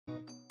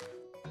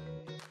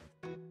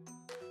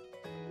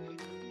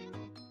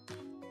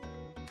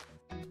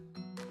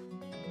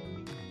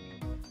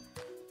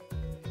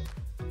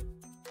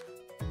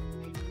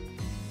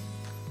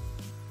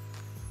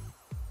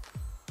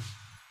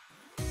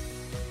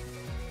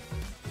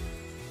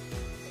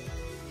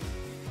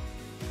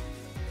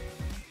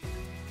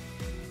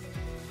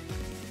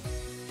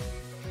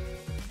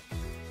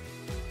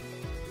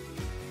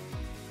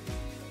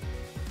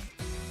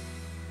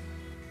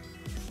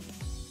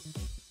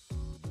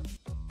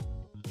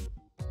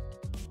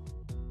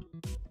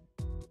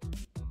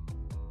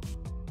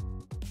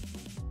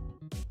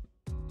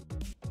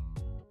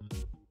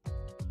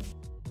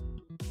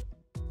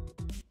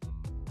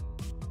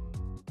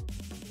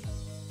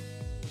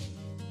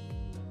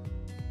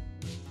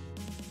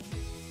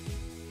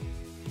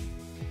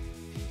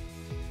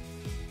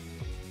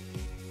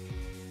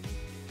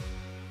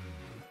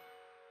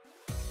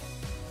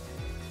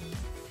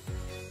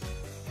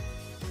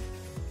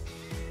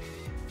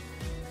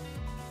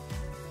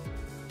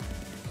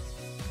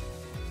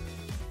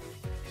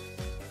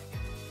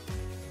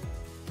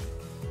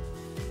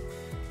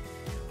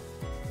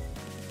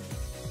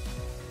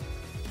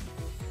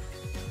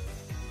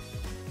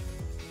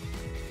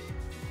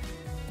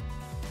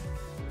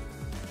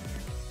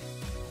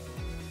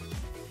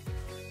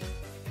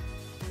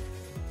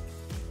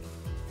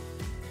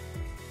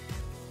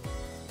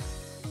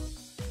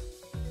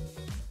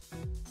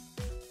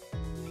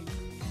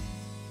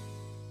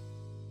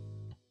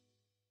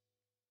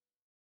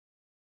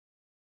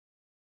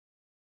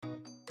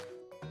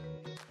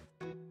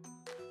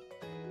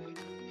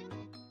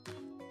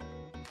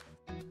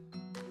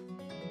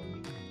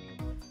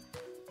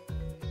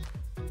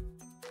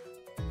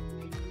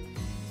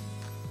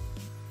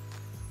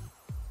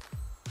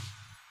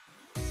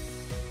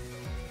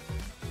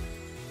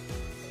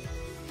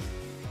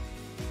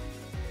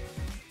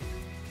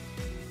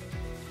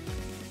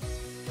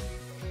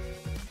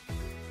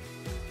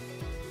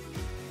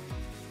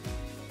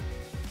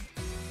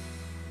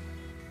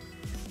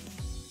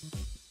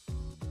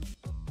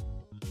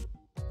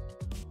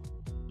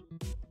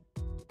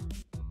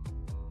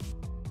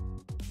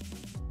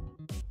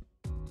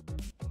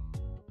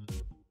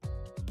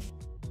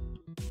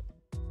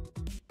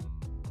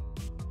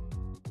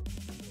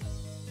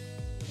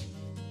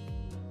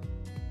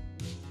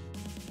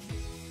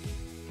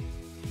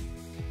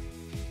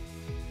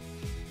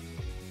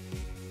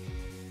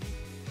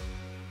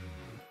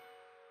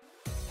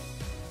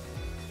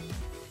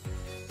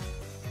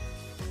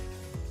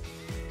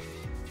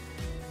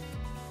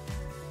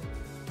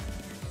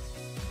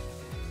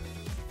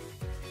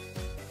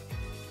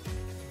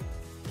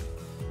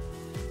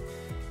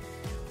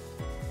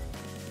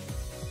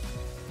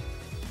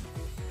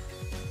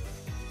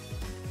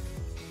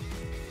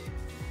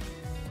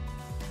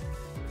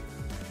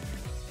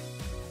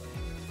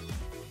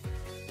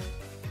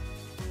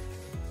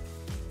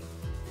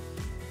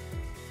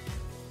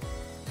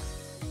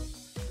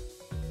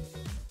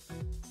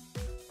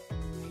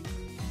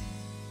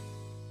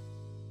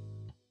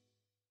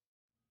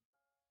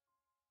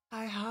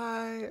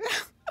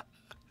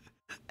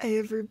Hey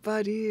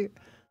everybody,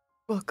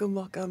 welcome,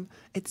 welcome.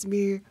 It's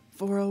me,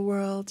 Phora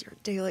Whirled, your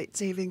daylight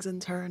savings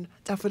intern.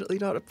 Definitely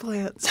not a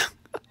plant.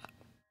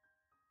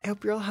 I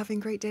hope you're all having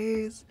great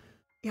days.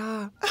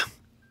 Yeah.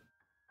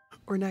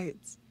 Or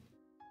nights.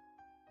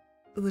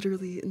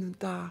 Literally in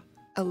the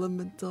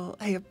elemental.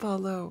 Hey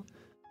Apollo,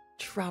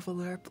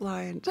 traveler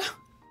blind.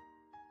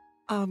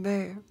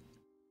 May.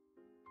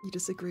 You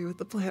disagree with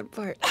the plant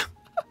part.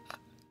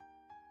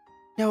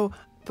 No,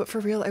 but for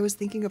real, I was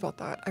thinking about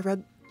that. I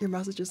read your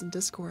messages in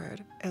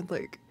Discord and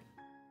like,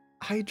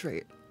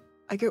 hydrate.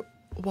 I get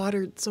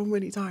watered so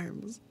many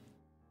times.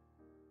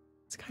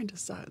 It's kind of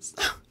sus.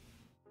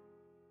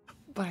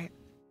 but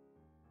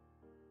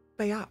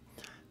yeah,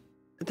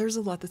 there's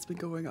a lot that's been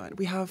going on.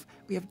 We have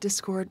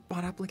Discord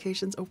bot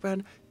applications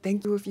open.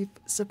 Thank you if you've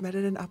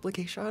submitted an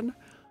application.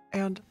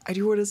 And I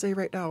do want to say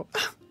right now,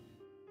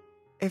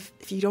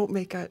 if you don't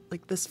make it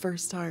like this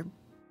first time,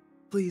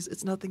 please,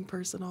 it's nothing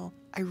personal.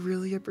 I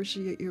really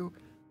appreciate you.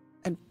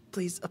 And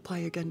please apply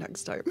again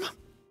next time.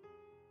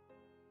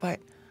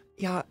 But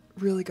yeah,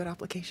 really good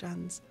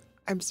applications.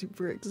 I'm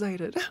super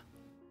excited.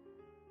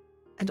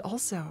 And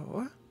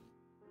also,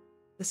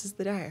 this is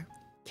the day.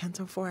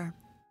 Canto 4.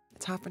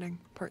 It's happening.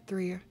 Part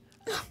 3.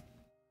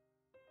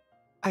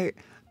 I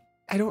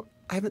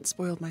haven't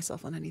spoiled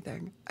myself on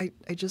anything.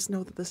 I just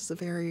know that this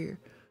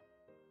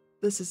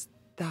is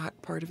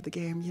that part of the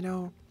game, you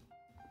know?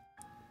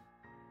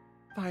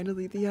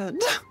 Finally the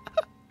end.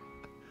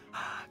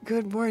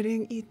 Good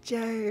morning,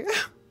 EJ.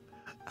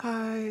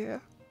 Hi.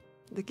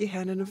 The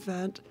Ganon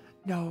event.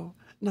 No,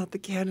 not the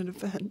Ganon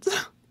event.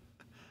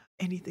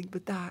 Anything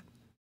but that.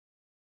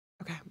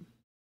 Okay.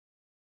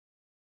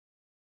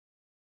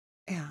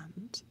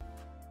 And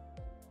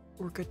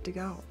we're good to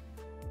go.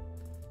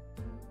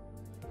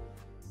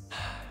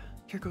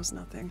 Here goes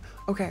nothing.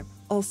 Okay,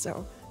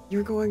 also,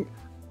 you're going...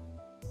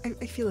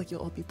 I feel like you'll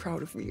all be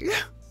proud of me.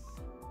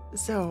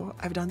 So,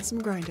 I've done some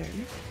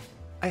grinding.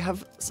 I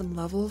have some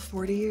level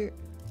 40...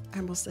 I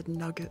almost said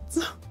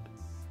nuggets.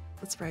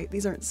 That's right,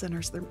 these aren't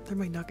sinners, they're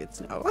my nuggets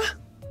now.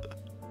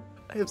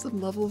 I have some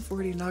level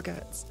 40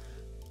 nuggets.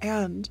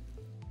 And,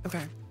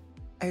 okay,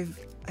 I've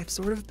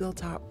sort of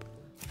built up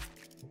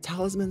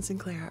Talisman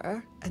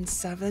Sinclair and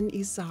 7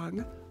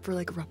 Isang for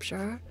like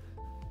Rupture.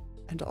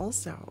 And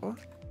also,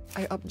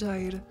 I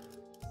updied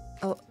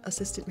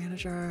Assistant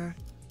Manager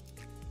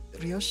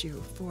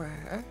Ryoshu for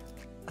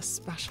a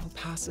special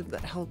passive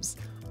that helps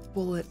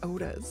bullet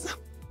Odas.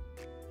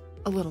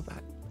 A little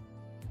bit.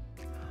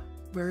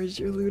 Where is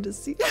your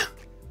lunacy?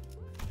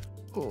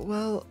 Oh,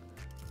 well,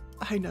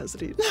 hi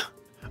Nazreen.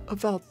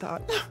 About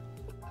that.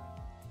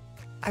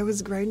 I've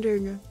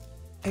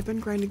been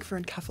grinding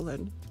for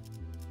Enkephalin.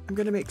 I'm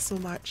gonna make so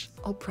much,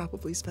 I'll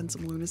probably spend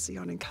some lunacy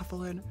on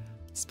Enkephalin,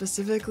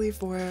 specifically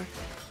for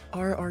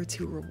our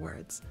R2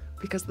 rewards,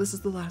 because this is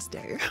the last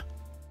day.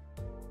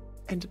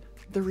 And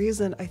the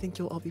reason I think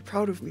you'll all be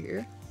proud of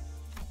me,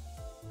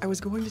 I was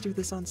going to do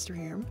this on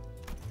stream,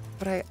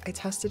 but I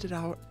tested it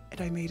out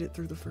and I made it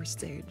through the first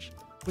stage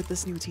with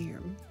this new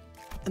team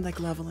and like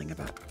leveling a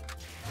bit.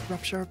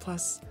 Rupture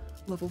plus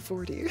level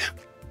 40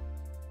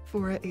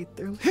 for 8th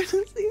their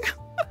lunacy.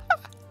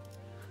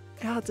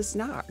 Yeah, it's a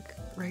snack,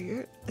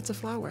 right? It's a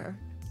flower.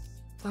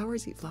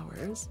 Flowers eat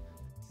flowers.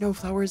 No,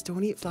 flowers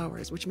don't eat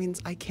flowers, which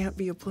means I can't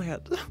be a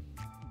plant.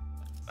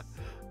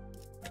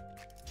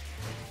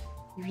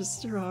 You're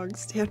strong,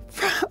 stand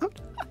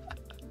proud.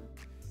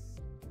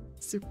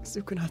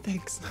 Sukuna,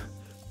 thanks.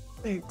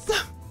 Thanks.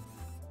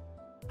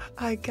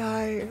 Hi,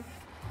 Guy.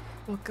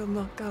 Welcome,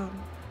 welcome.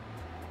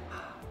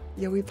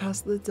 Yeah, we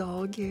passed the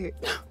doll gate.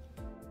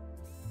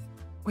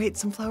 Wait,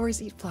 some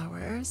flowers eat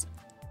flowers?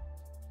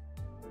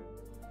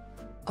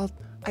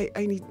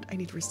 I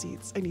need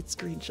receipts. I need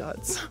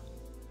screenshots.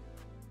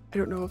 I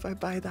don't know if I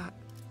buy that.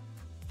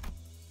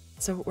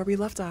 So where we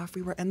left off,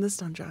 we were in this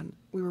dungeon.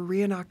 We were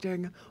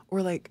reenacting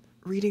or like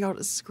reading out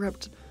a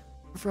script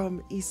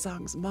from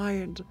Isang's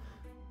mind.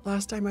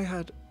 Last time I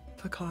had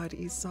Pakad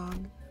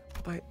Isang,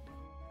 but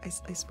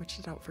I switched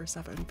it out for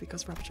 7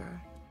 because Rupture.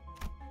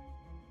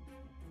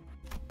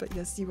 But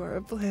yes, you are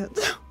a plant.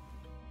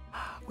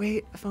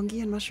 Wait, fungi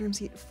and mushrooms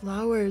eat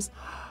flowers,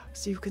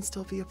 so you can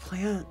still be a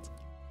plant.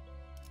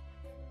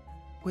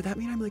 Would that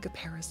mean I'm like a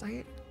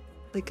parasite?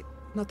 Like,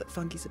 not that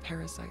fungi's a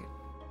parasite,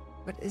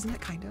 but isn't it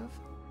kind of?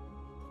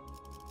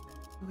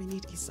 We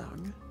need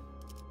Isang.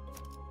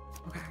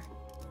 Okay.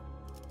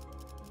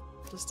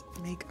 Just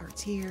make our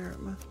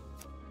team.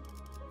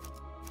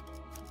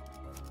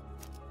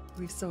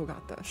 We've so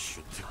got this.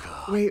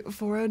 Wait,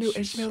 Phora new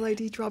Ishmael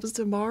ID drops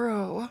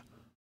tomorrow.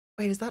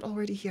 Wait, is that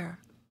already here?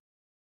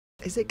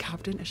 Is it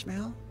Captain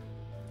Ishmael?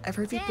 I've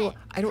heard people,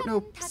 I don't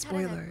know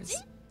spoilers.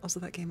 Also,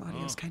 that game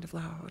audio is kind of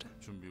loud.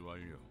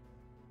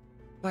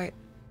 But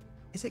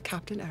is it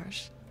Captain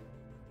Ish?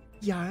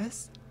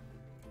 Yes.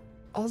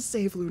 I'll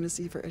save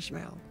lunacy for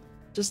Ishmael.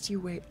 Just you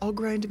wait. I'll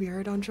grind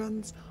mirror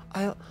dungeons.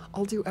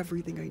 I'll do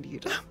everything I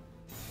need.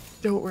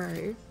 Don't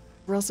worry.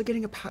 We're also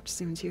getting a patch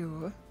soon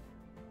too.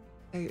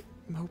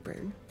 I'm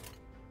hoping.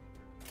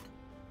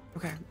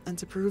 Okay, and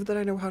to prove that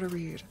I know how to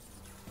read,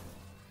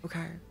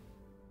 Okay.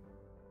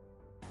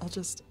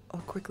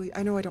 I'll quickly,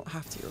 I know I don't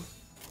have to.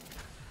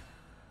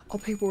 I'll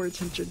pay more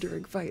attention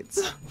during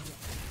fights.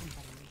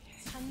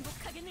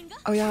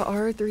 Oh yeah,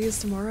 RR3 is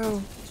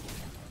tomorrow.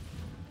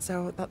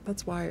 So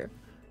that's why.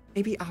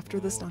 Maybe after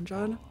this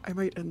dungeon, I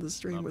might end the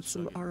stream with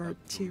some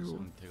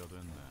RR2.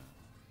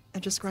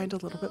 And just grind a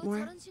little bit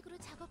more.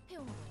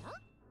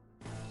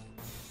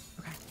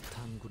 Okay.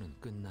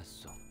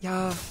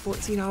 Yeah,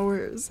 14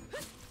 hours.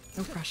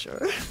 No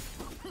pressure.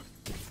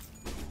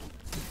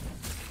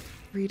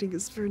 Reading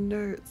is for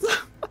nerds.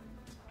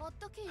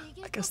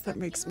 I guess that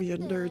makes me a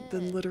nerd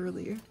then,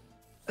 literally.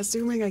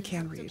 Assuming I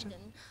can read.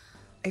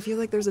 I feel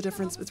like there's a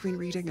difference between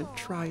reading and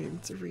trying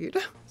to read.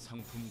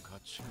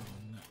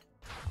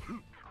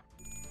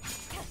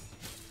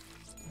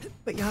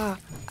 But yeah,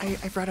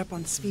 I've read up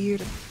on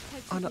speed,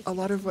 on a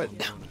lot of what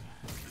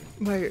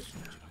my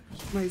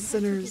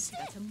sinners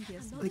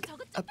like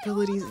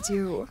abilities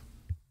do.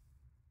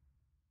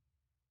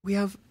 We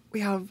have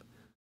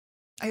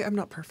I'm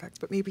not perfect,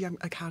 but maybe I'm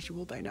a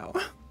casual by now.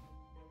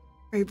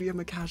 Maybe I'm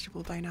a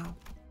casual by now.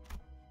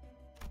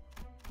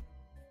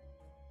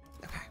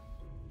 Okay.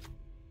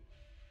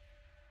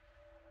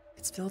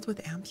 It's filled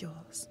with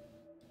ampules.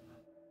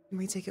 Can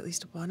we take at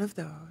least one of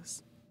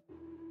those?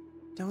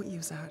 Don't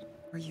use that,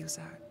 or use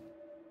that.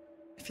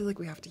 I feel like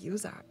we have to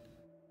use that.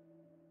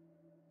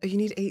 Oh, you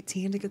need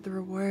 18 to get the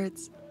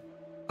rewards.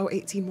 Oh,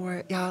 18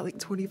 more. Yeah, like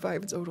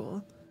 25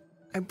 total.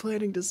 I'm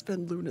planning to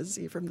spend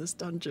lunacy from this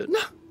dungeon.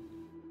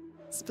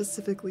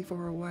 Specifically for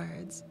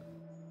rewards.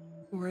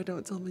 Or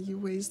don't tell me you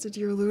wasted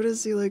your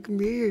lunacy like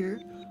me.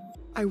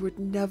 I would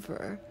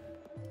never.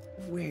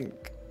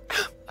 Wink.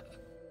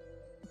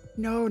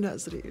 No,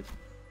 Nasrid.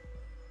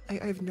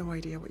 I have no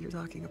idea what you're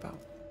talking about.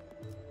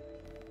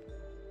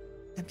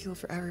 Ampule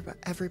for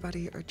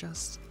everybody or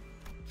just...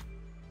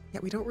 Yeah,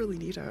 we don't really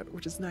need it,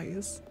 which is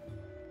nice.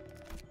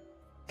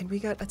 And we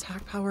get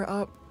attack power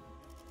up.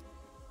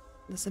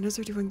 The sinners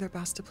are doing their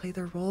best to play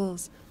their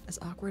roles, as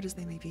awkward as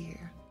they may be.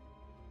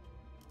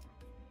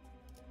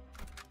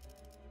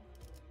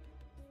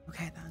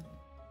 Okay then.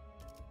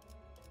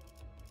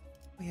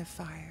 We have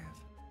 5.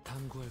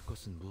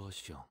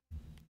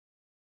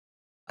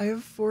 I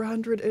have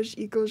 400-ish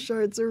eco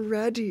shards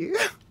already.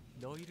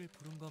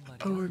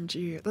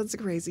 OMG, that's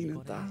crazy,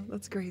 Nuta.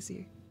 That's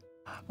crazy.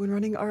 When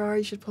running RR,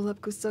 you should pull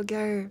up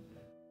Kusoger.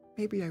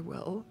 Maybe I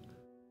will.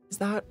 Is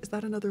that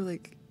another,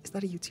 like, is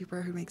that a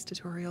YouTuber who makes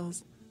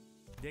tutorials?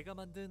 I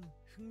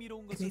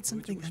made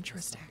something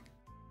interesting.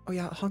 Oh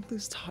yeah,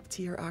 Honglu's top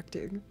tier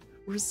acting.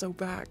 We're so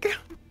back.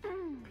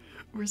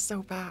 We're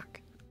so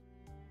back.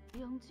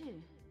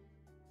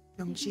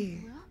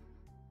 Youngji.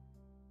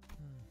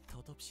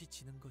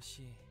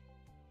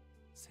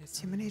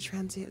 Too many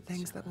transient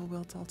things that will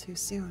wilt all too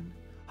soon.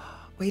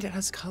 Wait, it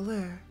has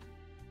color.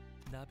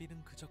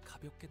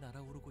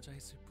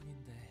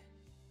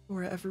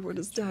 Or everyone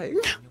is dying.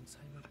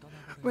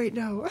 Wait,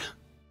 no.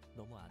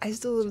 I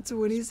still have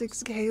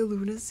 26k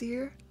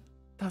lunacy?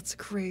 That's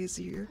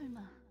crazy.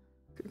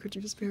 Could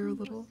you spare a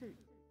little?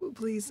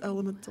 Please,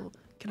 Elemental.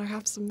 Can I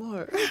have some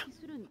more?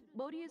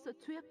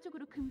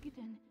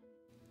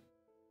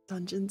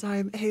 Dungeon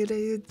time. Hey,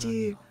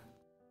 Yuji.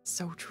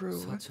 So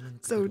true.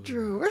 So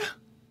true.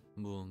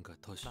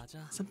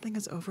 Something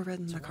has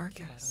overridden the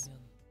carcass.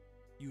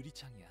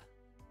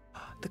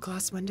 The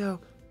glass window.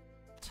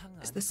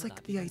 Is this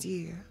like the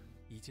ID?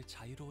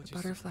 The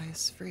butterfly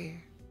is free.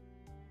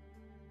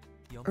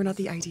 Or not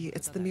the ID,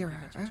 it's the mirror.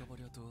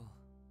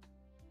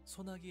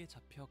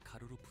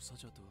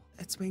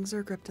 Its wings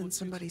are gripped in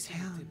somebody's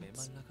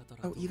hands.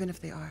 Oh, even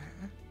if they are.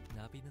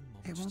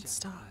 It won't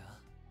stop.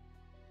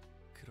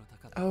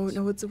 Oh,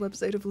 no, it's a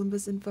website of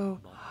Limbus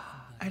info.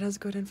 It has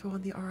good info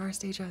on the RR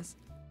stages.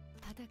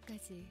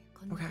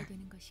 Okay,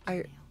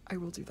 I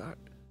will do that.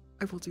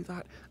 I will do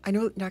that. I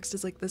know next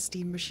is like the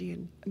steam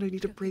machine, and I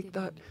need to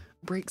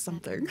break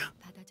something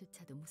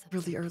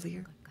really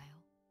early.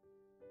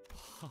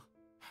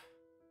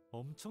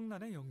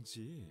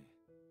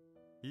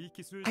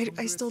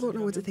 I still don't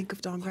know what to think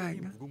of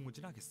Dongrang.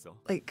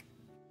 Like,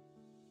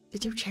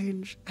 did you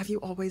change? Have you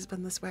always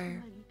been this way?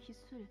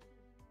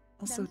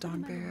 Also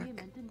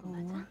Dongberic.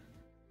 Oh.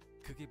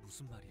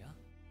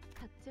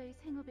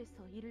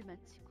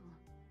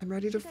 I'm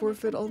ready to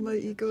forfeit all my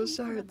ego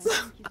shards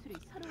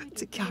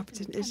to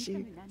Captain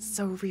Ishii.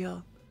 So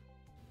real.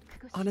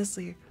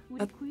 Honestly,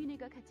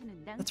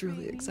 that's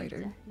really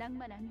exciting.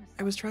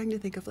 I was trying to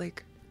think of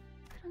like,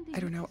 I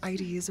don't know,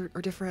 IDs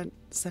or different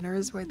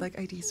sinners who I'd like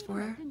IDs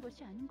for.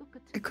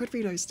 It could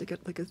be nice to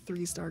get like a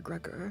 3-star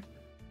Gregor.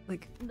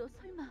 Like,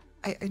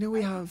 I know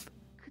we have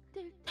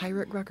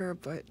Pirate Gregor,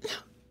 but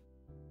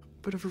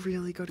a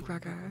really good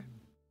Gregor.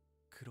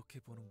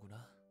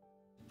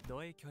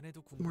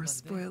 More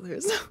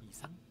spoilers.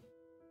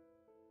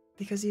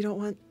 Because you don't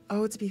want,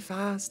 oh, to be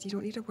fast. You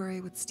don't need to worry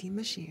with Steam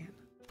Machine.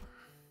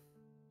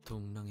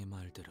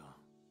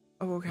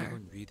 Oh, okay.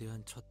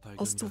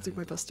 I'll still do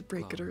my best to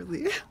break it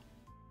early.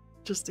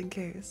 Just in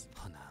case.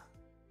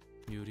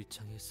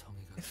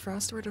 If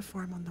frost were to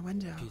form on the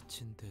window,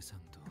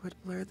 it would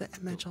blur the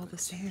image all the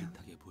same.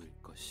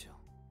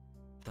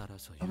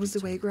 Oh, was the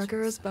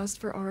Wegregger is best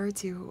for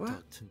RR2?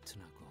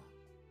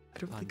 I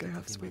don't think I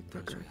have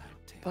Swagburger,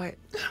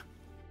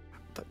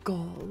 but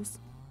goals,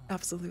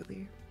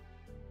 absolutely.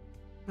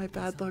 My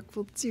bad luck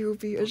will too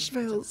be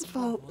Ishmael's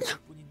fault.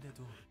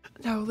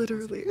 No,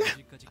 literally.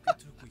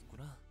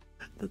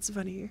 That's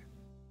funny.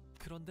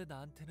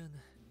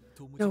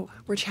 No,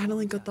 we're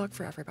channeling good luck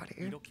for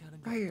everybody.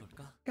 Right,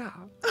 yeah.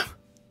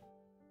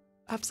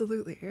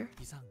 Absolutely.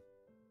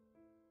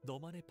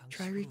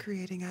 Try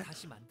recreating it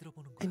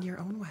in your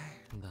own way.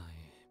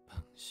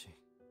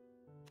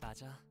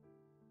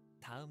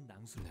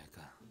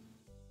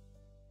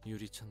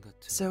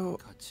 So,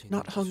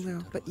 not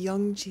Honglu, but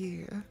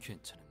Youngji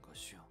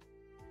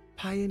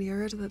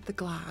pioneered the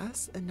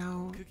glass, and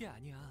now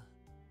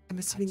I'm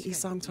assuming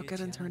Isong took it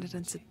and turned it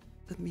into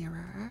the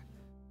mirror.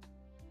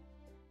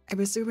 I'm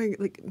assuming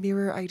like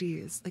mirror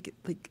IDs,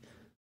 like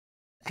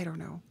I don't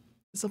know,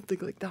 something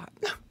like that.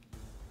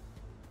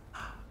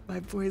 My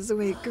boy's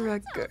awake,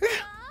 Gregor.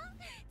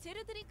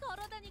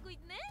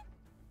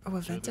 Oh,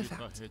 event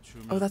effect.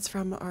 Oh, that's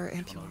from our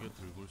ampule.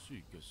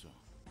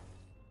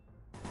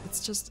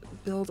 Let's just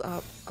build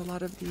up a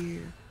lot of the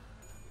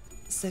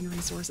sin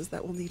resources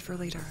that we'll need for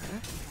later.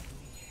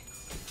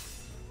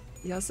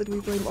 Yes, and we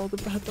blame all the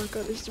bad luck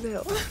on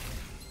Ishmael.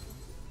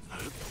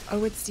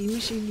 Oh, it's Steam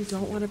Machine, you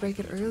don't want to break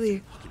it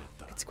early.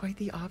 It's quite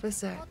the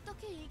opposite.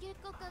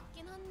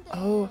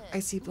 Oh, I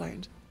see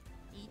blind.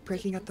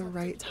 Breaking at the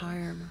right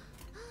time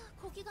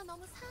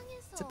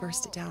to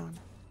burst it down.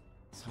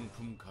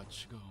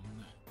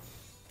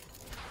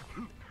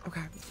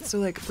 Okay, so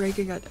like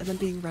breaking it and then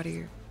being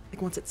ready,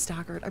 like once it's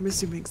staggered, I'm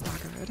assuming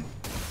staggered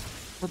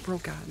or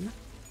broken,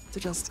 to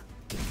just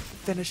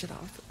finish it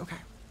off. Okay.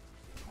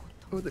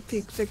 Oh, the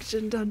peak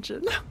fiction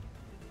dungeon.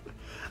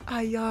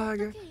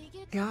 Ayag.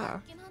 Yeah,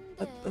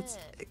 that's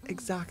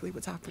exactly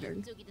what's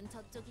happening.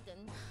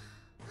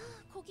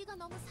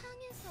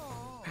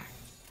 Okay.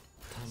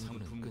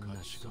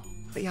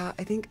 But yeah,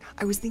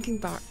 I was thinking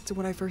back to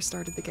when I first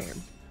started the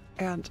game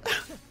and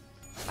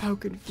how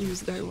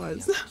confused I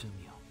was.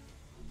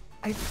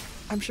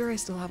 I'm sure I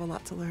still have a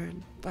lot to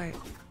learn, but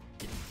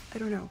I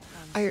don't know.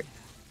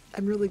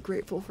 I'm really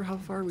grateful for how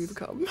far we've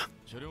come.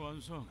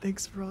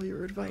 Thanks for all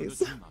your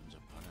advice.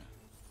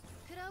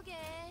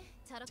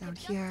 Down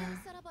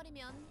here.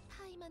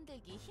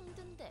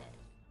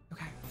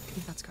 Okay, I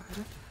think that's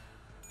good.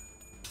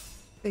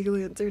 Big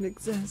Lantern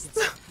exists.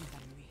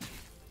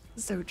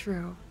 So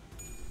true.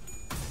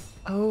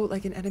 Oh,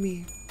 like an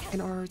enemy in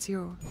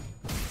RR2.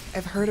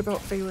 I've heard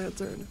about Fey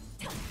Lantern.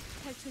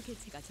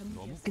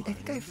 I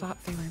think I fought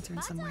Fey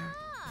Lantern somewhere.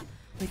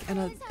 Like in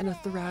a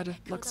thread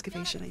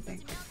Luxcavation, I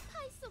think.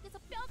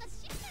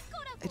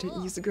 I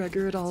didn't use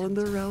Gregor at all in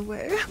the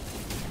railway.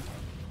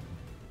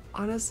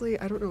 Honestly,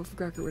 I don't know if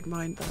Gregor would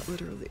mind that,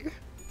 literally.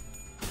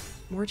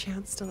 More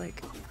chance to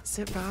like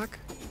sit back.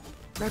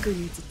 Gregor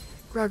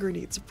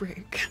needs a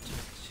break.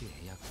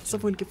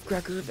 Someone give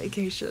Gregor a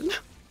vacation.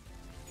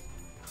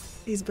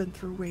 He's been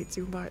through way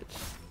too much.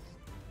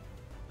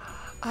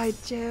 I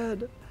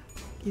did.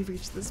 You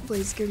reached this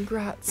place,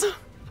 congrats.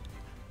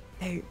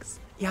 Thanks.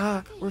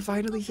 Yeah, we're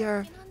finally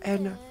here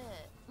in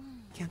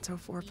Kanto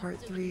 4 Part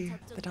 3,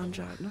 the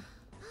dungeon.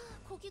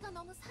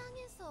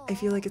 I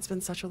feel like it's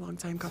been such a long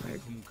time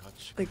coming.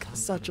 Like,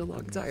 such a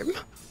long time.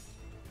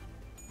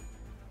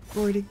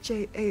 Morning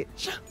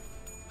JH.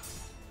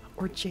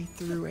 Or J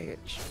through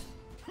H.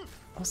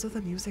 Also,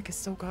 the music is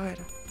so good.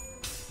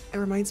 It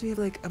reminds me of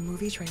like a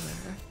movie trailer.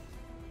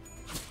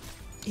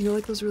 You know,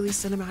 like those really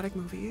cinematic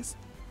movies?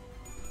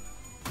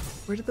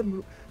 Where did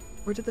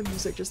the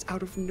music just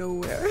out of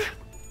nowhere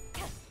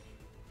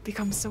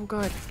become so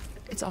good?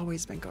 It's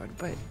always been good,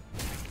 but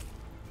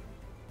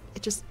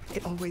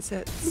it always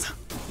hits.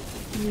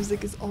 The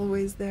music is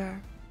always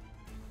there.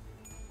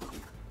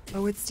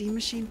 Oh, it's Steam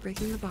Machine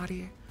breaking the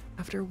body.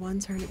 After one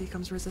turn, it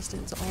becomes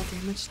resistant to all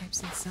damage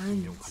types and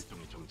sends.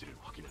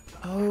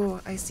 Oh,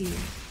 I see.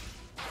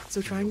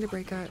 So trying to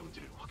break it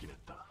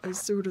as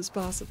soon as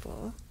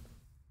possible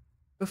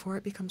before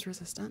it becomes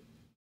resistant.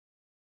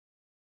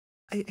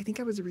 I think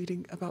I was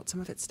reading about some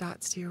of its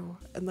stats too,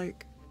 and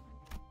like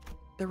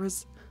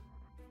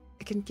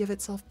it can give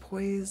itself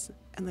poise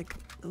and like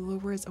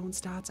lower its own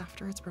stats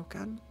after it's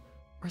broken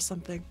or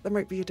something. That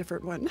might be a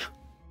different one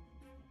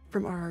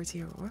from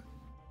RR2.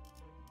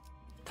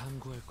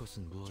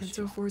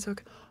 Kanto 4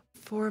 took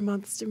 4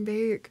 months to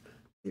make.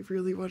 They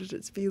really wanted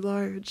it to be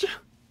large.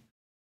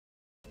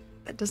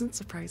 That doesn't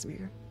surprise me.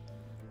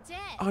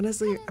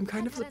 Honestly, I'm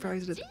kind of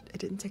surprised it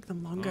didn't take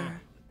them longer.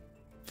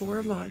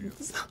 4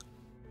 months.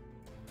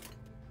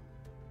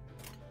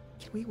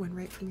 Can we win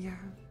right from here?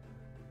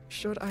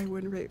 Should I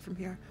win right from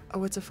here?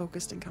 Oh, it's a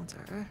focused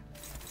encounter.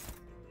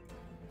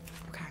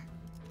 Okay.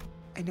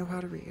 I know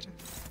how to read.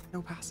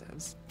 No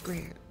passives.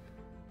 Great.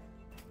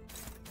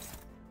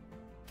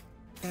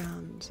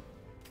 And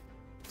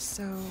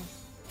so,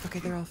 okay,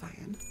 they're all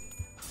fine.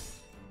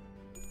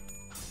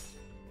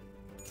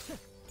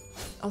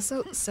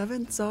 Also,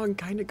 7th song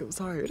kinda goes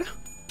hard.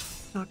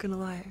 Not gonna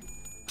lie.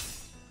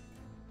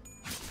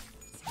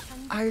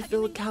 I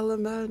feel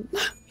Calaman.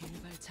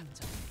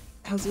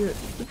 How's your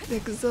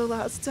pixel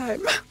last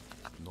time?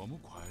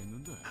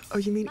 Oh,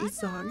 you mean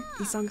Isong?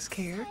 Isong's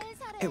cake?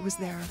 It was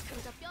there.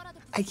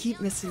 I keep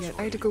missing it.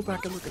 I had to go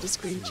back and look at a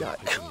screenshot.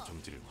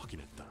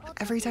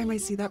 Every time I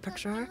see that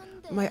picture,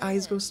 my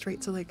eyes go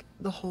straight to like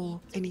the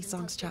hole in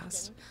Isong's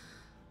chest.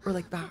 Or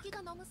like back.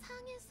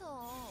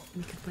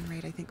 We could win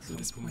right, I think, from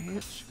this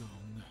point.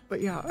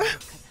 But yeah.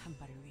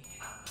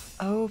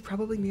 Oh,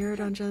 probably Mirror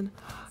Dungeon,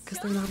 because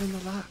they're not in the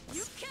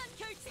laps.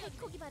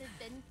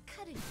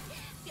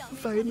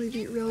 Finally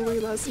beat Railway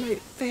last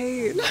night.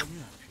 Pain!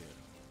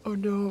 Oh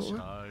no.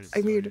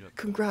 I mean,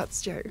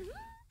 congrats, Jay.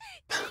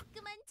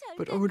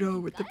 But oh no,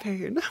 with the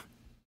pain.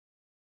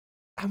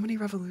 How many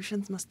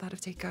revolutions must that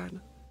have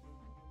taken?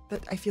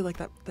 That I feel like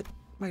that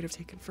might have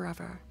taken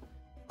forever.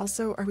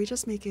 Also, are we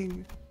just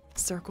making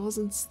circles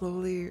and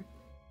slowly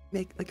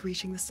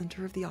reaching the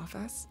center of the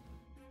office?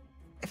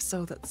 If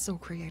so, that's so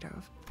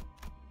creative.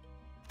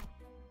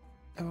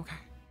 Oh, okay.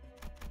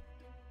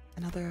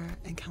 Another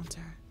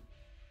encounter.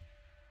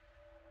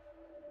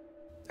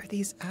 Are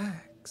these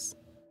eggs?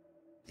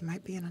 They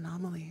might be an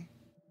anomaly.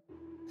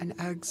 An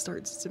egg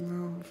starts to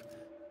move.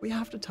 We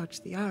have to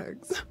touch the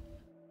eggs.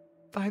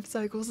 5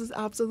 cycles is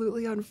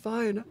absolutely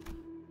unfun.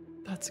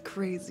 That's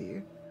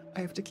crazy.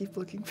 I have to keep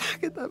looking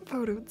back at that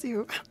photo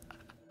too.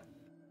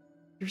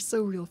 You're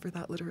so real for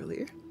that,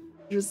 literally.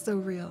 You're so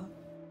real.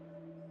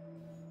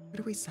 Who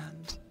do we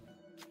send?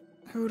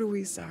 Who do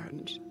we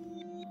send?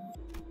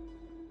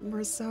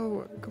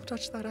 Marceau, go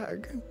touch that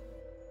egg.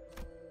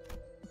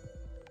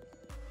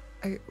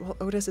 Well,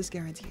 Otis is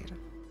guaranteed.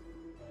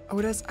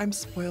 Otis, I'm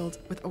spoiled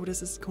with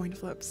Otis's coin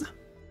flips.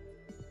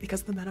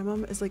 Because the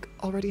minimum is like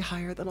already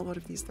higher than a lot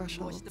of these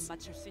thresholds.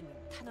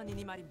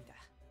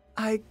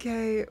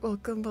 Okay,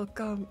 welcome,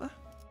 welcome.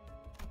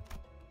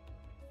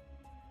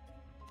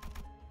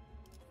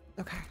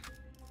 Okay.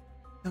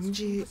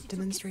 Youngji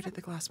demonstrated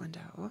the glass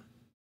window.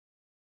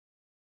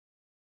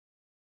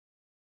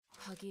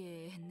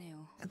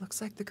 It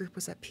looks like the group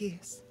was at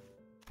peace.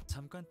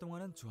 It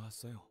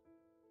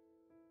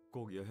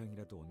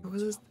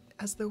was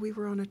as though we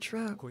were on a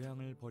trip.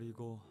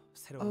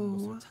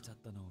 Oh.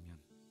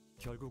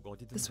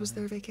 This was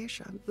their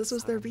vacation. This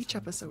was their beach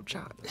episode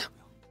chat.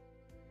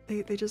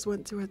 They just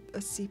went to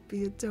a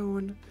sepia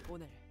tone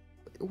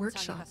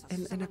workshop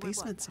in a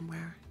basement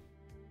somewhere.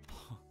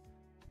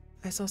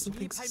 I saw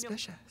something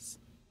suspicious.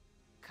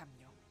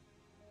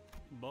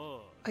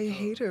 I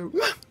hate him.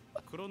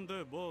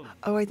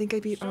 Oh, I think I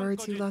beat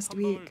RR2 last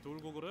week.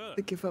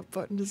 The give up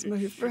button is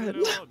my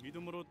friend.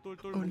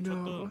 Oh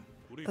no,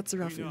 that's a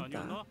rough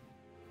that.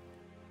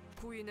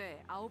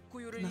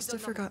 Must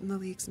have forgotten the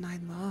league's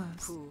 9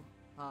 laws.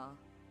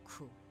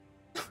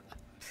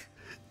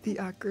 The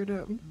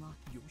acronym.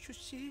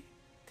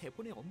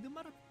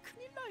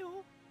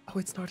 Oh,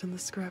 it's not in the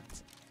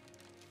script.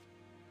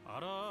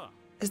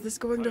 Is this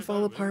going to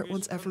fall apart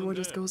once everyone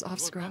just goes off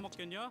script?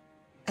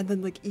 And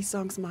then like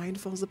Isong's mind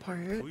falls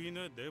apart?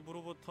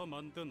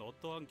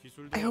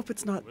 I hope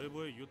it's not.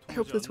 I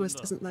hope the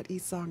twist isn't that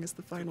Isong is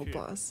the final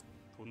boss.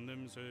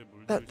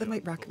 That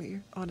might wreck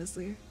me,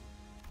 honestly.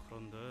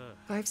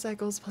 5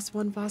 cycles plus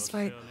 1 boss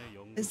fight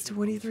is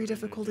 23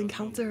 difficult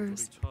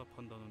encounters.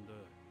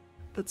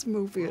 That's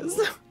Mobius.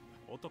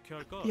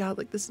 Yeah,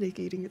 like the snake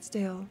eating its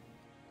tail.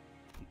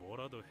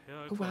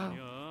 Oh,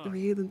 wow.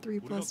 3 then 3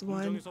 plus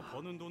 1.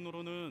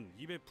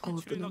 All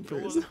of the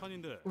numbers.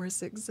 4,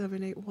 6,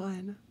 7, 8,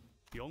 1.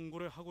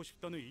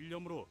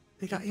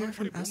 They got here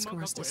from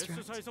Escor's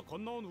district.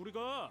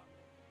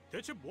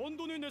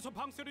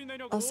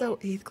 Also,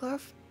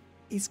 Heathcliff,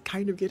 he's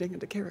kind of getting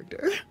into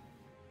character.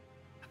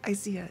 I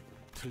see it.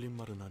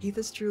 Heath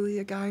is truly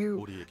a guy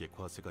who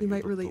you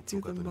might relate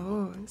to the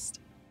most.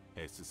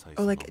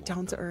 Oh, like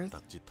down to earth.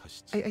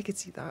 I could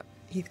see that.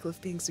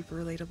 Heathcliff being super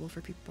relatable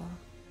for people.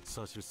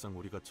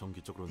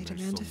 They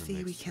demand a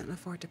fee we can't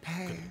afford to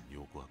pay.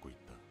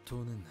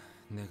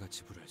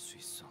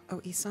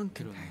 Oh, Isong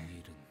can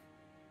pay.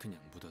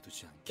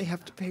 They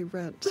have to pay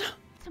rent.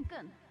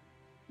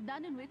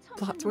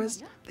 Plot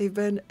twist, they've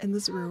been in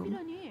this room,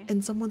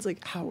 in someone's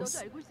like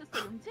house,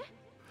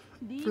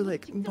 for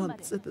like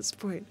months at this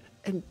point,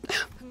 and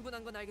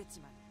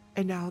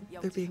now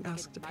they're being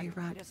asked to pay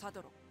rent.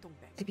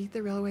 I beat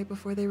the railway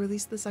before they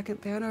released the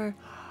second banner.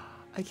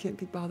 I can't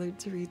be bothered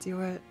to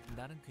redo it.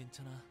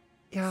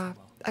 Yeah,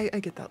 I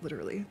get that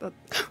literally. That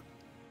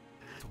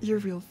you're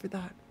real for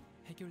that.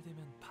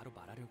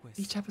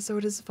 Each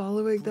episode is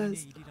following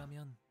this.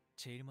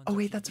 Oh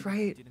wait, that's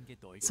right.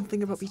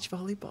 Something about beach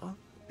volleyball.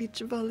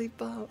 Beach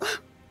volleyball.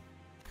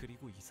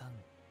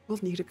 We'll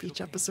need a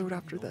beach episode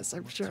after this,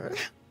 I'm sure.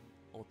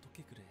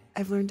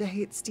 I've learned to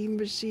hate Steam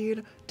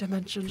Machine,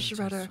 Dimension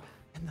Shredder,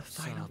 and the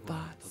final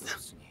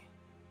boss.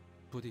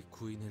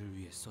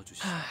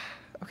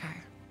 Okay.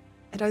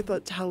 And I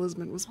thought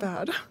Talisman was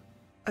bad.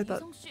 I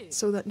thought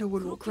So That No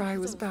One Will Cry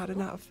was bad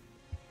enough.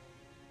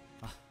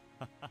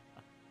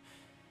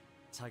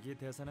 자기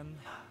대사는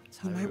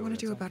You might want to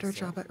do a better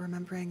job at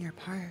remembering your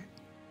part.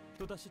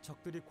 또다시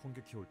적들이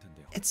공격해 올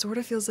텐데요. It sort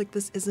of feels like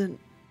this isn't...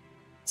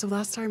 So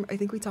last time, I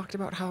think we talked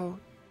about how...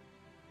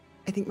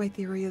 I think my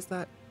theory is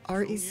that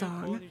our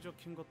Isong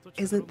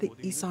isn't the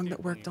Isong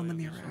that worked on the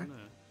mirror.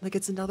 Like,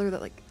 it's another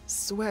that, like,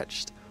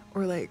 switched,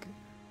 or, like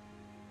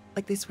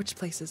they switched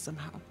places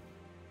somehow.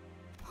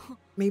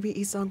 Maybe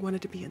Isong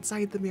wanted to be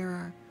inside the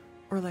mirror,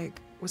 or, like,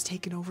 was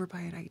taken over by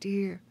an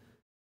ID.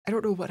 I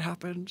don't know what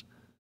happened.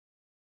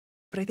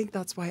 But I think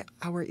that's why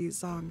our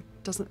Isong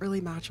doesn't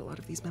really match a lot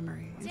of these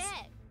memories.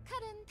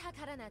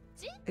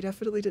 I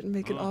definitely didn't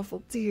make an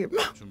awful team.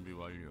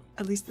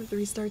 At least the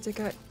 3-star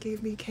ticket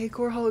gave me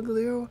K-Core Hall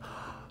Glue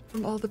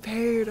from all the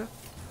paid.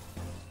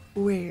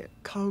 Wait,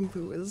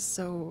 Kongbu is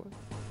so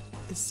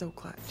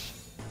clutch.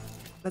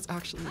 That's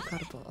actually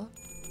incredible.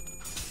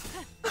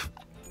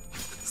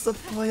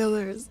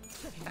 Spoilers.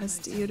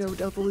 SD and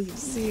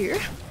OWC.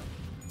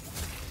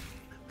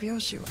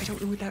 Ryoshu, I don't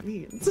know what that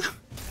means.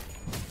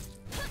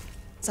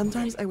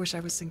 Sometimes I wish I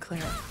was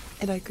Sinclair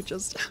and I could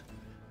just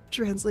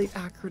translate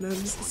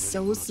acronyms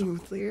so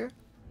smoothly.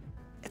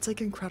 It's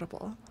like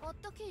incredible.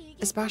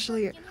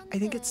 Especially, I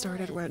think it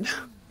started when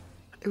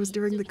it was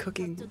during the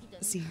cooking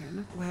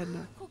scene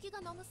when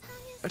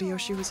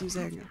Ryoshi was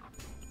using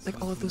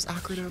like all of those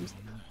acronyms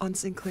on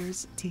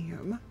Sinclair's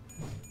team.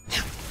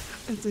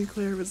 And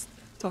Sinclair was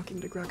talking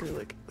to Gregor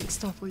like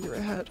stop while you're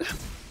ahead.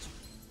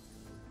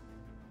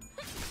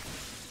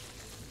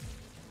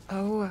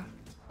 Oh.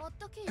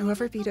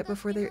 Whoever beat it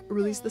before they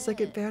released the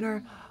second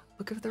banner,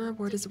 look if the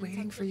reward is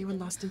waiting for you in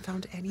Lost and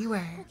Found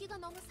anyway.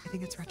 I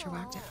think it's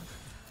retroactive.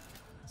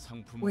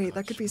 Wait,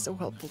 that could be so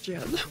helpful,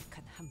 Jan.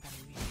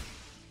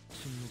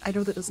 I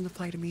know that doesn't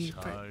apply to me,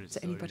 but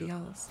to anybody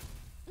else.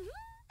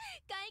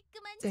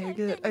 Dang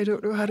it, I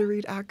don't know how to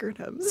read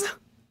acronyms.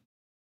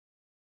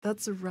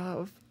 That's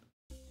rough.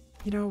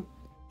 You know,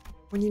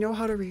 when you know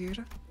how to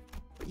read,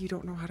 but you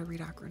don't know how to read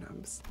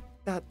acronyms,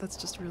 that's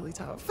just really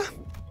tough.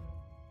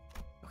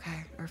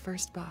 Okay, our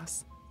first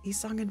boss.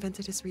 Isong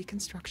invented his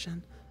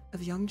reconstruction of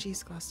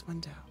Youngji's glass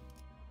window.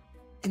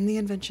 In the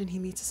invention, he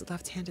meets his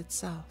left-handed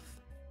self.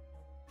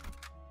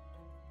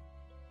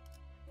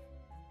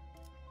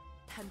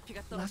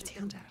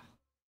 Left-handed.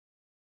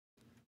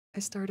 I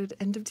started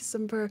end of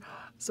December,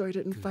 so I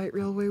didn't fight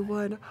Railway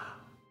 1.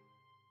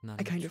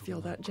 I kind of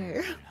feel that,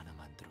 Jay.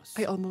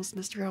 I almost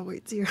missed Railway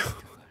 2.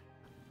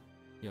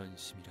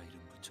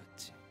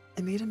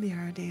 I made a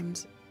mirror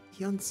named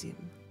Hyunsim.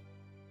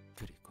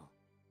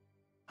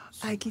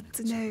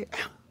 Aikitsune.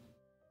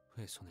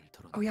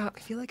 Oh yeah, I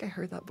feel like I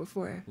heard that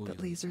before, that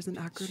laser's an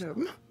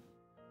acronym.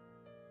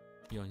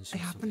 I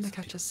happened to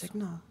catch a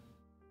signal.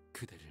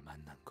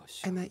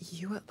 I met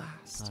you at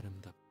last.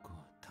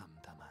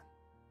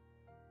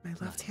 My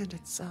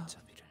left-handed self.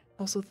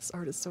 Also, this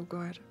art is so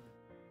good.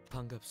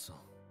 반갑소.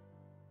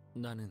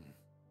 나는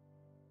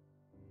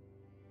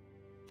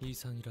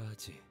이상이라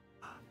하지.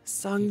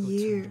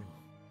 Song-Yi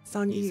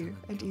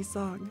and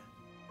Isong.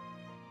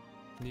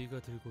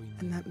 네가 들고 있는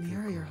And that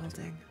mirror you're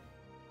holding.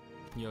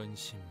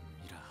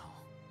 연심이라 하오.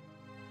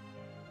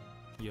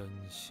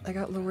 연심. I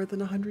got lower than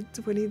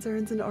 120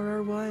 turns in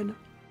RR1.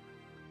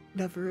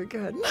 Never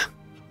again.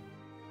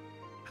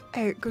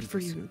 Hey, good for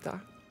you, Nuta.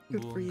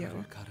 Good for you.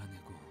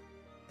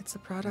 It's a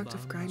product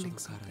of grinding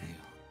something.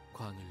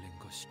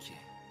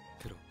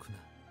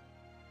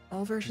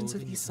 All versions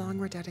of Isong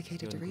were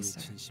dedicated to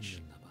research.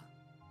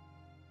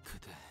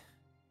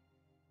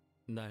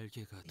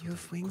 You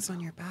have wings on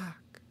your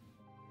back.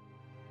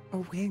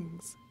 Oh,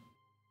 wings.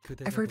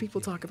 I've heard people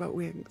talk about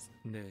wings.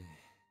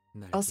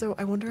 Also,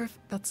 I wonder if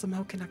that's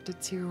somehow connected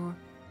to...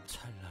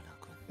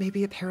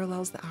 Maybe it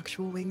parallels the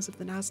actual wings of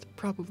the nest?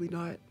 Probably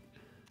not.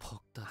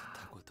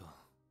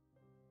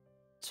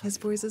 His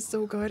voice is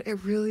so good,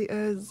 it really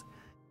is.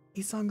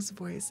 Isong's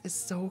voice is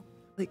so,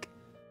 like,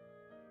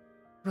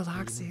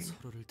 relaxing.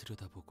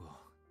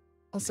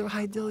 Also,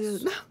 hi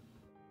Dylan.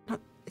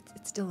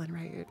 It's Dylan,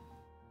 right?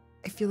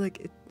 I feel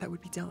like that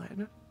would be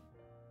Dylan.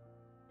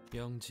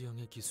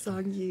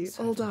 Song-Yi,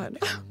 hold on.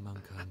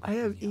 I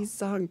have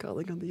Isong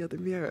calling on the other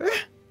mirror.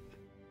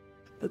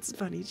 That's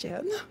funny,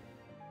 Chan.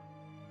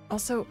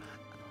 Also,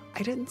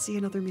 I didn't see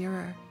another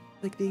mirror,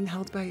 like being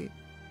held by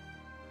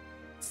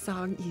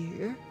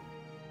Song-Yi.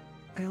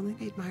 I only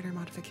made minor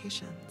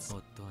modifications.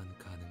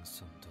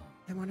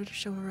 I wanted to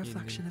show a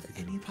reflection of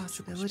any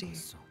possibility.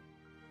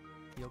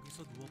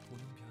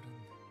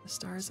 The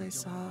stars I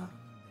saw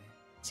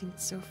seemed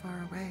so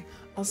far away.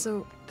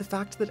 Also, the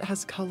fact that it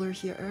has color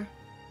here.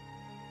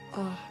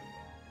 Oh,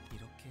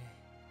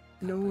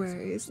 no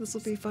worries. This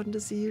will be fun to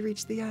see you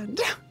reach the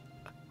end.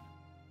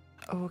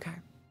 Oh, okay.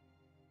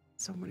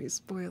 So many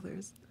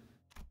spoilers.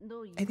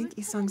 I think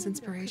Isong's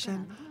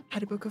inspiration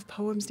had a book of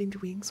poems named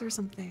Wings or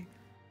something.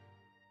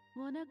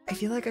 I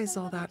feel like I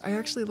saw that. I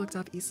actually looked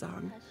up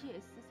Isong,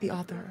 the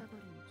author,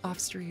 off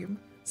stream,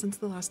 since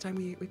the last time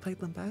we played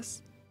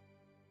Limbus.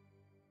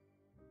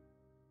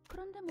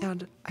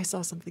 And I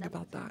saw something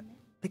about that,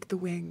 like the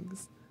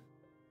wings.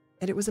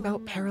 And it was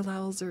about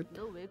parallels or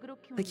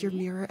like your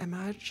mirror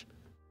image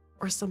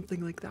or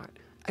something like that.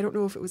 I don't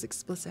know if it was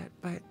explicit,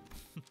 but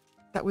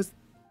that was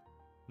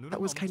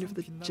kind of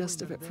the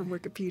gist of it from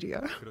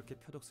Wikipedia. 그렇게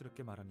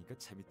표독스럽게 말하니까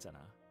재밌잖아.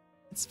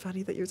 It's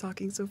funny that you're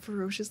talking so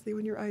ferociously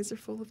when your eyes are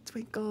full of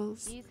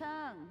twinkles.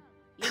 이상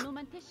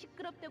이놈한테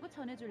시끄럽다고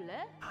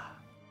전해줄래?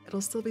 It'll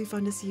still be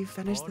fun to see you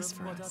finish this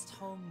for us.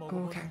 처음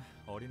Oh, okay.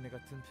 어린애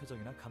같은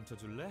표정이나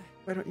감춰줄래?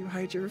 Why don't you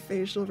hide your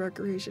facial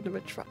recreation of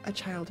a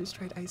child who's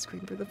tried ice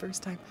cream for the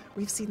first time?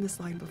 We've seen this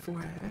line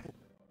before.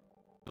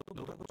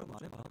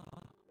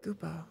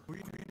 Goopa.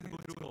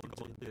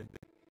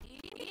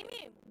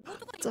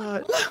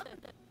 Don.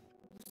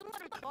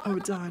 Oh,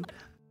 Don.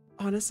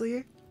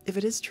 Honestly, if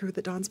it is true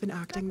that Don's been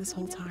acting this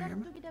whole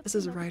time, this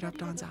is right up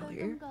Don's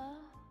alley.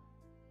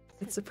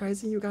 It's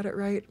surprising you got it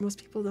right. Most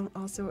people don't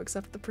also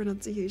accept the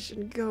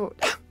pronunciation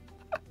goat.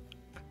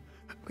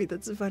 Wait,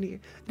 that's funny.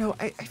 No,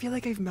 I feel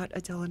like I've met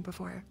a Dylan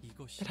before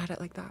that had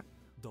it like that.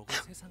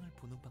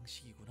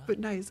 But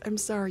nice. I'm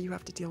sorry you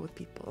have to deal with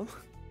people.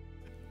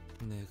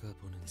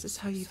 This is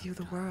how you view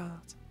the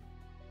world.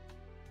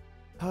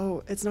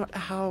 Oh, it's not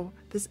how.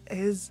 This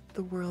is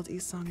the world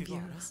Isang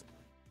views.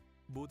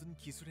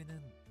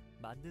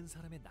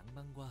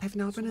 I've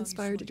now been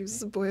inspired to do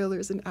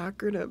spoilers and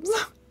acronyms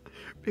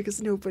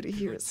because nobody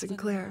here is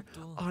Sinclair.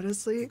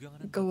 Honestly,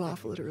 go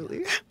off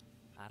literally.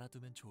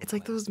 It's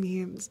like those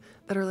memes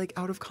that are like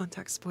out of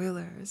context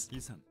spoilers.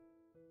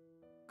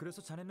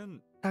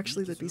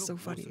 Actually, that'd be so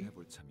funny.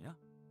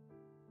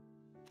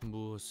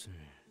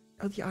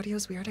 Oh, the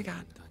audio's weird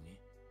again.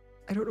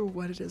 I don't know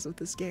what it is with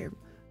this game.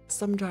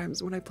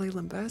 Sometimes when I play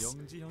Limbus,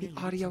 the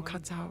audio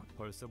cuts out.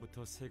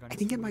 I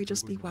think it might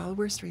just be while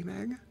we're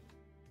streaming.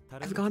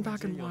 I've gone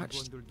back and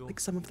watched like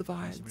some of the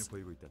VODs.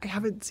 I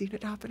haven't seen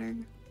it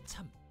happening.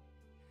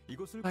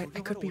 But I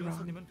could be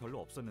wrong.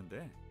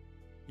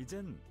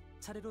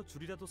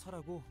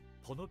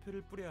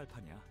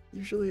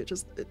 Usually it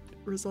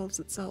resolves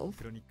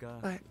itself.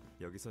 But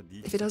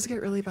if it does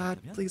get really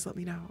bad, please let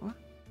me know.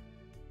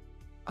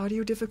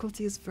 Audio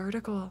difficulty is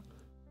vertical.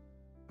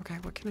 Okay,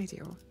 what can I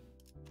do?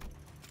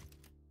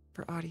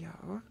 For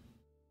audio.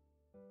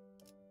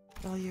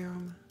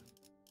 Volume.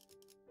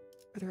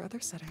 Are there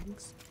other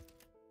settings?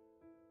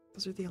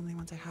 Those are the only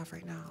ones I have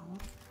right now.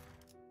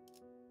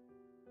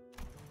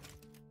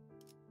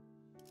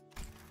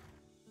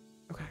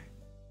 Okay.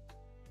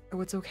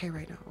 Oh, it's okay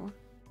right now.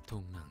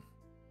 동랑.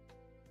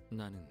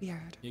 나는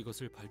Weird.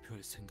 이것을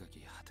발표할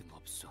생각이 하등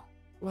없어.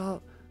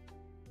 Well,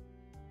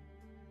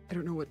 I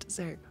don't know what to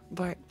say,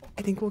 but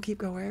I think we'll keep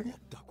going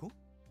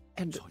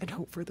and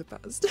hope for the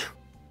best.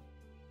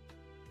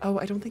 Oh,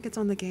 I don't think it's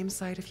on the game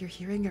side if you're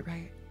hearing it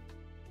right.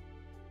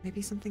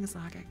 Maybe something is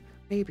lagging.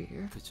 Maybe.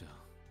 그저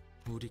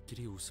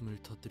우리끼리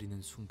웃음을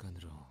터뜨리는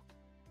순간으로.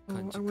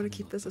 Oh, I want to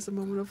keep this as a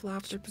moment of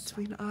laughter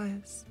between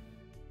us.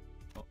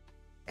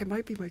 It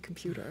might be my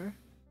computer.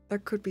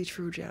 That could be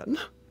true, Jen.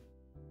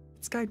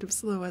 It's kind of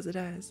slow as it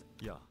is.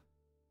 I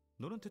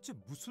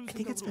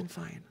think it's been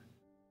fine.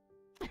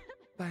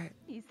 But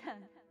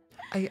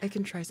I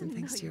can try some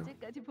things too.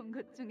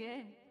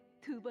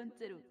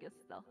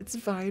 It's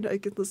fine, I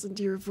can listen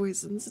to your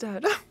voice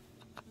instead.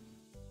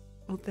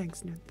 Well,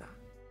 thanks, Nunta.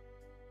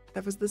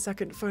 That was the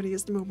second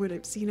funniest moment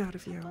I've seen out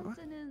of you.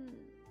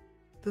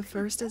 The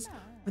first is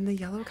when the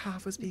yellow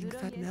calf was being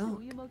fed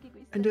milk,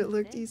 and it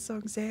looked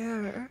Isong's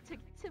hair.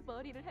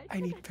 I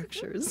need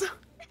pictures.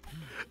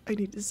 I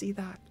need to see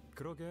that.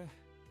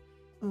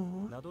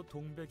 Oh.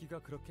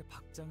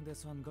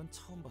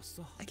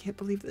 I can't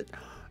believe that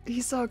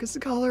Isong is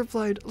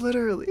colorblind,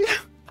 literally.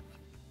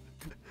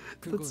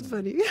 That's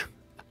funny.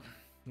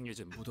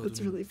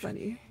 That's really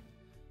funny.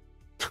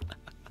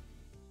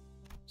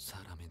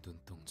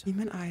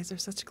 Human eyes are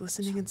such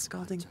glistening and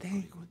scalding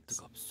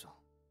things.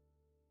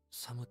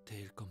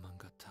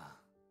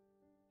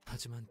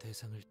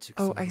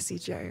 Oh, I see,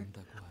 Jay.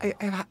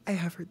 I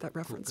have heard that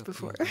reference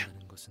before.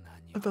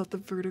 About the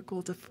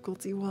vertical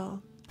difficulty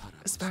wall.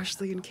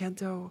 Especially in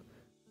Kanto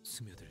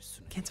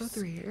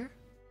 3.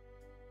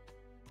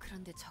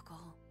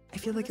 I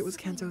feel like it was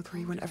Kanto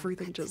 3 when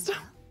everything just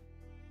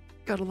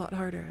got a lot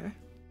harder.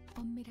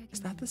 Is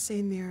that the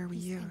same mirror we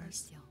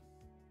use?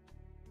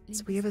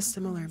 So we have a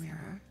similar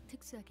mirror.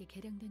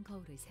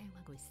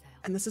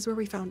 And this is where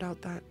we found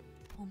out that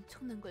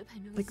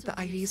like the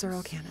IDs are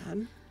all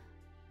canon.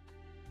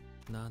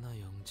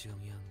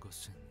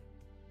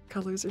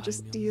 Colors are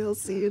just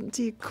DLC and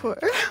decor.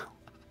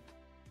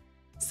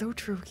 So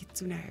true,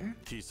 Kitsune.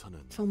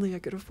 If only I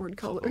could afford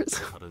colors.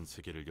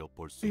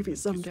 Maybe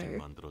someday.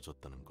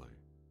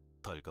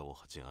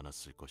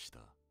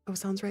 Oh,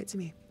 sounds right to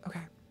me.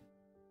 Okay.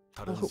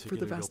 I'll hope for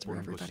the best for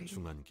everybody.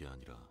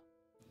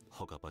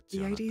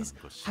 The IDs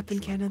have been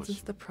canon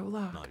since the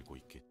prologue.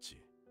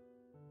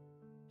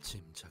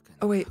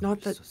 Oh wait,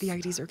 not that the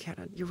IDs are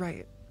canon, you're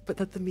right. But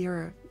that the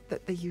mirror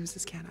that they use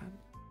is canon.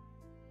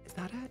 Is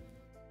that it?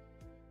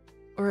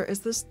 Or is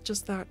this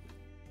just that...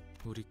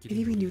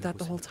 Maybe we knew that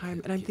the whole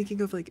time, and I'm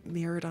thinking of like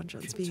mirror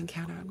dungeons being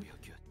canon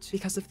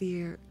because of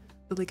the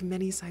like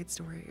mini side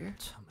story.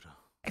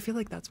 I feel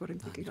like that's what I'm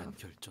thinking 난 of.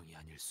 결정이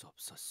아닐 수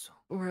없었어.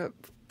 Or a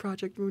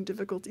Project Moon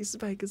difficulty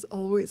spike is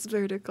always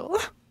vertical.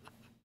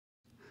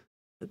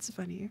 That's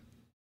funny.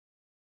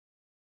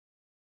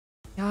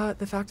 Yeah,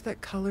 the fact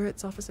that color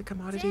itself is a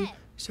commodity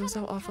shows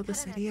how awful the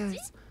city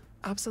is.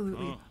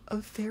 Absolutely. A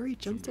very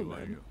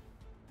gentleman.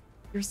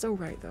 You're so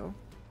right, though.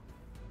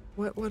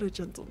 What a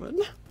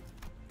gentleman.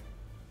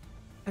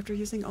 After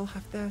using all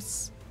half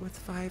this, with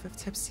 5 of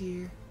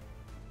tipsy,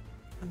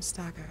 I'm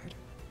staggered.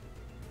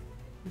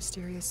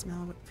 Mysterious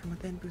smell from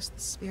within boosts the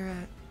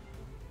spirit.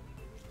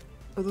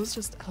 Oh, those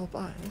just help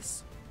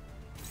us.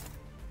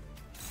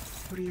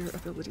 What do your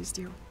abilities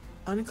do?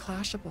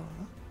 Unclashable.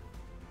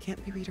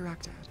 Can't be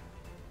redirected.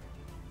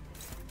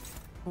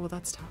 Oh, well,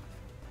 that's tough.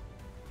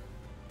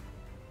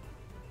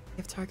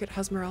 If target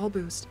has morale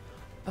boost.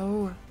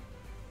 Oh.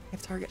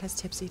 If target has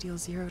tipsy, deal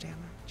 0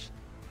 damage.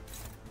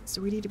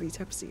 So we need to be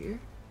tipsy.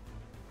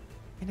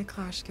 In a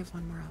clash, give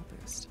 1 morale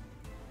boost.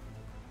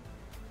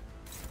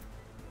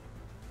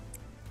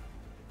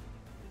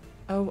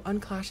 Oh,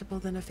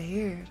 unclashable, then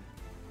evade.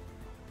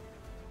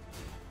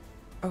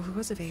 Oh, who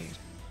has evade?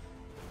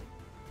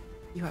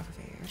 You have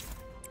evade.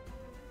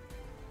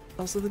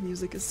 Also, the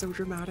music is so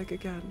dramatic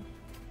again.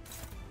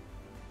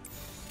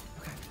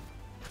 Okay.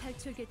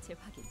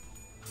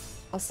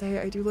 I'll say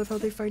I do love how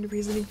they find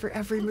reasoning for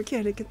every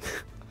mechanic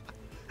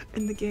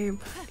in the game.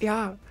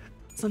 Yeah,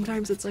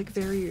 sometimes it's like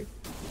very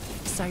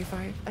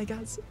sci-fi, I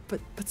guess,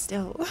 but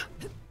still.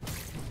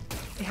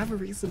 They have a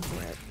reason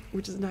for it,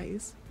 which is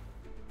nice.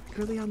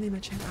 Early on they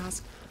mentioned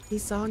ask the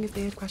song if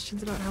they had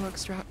questions about how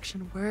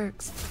extraction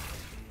works,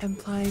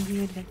 implying he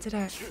invented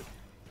it.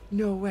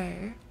 No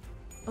way.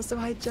 Also,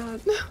 hi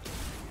John.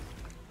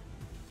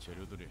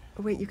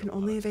 Oh wait, you can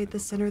only evade the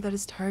sinner that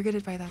is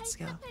targeted by that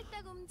skill.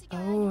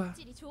 Oh,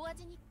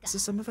 so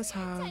some of us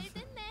have,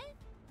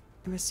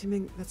 I'm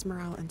assuming that's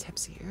morale and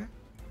tipsy here.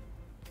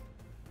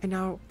 And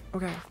now,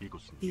 okay,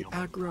 the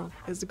aggro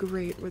is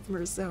great with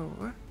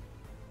Merceau.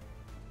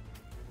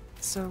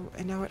 So,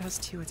 and now it has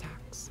 2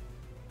 attacks.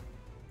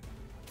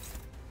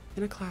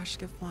 In a clash,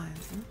 give 1.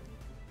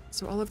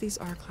 So all of these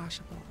are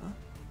clashable.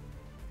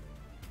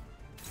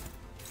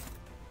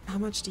 How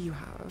much do you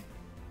have?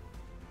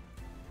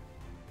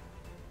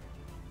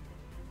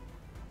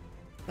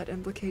 That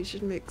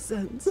implication makes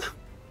sense.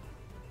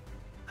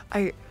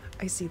 I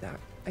see that.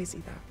 I see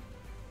that.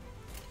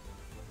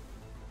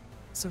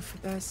 So for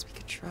this, we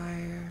could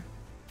try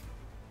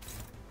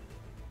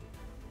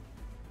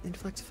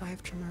inflict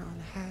 5 tremor on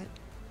the head.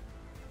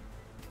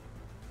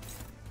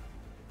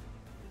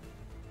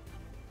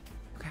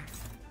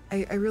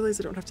 Okay. I realize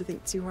I don't have to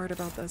think too hard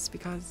about this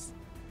because,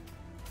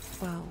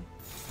 well,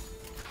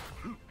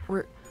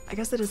 I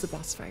guess it is a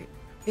boss fight.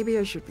 Maybe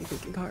I should be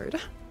thinking hard.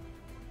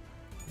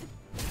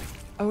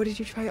 Oh, did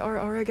you try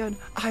RR again?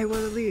 I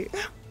will elite.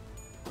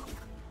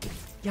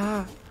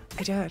 Yeah,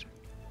 I did.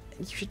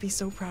 You should be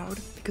so proud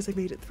because I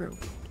made it through.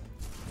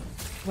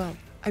 Well,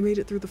 I made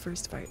it through the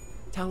first fight.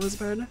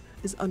 Talisman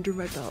is under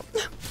my belt.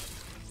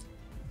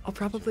 I'll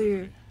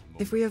probably,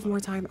 if we have more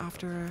time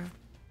after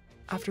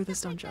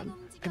this dungeon,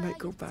 I might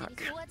go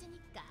back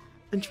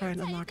and try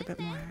and unlock a bit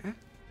more.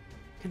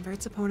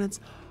 Converts opponents,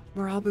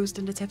 morale boost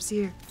into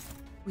tipsy.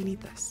 We need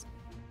this.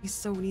 We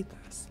so need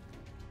this.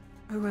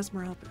 Who has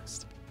morale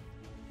boost?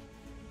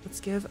 Let's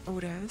give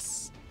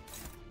Otis.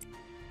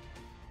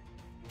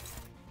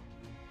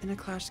 In a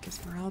clash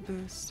gives morale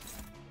boost.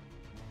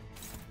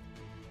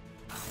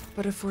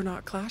 But if we're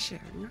not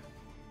clashing...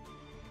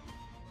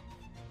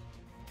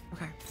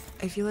 Okay,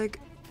 I feel like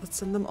let's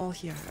send them all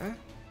here.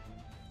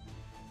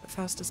 But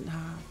Faust doesn't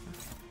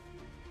have...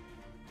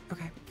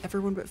 Okay,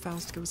 everyone but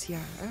Faust goes here.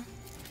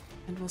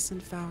 And we'll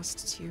send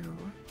Faust to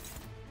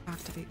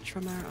activate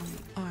Tremor on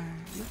the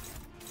arm.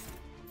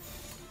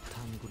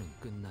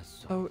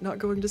 Oh, not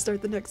going to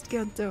start the next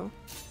Ganto.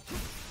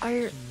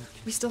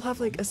 We still have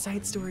like a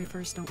side story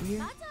first, don't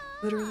we?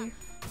 Literally.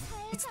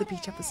 It's the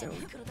beach episode.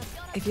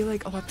 I feel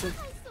like I'll have to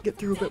get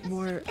through a bit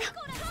more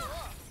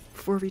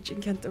before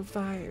reaching Kanto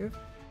 5.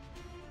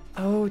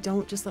 Oh,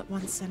 don't just let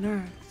one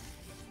sinner.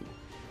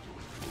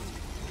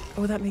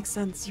 Oh, that makes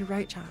sense. You're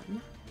right,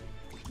 Chan.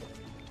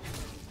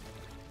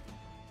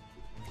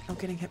 Oh,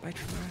 getting hit by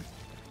Tremor.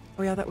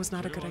 Oh yeah, that was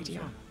not a good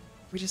idea.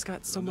 We just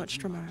got so much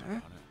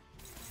Tremor.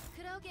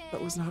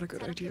 That was not a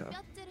good idea.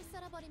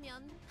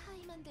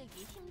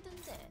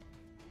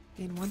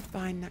 Gain 1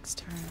 bind next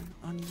turn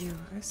on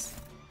use.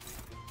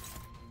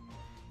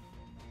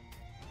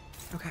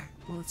 Okay,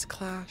 well let's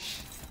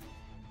clash.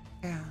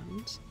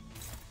 And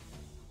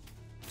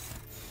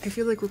I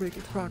feel like we're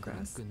making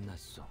progress.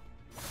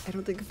 I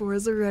don't think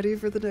Phoras are ready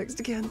for the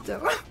next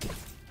Kanto.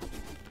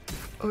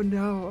 Oh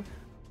no.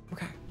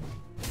 Okay.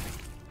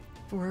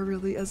 Phora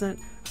really isn't.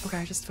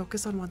 Okay, just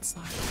focus on one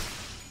slot.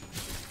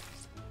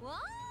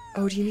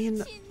 Oh, do you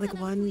mean like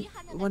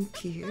one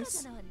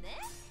piece?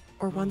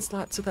 Or one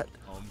slot so that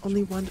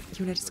only one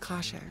unit is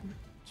clashing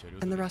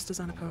and the rest is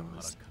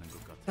unopposed?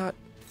 That,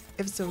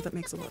 if so, that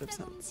makes a lot of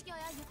sense.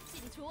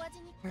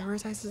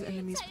 Prioritizes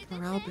enemies with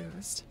morale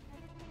boost.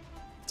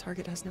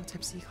 Target has no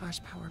tipsy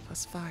clash power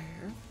plus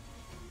fire.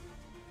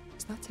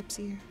 Is that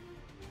tipsy?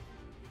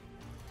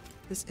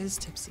 This is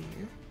tipsy.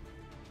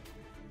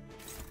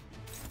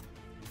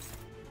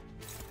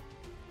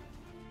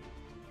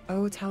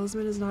 Oh,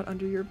 talisman is not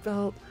under your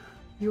belt.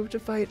 You have to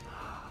fight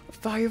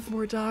 5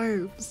 more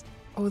times.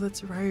 Oh,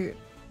 that's right.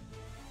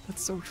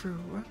 That's so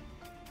true.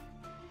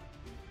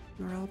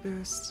 Morale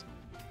boost.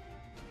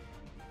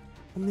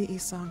 Only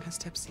Isong has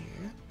tipsy.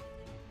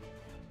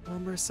 Well,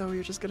 Merceau,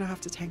 you're just gonna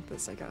have to tank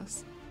this, I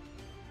guess.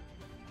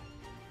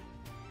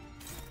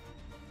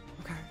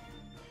 Okay.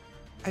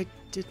 I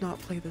did not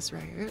play this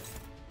right.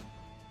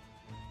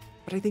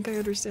 But I think I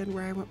understand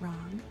where I went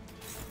wrong.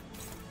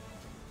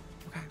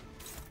 Okay.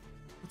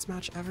 Let's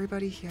match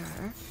everybody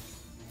here.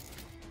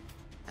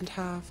 And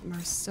have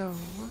Merceau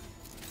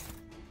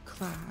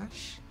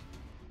clash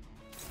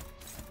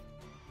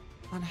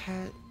on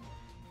hit.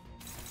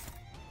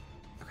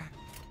 Okay.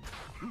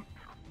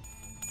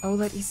 Oh,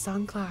 let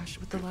Isang clash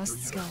with the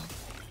last skill.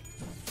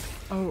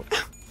 Oh.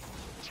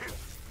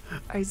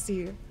 I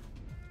see.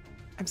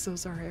 I'm so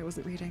sorry, I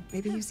wasn't reading.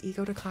 Maybe use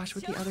ego to clash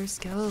with the other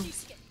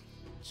skills.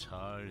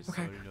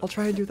 Okay, I'll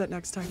try and do that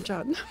next time,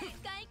 John.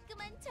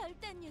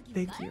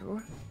 Thank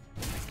you.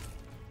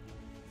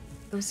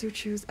 Those who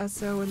choose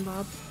SO and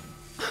Lob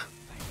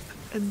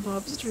and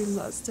Lob stream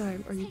last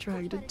time, are you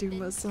trying to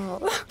doom us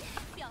all?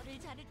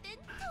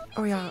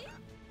 Oh yeah,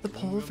 the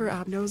poll for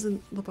Abnos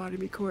and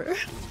Lobotomy Core.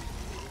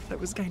 That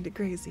was kinda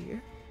crazy.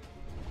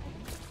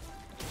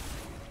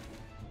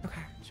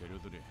 Okay.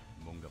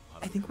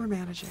 I think we're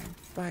managing,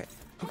 but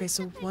okay,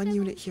 so 1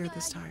 unit here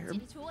this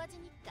time.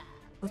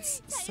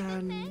 Let's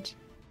send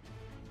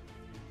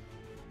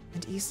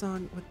and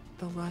Isong with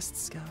the lust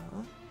skill.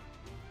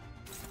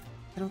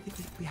 I don't think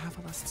we have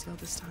a lust skill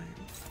this time.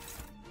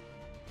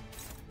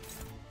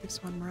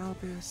 Gives 1 morale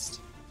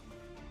boost.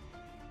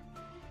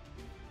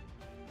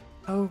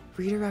 Oh,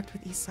 redirect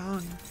with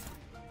Isong.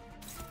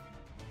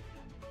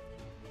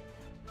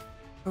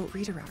 Oh,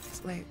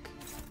 redirect, like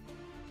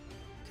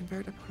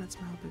convert opponent's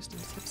morale boost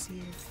into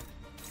tipsy.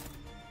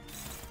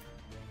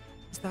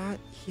 Is that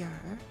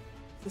here?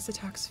 This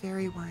attacks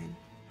fairy wine.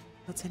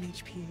 That's 10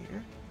 HP.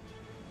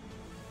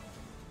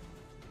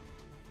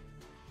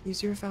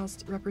 Use your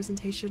Faust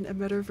representation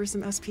emitter for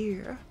some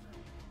SP.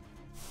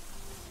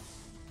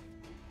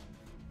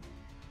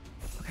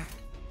 Okay.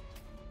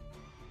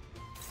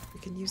 We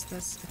can use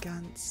this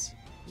against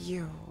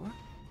you.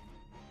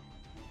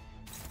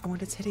 Oh,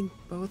 and it's hitting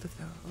both of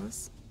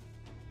those.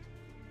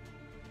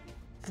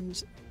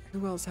 And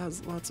who else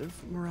has lots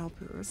of morale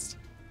boost?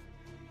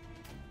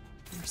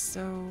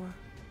 Merceau.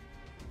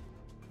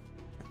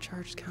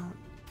 Charge count.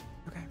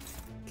 Okay.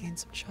 Gain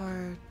some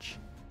charge.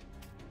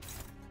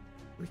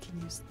 We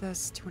can use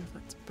this to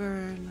inflict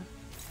burn.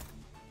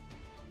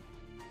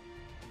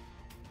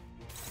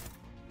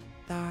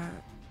 That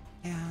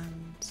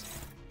and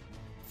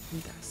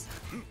this.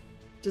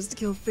 Just to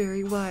kill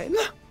fairy wine.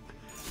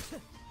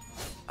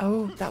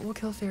 Oh, that will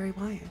kill fairy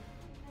wine.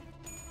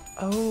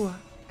 Oh,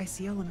 I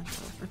see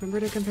elemental. Remember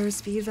to compare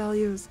speed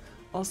values.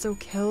 Also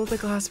kill the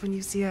glass when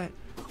you see it.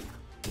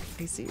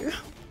 I see you.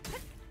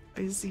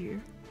 I see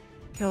you.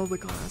 Kill the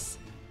glass.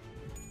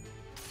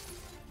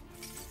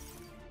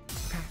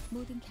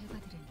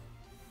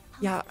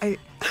 Yeah, I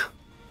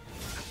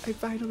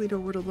finally know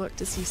where to look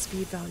to see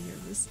speed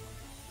values.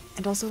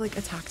 And also like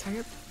attack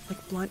type,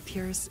 like blunt,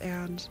 pierce,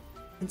 and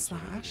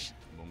slash.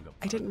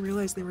 I didn't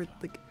realize they were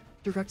like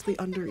directly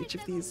under each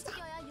of these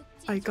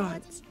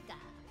icons.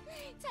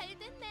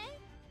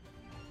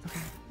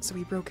 Okay, so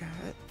we broke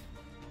it.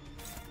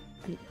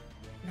 And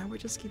now we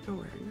just keep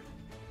going.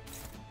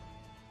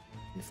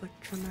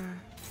 Inflict tremor.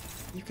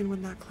 You can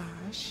win that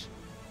clash.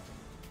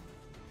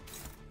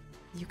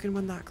 You can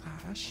win that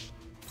clash.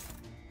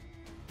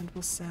 And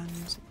we'll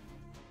send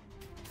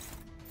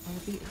all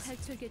of these.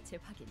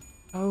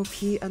 Oh,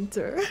 P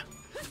enter.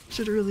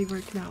 Should really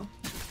work now.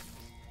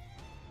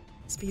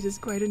 Speed is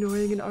quite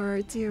annoying in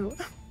RR2.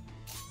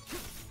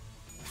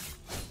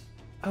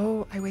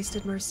 Oh, I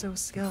wasted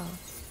Merceau's skill.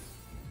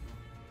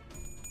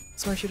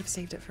 So I should have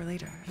saved it for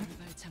later.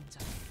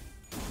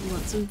 You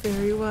want some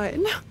fairy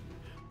wine?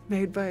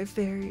 Made by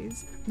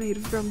fairies. Made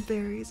from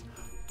fairies.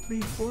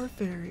 Made for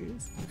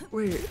fairies.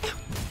 Wait.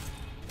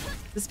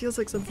 This feels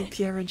like something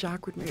Pierre and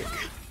Jacques would make.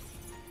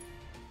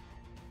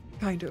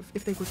 Kind of,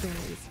 if they were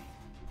fairies.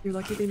 You're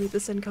lucky they made the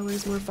sun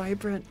colors more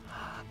vibrant.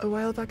 A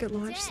while back at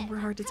launch, some were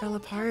hard to tell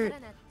apart.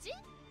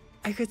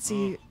 I could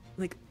see,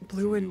 like,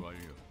 blue and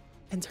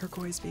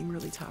turquoise being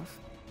really tough,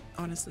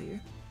 honestly.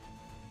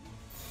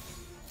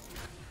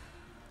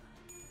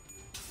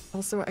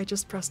 Also, I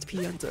just pressed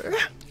P enter.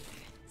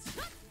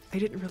 I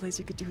didn't realize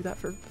you could do that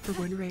for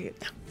win rate.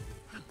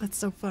 That's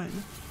so fun.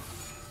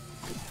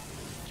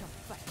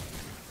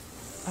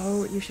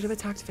 Oh, you should have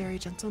attacked Fairy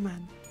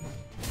Gentleman.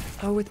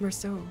 Oh, with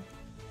Merceau.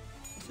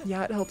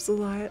 Yeah, it helps a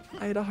lot.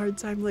 I had a hard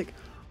time like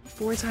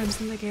 4 times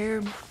in the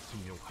game.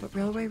 But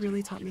Railway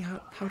really taught me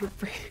how to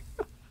pray.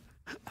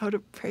 How to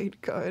pray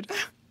good.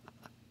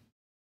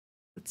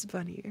 That's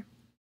funny.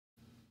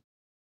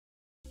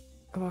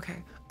 Oh,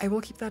 okay. I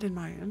will keep that in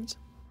mind.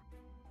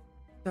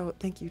 So,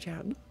 thank you,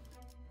 Chan.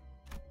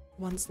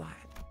 one slot.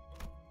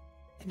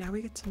 And now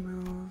we get to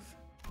move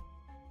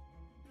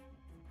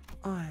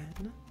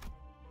on.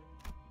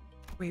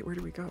 Wait, where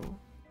do we go?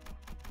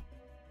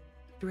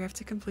 Do we have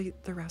to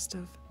complete the rest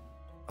of...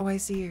 Oh, I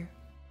see.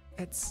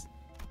 It's...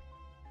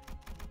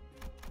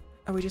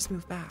 Oh, we just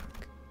moved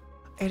back.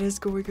 It is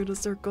going in a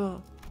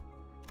circle.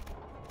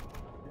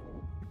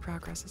 Your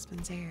progress has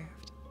been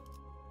saved.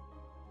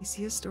 You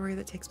see a story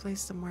that takes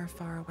place somewhere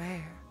far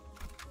away.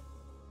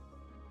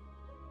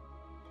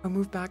 Oh,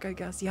 move back, I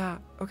guess. Yeah,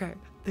 okay.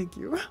 Thank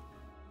you.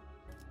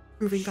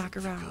 Moving back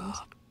around.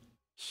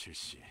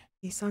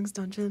 Isang's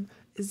dungeon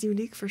is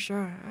unique for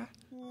sure.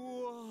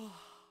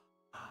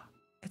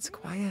 It's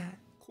quiet.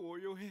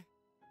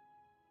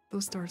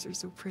 Those stars are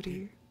so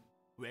pretty.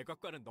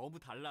 외곽과는 너무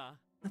달라.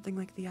 Nothing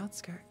like the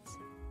outskirts.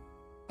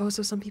 Oh,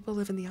 so some people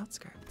live in the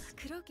outskirts.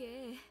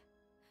 그러게.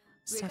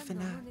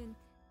 Stephanie. 외곽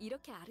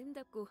이렇게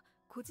아름답고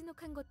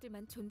고즈넉한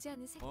것들만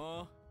존재하는 세.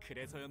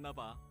 그래서였나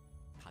봐.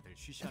 다들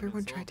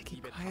Everyone 쉬쉬하면서 tried to keep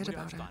입에 quiet 다물어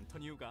about 하지도 it.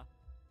 않던 이유가.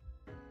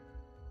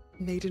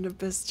 Made in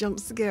Abyss jump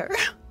scare.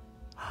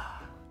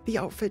 The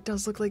outfit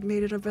does look like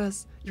Made in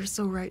Abyss. You're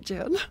so right,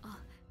 Jan.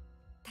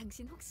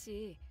 당신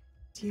혹시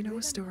Do you know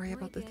a story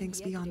about the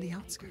things beyond the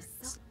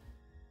outskirts?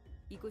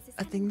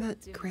 A thing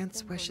that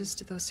grants wishes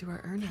to those who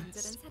are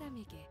earnest.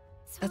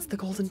 That's the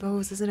golden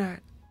bows, isn't it?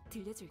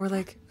 Or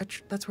like,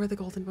 that's where the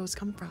golden bows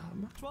come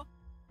from.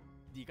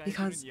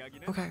 Because,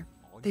 okay,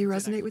 they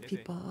resonate with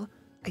people,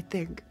 I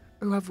think,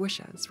 who have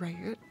wishes,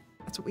 right?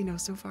 That's what we know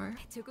so far.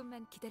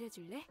 조금만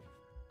기다려줄래?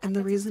 And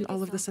the reason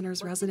all of the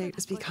sinners resonate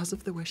is because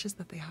of the wishes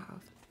that they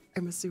have.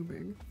 I'm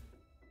assuming.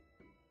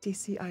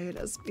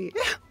 DCINSB.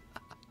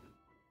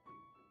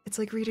 It's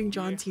like reading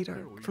John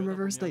Teeter from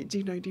Reverse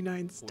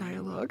 1999's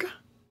dialogue.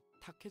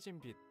 탁해진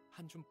빛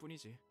한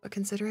줌뿐이지. But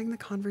considering the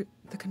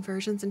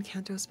conversions in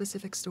Kanto's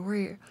specific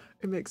story,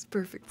 it makes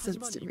perfect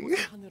sense to me.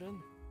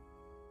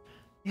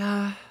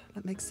 Yeah,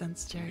 that makes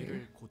sense,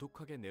 Jay.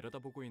 고독하게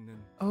내려다보고 있는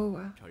Oh,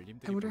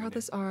 I wonder how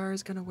this R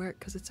is gonna work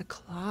because it's a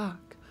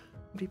clock.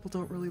 People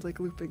don't really like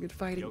looping and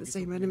fighting the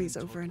same enemies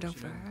over and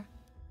over.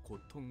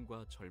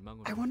 고통과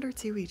절망으로 I wonder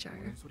too, EJ.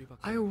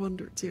 I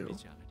wonder too.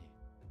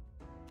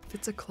 If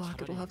it's a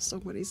clock, it'll have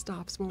so many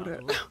stops, won't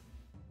it?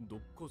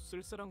 높고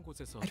쓸쓸한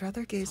곳에서 I'd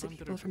rather gaze at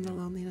people from the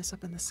loneliness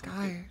up in the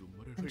sky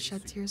than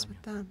shed tears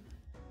with them.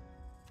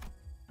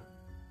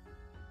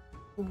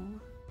 Oh.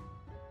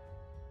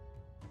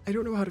 I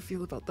don't know how to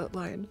feel about that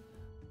line.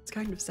 It's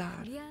kind of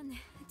sad. 미안,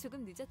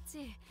 조금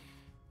늦었지.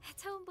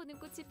 처음 보는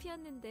꽃이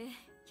피었는데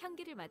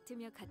향기를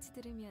맡으며 같이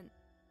들으면.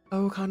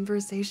 Oh,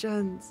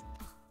 conversations.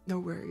 No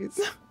worries.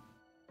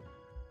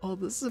 All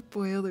the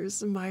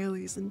spoilers,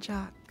 smileys, and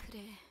chat.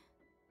 그래,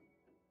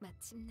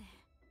 마침내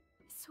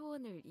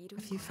소원을 이룬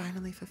If you 거야.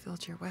 finally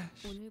fulfilled your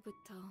wish.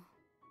 오늘부터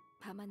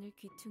밤하늘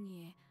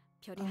귀퉁이에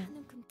별이 한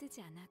움큼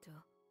뜨지 않아도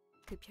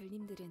그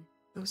별님들은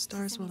Those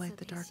stars will light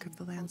the 세상에서 dark of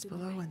the 대신 lands 어둠을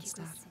below 밝히고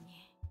instead.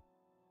 있으니.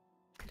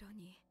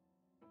 그러니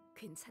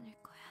괜찮을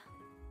거야.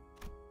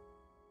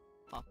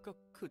 아까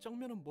그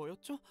장면은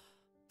뭐였죠?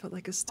 Felt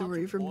like a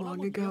story from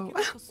long ago.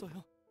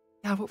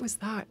 Yeah, what was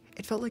that?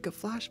 It felt like a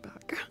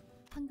flashback.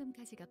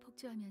 황금가지가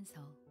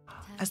폭주하면서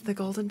As the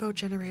golden bow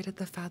generated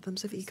the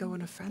fathoms of ego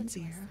in a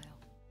frenzy,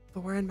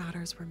 Thor and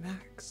matters were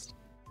mixed.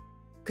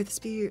 Could this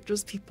be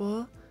just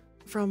people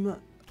from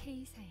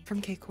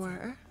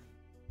K-Core?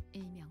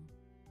 일명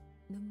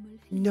눈물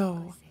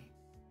No. 것에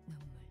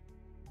눈물.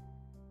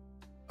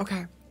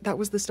 Okay, that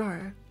was the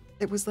star.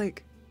 It was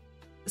like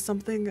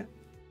something,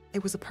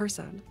 it was a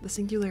person. The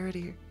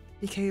singularity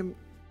became,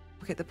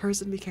 okay, the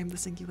person became the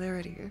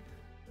singularity.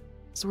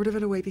 Sort of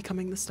in a way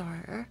becoming the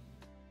star.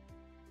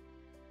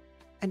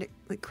 And it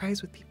like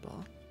cries with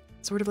people.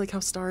 Sort of like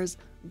how stars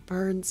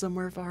burn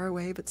somewhere far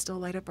away but still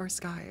light up our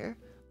sky.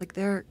 Like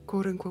their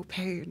quote-unquote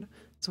pain.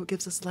 So it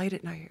gives us light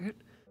at night.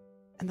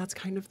 And that's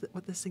kind of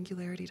what the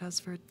singularity does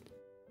for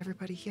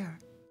everybody here.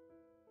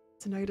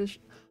 Tonight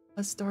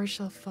a star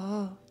shall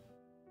fall.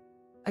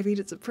 I mean,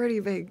 it's a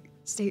pretty big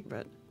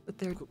statement that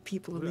they're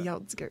people in the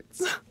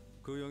outskirts.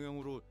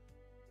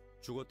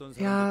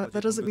 Yeah,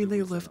 that doesn't mean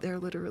they live there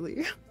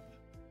literally.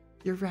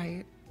 You're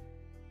right.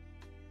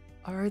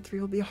 RR3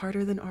 will be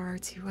harder than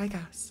RR2, I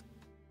guess.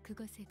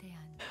 그것에 대한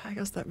I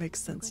guess that makes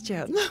sense,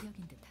 Jen. 기억인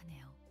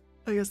듯하네요.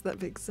 I guess that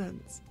makes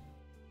sense.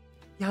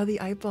 Yeah, the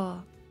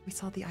eyeball. We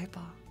saw the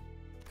eyeball.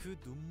 그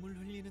눈물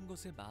흘리는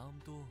것의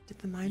마음도 Did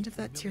the mind of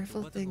that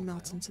tearful thing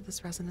melt into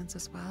this resonance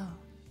as well?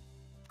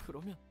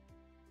 그러면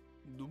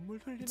눈물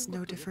흘리는 It's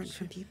no 것도 different 역시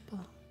from people.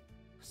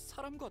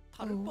 사람과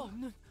다를 바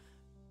없는.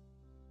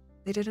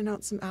 They did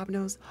announce some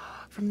abnos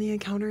from the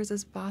encounters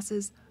as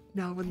bosses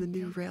now in the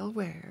new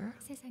railway.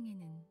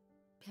 세상에는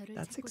별을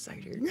That's 찾고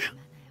exciting. 사는 분이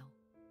많아요.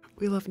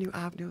 We love new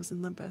abnos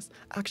in Limbus.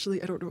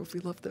 Actually, I don't know if we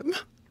love them.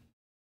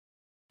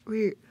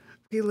 We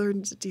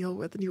learned to deal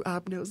with new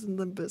abnos in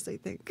Limbus, I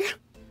think.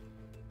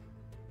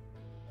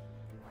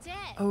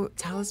 Oh,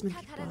 talisman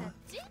people.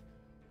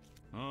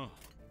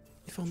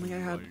 If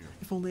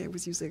only I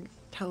was using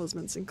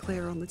Talisman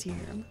Sinclair on the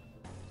team.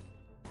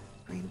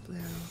 Green, blue.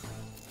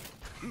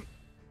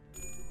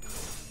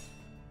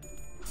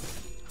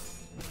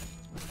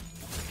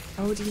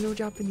 Oh, do you know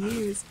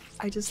Japanese?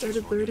 I just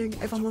started learning.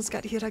 I've almost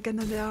got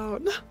hiragana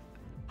down.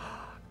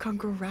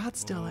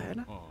 Congrats,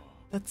 Dylan.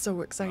 That's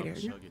so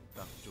exciting.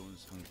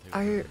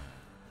 I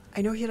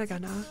know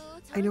hiragana.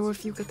 I know a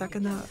few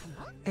katakana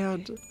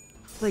and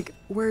like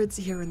words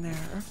here and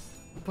there,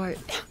 but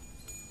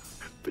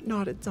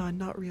not a ton,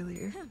 not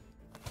really.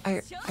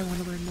 I want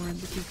to learn more in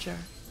the future.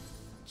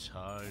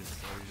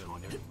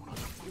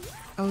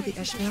 Oh, the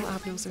Ishmael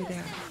Abnos are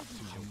there.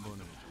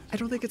 I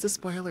don't think it's a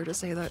spoiler to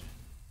say that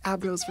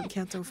Abnos from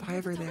Canto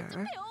 5 are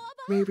there.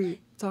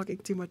 Maybe talking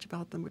too much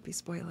about them would be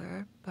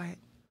spoiler, but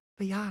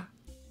yeah.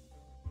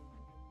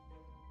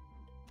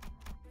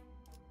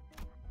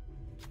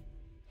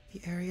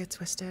 The area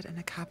twisted and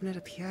a cabinet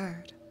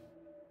appeared.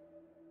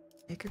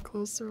 Take a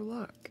closer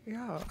look,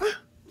 yeah.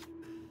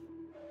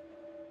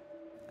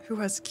 Who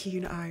has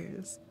keen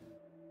eyes?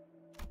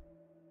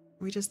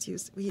 We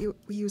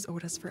use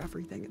Otis for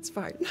everything, it's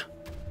fine.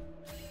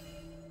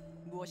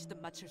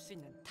 무엇이든 맞출 수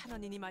있는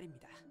탄원이니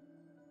말입니다.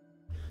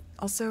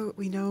 Also,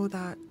 we know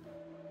that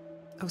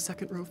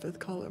second row, fifth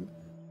column,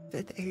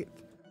 fifth,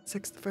 eighth,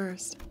 sixth,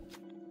 first.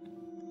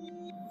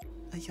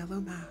 A yellow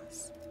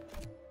mass.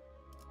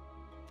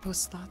 Oh,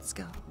 slot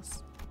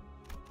skills.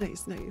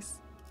 Nice, nice.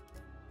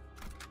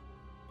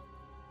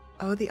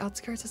 Oh, the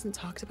outskirts isn't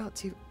talked about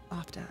too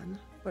often,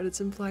 but it's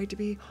implied to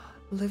be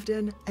lived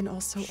in and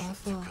also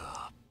awful.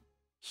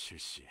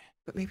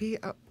 But maybe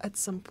at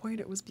some point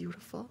it was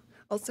beautiful.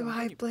 Also,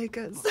 hi,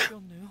 Blakers.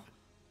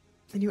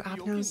 The new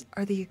Abnos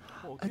are the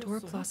Adore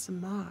Blossom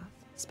Moth,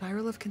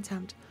 Spiral of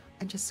Contempt,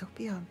 and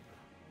Dystopium.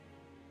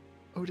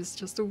 Otis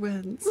just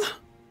wins.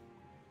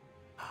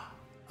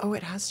 Oh,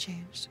 it has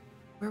changed.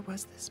 Where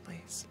was this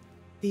place?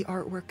 The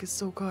artwork is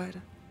so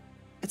good.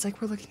 It's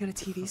like we're looking at a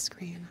TV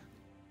screen.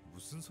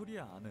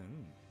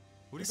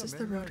 This is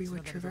the road we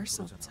would traverse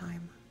all the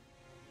time.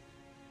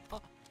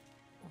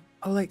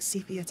 Oh, like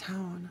Sepia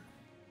Town.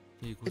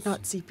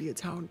 Not Sepia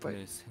Town,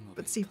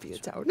 but Sepia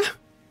Town.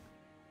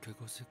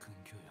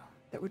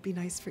 That would be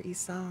nice for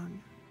Isang.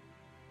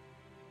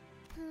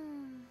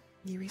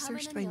 You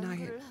researched by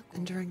night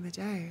and during the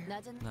day.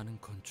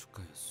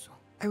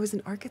 I was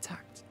an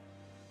architect.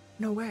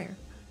 No way.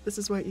 This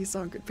is why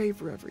Isang could pay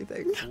for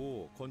everything.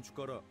 오,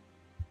 건축가라.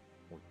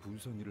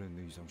 무슨 일을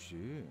했네, 이상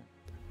씨?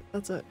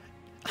 That's it.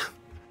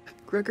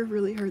 Gregor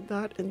really heard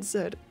that and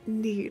said,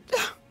 neat.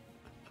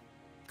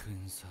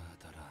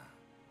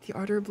 The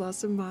Ardor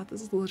Blossom Moth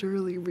is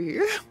literally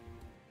me.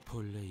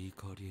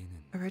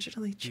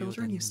 Originally,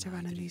 children used to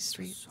run in these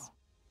streets.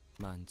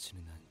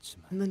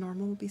 And the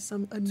normal will be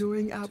some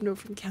annoying Abno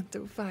from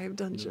Canto 5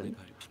 dungeon.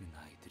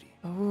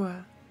 Oh.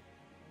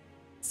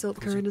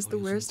 Silk Current is the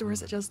worst, or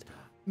is it just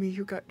me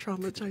who got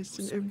traumatized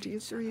in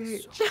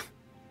MD3H?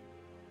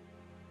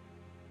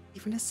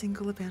 Even a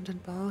single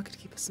abandoned ball could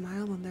keep a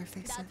smile on their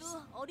faces.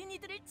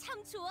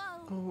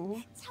 Oh.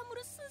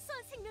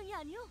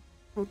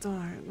 Hold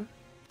on.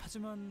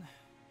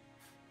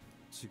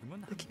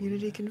 The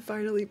community can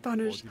finally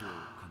punish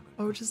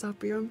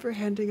Ojisapion for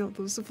handing out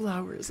those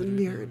flowers in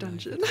Mirror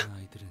Dungeon.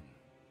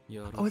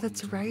 Oh,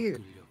 that's right.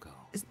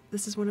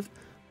 This is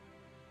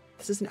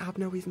an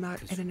Abno we've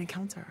met in an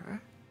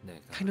encounter.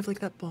 Kind of like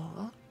that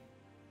ball.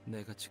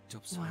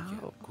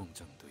 Wow.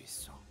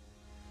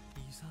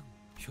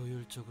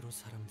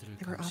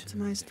 They were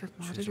optimized for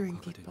monitoring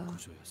people.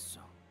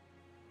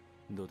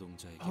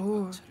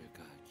 Oh.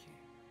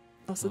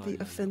 Also, the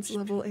offense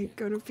level ain't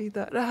gonna be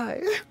that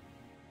high.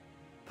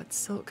 But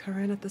Silk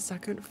Current at the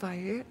second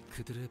fight?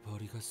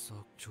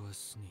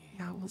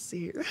 Yeah, we'll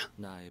see.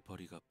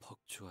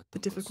 The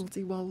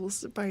difficulty wall will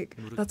spike.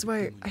 That's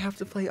why I have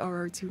to play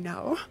RR2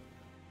 now.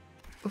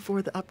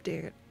 Before the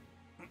update.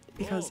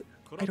 Because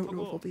I don't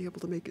know if I'll be able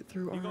to make it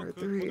through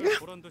RR3.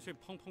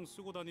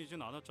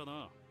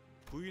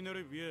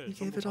 You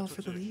gave it all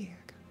for the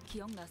league.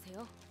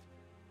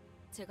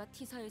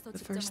 The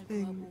first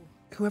thing,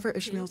 whoever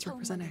Ishmael's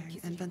representing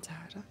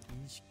invented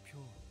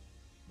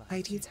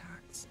ID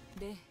tags.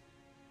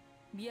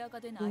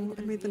 Oh,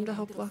 I made them to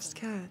help lost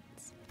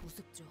kids.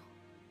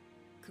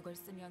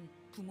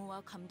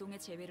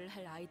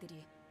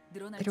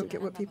 I don't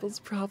get what people's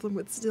problem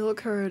with Still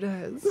Current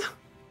is.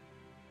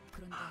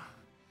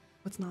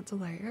 What's not to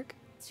like?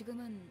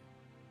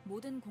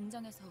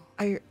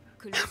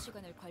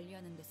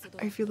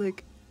 I feel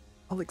like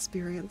I'll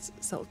experience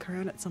Silk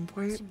Current at some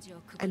point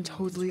and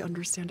totally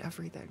understand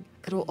everything.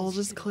 It'll all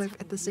just click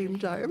at the same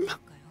time.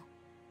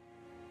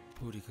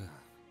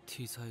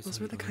 Those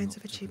were the kinds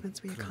of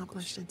achievements we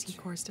accomplished in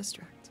T-Core's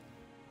district.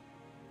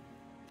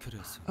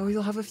 Oh,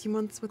 you'll have a few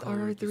months with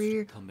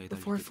RR3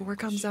 before 4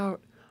 comes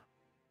out.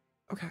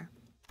 Okay.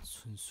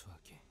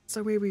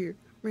 So maybe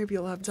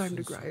you'll have time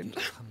to grind.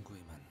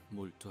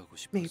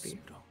 Maybe.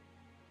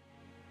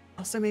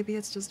 Also, maybe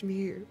it's just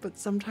me, but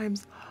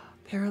sometimes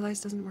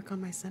Paralyzed doesn't work on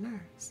my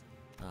sinners.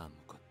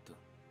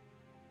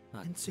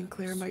 And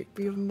Sinclair might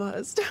be a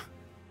must.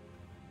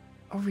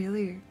 Oh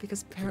really?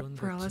 Because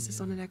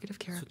paralysis on a negative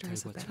character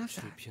is a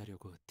benefit.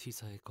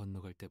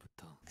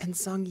 And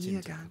Song Yi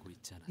again.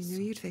 We knew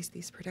you'd face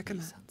these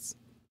predicaments.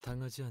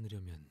 당하지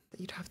않으려면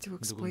You'd have to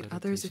exploit 누군가를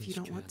others if you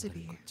don't 배신시켜야 want to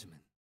한다는 be. 것쯤은.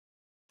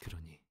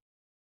 그러니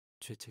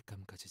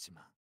죄책감 가지지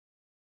마.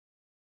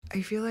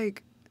 I feel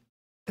like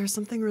there's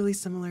something really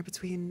similar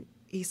between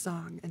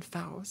Yi-song and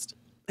Faust.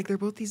 Like they're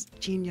both these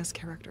genius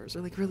characters,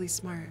 or like really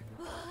smart.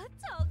 와,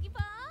 저기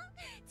봐.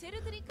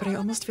 재료들이 But I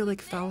almost feel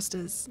like 걸어다니고 있네. Faust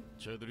is,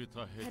 쟤들이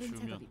다 다른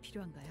해치우면 작업이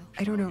필요한가요?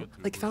 I don't know,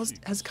 like Faust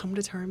has come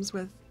to terms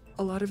with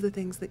a lot of the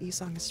things that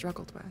Yi-song has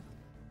struggled with.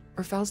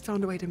 Or Faust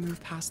found a way to move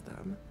past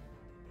them.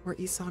 Where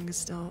Yi-song is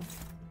still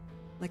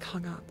like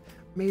hung up.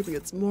 Maybe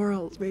it's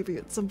morals, maybe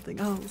it's something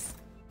else.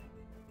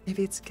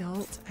 Maybe it's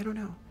guilt, I don't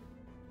know.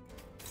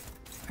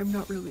 I'm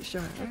not really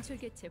sure. 탈출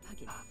개체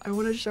확인. I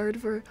want a shard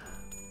for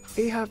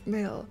Ahab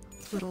male,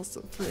 but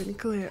also for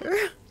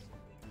Claire.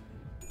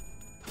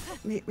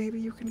 Maybe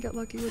you can get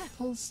lucky with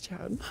Pulse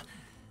Chan.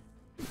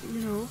 You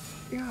know,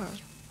 yeah.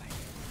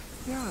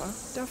 Yeah,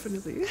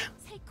 definitely.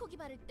 살코기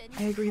바를 때는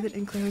I agree that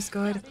Claire is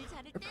good 뼈를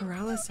자를 for 땐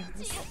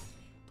paralysis.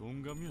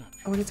 동감이야.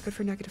 Oh, and it's good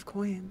for negative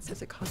coins,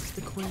 as it causes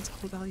the coin's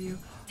whole value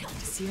to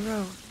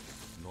 0.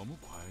 너무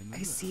I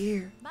과했는데.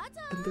 see.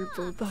 맞아. And they're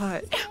both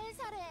hot.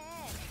 살살해.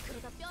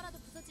 그러다 뼈라도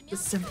부서지면 The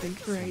simping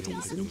for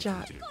IDs in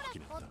chat.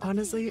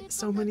 Honestly,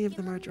 so many of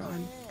them are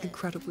drawn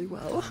incredibly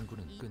well.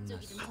 당구는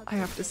끝났어. I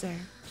have to say.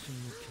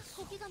 침묵했어.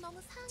 고기가 너무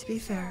To be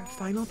fair,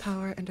 final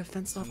power and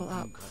defense level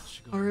up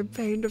가치가 are a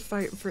pain to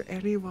fight for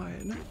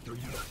anyone.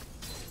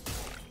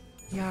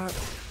 Yeah,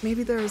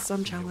 maybe there are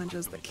some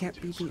challenges that can't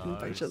be beaten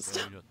by just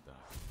썰렸다.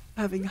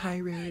 having high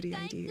rarity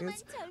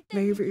IDs.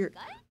 maybe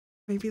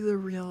Maybe the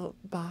real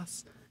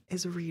boss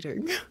is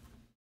reading.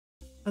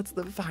 That's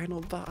the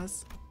final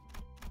boss.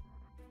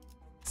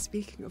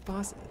 Speaking of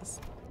bosses,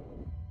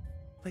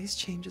 place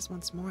changes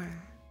once more.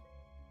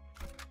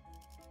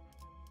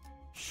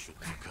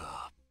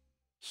 슈트가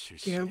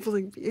실시.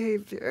 Gambling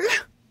behavior.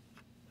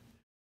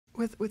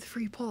 with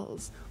free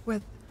pulls.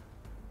 With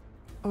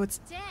oh, it's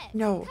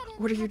no.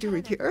 What are you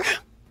doing here?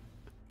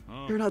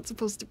 어, You're not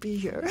supposed to be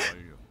here.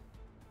 완료.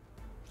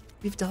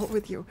 We've dealt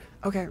with you.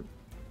 Okay,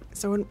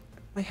 so in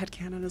my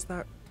headcanon is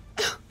that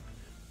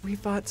we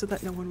fought so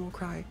that no one will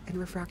cry in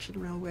Refraction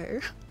Railway.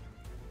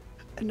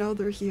 And now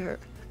they're here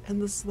in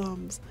the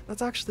slums.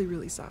 That's actually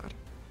really sad.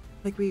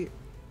 Like we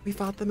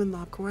fought them in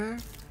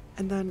Lobcore,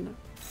 and then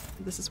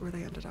this is where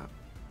they ended up.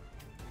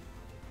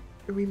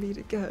 We meet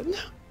again.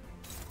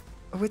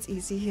 Oh, it's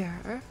easy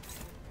here.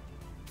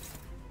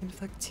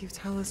 Inflict 2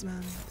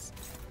 talismans.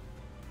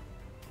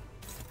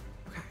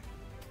 Okay.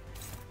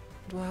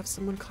 We'll have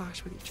someone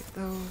clash with each of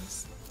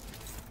those.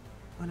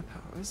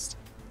 Unopposed.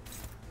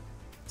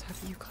 Let's have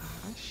you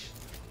clash.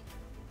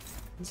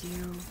 And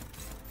you.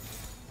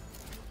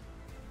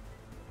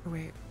 Oh,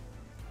 wait.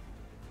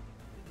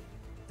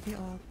 They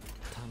all.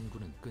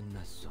 당구는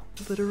끝났어.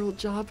 Literal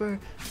jobber.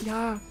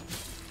 Yeah.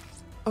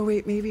 Oh,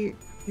 wait, maybe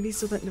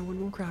so that no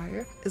one will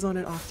cry is on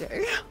an off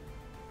day.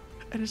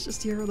 And it's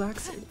just here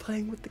relaxing,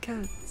 playing with the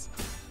kids.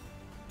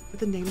 With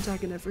the name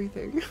tag and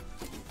everything.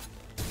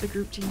 The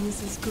group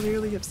geniuses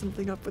clearly have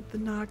something up with the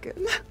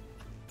noggin.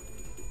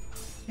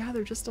 Yeah,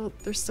 they're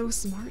so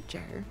smart,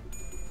 Jer.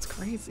 It's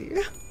crazy.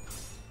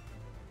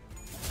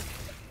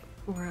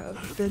 Or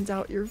vent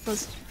out your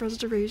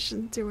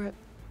frustration to it.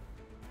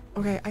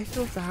 Okay, I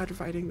feel bad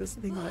fighting this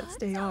thing on its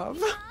day off.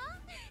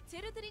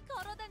 재료들이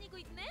걸어다니고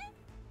있네.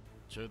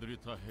 쟤들이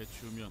다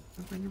해치우면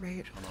Win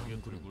rate.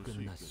 편하게 들고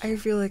수 있겠어. I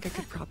feel like I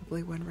could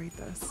probably win rate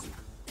this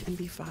and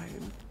be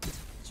fine.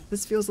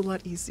 This feels a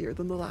lot easier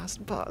than the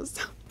last boss.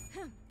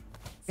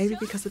 Maybe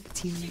because of the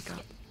team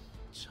makeup.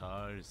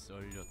 잘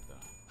썰렸다.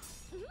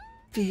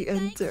 Be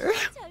enter.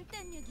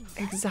 절단력인가?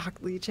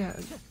 Exactly,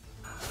 Jen.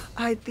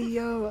 Hi,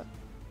 Theo.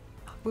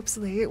 Whoops,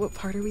 late. What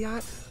part are we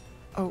at?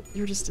 Oh,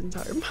 you're just in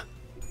time.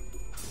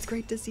 It's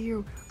great to see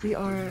you. We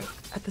are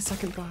at the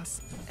second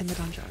boss in the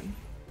dungeon.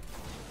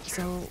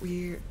 So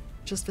we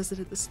just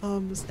visited the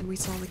slums and we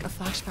saw like a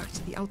flashback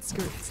to the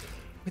outskirts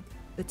with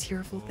the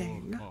tearful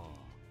thing.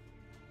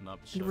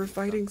 And we're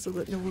fighting so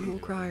that no one will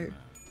cry.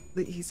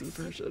 The easy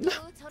version.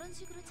 또 저런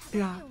식으로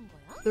Yeah. 잡아온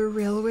거야? The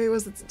railway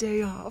was its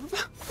day off.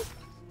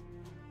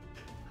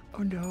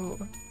 Oh no.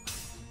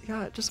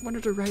 Yeah, it just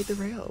wanted to ride the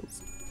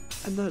rails.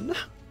 And then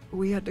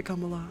we had to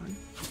come along.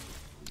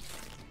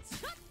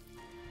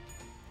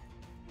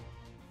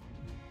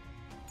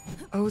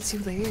 Oh, too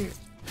late.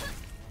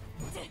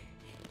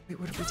 Wait,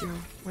 what did we do?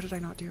 What did I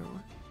not do?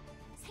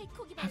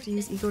 살코기 Have 바를 to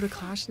use 때는 ego to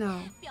clash now.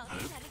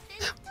 뼈를 자를 땐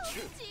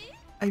통이지.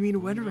 I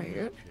mean, win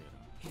rate.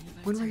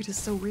 Win rate is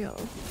so real.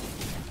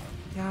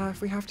 Yeah,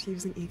 if we have to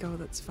use an ego,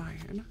 that's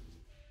fine.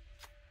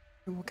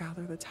 And we'll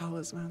gather the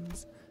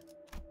talismans.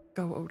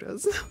 Go,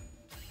 Otis.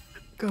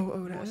 Go,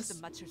 Otis.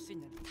 무엇이든 맞출 수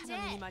있는 제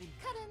탄원이니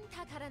말입니다. 칼은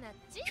다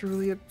갈아놨지?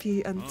 Truly a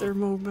P enter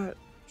moment.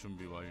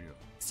 준비 완료.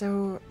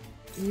 So,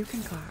 you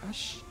can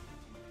clash.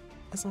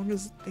 As long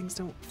as things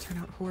don't turn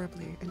out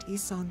horribly. And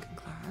Yi-song can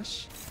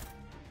clash.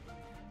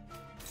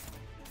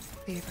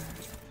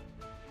 Favored.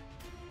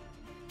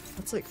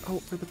 Let's like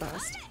hope for the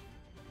best.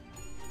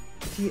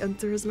 He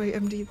enters my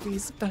MD3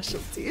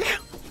 specialty.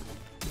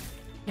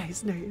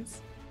 Nice,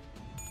 nice.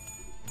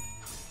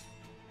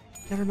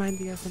 Never mind,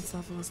 the offense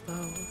level is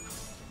low.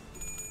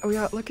 Oh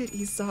yeah, look at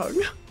E-Song.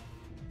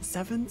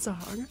 7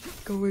 song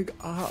going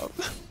up.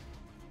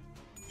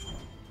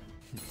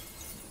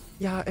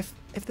 Yeah,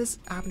 if this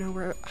Abno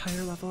were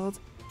higher leveled,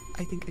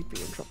 I think I'd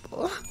be in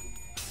trouble.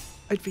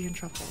 I'd be in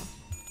trouble.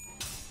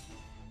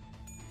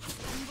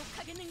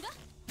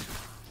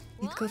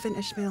 Heathcliff and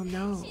Ishmael,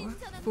 no.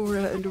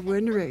 Phora and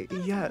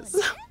Winrate, yes.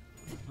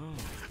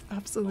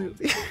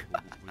 Absolutely.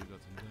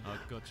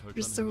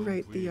 You're so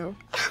right, Theo.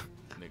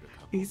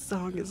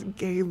 E-Song is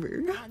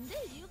gaming.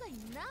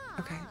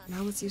 Okay,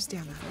 now let's use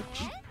damage.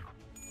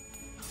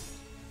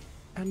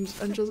 And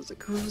just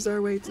cruise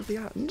our way to the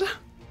end.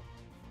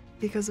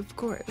 Because of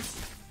course.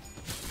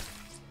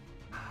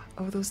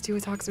 Oh, those 2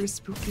 attacks are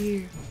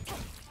spooky.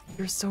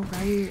 You're so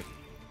right.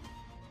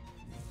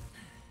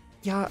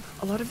 Yeah,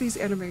 a lot of these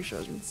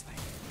animations,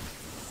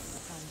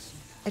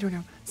 I don't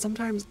know,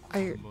 sometimes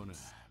I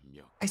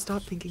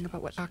stop thinking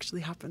about what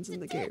actually happens in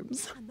the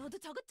games.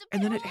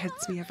 And then it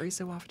hits me every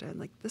so often,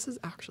 like, this is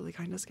actually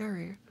kind of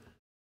scary.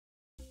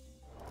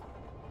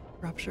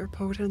 Rupture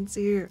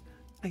potency.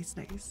 Nice,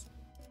 nice.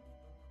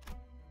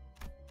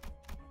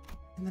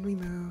 And then we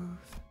move.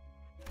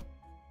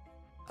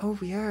 Oh,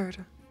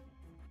 weird.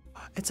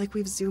 It's like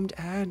we've zoomed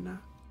in.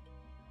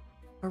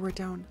 Or we're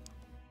down.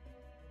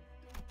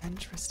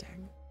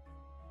 Interesting.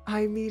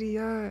 Hi,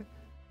 Media.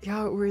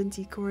 Yeah, we're in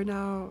decor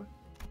now.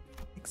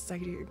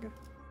 Exciting.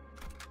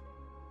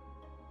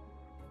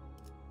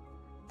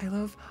 I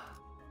love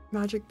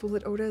Magic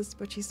Bullet Otis,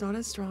 but she's not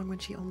as strong when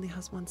she only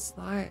has 1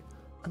 slot,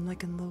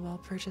 unlike in the wall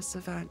purchase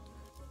event.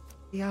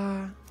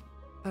 Yeah,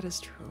 that is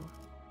true.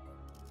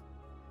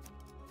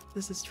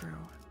 This is true.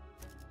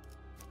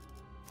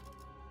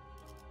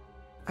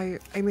 I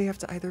may have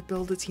to either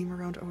build a team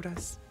around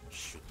Otis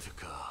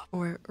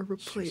or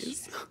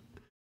replace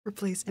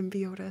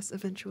MB Otis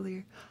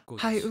eventually.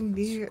 Hi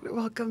Umi,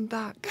 welcome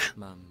back.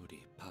 I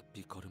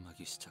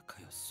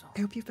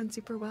hope you've been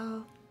super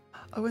well.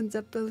 Oh, and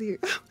Zeppeli.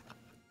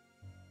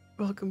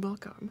 Welcome,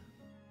 welcome.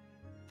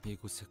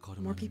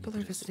 More people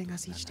are visiting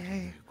us each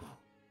day,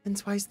 and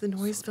twice the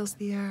noise fills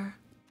the air.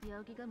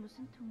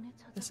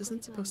 This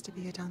isn't supposed to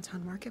be a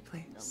downtown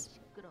marketplace.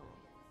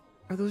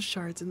 Are those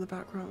shards in the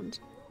background?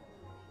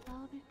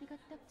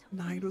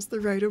 9 was the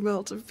right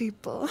amount of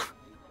people.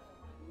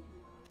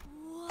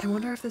 I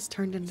wonder if this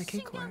turned into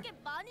Cakewar.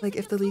 Like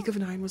if the League of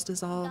 9 was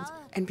dissolved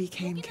and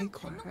became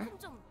Cakewar.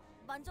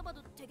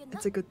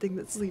 It's a good thing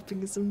that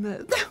sleeping is a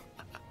myth.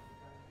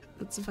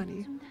 That's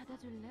funny.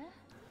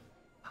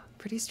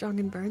 Pretty strong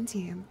in burn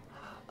team.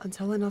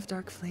 Until enough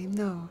dark flame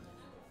though.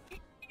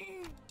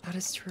 That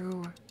is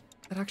true.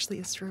 That actually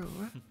is true.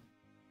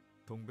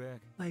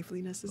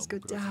 Liveliness is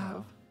good to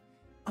have.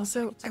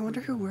 Also, I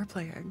wonder who we're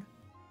playing.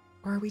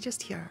 Or are we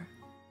just here?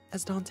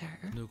 As Dante?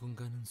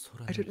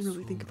 I didn't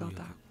really think about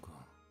that.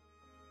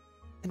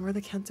 And where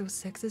the Kanto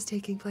 6 is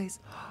taking place.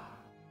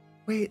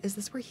 Wait, is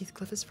this where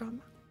Heathcliff is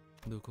from?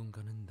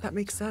 That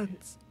makes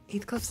sense.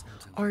 Heathcliff's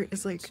art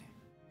is like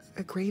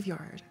a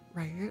graveyard,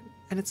 right?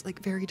 And it's like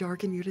very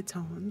dark and muted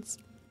tones.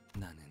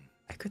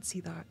 I could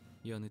see that.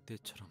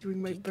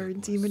 Doing my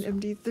burn team in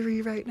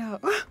MD3 right now.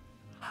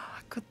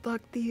 Good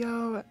luck,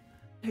 Theo.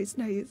 Nice,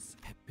 nice.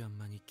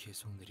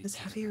 This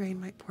heavy rain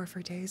might pour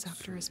for days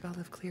after a spell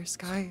of clear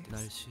skies.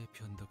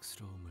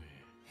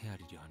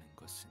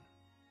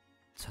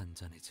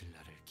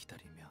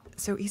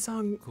 So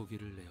Isong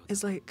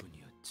is like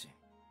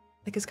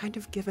is kind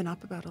of given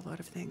up about a lot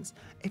of things.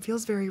 It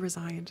feels very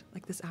resigned,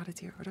 like this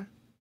attitude.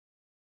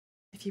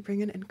 If you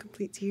bring an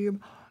incomplete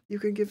team, you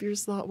can give your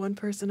slot 1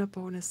 person a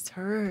bonus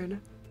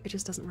turn. It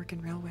just doesn't work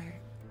in Railway.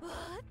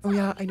 Oh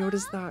yeah, I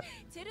noticed that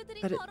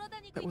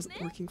wasn't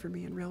working for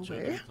me in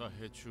Railway.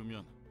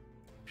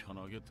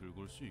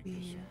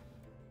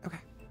 Okay,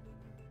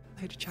 I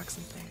had to check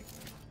something.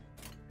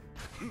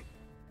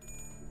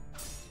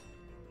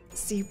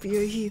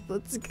 Sepia Heath,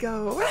 let's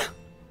go.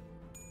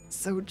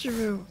 So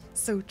true,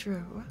 so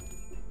true.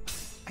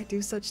 I'd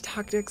do such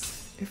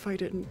tactics if I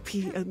didn't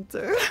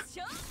P-enter.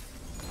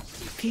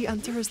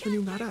 P-enter is the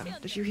new meta,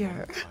 did you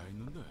hear?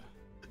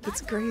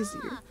 It's crazy.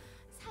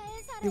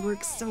 It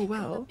works so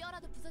well.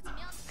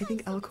 I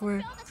think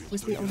Elcor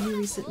was the only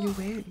recent new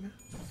wing.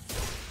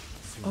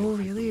 Oh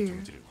really?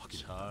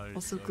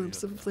 Also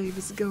Glimpse of Flame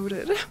is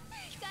goated.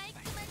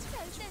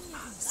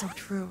 So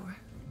true.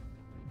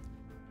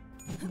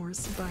 More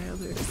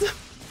spoilers.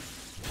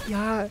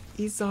 Yeah,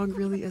 Isong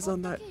really is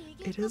on that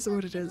it is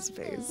what it is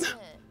phase.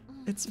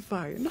 It's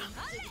fine.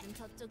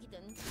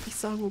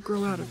 Isong will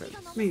grow out of it.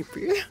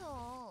 Maybe.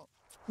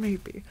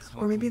 Maybe.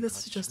 Or maybe this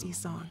is just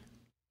Isong.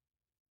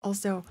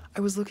 Also,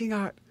 I was looking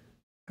at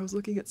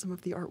some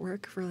of the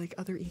artwork for like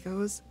other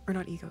egos, or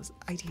not egos,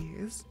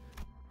 IDs,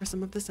 for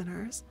some of the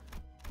sinners.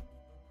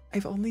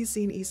 I've only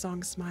seen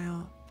Isong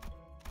smile.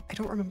 I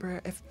don't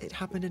remember if it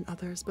happened in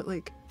others, but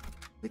like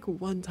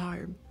 1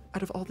 time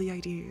out of all the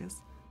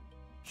IDs.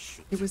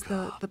 It was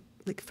the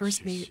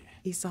first mate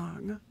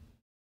Isong.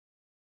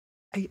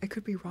 I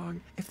could be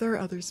wrong. If there are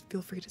others,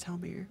 feel free to tell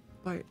me,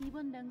 but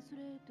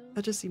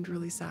that just seemed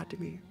really sad to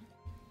me.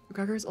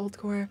 Gregor's old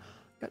core,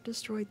 got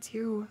destroyed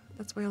too.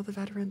 That's why all the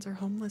veterans are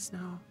homeless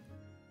now.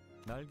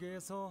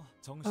 날개에서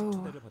정식 Oh.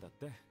 초대를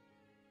받았대.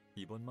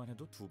 이번만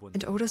해도 두 번.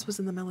 And Otis was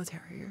in the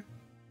military,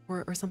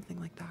 or something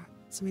like that.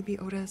 So maybe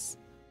Otis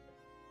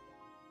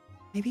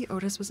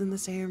was in the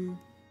same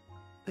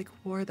like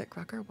war that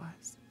Gregor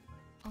was.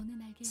 어느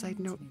날개 Side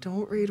note: 있는지는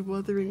don't read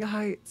Wuthering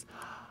Heights.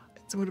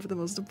 It's one of the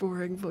most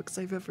boring books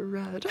I've ever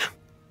read.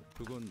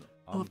 그건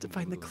I'll have to 아무도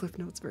find the 모르는 Cliff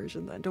Notes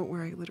version then. Don't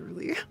worry,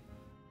 literally.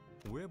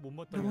 왜못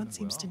No 맞다는 one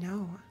seems to 거야?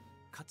 know.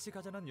 같이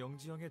가자는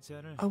영지형의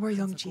제안을 Oh, where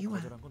Young 항상 Ji 꼭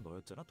went. 거절한 건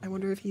너였잖아. I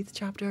wonder if Heath's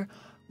chapter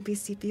will be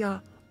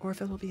sepia or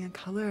if it will be in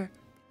color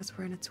because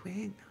we're in its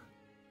wing.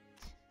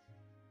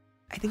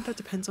 I think that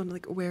depends on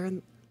like where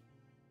in.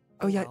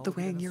 Oh yeah, the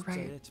wing. You're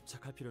right.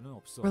 집착할 필요는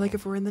없어. Or like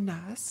if we're in the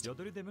nest,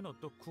 여덟이 되면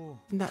어떻고?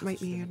 then that might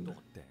다섯이 되면 mean 또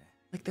어때?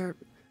 like they're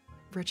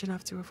rich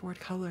enough to afford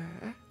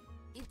color.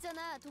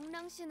 있잖아,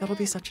 동랑씨는 That'll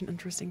be such an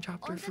interesting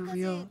chapter for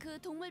real. 언제까지 그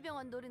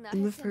동물병원 놀이나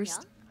In the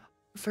했었냐?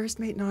 first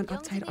mate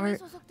non-uptight 영진님이 art,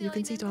 소속되어 you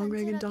can see 있는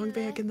Dongring and 단체라길래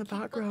Dongbeg in the 기껏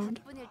background.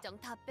 바쁜 일정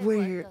다 빼고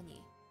Wait,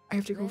 왔더니 I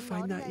have to go 웬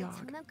find that 어린아이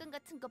yacht. 장난감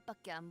같은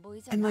것밖에 안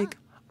보이잖아. And like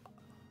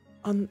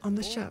on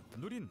the ship.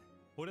 누린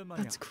오랜만이야.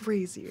 That's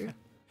crazy.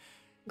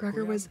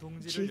 Gregor was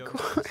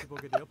G-core,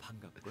 보게 되어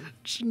반갑군.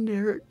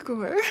 generic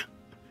core.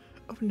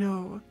 Oh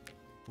no.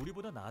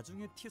 우리보다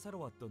나중에 티사로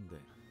왔던데.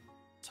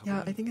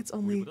 Yeah, I think it's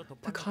only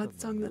the cod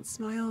song that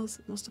smiles.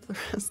 Most of the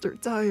rest are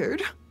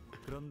tired.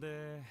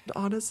 그런데 But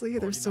honestly,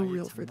 they're so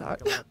real for that.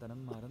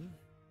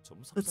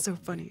 That's so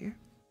funny.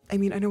 I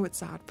mean, I know it's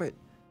sad, but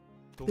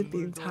it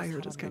being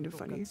tired is kind of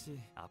funny.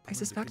 I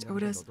suspect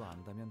Otis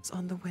is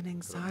on the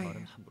winning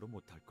side.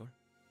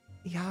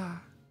 Yeah.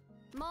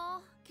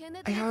 뭐,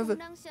 I have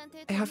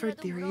걔네들이 heard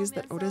동물이라도 theories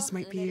that Otis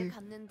might be 은혜를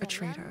갚는 a 데면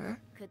traitor.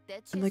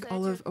 그때 And like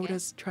all of 취소해줄게.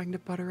 Otis trying to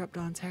butter up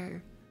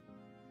Dante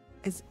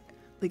is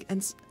like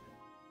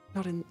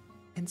not in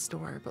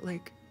store, but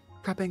like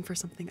prepping for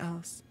something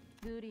else.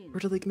 Or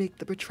to like make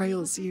the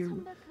betrayal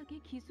seem,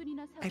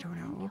 I don't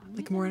know,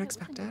 like more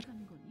unexpected.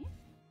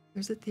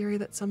 There's a theory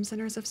that some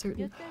sinners have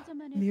certain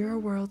mirror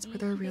worlds where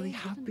they're really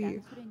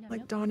happy,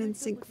 like Dawn in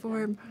sync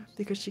form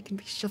because she can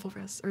be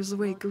chivalrous, or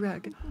Zoe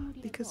Greg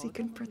because he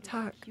can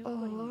protect.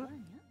 Oh,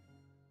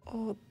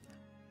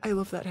 I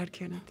love that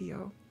headcanon,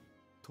 Theo.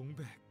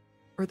 동백.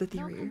 Or the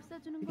theory,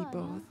 maybe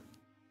both.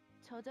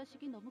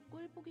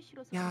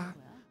 Yeah,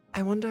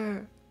 I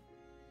wonder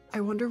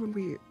when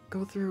we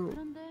go through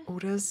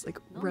Otis, like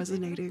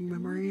resonating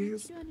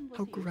memories,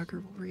 how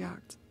Gregor will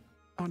react.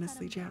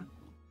 Honestly, Jan.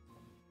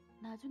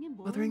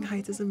 Wuthering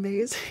Heights is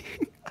amazing.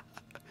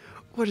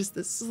 What is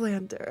this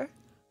slander?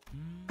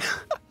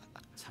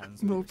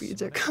 Moby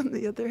Dick, on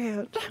the other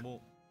hand. 뭐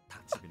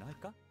닭집이나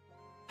할까?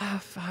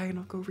 Fine,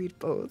 I'll go read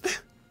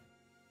both.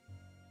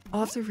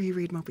 I'll have to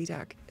reread Moby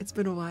Dick. It's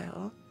been a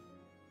while.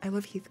 I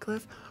love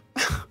Heathcliff.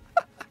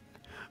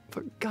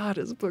 But God,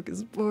 his book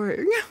is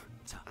boring.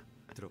 자,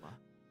 들어봐.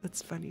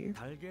 That's funny.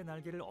 달개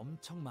날개를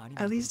엄청 많이.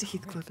 At least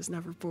Heathcliff is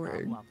never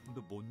boring. 아무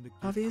아픔도 못 느낄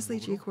Obviously,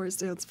 방법으로 G-Core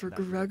stands for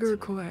Gregor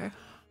Core.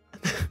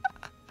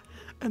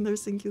 And their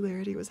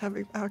singularity was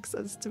having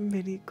access to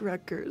many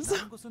Gregors.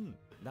 다른 것은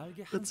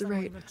날개 한 That's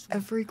right, 쌍으로는 충분해.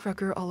 every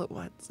Gregor all at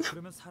once.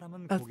 그러면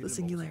사람은 That's 고기를 the 먹을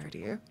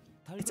singularity. 수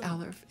있고, It's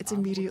달걀은 Aleph. It's 아무것도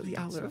immediately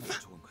잃지 않아서 Aleph.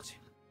 좋은 거지.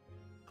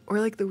 Or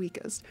like the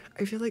weakest.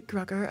 I feel like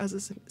Gregor as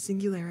a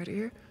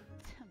singularity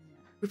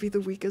would be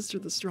the weakest or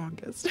the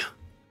strongest.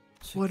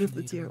 One of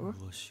the two.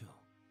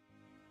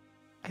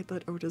 I'd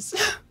let Otis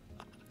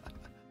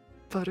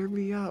butter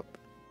me up.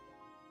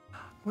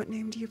 What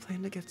name do you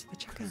plan to give to the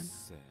chicken?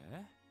 글쎄.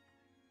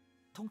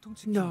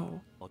 통통치킨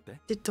No. 어때?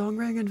 Did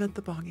Dongrang invent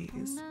the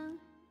bongies?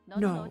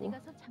 No.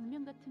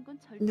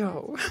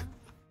 No.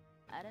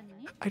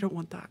 I don't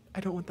want that. I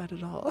don't want that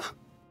at all.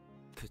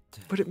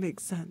 그때 But it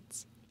makes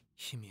sense.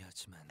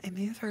 희미하지만 I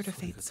may have heard a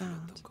faint 소리가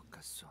sound. 들렸던 것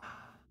같소.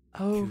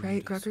 Oh,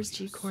 right. Gregor's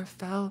G-Core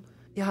fell.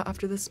 Yeah,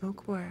 after the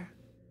smoke war.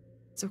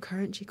 So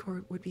current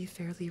G-Core would be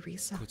fairly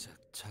recent. 고작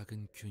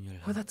작은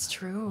균열 Oh, that's 하나가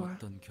true.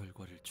 어떤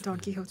결과를 Don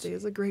Quixote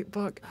is a great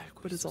book,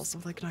 알고 but it's also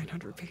있었어. like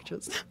 900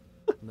 pages.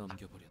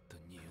 넘겨버렸던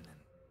이유는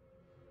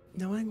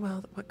Knowing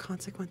well what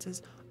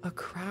consequences a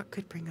crack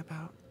could bring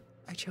about,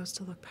 I chose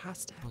to look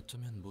past it.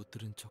 어쩌면 못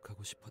들은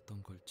척하고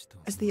싶었던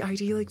걸지도. As the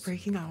idea like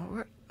breaking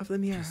out of the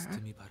mirror,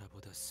 비스듬히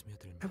바라보다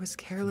스며들면 I was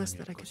careless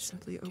that I 그만일 could 것이라는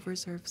simply 게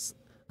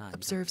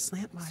observe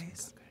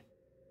slantwise. 생각을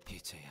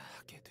이제야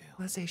하게 되어.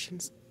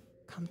 Realizations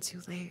come too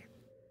late.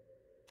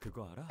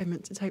 그거 알아? I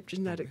meant to type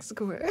genetic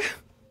score.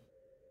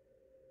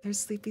 There's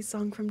sleepy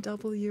song from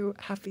W,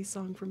 happy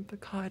song from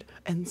Picard,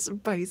 and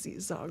spicy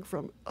song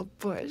from a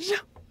bush.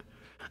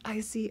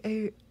 I see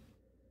a.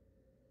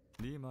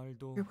 네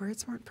말도 Your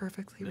words weren't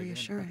perfectly 내겐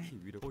reassuring. 딱히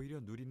위로 오히려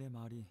누린의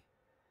말이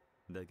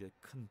내게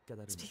큰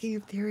깨달음을 Speaking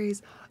of 줬어.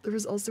 theories, there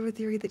was also a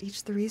theory that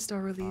each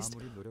 3-star released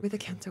아무리 where the 노력해도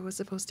Kanto was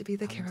supposed to be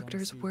the 당장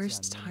character's 쓰이지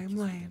worst 않는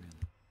timeline.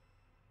 기술이라면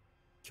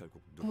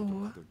결국 누구도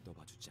Oh. 그걸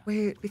떠봐주지 않아.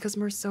 Wait, because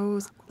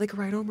Merceau's like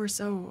Rhino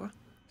Merceau.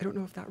 I don't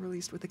know if that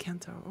released with the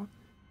Kanto.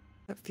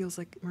 That feels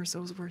like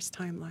Merceau's worst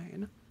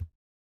timeline.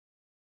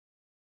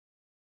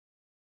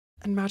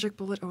 And Magic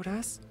Bullet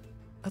Otis,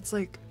 that's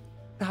like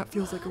That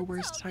feels like a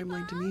worse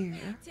timeline to me.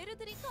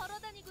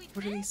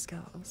 What are these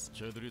skills?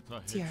 쟤들이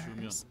다 Tears.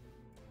 해치우면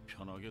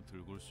편하게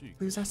들고 올 수 있게.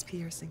 Lose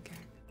SP or sinking.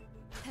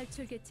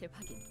 탈출 개체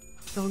확인.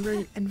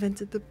 Dongrang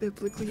invented the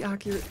biblically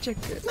accurate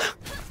chicken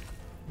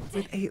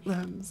with 8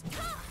 limbs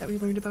that we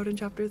learned about in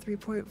chapter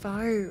 3.5.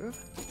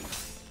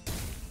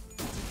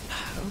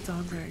 Oh,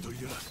 Dongrang.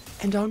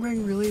 And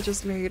Dongrang really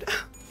just made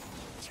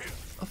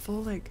a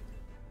full, like,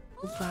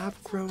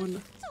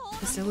 lab-grown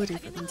facility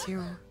for them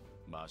too.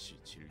 맛이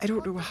질. I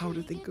don't know how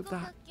to think of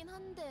that.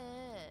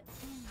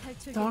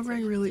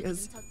 Dongrang really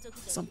is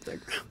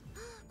something.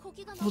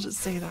 We'll just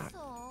say that.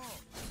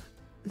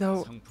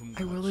 Though,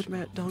 I will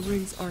admit,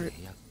 Dongrang's art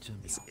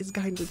is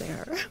kinda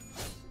there.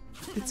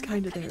 It's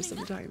kinda there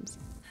sometimes.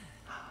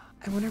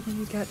 I wonder when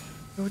we get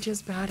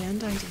Roja's bad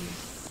end ID,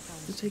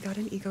 since we got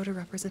an ego to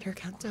represent her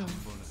Kanto.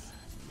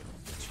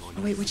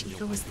 Oh wait, which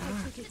ego was that?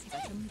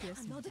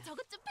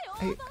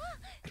 I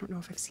don't know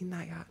if I've seen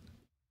that yet.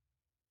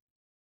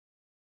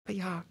 But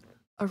yeah,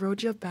 a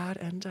Roja bad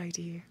end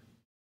ID.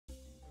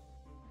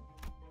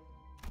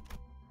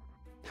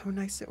 How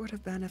nice it would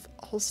have been if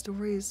all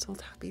stories told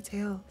happy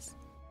tales.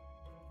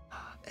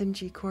 And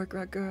G-Core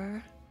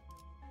Gregor.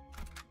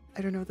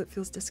 I don't know, that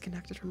feels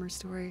disconnected from her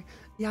story.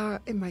 Yeah,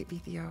 it might be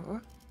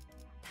Theo.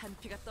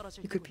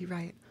 You could be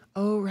right.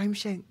 Oh,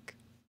 Rhymeshank.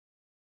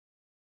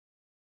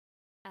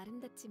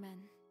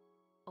 아름답지만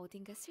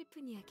어딘가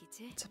슬픈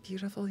이야기지. It's a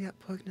beautiful yet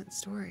poignant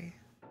story.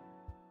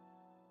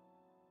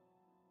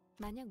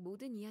 만약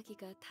모든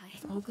이야기가 다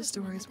If all the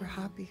stories were 행복하기만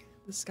happy,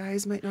 the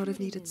skies might not have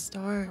needed 더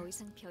stars.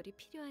 이상 별이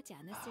필요하지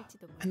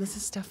않았을지도 몰라. And this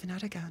is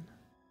Stephanette again.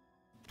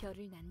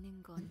 별을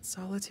낳는 건 In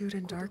solitude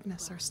and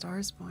darkness are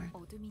stars born.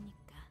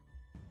 어둠이니까.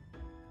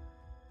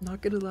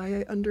 Not gonna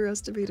lie, I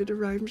underestimated a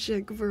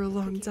Rhymeshank for a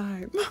long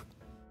time.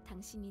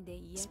 당신이 내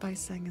이야기를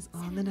Spice Sang is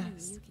사랑의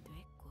ominous. 이유기도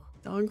했고.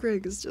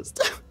 Dongrang is just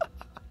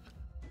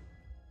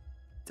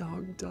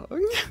dong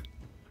dong.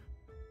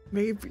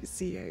 Maybe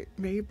C8,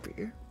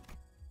 maybe.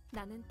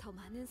 나는 더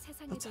많은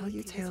세상에 I'll tell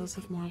you 대해 tales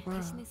of more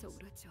대신해서 worlds.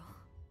 울어줘.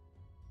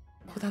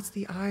 Oh, that's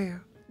the eye.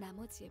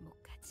 나머지의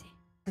목까지.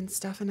 And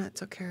Stephanette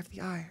took care of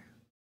the eye.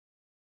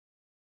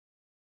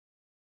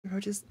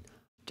 Just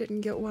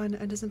didn't get one,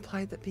 and is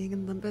implied that being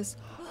in Limbus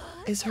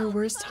is her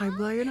worst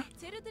timeline.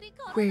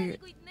 Wait,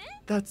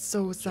 that's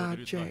so sad,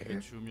 쟤들이 다 Jay.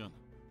 해치우면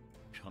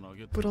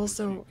편하게 But 들고 올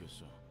수 also,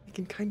 있겠어. I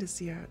can kind of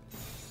see it.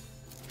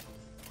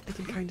 I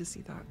can kind of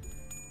see that.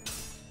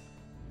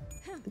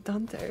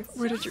 Dante,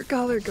 where did your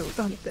collar go,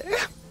 Dante?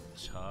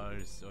 잘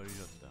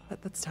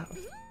썰렸다. That's tough.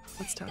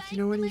 That's tough. You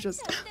know when you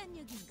just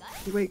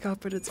you wake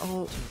up and it's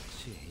all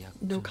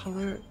no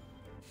color.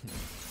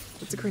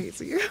 It's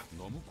crazy.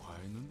 너무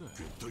과했는데.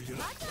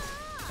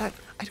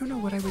 I don't know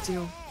what I would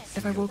do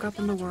if I woke up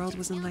and the world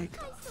was in like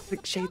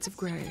shades of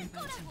gray,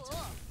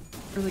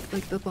 or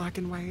like the black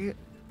and white,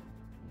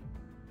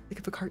 like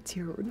of a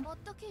cartoon.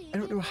 I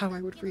don't know how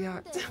I would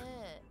react.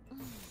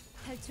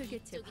 탈출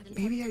개체 확인.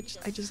 Maybe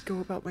I just go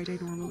about my day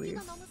normally.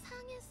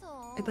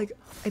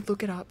 I'd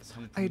look it up.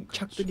 I'd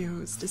check the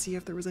news to see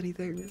if there was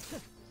anything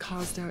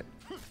caused it,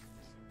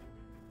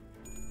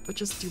 but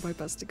just do my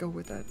best to go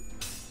with it.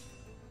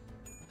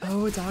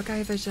 Oh, dog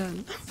eye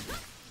vision.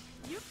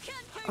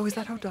 Oh, is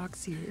that how dogs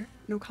see?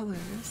 No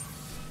colors.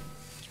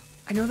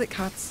 I know that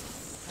cats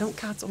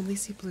only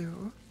see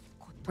blue,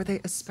 or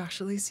they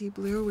especially see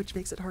blue, which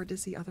makes it hard to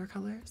see other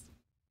colors.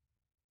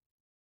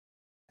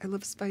 I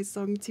love Spice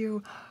Song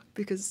too,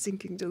 because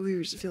Sinking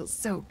Deluge feels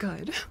so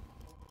good.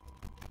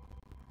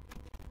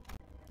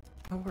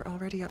 Oh, we're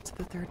already up to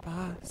the 3rd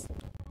boss.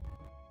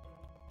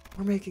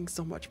 We're making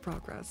so much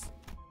progress.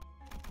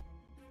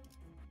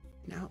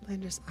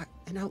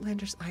 An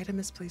outlandish item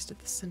is placed at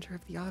the center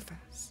of the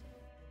office.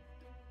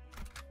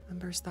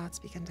 Limbur's thoughts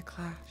begin to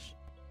clash.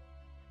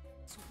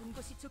 좁은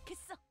곳이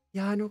좋겠어.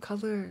 Yeah, no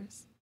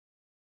colors.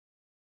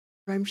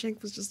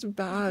 Rhymeshank was just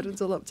bad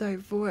until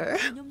uptime 4.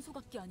 기념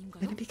소각기 아닌가요?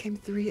 Then it became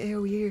 3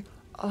 AoE,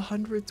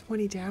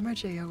 120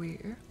 damage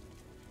AoE.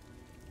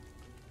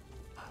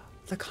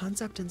 The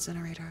concept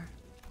incinerator.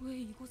 왜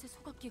이곳에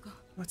소각기가?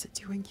 What's it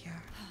doing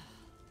here?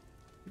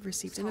 We've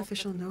received an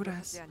official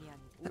notice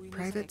that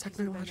private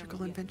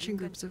technological invention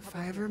groups of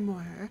 5 or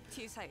more,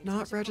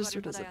 not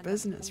registered as a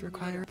business,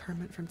 require a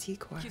permit from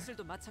T-Core.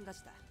 기술도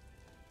마찬가지다.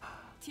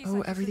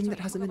 Oh, everything that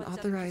hasn't been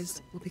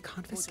authorized will be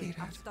confiscated.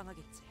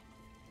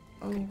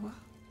 Oh,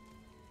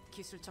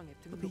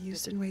 will be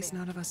used in ways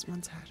none of us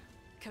once had.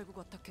 결국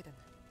어떻게든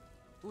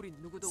우린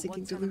누구도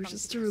Sinking 원치 않은 Deluge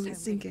is 방식으로 truly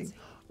sinking.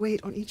 사용되겠지.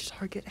 Wait, on each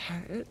target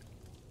hit?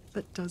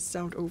 That does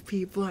sound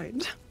OP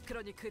blind.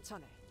 그러니 그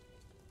전에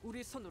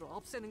우리 손으로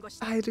없애는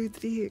것이다. I do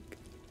think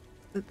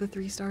that the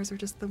 3 stars are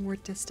just the more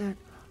distant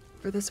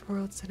for this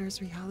world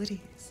center's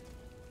realities.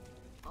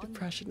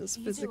 Depression is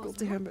physical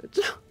damage.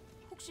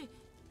 혹시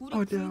우리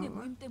Oh, 부인의 no.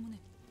 모임 때문에?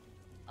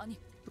 아니,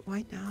 But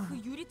why now? 그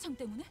유리창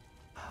때문에?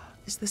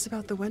 Is this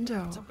about the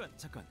window?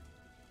 잠깐.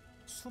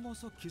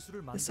 숨어서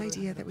기술을 This 만들어야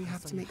idea 하는 that we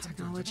have to 가능성이 make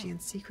technology 함정이잖아. in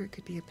secret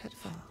could be a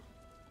pitfall.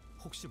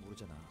 혹시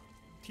모르잖아.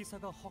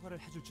 T사가 허가를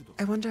해줄지도.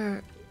 I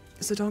wonder,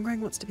 so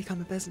Dongrang wants to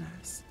become a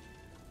business.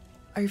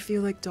 I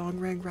feel like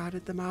Dongrang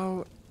ratted them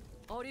out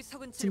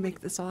어리석은 to make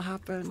질문이군. this all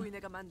happen.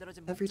 부인애가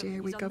만들어준 Every day I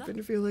목적을 wake up 잊었나?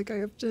 and feel like I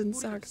have 10 우리는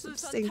sacks of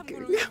순수한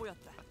sinking. 탐구를 위해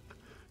모였다.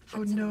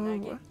 Oh 하찮은 no.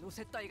 나에게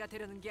노새 따위가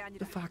되려는 게 The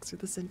아니라 fox or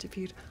the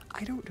centipede?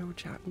 I don't know,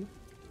 Chan.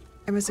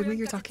 I'm assuming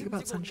you're talking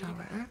about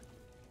Sunshower.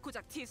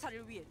 고작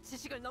T사를 위해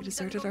지식을 We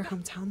넘기자는 deserted our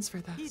건가? hometowns for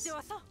this. 이제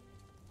와서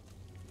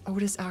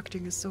Otis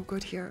acting is so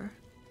good here.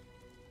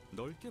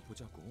 넓게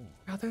보자고.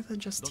 Rather than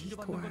just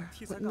T-Core,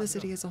 wouldn't the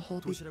city as a whole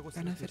be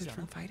benefited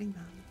from fighting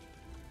them?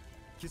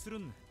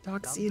 기술은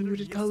Doxy and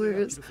muted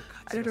colors.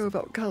 I don't know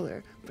about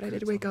color, but I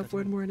did wake up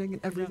one morning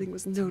and everything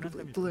was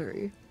notably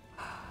blurry.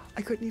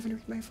 I couldn't even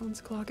read my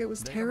phone's clock. It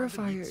was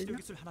terrifying.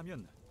 기술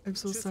하나면 I'm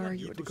so sorry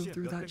you had to go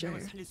through that, Jay.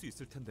 살릴 수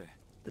있을 텐데.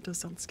 That does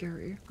sound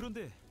scary.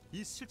 그런데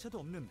이 실체도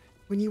없는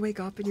When you wake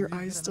up and your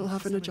eyes still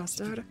haven't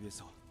adjusted,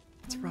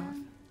 it's rough.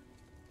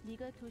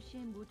 네가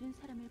도시의 모든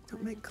사람을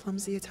Don't make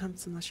clumsy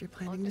attempts unless you're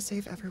planning to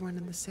save everyone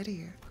in the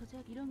city.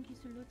 고작 이런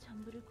기술로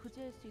전부를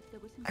구제할 수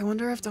있다고 I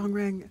wonder if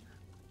Dongrang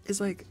is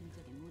like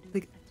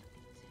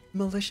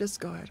malicious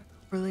good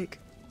or like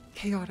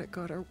chaotic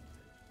good or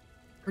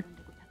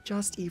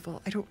just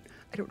evil. I don't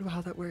know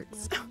how that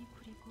works.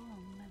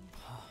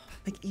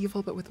 Like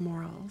evil but with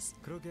morals.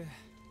 그러게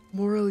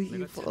Morally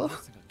내가 evil.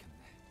 잘못 생각했네.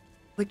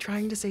 Like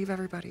trying to save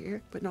everybody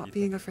but not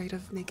being afraid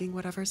of making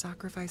whatever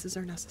sacrifices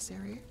are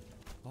necessary.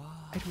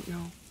 I don't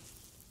know.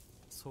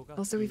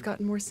 Also, we've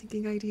gotten more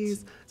sinking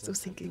IDs, so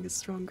sinking is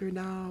stronger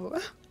now.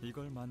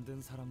 이걸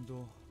만든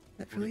사람도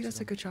That really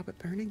does a good job at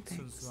burning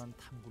things. 순수한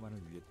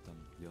탐구만을 위했던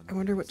I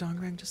wonder what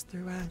Dongrang just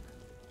threw in.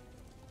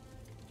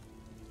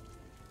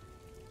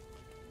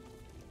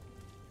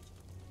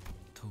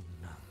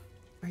 동랑,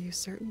 Are you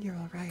certain you're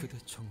alright? 그대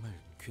정말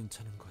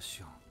괜찮은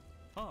것이오.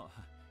 아,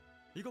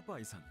 이것 봐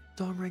이상.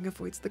 Dongrang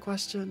avoids the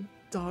question.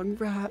 Dong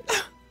rat.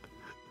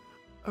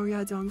 Oh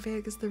yeah,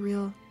 Dongbag is the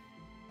real...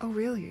 Oh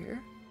really?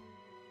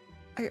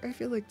 I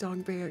feel like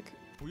Dongbag...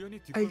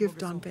 I give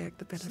Dongbag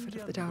the benefit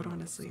of the doubt,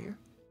 honestly.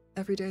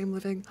 Every day I'm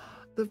living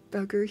the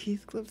beggar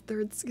Heathcliff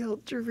third skill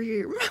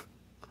dream.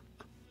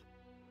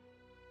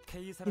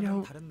 You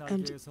know,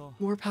 and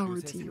more power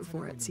to you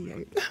for it,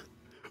 C8.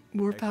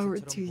 More power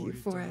to you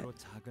for it.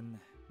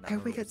 I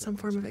hope we get some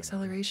form of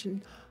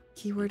acceleration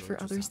keyword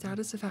for other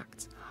status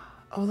effects.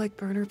 Oh, like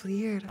burn or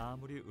bleed.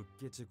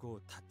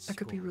 That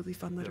could be really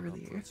fun,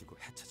 literally.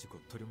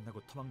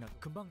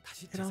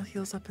 It all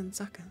heals up in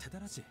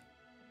seconds.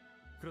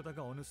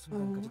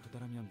 Oh.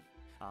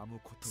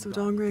 So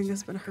Dongrang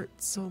has been hurt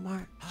so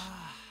much.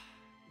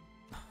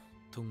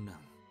 동랑,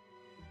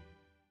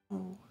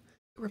 Oh,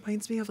 it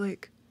reminds me of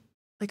like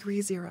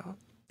ReZero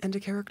and a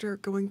character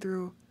going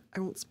through, I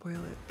won't spoil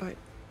it, but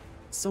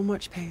so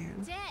much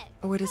pain.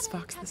 Oh, it is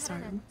Fox this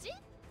time.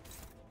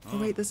 Oh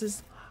wait, this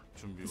is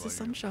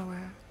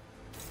Sunshower.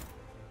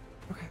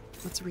 Okay,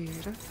 let's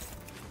read.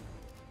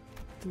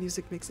 The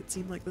music makes it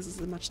seem like this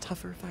is a much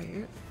tougher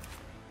fight.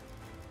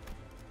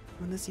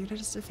 When this unit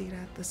is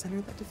defeated, the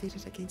center that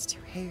defeated it gains 2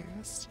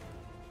 haste.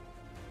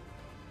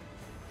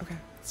 Okay,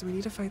 so we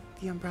need to fight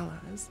the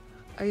umbrellas.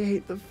 I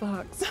hate the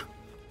fox.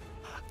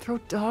 Throw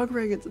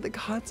Dongrang into the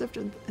concept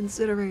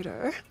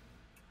incinerator.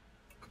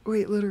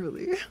 Wait,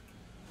 literally.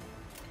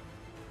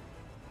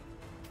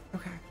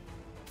 Okay.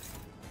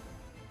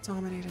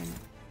 Dominating.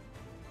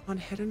 On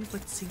hidden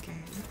inflict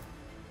sinking.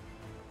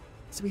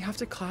 So we have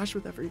to clash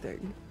with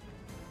everything.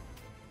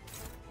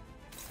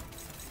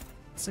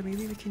 So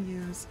maybe we can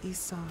use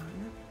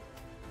Isong.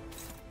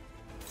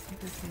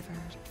 Favorite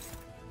favored.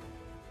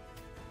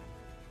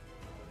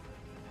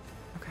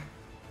 Okay.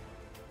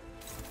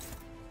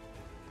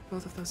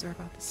 Both of those are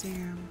about the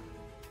same.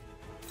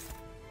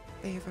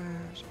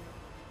 Favored.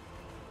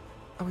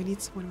 Oh, we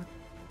need someone with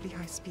pretty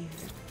high speed.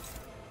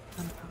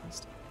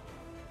 Unopposed.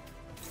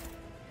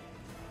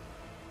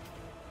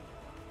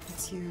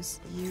 Let's use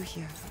you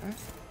here.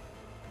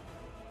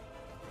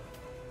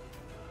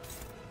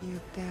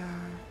 You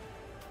there.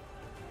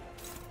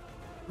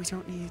 We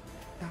don't need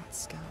that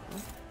skill.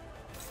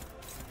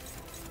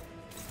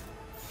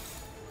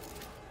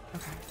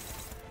 Okay.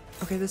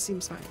 Okay, this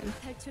seems fine.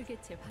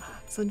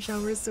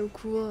 Sunshower is so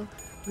cool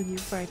when you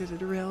fight it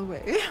at a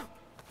railway.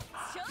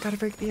 Gotta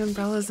break the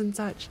umbrellas and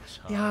such.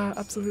 Yeah,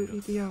 absolutely,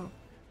 Theo.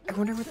 I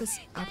wonder what this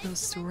Abno's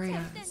story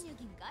is.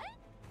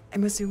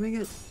 I'm assuming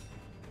it...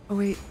 Oh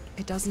wait,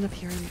 it doesn't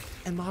appear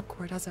in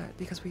Lobcore, does it?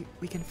 Because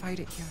we can fight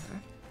it here.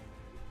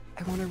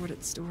 I wonder what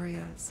its story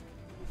is.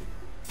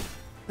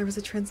 There was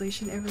a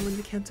translation error when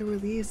the canto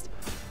released,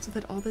 so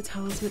that all the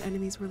talisman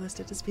enemies were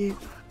listed as being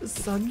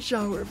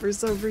Sunshower for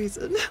some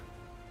reason.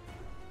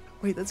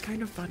 Wait, that's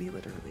kind of funny,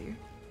 literally.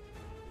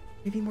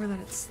 Maybe more that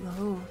it's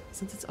slow,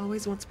 since it's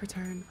always once per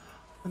turn,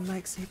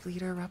 unlike, say,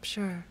 Bleed or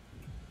Rupture.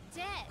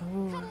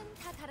 Oh.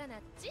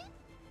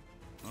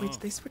 Wait,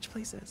 did they switch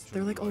places?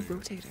 They're like all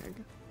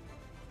rotating.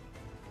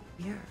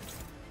 Weird.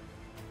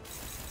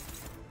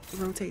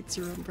 Rotates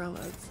your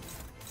umbrellas.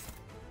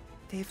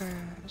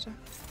 Favored.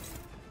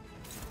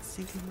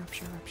 Sinking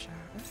Rupture.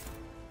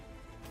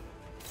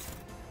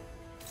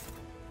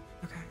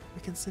 Okay,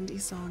 we can send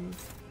Isong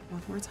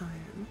one more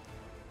time.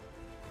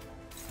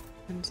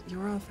 And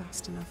you're all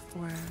fast enough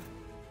for...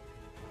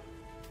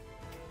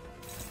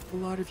 A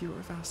lot of you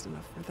are fast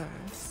enough for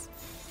this.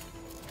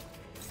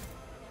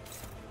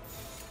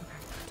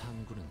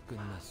 탐구는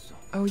끝났어.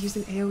 Oh,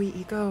 using AoE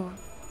Eco.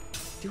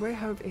 Do I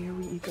have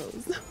AoE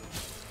Ecos?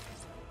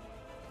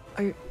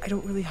 I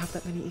don't really have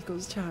that many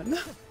Ecos, Chan.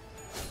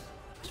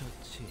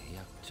 처치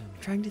약점이.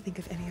 Trying to think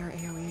if any are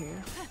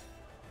AoE.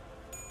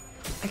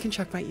 I can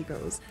check my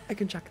Egos. I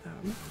can check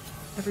them.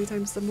 Every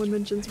time someone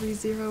mentions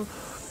ReZero,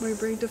 my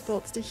brain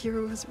defaults to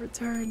Hero has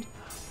returned.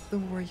 The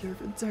warrior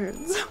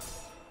returns.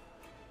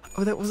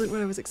 Oh, that wasn't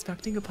what I was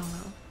expecting,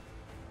 Apollo.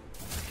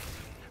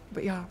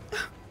 But yeah,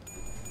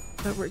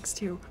 that works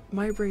too.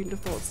 My brain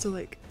defaults to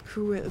like,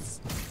 who is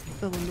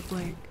fill in the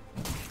blank.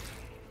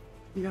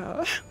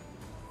 Yeah.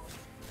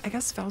 I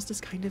guess Faust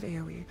is kind of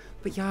AoE,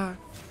 but yeah,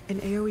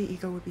 an AoE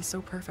Ego would be so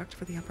perfect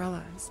for the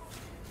umbrellas.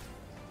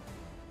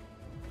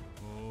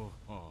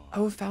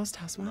 Oh, Faust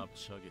has one.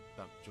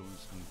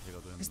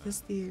 Is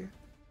this AoE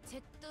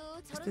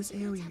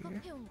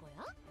here?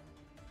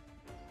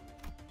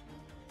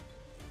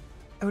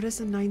 Otis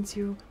and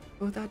 9-2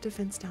 both add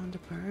defense down to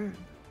burn.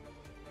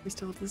 We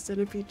still have the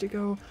centipede to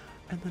go,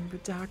 and then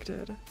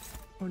redacted.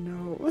 Oh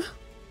no.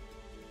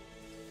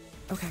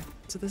 Okay,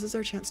 so this is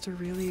our chance to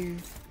really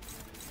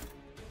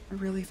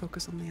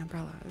focus on the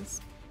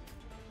umbrellas.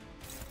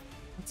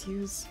 Let's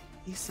use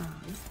Isan.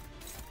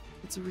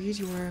 Let's read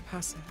your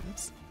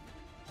passives.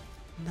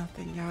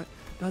 Nothing yet.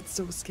 That's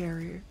so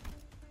scary.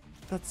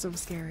 That's so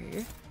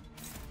scary.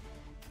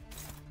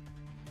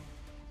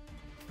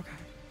 Okay.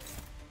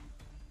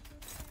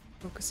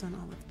 Focus on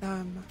all of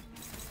them.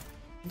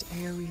 And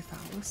AoE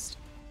Faust.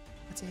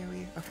 What's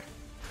AoE? Okay.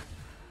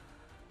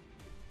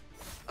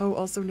 Oh,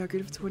 also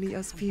negative 20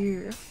 SP.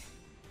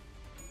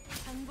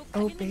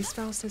 Oh, base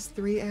Faust has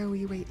 3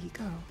 AoE weight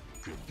Eco.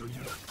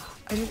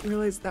 I didn't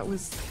realize that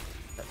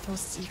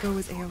Faust's Eco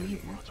was AoE.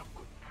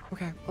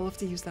 Okay, I'll have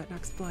to use that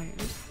next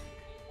blind.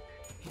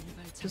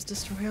 Just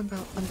destroy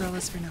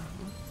umbrellas for now.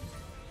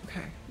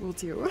 Okay, we'll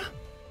do.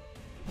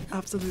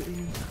 Absolutely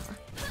need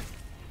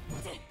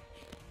that.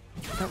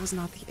 That was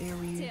not the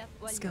AoE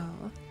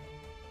skill.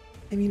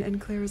 I mean, and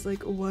Claire's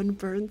like 1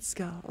 burn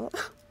skill.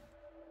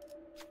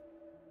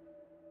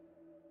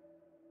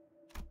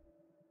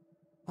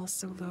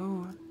 Also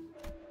low.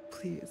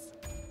 Please.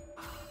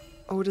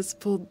 Otis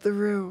pulled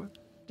through.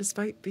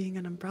 Despite being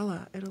an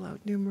umbrella, it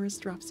allowed numerous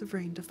drops of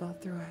rain to fall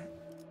through it.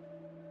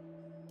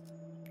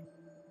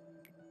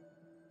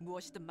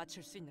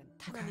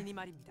 Okay.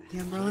 The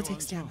umbrella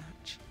takes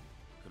damage.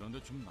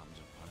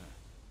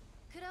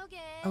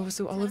 Oh,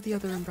 so all of the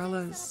other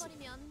umbrellas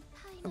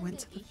went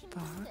to the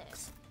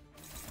box.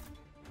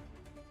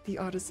 The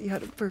Odyssey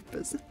had a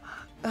purpose.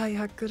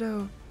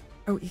 Ayakuro.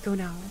 Oh, Eco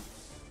now.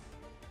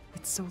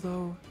 It's so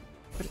low,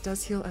 but it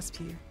does heal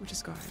SP, which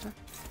is good.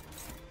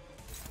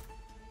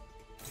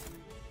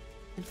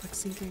 Inflict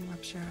sinking,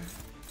 rupture.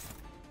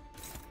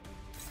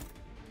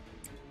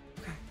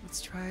 Okay,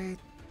 let's try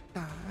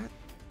that.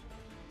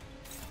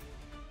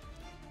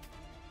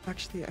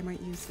 Actually, I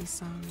might use these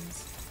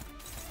songs.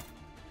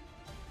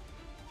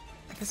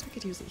 I guess we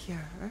could use it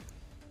here.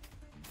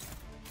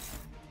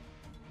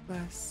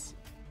 Less.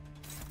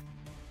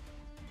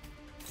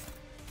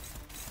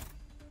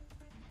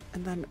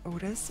 And then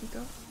Otis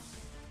Eco?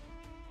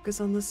 Focus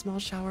on the small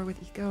shower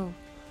with Eco.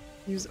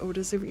 Use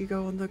Otis or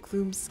Eco on the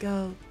Gloom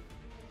skull.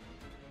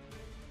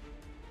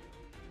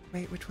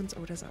 Wait, which one's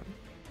Otis on?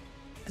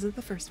 Is it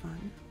the first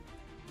one?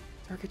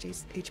 Target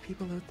HP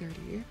below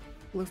 30.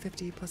 Below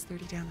 50 plus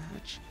 30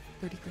 damage.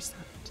 30%.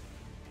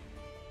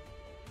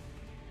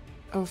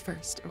 Oh,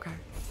 first. Okay.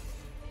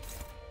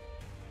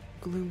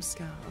 Gloom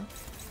skull.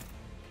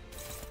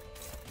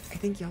 I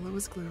think yellow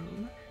is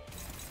Gloom.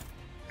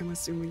 I'm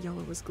assuming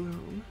yellow was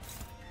Gloom.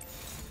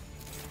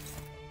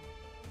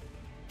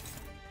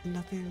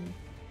 Nothing.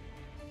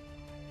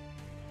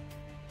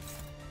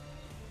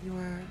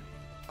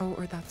 Oh,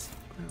 or that's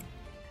Gloom.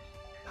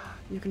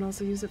 You can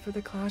also use it for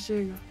the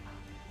clashing.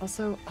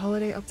 Also,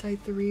 Holiday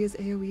Uptide 3 is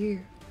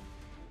AoE.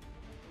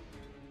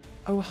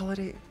 Oh,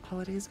 Holiday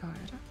is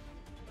good.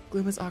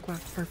 Gloom is Aqua.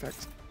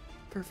 Perfect.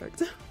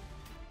 Perfect.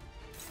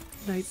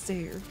 Nice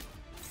save.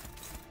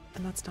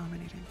 And that's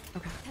dominating.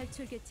 Okay.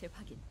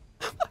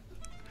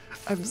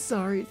 I'm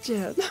sorry,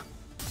 Jen.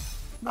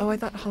 Oh, I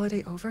thought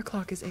Holiday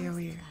Overclock is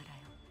AoE.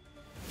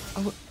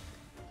 Oh,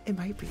 it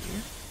might be.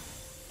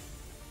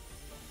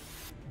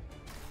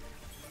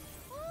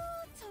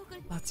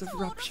 Lots of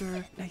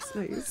rupture. Nice,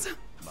 nice.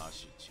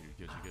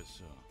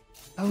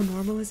 Oh,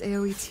 normal is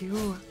AoE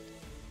too.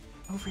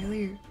 Oh,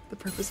 really? The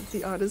purpose of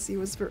the Odyssey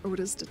was for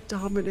Otis to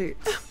dominate.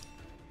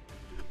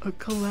 A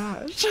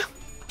clash.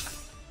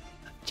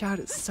 Chad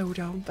is so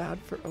down bad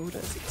for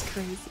Otis. It's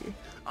crazy.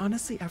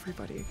 Honestly,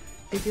 everybody.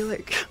 I feel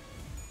like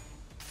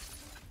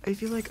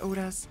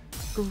Otis,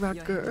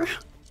 Gregor.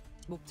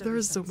 There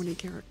are so many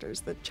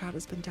characters that Chad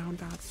has been down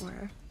bad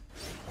for.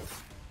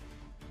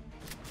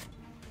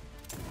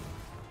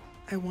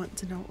 I want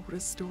to know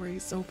Otis' story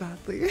so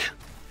badly.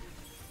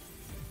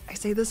 I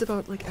say this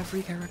about like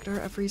every character,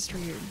 every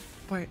stream,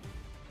 but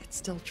it's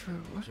still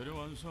true. 재료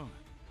완성.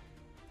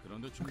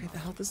 그런데 좀 Okay, the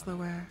health is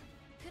lower.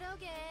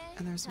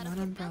 And there's one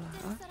umbrella.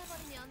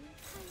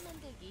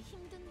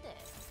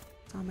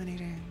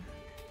 Dominating.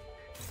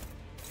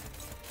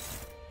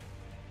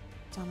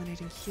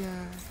 Dominating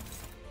here.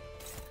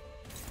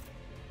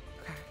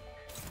 Okay.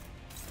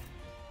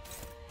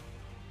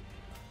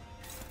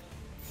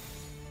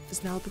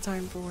 Is now the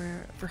time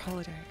for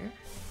Holiday.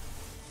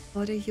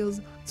 Holiday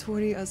heals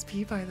 20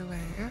 SP, by the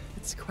way.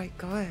 It's quite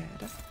good.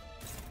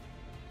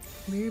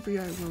 Maybe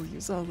I will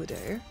use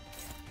Holiday.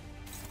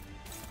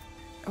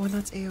 Oh, and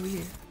that's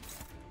AoE.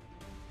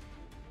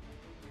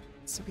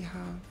 So we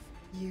have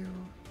you.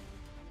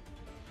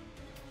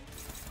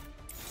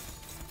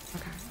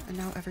 Okay, and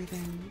now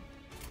everything.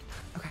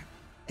 Okay,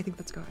 I think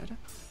that's good.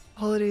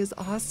 Holiday is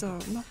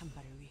awesome.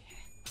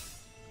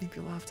 Maybe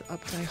we'll have to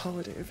up-dye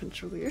Holiday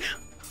eventually.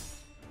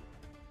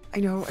 I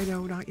know,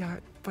 not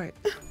yet, but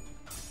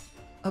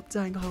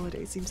up-dyeing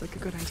Holiday seems like a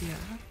good idea.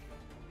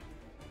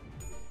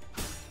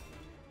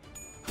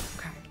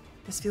 Okay,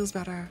 this feels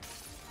better.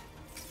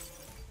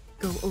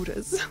 Go,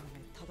 Otis.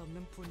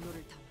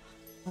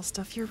 I'll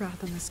stuff your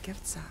wrath in this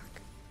gift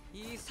sack.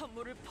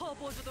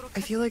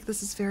 I feel like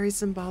this is very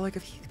symbolic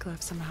of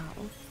Heathcliff somehow.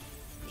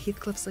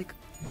 Heathcliff's like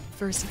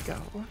first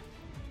go,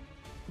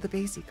 the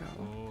base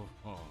go.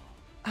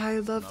 Hi,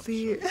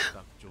 lovely.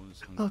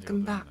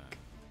 Welcome back.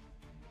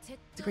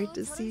 It's great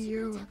to see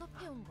you.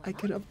 I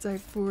can up-dye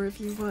 4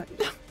 if you want.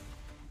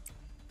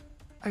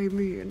 I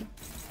mean,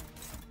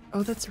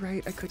 oh, that's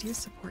right. I could use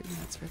support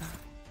units for that.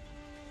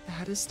 The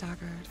head is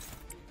staggered.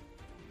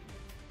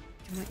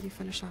 Can let you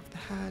finish off the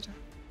head.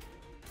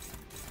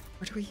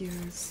 What do we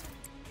use?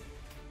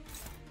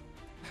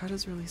 The head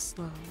is really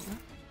slow.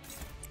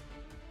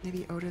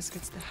 Maybe Otis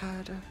gets the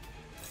head.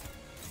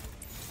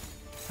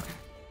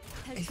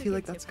 Okay. I feel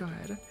like that's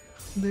good.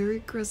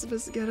 Merry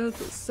Christmas, get out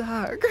the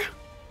sack.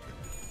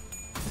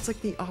 It's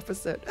like the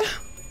opposite.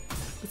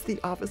 It's the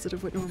opposite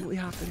of what normally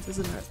happens,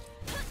 isn't it?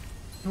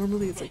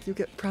 Normally it's like you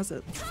get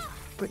presents,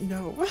 but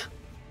no.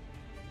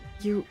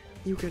 You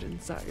get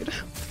inside.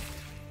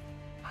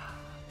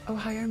 Oh,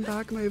 hi, I'm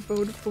back. My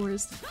phone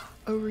forced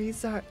a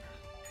reset.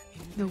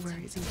 No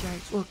worries,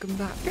 EJ. Welcome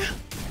back.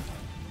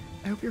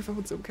 I hope your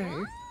phone's okay.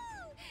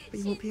 But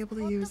you won't be able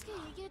to use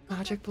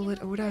Magic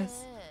Bullet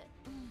Otis.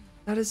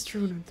 That is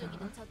true, Nunta.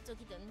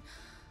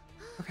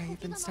 Okay, you've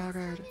been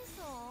staggered.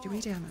 Do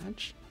we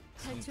damage?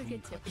 I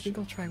think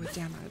I'll try with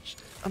damage.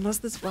 Unless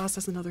this boss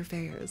has another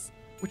phase,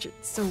 which it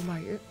so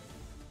might.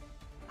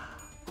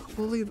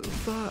 Holy the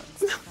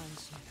thoughts.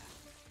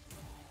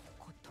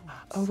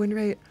 Oh, win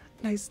rate.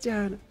 Nice,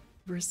 Dan.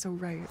 You were so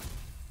right.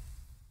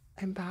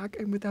 I'm back.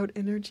 I'm without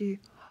energy.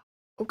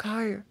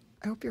 Okay.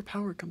 I hope your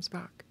power comes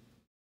back.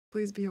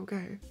 Please be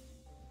okay.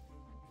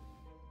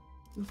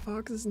 The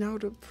fox is now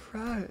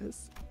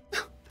depressed.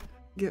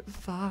 Get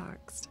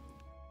foxed.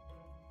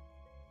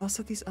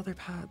 Also, these other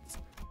paths.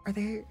 Are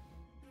they...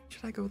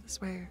 Should I go this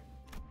way?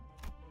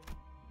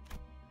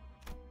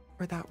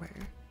 Or that way?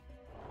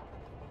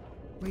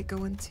 Wait,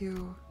 go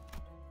into...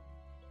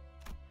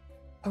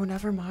 Oh,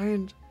 never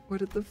mind. What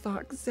did the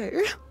fox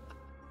say?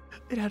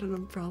 It had an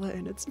umbrella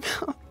in its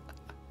mouth.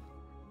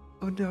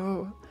 Oh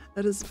no,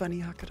 that is funny,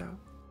 Hakuto.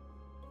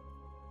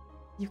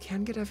 You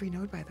can get every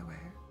node, by the way.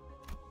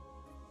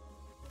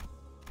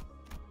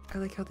 I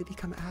like how they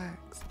become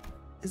eggs.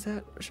 Is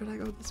that... Should I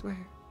go this way?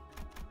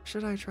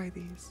 Should I try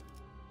these?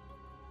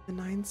 The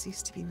 9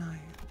 cease to be 9.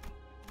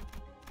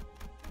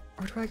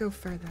 Or do I go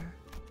further?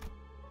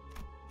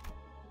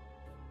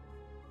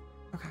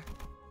 Okay.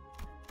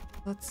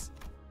 Let's...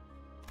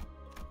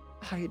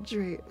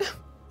 hydrate.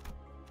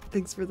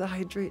 Thanks for the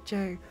hydrate,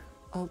 Jay.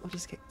 I'll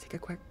just take a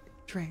quick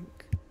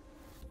drink.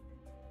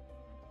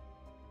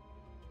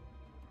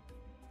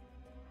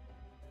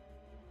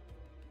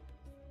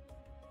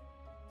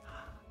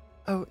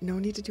 Oh, no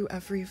need to do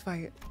every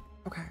fight.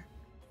 Okay.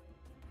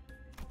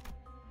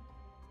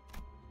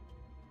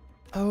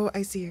 Oh,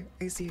 I see.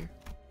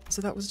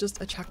 So that was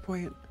just a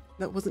checkpoint.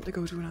 That wasn't to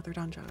go to another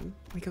dungeon.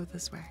 We go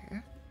this way.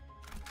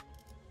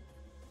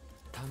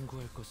 I'm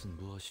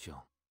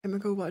gonna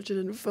go watch it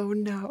on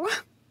phone now.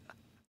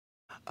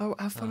 Oh,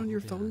 have fun on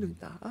your phone,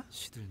 Nunta.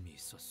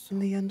 In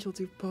the end, you'll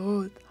do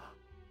both.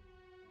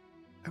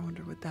 I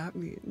wonder what that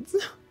means.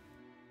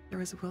 There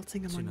was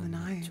wilting among the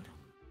 9.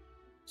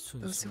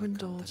 Those who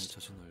indulged,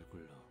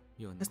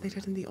 as they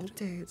did in the old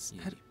days,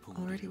 had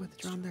already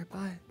withdrawn their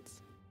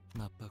buds.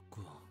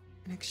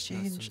 In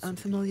exchange,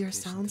 unfamiliar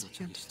sounds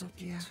began to fill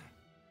the air.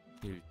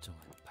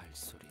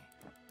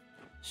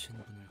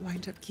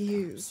 Wind-up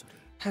keys,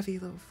 heavy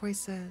low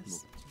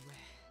voices.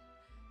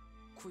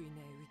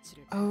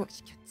 Oh,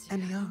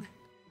 and young.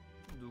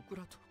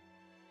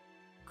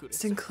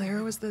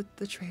 Sinclair was the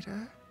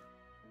traitor?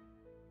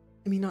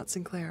 I mean, not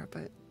Sinclair,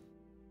 but...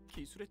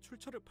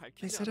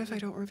 They said if I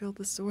don't reveal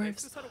the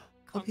source,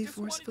 I'll be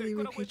forcefully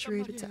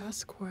repatriated to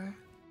Escort.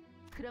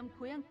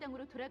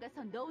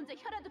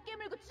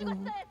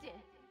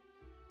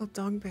 I'll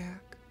dong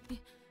back.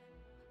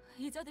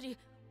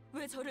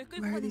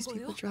 Why are these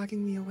people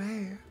dragging me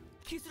away?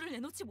 기술을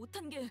내놓지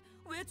못한 게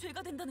왜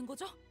죄가 된다는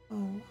거죠?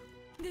 Oh,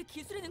 내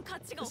기술에는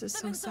가치가 this is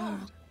so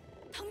없다면서. sad.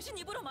 당신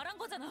입으로 말한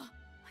거잖아.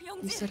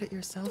 You said 영지, it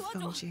yourself, 도와줘.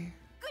 Youngji.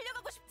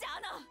 끌려가고 싶지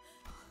않아.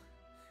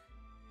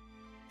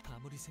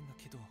 아무리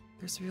생각해도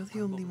There's really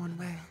only one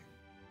way.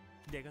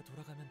 내가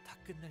돌아가면 다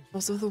끝날 일이야.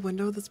 Also, the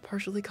window that's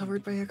partially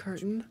covered by a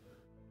curtain.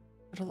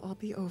 It'll all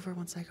be over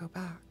once I go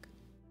back.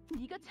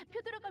 네가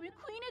잡혀 들어가면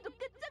구인해도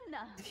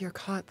끝장나. If you're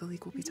caught, the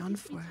league will be done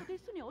for. 저들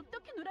손에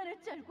어떻게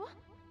놀아낼지 알고?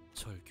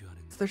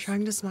 절규하는 So they're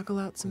trying to smuggle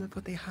out some of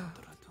what they have.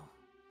 하더라도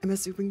I'm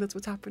assuming that's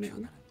what's happening.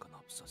 변하는 건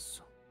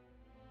없었어.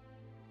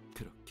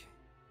 그렇게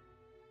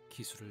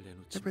기술을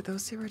내놓지 There were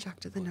those who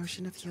rejected the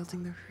notion of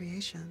yielding their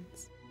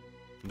creations.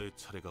 내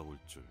차례가 올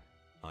줄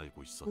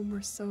알고 있었다.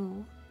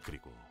 Merceau.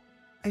 그리고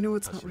I know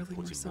it's not 다시 really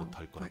보지 Merceau,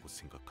 못할 but 거라고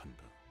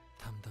생각한다.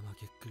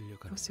 담담하게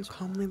끌려가는 those who 자.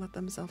 calmly let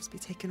themselves be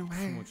taken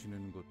away. 숨어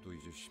지내는 것도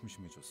이제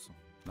심심해졌어.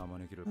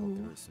 나만의 길을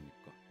걷기로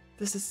했으니까.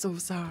 This is so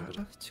sad.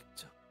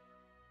 직접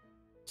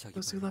자기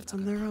Those who 발로 left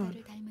on their own.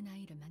 바다를 닮은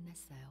아이를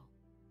만났어요.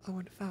 Oh,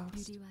 and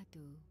Faust. 유리와도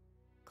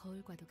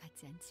거울과도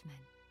같지 않지만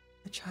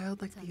A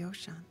child like the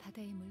ocean.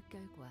 바다의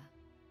물결과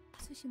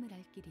수심을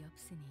알 길이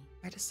없으니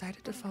I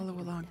decided to follow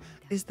along.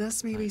 Is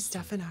this maybe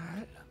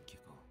Stephanat? 남기고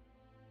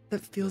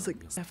That feels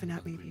like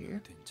Stephanat maybe.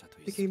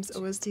 The game's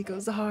OST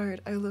goes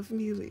hard. I love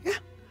Mealy.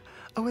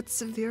 Oh, it's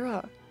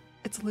Severa.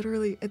 It's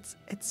literally, it's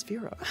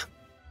Vera.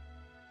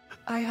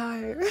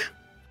 Hi.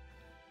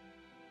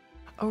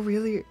 Oh,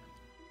 really?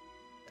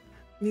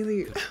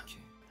 Mealy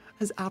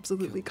has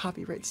absolutely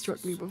copyright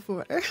struck me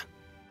before.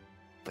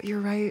 But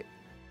you're right.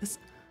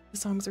 The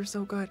songs are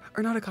so good.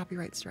 Or not a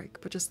copyright strike,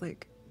 but just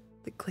like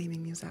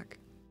claiming music.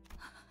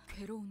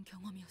 괴로운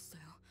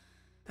경험이었어요.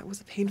 That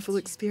was a painful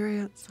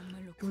experience.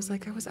 It was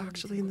like I was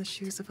actually in the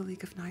shoes of a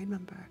League of Nine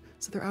member.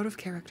 So they're out of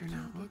character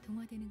now.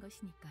 동화되는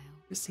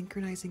것이니까요. They're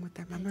synchronizing with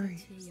their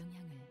memories.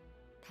 영향을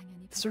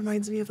당연히 This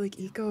reminds me of like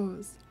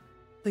egos.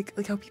 Like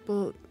how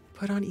people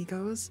put on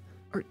egos,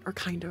 or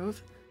kind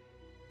of,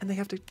 and they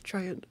have to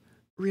try and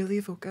really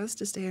focus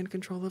to stay in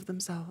control of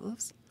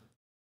themselves.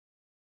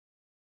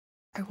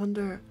 I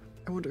wonder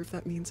if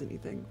that means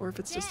anything, or if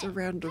it's just a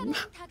random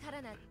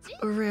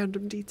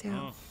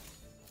detail.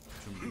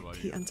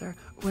 He enter.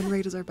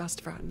 Winraid is our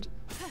best friend.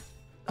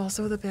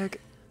 Also the big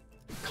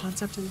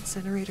concept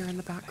incinerator in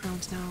the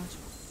background now.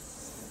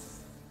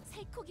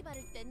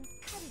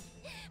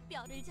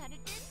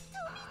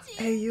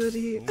 Hey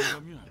Yuri.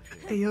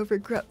 Hey, yo,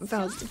 regret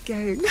Faust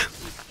gang.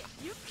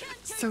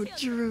 So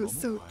true,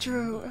 so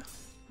true.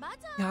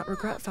 Yeah,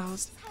 regret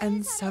Faust.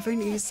 And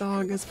 7E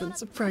song has been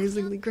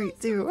surprisingly great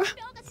too.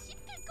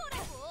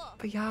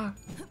 But yeah,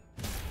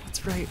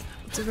 that's right.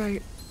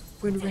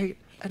 Winraid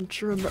and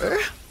Trimmer.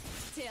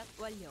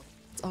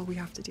 That's all we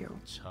have to do.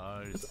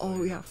 That's all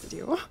we have to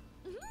do.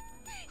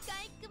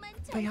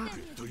 But yeah,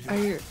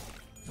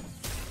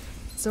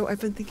 so I've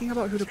been thinking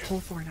about who to pull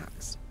for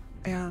next.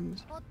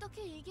 And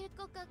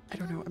I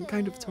don't know, I'm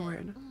kind of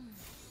torn.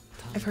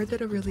 I've heard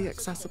that a really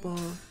accessible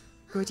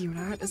good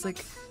unit is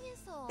like,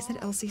 is it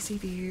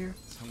LCCB?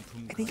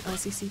 I think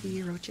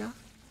LCCB Rocha,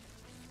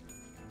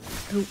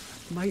 who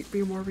might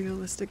be more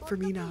realistic for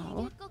me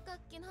now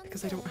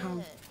because I don't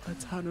have a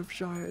ton of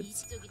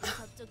shards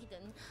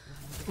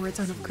or a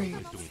ton of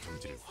crates.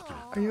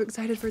 Are you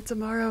excited for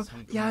tomorrow?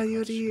 Yeah,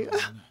 Yuri.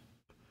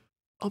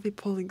 I'll be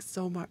pulling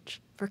so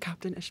much for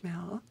Captain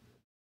Ishmael.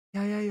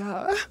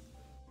 Yeah.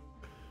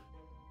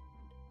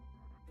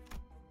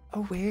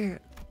 Oh wait,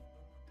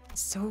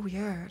 so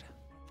weird.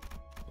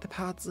 The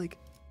paths like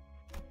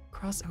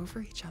cross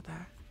over each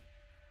other.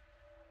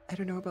 I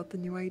don't know about the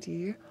new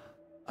ID.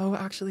 Oh,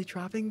 actually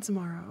dropping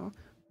tomorrow,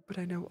 but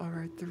I know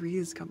RR3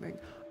 is coming.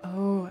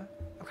 Oh,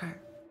 okay.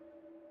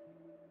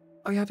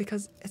 Oh yeah,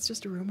 because it's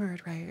just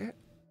rumored, right?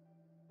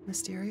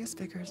 Mysterious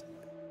figures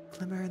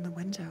glimmer in the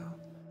window.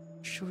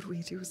 Should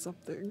we do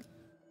something?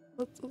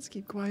 Let's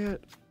keep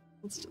quiet.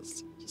 Let's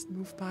just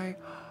move by.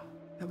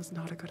 That was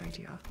not a good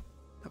idea.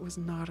 That was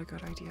not a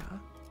good idea.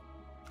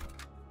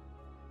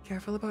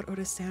 Careful about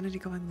Oda's sanity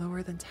going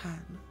lower than 10.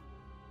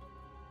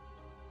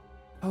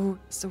 Oh,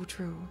 so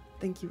true.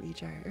 Thank you,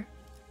 EJ.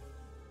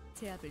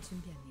 제압을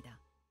준비합니다.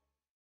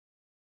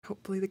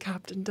 Hopefully the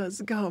captain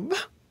does come.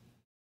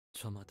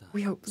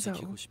 We hope so.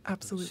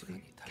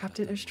 Absolutely.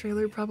 Captain Ish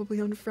trailer probably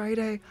on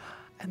Friday,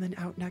 and then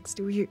out next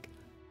week.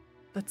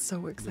 That's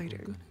so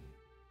exciting.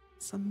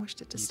 Some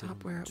wished it to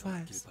stop where it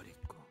was.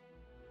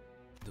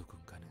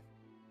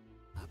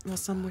 Well,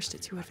 some wished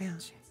it to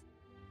advance.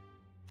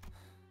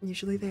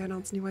 Usually they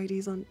announce new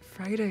IDs on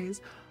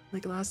Fridays,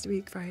 like last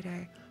week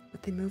Friday,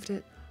 but they moved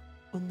it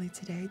only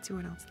today to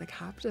announce the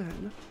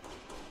captain.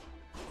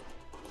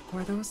 Who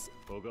are those?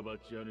 Oh,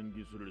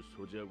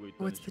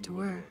 it's the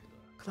door.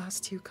 Class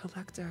 2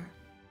 collector.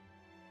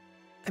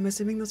 I'm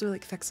assuming those are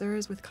like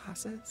fixers with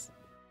classes.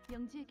 I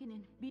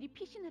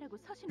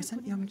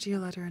sent Youngji a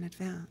letter in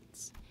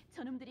advance.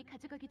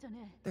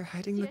 They're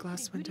hiding the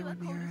glass window and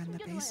mirror in the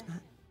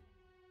basement.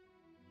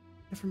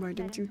 Never mind,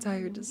 I'm too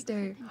tired to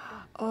stay.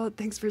 Oh,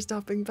 thanks for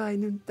stopping by,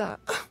 Nunta.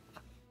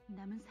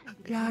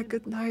 Yeah,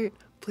 good night.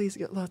 Please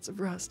get lots of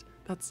rest.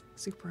 That's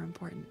super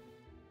important.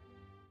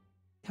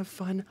 Have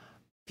fun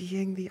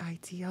being the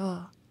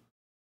ideal.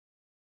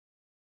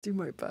 Do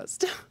my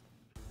best.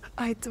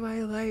 I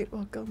Twilight,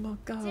 welcome,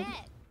 welcome.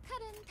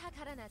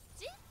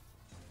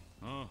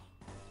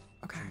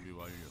 Okay.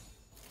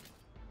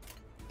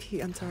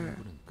 P-enter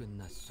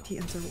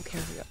will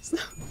carry us.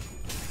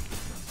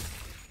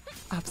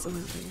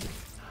 Absolutely.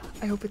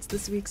 I hope it's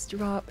this week's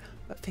drop,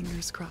 but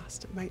fingers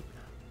crossed. It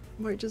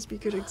might just be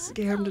getting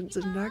scammed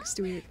into next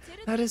week.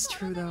 That is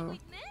true though.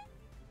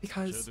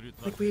 Because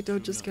like we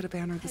don't just get a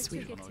banner this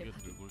week.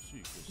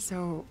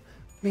 So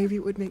maybe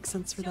it would make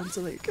sense for them to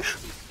like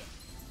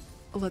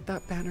let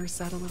that banner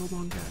set a little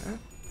longer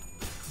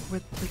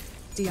with like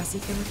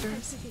DSE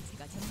characters.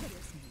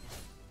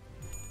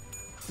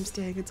 I'm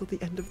staying until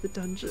the end of the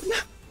dungeon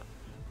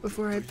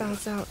before I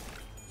pass out.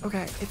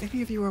 Okay, if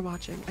any of you are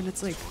watching and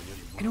it's like,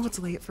 I know it's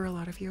late for a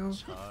lot of you,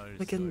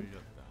 like in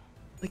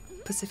like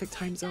Pacific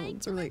time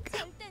zones or like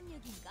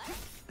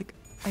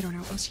I don't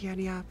know,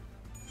 Oceania,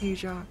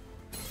 Asia,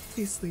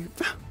 please sleep.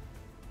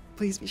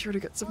 Please be sure to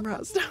get some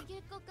rest.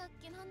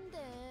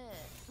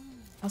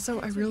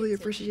 Also, I really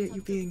appreciate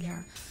you being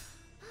here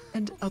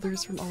and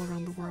others from all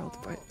around the world,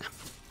 but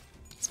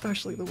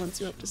especially the ones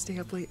who have to stay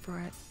up late for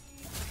it.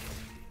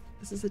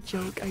 This is a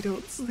joke, I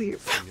don't sleep.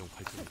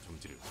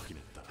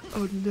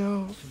 Oh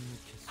no.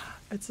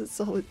 It's a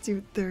solid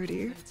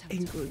 2:30.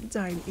 England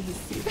time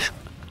easy.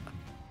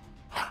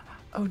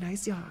 Oh,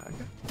 nice yog.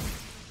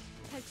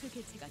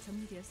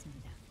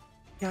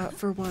 Yeah,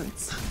 for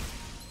once.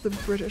 The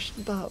British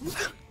bub.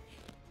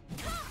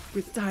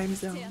 With time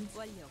zones.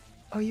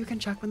 Oh, you can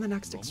check when the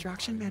next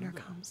extraction banner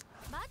comes.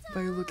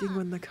 By looking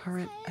when the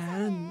current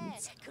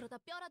ends.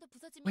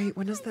 Wait,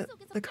 when does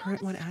the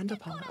current one end,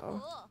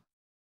 Apollo?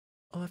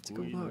 I'll have to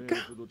go look.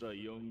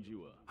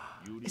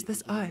 Is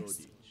this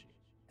us?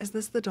 Is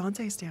this the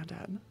Dante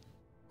stand-in?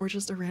 Or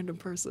just a random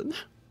person?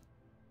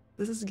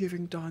 This is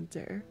giving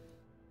Dante.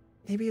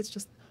 Maybe it's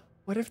just...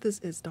 What if this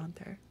is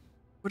Dante?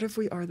 What if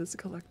we are this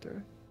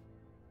collector?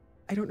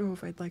 I don't know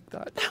if I'd like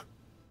that.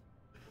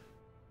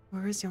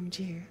 Where is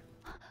Youngji?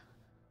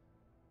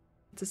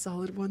 It's a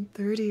solid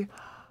 130.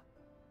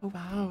 Oh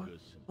wow.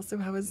 Also,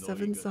 how is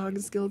 7 Song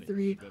Skill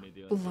 3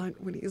 blunt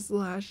when he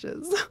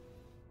slashes?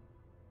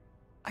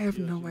 I have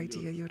no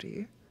idea,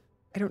 Yuri.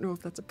 I don't know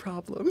if that's a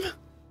problem.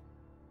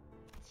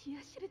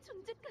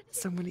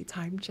 So many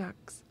time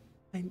checks.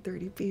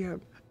 9:30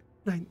 p.m.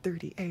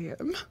 9:30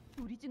 a.m.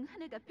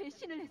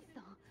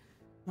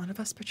 One of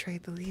us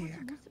betrayed the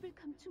league.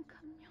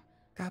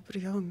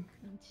 Gabriel,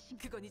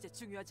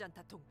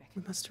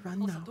 we must run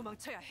now.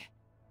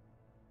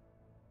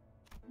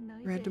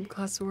 Random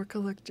class war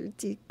collector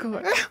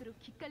decor.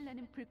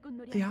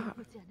 Yeah.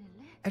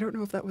 I don't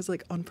know if that was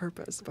like on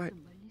purpose, but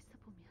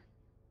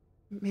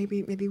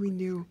maybe we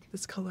knew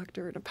this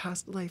collector in a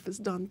past life as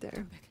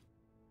Dante.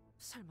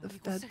 The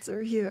feds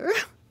are here.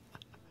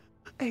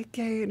 Hey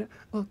Kane,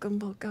 welcome,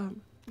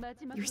 welcome.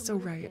 You're so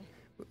right.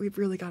 We've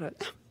really gotta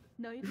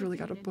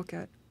book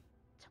it.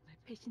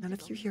 None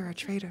of you here are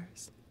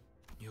traitors.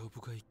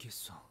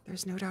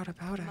 There's no doubt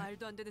about it.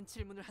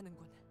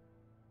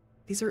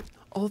 These are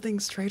all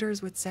things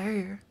traitors would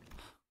say.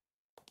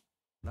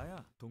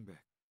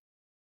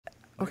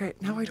 Okay,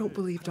 now I don't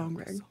believe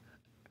Dongring.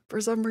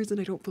 For some reason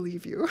I don't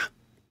believe you.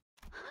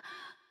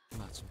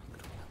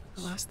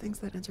 The last things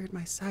that entered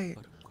my sight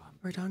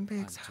were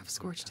Dongbek's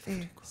half-scorched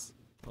face,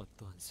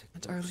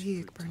 and our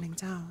league burning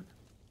down.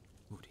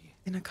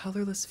 In a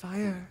colorless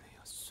fire.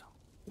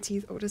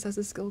 Teeth Otis has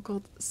a skill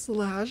called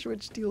Slash,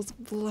 which deals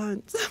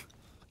blunt.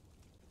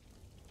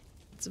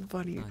 It's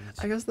funny.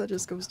 I guess that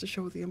just goes to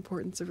show the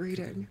importance of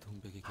reading.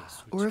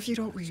 Or if you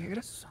don't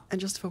read,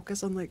 and just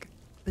focus on like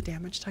the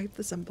damage type,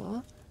 the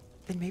symbol,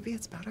 then maybe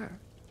it's better.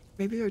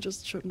 Maybe I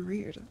just shouldn't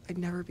read. I'd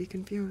never be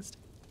confused.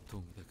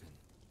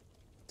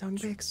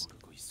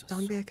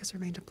 Dongbek has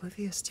remained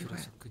oblivious to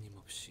it.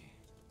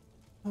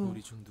 Oh.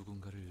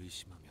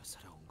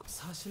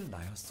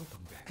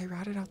 I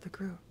ratted out the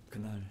group.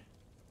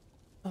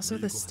 Also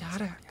the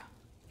static.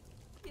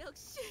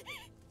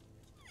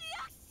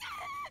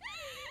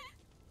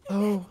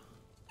 Oh.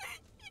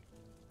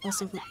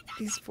 Also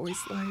these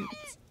voice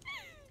lines.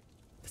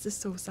 This is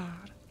so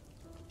sad.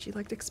 She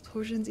liked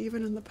explosions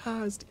even in the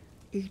past.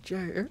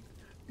 EJ,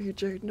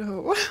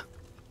 no.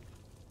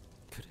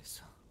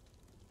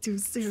 Too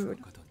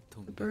soon.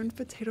 The burned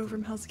potato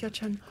from Hell's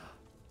Kitchen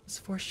was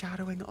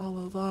foreshadowing all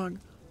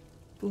along.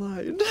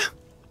 Blind.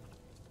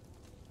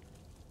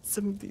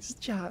 Some of these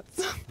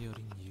chats.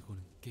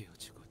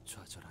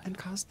 And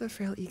caused the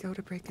frail ego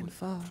to break and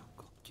fall.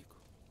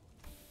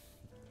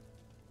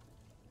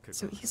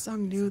 So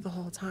Isung knew the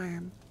whole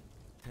time,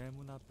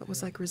 but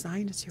was like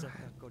resigned to it.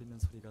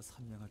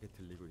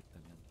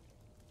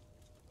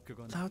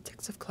 Loud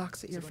ticks of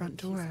clocks at your front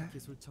door.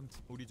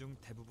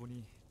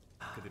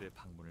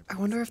 I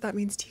wonder if that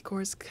means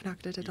T-Core is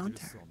connected to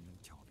Dante.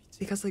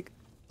 Because like,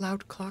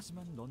 loud clock,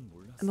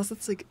 unless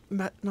it's like,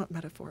 not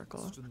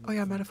metaphorical. Oh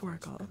yeah,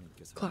 metaphorical.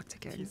 Clock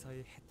ticking.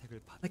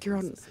 Like you're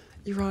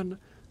on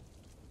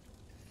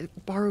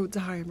borrowed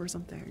time or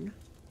something.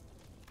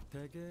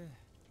 대개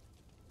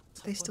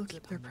They still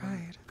keep their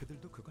pride.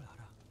 그들도 그걸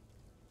알아.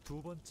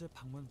 두 번째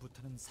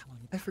방문부터는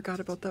상황이 I forgot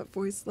about that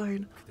voice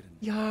line.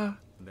 Yeah,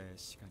 내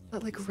시간이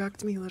that like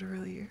wrecked me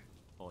literally.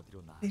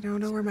 어디로 나. They don't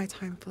know where my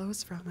time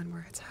flows from and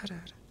where it's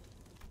headed.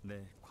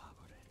 내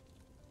과거를.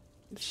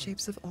 The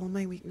shapes of all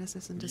my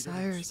weaknesses and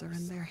desires are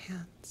in their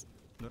hands.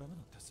 너라면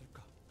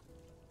어땠을까?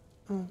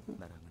 Oh,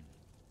 나랑은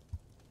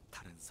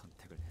다른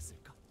선택을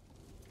했을까?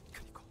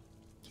 그리고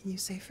can you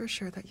say for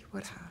sure that you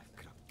would have?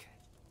 그렇게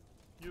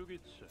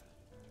유기체.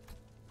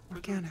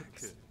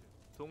 Organics.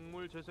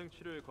 동물 재생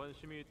치료에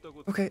관심이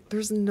있다고. Okay,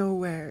 there's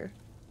nowhere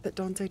that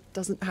Dante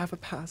doesn't have a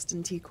past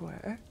in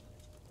T-Core.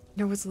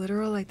 No, it's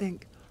literal, I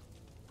think.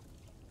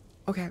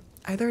 Okay,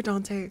 either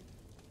Dante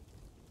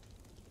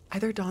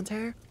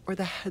or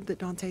the head that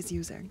Dante's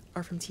using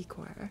are from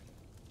T-Core.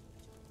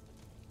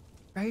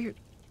 Right?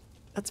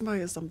 That's my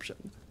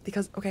assumption.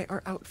 Because, okay,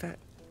 our outfit.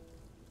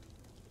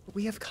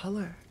 We have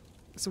color.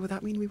 So would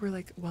that mean we were,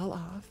 like, well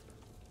off?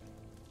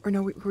 Or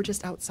no, we were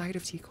just outside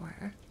of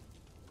T-Core.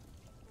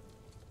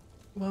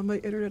 Well, my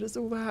internet is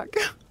so whack.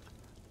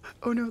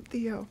 Oh no,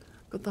 Theo.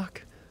 Good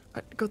luck.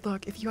 Good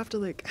luck. If you have to,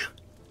 like,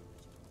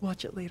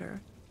 watch it later.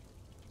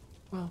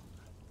 Well,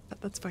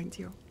 that's fine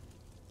too.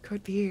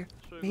 Could be.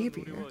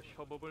 Maybe. Do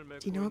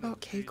you know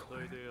about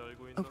K-Core?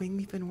 A wing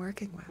we've been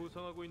working with.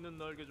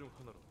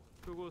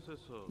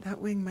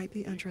 That wing might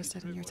be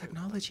interested in your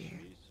technology.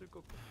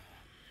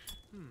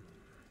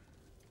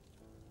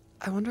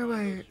 I wonder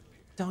why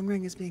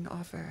Dongring is being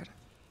offered.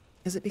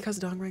 Is it because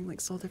Dongring,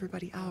 like, sold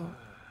everybody out?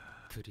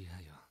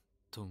 그리하여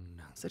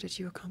동랑. So did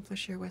you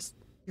accomplish your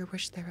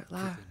wish there at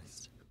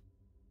last?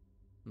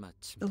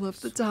 마침 I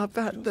love the top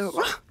hat though.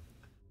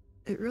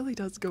 It really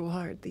does go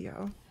hard,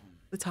 Theo.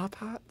 The top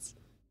hats,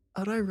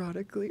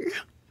 unironically,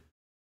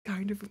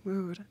 kind of a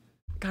mood.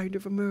 Kind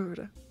of a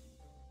mood.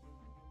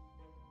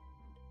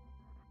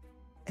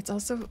 It's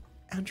also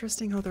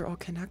interesting how they're all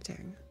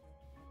connecting.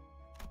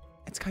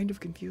 It's kind of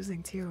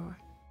confusing too.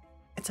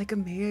 It's like a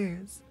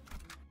maze.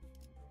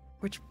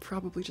 Which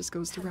probably just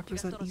goes to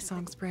represent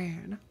Isong's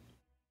brain.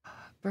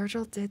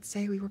 Virgil did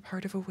say we were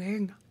part of a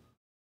wing.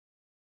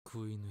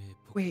 구인회의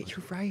Wait,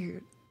 you're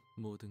right.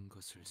 모든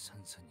것을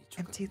산산이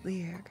Empty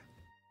League.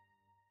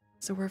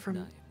 So we're from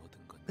나의 모든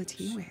the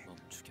T-Wing.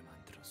 멈추게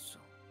만들었어.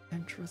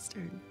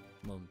 Interesting.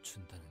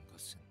 멈춘다는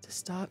것은 To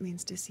stop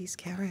means to cease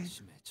caring.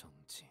 심의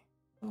정지.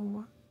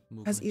 Oh.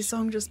 Has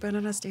Isong just been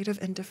in a state of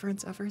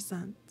indifference ever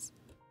since?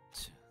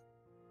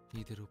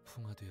 이대로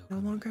풍화되어 No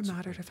longer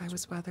mattered if I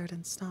was weathered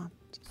and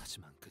stomped.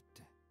 하지만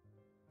그때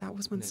That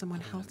was when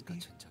someone helped me.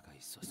 전자가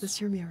있었어. Is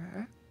this your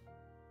mirror?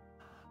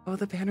 Oh,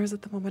 the banners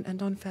at the moment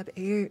end on Feb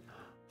 8.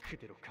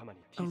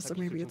 Oh, so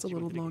maybe it's a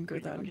little longer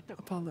than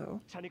Apollo.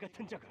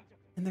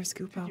 And there's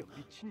Gubo.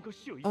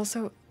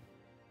 Also,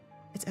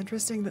 it's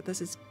interesting that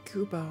this is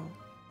Gubo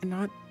and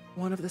not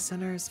one of the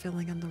sinners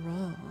filling in the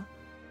role.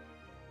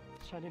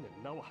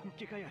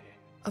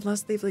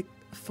 Unless they've, like,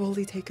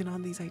 fully taken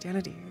on these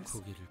identities.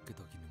 고개를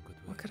끄덕이는 것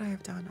What could I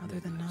have done other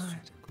than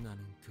nod?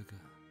 나는 그가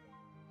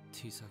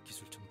T사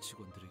기술청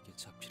직원들에게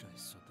잡히라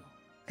했어도.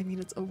 I mean,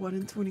 it's a 1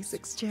 in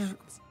 26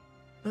 chance.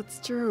 That's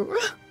true.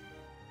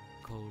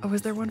 Oh,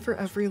 is there one for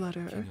every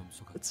letter?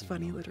 It's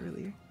funny,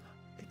 literally.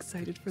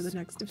 Excited for the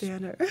next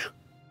banner.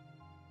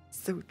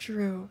 So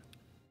true.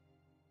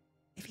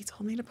 If he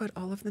told me to put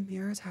all of the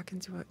mirrors hack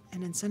into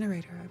an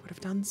incinerator, I would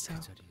have done so.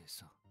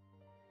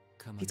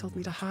 If he told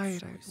me to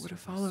hide, I would have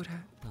followed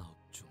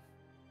it.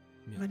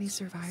 Many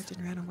survived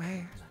and ran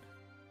away.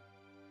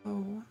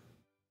 Oh.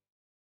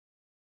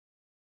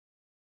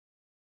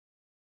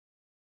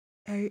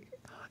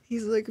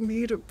 He's like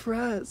me,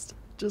 depressed.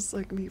 Just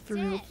like me, for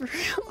real, for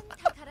real.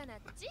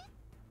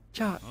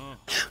 Chat.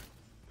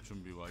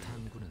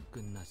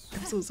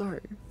 I'm so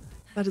sorry.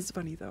 That is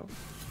funny though.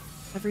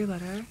 Every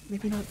letter,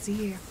 maybe not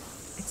Z.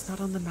 It's not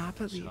on the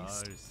map at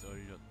least.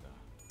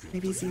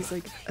 Maybe Z's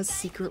like a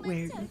secret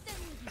wing,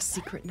 a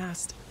secret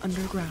nest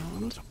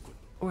underground,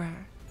 or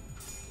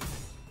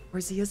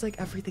Z is like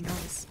everything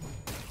else,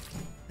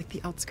 like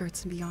the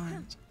outskirts and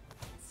beyond.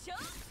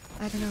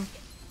 I don't know.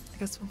 I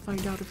guess we'll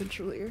find out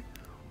eventually,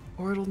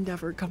 or it'll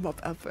never come up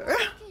ever.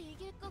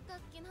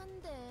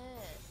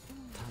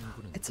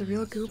 It's a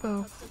real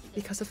Gubo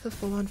because of the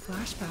full-on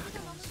flashback,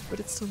 but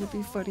it still would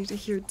be funny to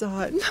hear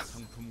Dawn.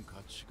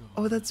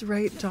 Oh, that's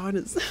right, Dawn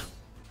is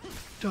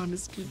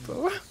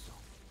Gubo.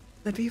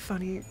 That'd be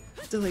funny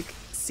to like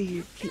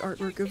see the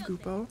artwork of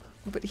Gubo,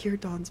 but hear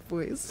Dawn's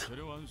voice.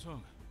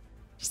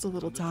 Just a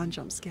little Dawn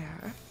jump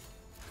scare.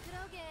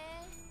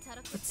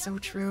 That's so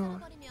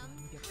true.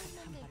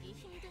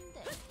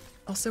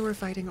 Also, we're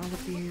fighting all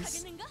of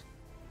these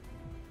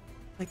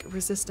like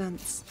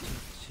resistance,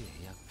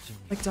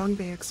 like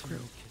Dongbaek's crew,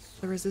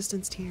 the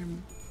resistance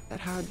team that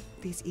had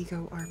these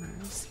ego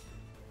armors.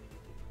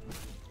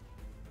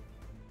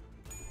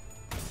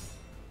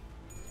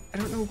 I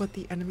don't know what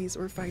the enemies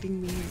were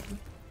fighting mean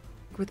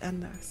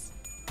within this.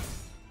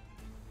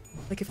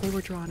 Like if they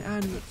were drawn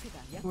in,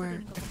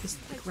 or if this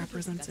like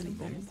represents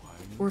anything,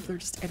 or if they're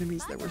just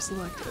enemies that were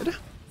selected.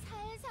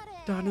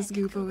 Donna's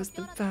Gubo is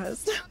the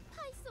best.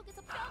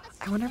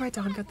 I wonder why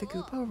Dawn got the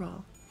Goopo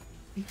role.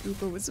 The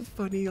Goopo was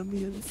funny on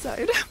the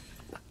inside.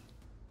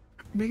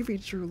 Maybe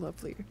true,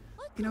 lovely.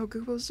 You know,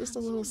 Goopo's just a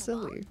little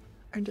silly,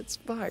 and it's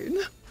fine.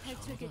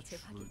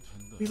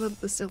 We love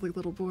the silly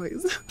little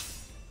boys.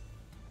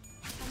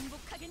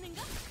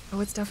 Oh,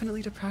 it's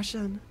definitely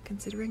depression.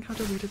 Considering how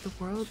diluted the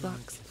world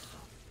looks,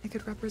 it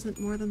could represent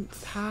more than the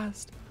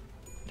past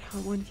and how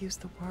one views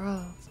the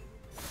world.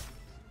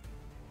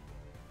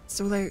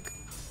 So like,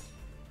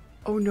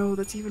 oh no,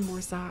 that's even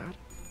more sad.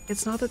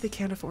 It's not that they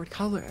can't afford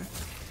color.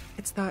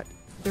 It's that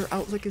their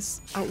outlook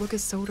is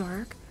so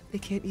dark, they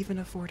can't even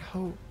afford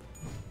hope.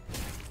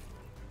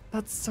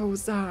 That's so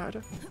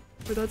sad.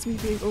 But that's me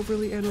being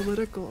overly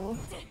analytical.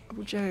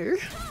 Oh, Jay.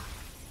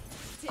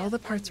 All the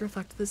parts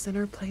reflect the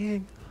sinner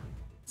playing.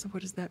 So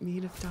what does that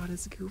mean if Dawn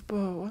is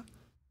Goopo?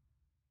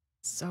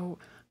 So,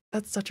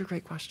 that's such a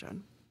great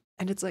question.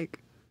 And it's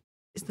like,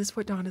 is this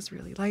what Dawn is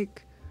really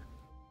like?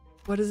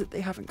 What is it they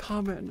have in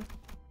common?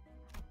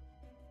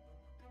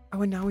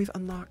 Oh, and now we've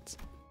unlocked.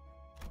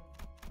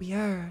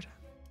 Weird.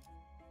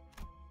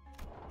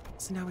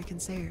 So now we can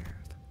save.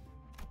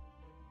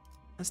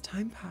 As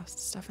time passed,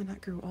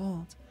 Stefanette grew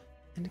old,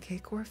 and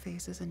Keikor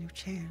faces a new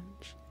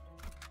change.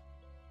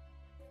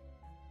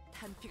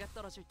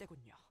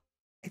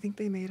 I think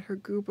they made her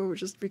Goopo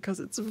just because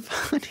it's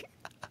funny.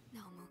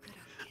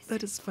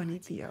 That is funny,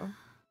 Theo.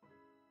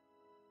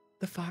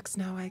 The fox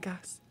now, I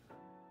guess.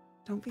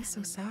 Don't be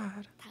so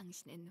sad.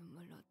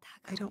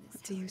 I don't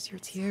want to use your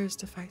tears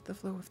to fight the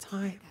flow of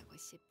time.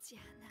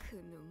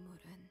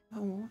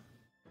 Oh.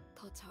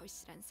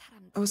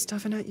 Oh,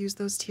 Stefanette used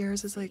those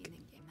tears as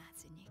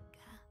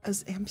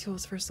as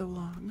ampules for so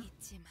long.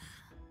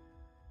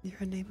 You're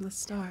a nameless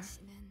star.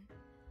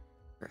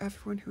 For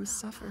everyone who is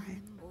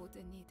suffering.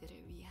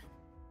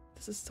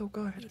 This is so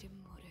good.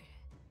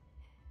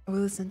 Oh,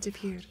 the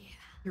centipede.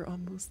 You're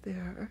almost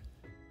there.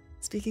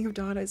 Speaking of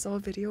Dawn, I saw a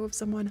video of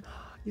someone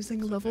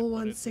using level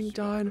 1 sync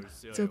Dawn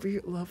to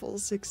beat level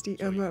 60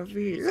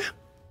 MFV.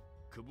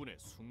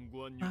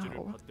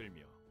 Wow.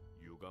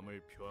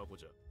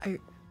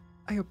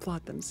 I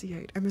applaud them,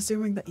 C8. I'm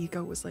assuming the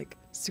ego was like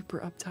super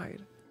uptight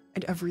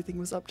and everything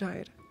was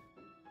uptight.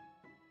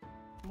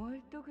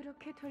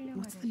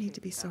 What's the need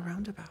to be so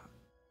roundabout?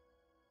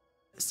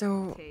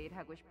 So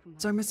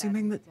I'm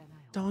assuming that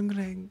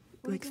Dongring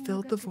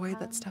filled the void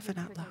that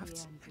Stefanette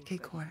left at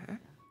Keikor.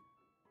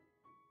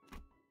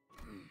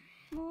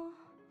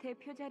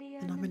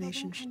 The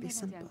nomination should be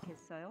simple.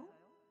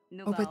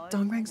 Oh, but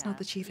Dongring's not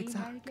the chief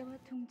exec.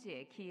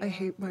 I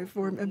hate my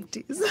form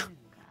empties.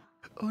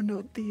 Oh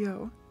no,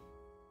 Theo.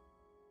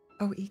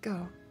 Oh,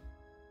 ego.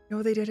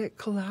 No, they did it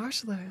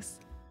collashless.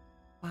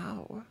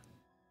 Wow.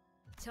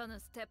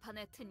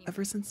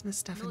 Ever since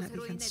Miss Stefanette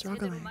began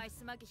struggling,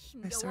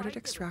 I started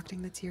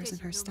extracting the tears in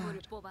her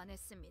stead.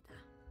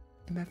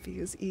 MFV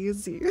is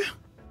easy.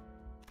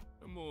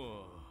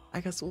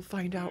 I guess we'll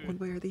find out one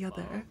way or the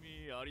other.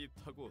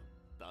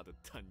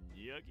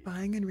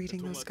 Buying and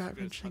reading those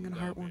gut-wrenching and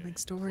heartwarming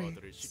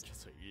stories.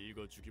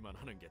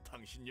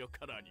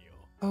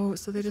 Oh,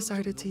 so they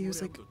decided to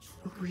use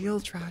real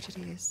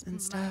tragedies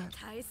instead.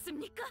 I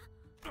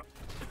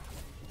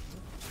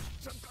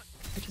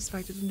just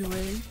find it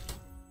annoying.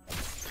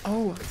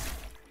 Oh.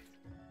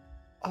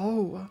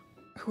 Oh.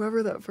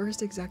 Whoever that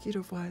first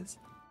executive was.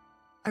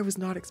 I was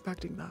not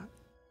expecting that.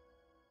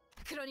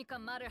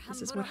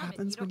 This is what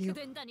happens when you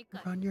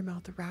run your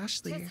mouth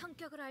rashly.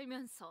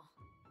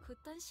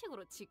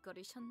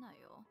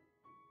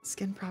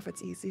 Skin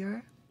profits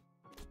easier?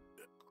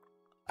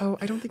 Oh,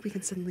 I don't think we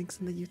can send links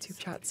in the YouTube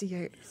chat,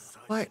 C8.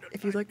 But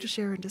if you'd like to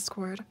share in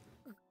Discord,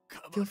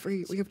 feel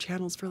free. We have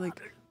channels for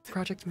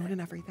Project Moon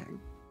and everything.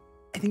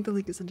 I think the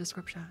link is in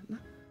description.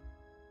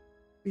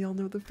 We all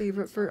know the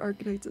favorite for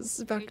Arknights is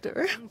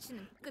Spectre.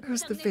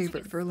 Who's the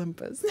favorite for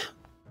Olympus?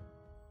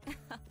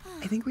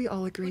 I think we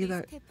all agree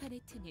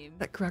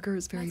that Gregor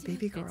is very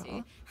baby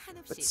girl,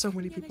 but so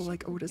many people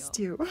like Otis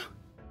too.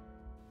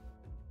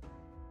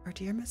 Our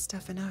dear Miss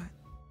Stefanette.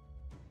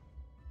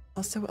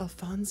 Also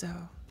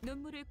Alfonso.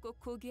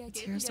 The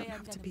tears don't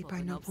have to be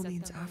by noble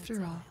means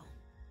after all.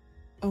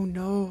 Oh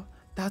no,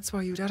 that's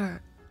why you did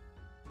it.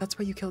 That's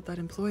why you killed that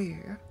employee.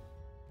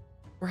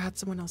 Or had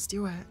someone else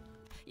do it.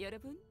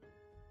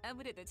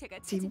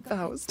 Team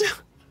Faust.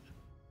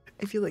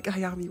 I feel like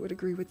Hayami would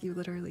agree with you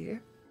literally.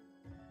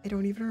 I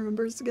don't even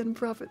remember Skin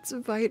Profit's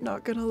fight,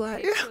 not gonna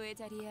lie.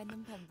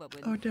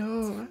 Oh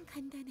no.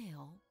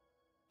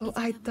 Oh,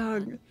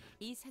 Aitang.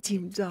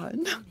 Team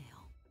Dawn.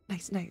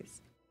 Nice,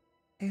 nice.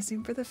 I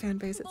assume for the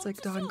fanbase it's like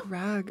Dawn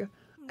Greg.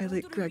 I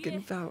like Greg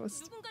and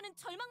Faust.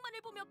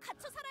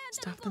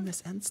 Stop them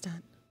this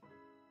instant.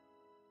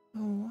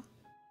 Oh.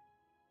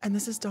 And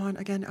this is Dawn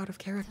again out of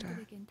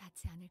character.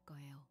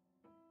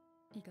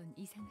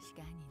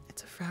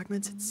 It's a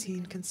fragmented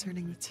scene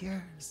concerning the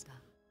tears.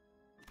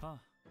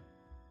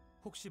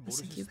 The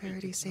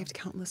singularity saved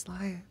countless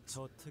lives.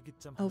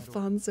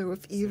 Alfonso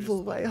of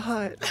evil by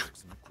heart.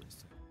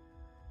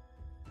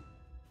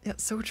 Yeah,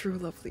 so true,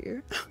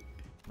 lovely.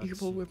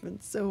 Evil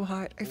women, so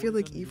hot. I feel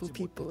like evil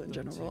people in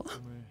general.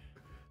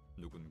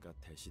 누군가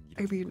대신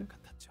I 일해줄 mean,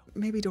 것 같았죠.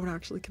 maybe don't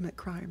actually commit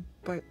crime,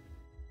 but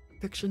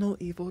fictional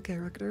evil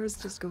characters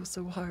just go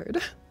so hard.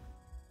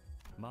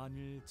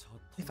 만일 저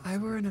If I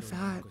were in a 토마스가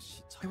vat,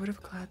 것이 I would have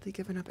저였다면 gladly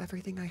given up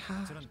everything I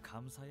had. 저는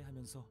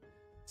감사해하면서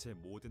제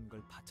모든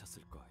걸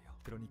바쳤을 거예요.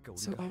 그러니까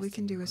So 우리가 all 할 we 수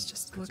can do 있는 is 건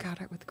just 그저 look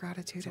at it with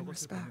gratitude and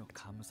저것을 보며 respect.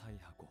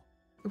 감사해하고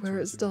Where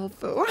is 존중해야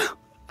Dolfo?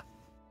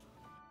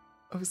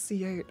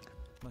 OC8.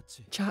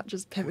 마치 Chat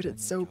just pivoted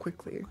so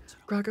quickly.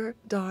 Gregor,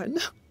 done.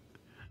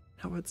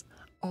 Now it's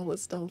all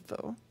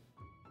Astolfo.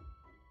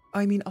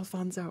 I mean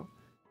Alfonso.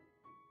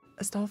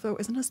 Astolfo,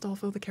 isn't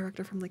Astolfo the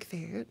character from like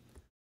Fate?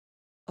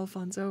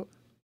 Alfonso,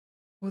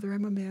 whether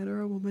I'm a man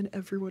or a woman,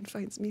 everyone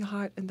finds me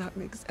hot and that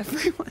makes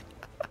everyone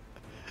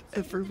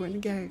everyone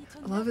gay.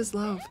 Love is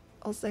love.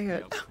 I'll say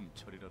it.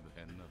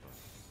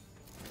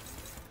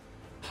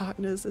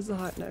 Hotness is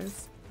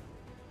hotness.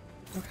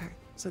 Okay,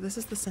 so this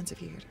is the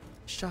centipede.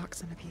 Shock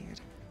centipede.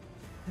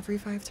 Every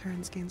 5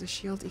 turns gains a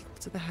shield equal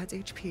to the head's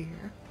HP.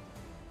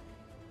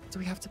 So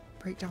we have to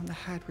break down the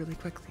head really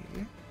quickly.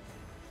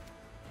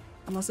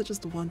 Unless it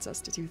just wants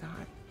us to do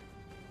that.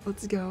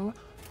 Let's go.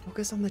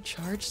 Focus on the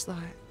charge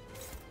slot.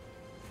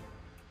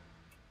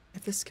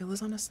 If the skill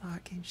is on a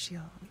slot, gain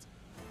shield.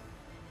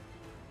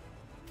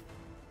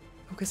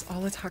 Focus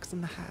all attacks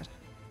on the head.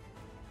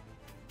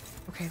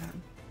 Okay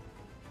then.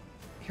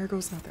 Here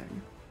goes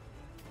nothing.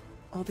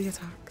 All the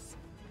attacks.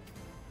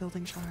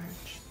 Building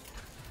charge.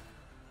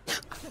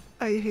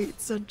 I hate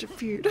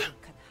centipede.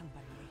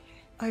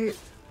 I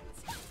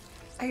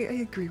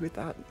agree with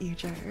that,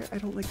 EJ. I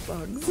don't like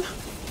bugs.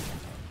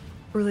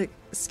 Or like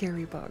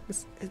scary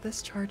bugs. Is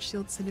this charge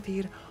shield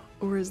centipede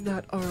or is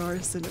that RR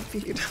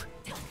centipede?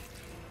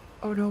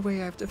 Oh no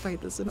way, I have to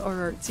fight this in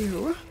RR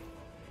too.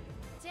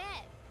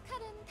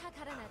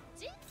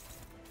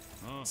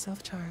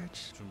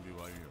 Self-charge.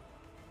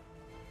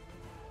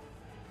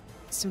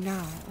 So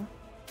now,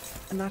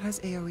 and that has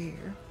AoE.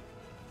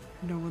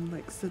 No one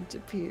likes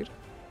centipede.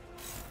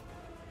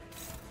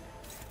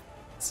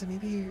 So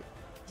maybe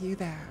you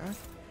there.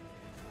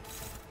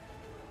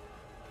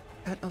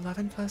 At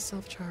 11 plus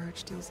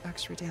self-charge deals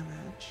extra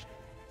damage.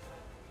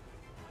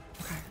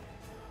 Okay.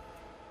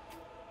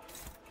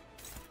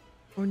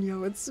 Oh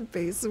no, it's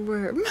Space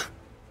Worm.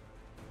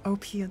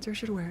 OP enter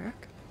should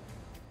work.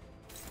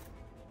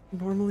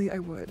 Normally I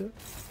would.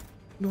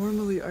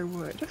 Normally I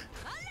would.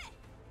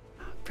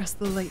 Press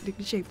the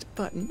lightning-shaped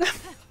button.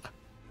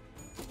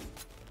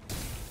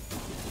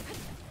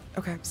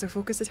 Okay, so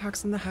focus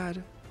attacks on the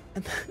head,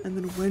 and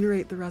then win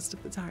rate the rest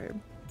of the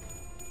time.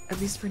 At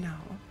least for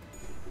now.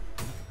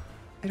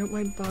 I don't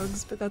mind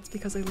bugs, but that's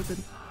because I live in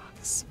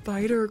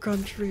spider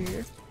country.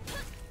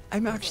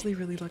 I'm actually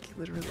really lucky,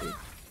 literally,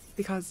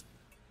 because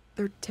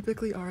there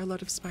typically are a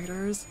lot of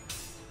spiders,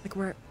 like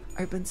where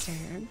I've been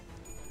staying,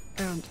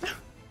 and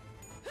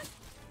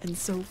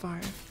so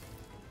far,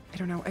 I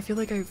don't know, I feel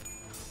like I've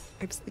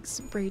like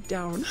sprayed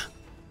down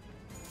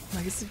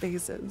nice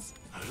bases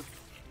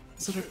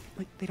so that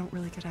like they don't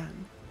really get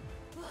in.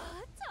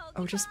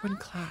 Oh, just one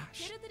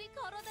clash.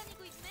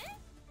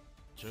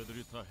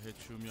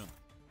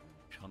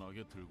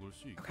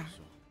 Okay.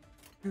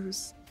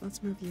 Bruce,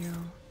 let's move you.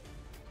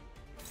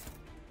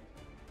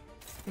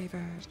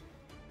 Favored.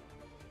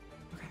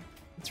 Okay,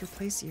 let's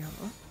replace you.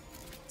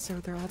 So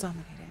they're all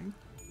dominating.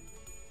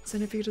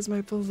 Centipede is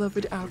my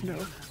beloved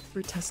Avno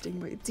for testing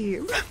my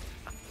team.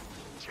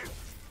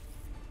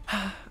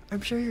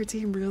 I'm sure your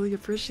team really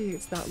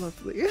appreciates that,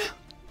 lovely.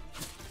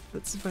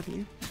 That's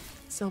funny.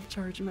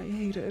 Self-charge my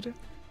hated.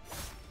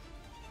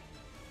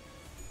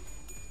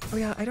 Oh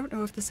yeah, I don't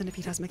know if the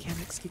centipede has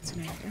mechanics,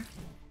 Kitsune.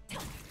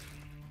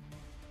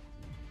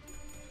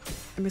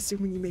 I'm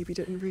assuming you maybe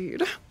didn't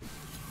read.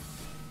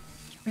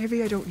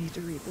 Maybe I don't need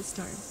to read this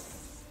time.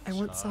 I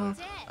once saw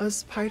a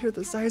spider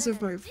the size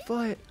of my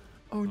foot.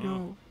 Oh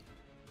no.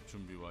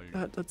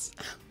 That's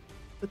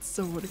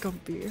so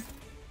uncomfy.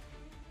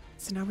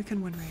 So now we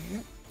can win,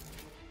 right?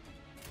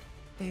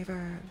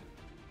 Favor.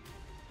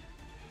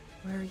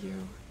 Where are you?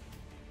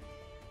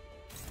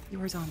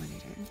 You are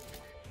dominating.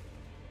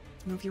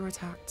 Move your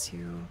attack to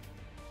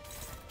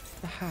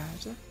the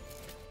head.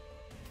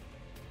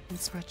 And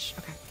switch.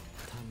 Okay.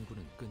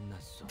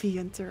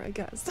 Enter, I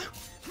guess.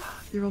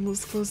 You're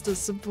almost close to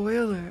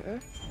spoiler.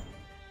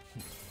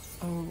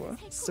 Oh,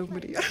 so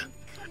many.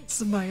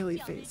 Smiley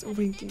face,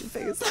 winky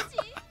face.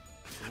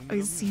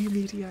 I see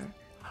meteor.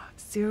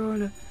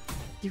 Soon.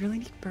 You really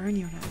need burn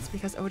units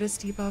because Otis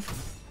debuff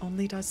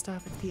only does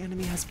stuff if the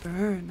enemy has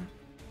burn.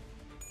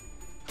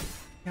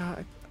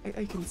 Yeah,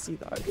 I can see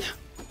that.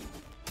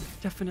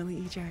 Definitely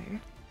EJ.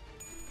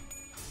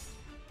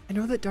 I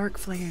know that Dark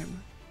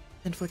Flame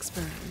inflicts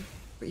burn,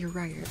 but you're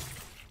right.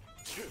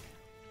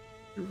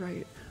 You're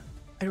right.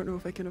 I don't know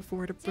if I can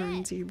afford a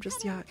burn team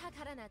just yet.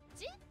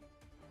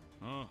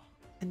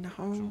 And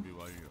now,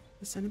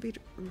 the centipede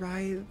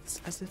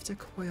writhes as if to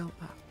coil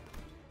up.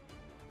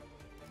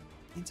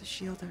 Gains a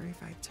shield every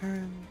 5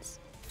 turns.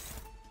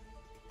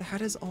 The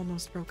head is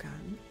almost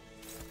broken.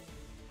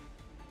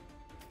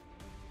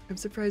 I'm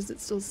surprised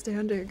it's still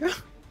standing.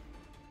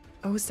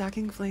 Oh,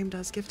 Stacking Flame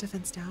does give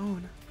defense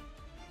down.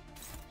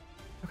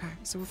 Okay,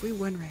 so if we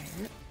win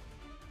right,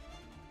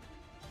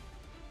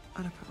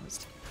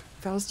 unopposed.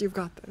 Faust, you've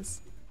got this.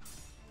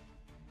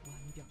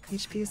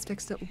 HP is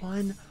fixed at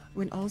 1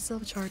 when all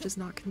self-charge is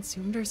not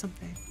consumed or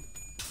something.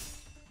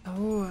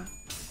 Oh,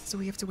 so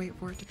we have to wait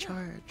for it to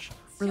charge.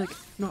 Or like,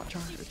 not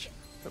charge,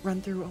 but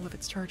run through all of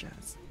its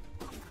charges.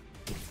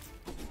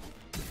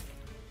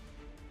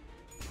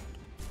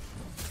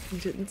 You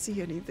didn't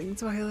see anything,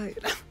 Twilight.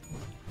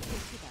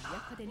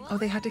 Oh,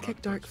 they had to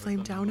kick Dark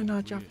Flame down a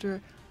notch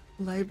after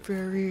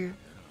Library.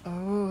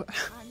 Oh,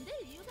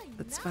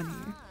 that's funny.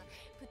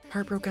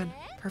 Heartbroken.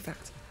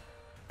 Perfect.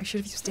 I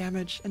should have used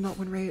damage and not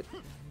win rate.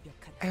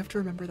 I have to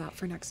remember that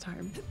for next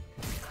time.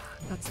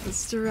 That's the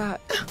strat.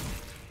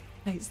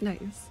 Nice,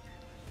 nice.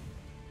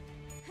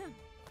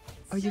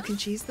 Oh, you can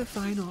cheese the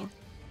final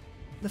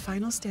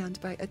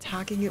stand by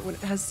attacking it when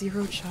it has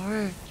 0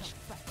 charge.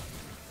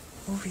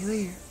 Oh,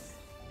 really?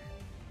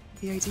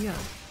 The idea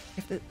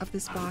of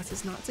this boss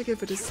is not to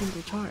give it a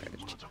single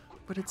charge,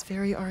 but it's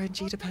very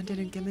RNG dependent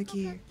and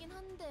gimmicky.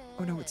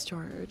 Oh no, it's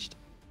charged.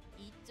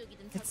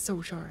 It's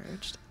so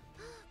charged.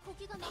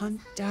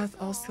 Upon death,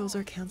 all skills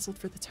are cancelled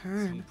for the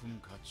turn.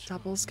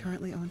 Doubles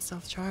currently own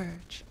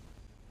self-charge.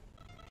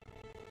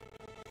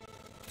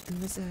 And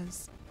this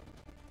is...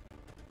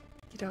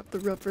 Get out the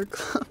rubber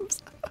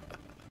gloves.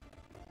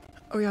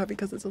 Oh yeah,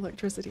 because it's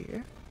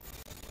electricity.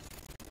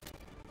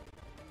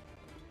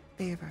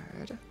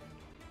 Favored.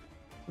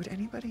 Would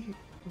anybody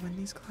win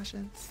these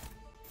clashes?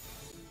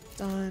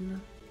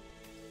 Done.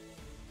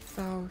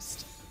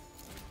 Faust.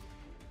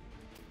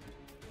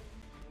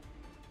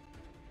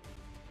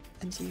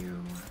 And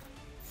you.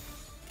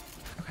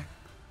 Okay.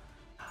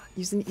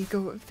 Using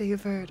eco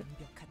favored.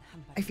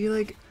 I feel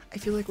like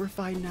we're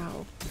fine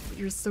now. But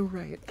you're so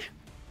right.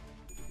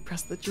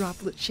 Press the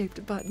droplet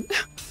shaped button.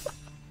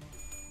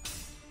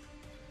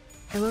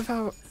 I love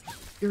how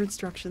your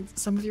instructions,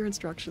 some of your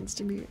instructions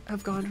to me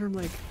have gone from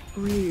like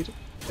read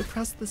to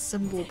press the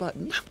symbol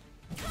button.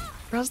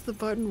 Press the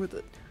button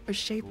with a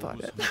shape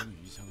on it.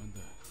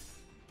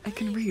 I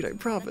can read, I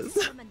promise.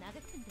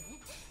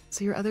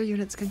 So your other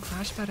units can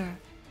clash better.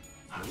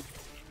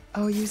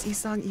 Oh, use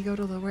Isang Ego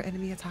to lower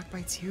enemy attack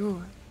by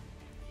 2.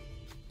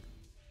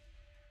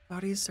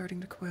 Body is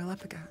starting to coil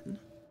up again.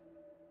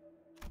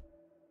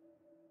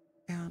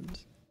 And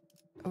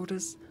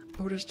Otis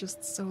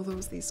just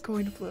solos these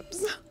coin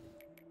flips.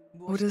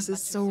 Otis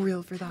is so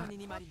real for that.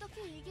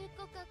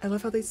 I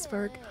love how they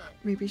spark.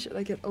 Maybe should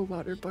I get a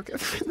water bucket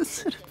for the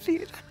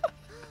centipede?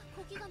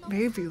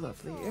 Maybe,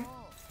 lovely.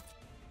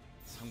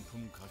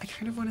 I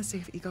kind of want to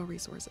save ego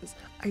resources.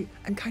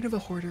 I'm kind of a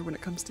hoarder when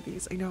it comes to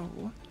these, I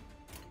know.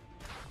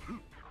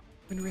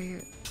 When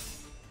Ray...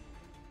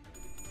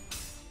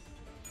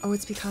 Oh,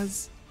 it's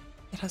because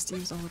it has to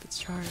use all of its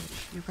charge.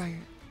 You're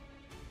right.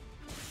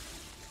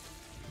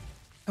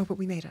 Oh, but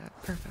we made it.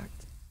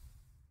 Perfect.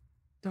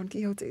 Don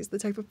Quixote is the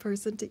type of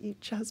person to eat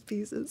chess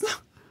pieces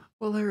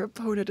while her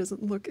opponent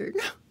isn't looking.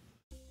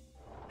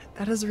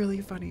 That is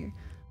really funny.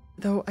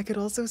 Though I could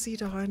also see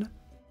Don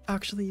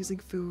actually using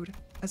food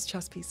as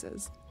chess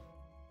pieces.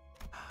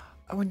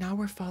 Oh, and now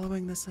we're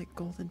following this like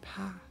golden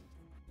path.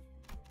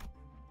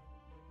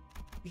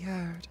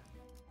 Weird.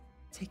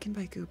 Taken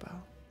by Gubo.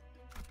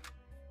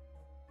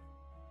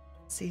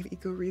 Save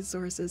eco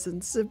resources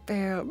and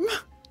spam.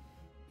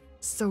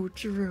 So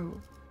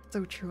true.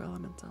 So true,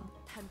 Elemental.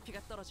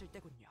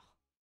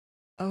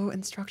 Oh,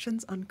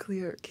 instructions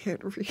unclear.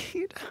 Can't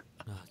read.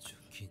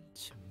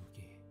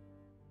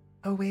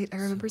 Oh wait, I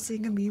remember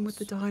seeing a meme with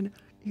the Dawn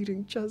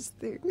eating just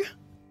thing.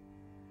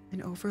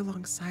 An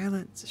overlong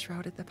silence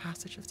shrouded the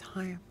passage of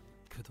time.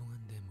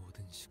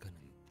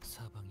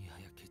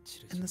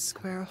 And the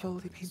square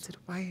wholly painted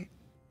white.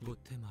 Oh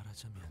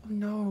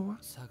no.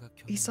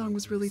 Isang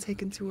was really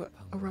taken to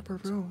a rubber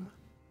room.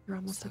 You're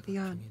almost at the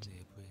end.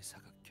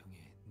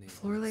 The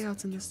floor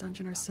layouts in this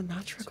dungeon are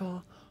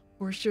symmetrical,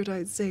 or should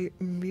I say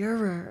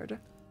mirrored.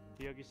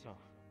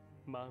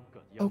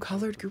 Oh,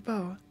 colored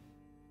Gupo.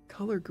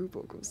 Colored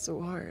Gupo goes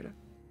so hard.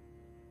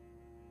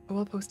 Oh,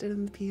 I'll post it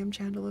in the PM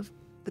channel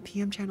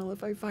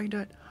if I find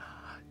it.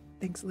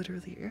 Thanks,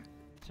 literally.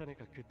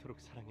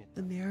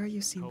 The mirror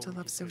you seem to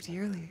love so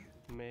dearly.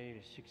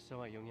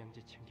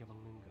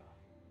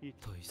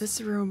 This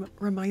room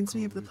reminds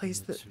me of the place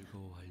that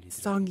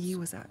Song Yi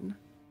was in,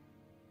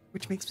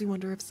 which makes me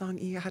wonder if Song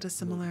Yi had a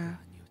similar,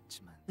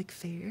 like,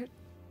 fate.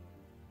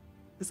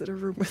 Is it a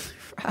room with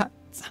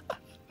rats?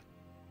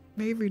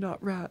 Maybe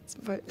not rats,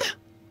 but...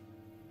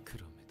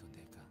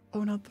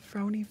 Oh, not the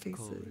frowny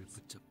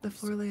faces. The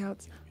floor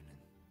layouts.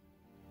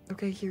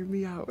 Okay, hear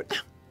me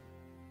out.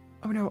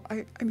 Oh no,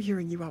 I'm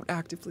hearing you out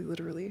actively,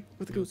 literally,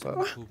 with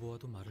Gupo.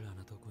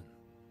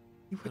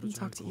 You wouldn't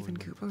talk to even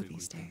Gupo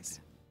these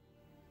days.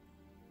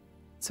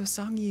 So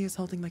Song Yi is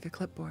holding like a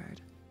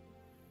clipboard.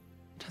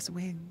 It has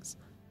wings.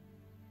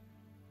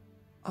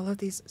 All of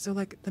these, so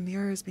like the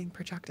mirror is being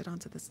projected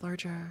onto this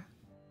larger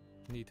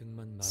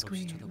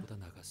screen.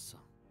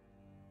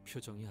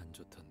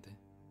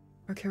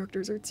 Our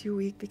characters are too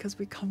weak because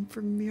we come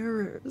from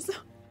mirrors.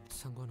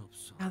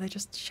 Now they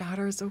just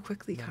shatter so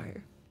quickly, Kai.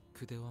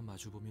 그대와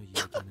마주보며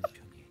이야기하는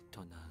편이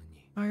더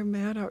나으니. My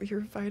man out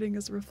here fighting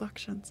his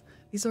reflections.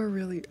 These are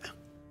really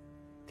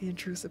the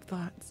intrusive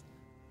thoughts.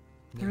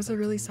 There's a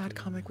really sad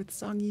comic with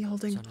Song-yi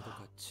holding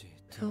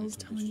pills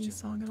telling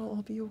Song it'll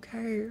all be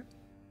okay.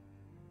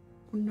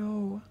 Oh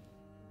no.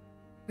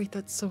 Wait,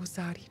 that's so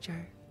sad,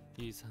 EJ.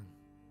 이상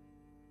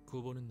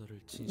구보는 너를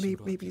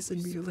진심으로 Maybe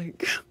send me a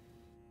link.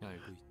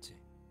 알고 있지.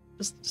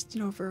 Just you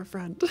know, for a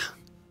friend.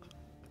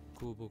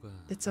 구보가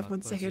Did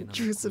someone say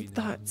intrusive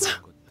thoughts?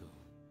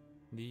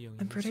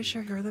 I'm pretty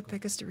sure you're the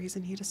biggest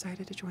reason he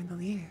decided to join the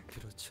league.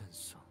 그렇지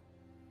않소.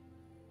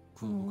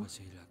 구보가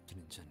제일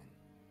아끼는 자는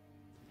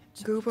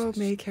Gubo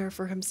may care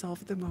for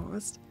himself the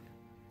most,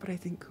 but I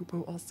think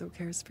Gubo also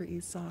cares for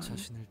Isang.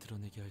 자신을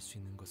드러내게 할 수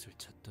있는 것을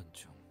찾던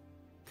중.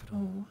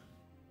 그럼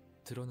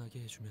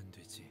드러나게 해주면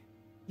되지.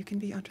 You can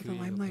be under the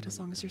limelight as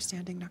long as you're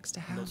standing next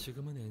to him. 너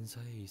지금은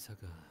엔사의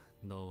이사가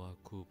너와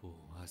구보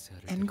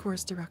아세아를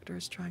N-Course director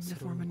is trying to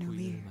form a new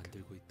league.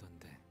 만들고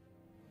있던데.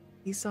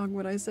 Isang,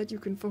 when I said you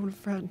can phone a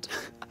friend,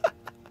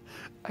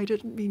 I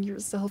didn't mean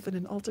yourself in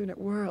an alternate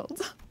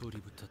world.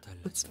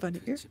 That's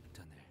funny.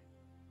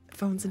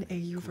 Phone's an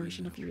AU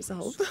version of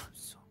yourself.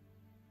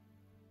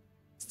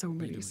 So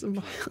many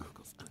smiles.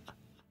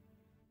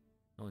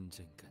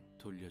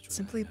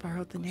 Simply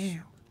borrowed the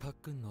name.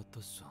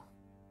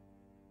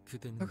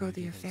 Or go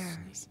the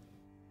affairs.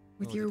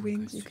 With your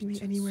wings, you can be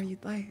anywhere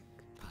you'd like.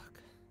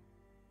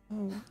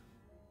 Oh.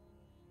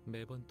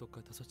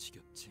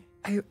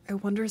 I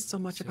wonder so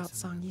much about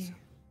Song-yi.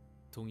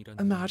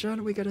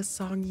 Imagine we get a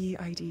Song-yi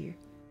ID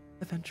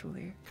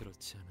eventually.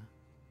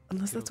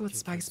 Unless that's what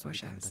Spice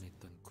Bush is.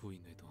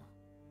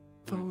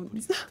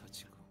 Phones.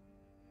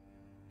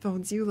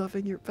 Phones, you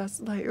loving your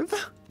best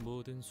life.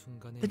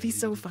 It'd be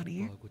so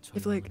funny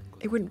if, like,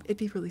 it'd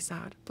be really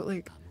sad, but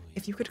like,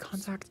 if you could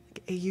contact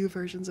like AU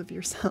versions of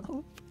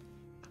yourself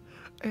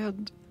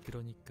and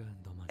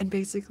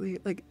basically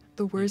like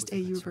the worst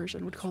AU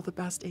version would call the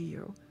best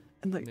AU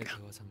and like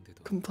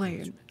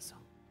complain,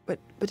 but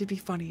it'd be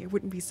funny. It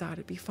wouldn't be sad.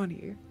 It'd be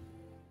funny.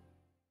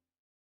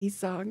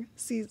 Isang,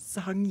 si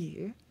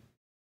Sang-yi.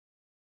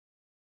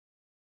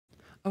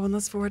 Oh,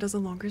 unless Phora does a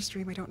longer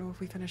stream, I don't know if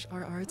we finish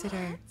RR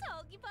today.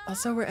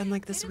 Also, we're in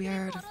like this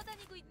weird,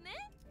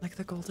 like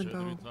the Golden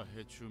Bow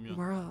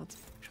world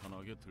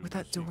with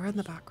that door in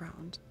the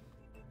background.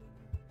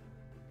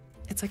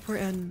 It's like we're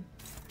in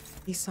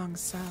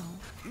Isang's cell.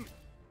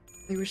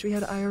 I wish we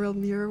had IRL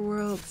mirror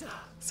worlds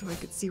so I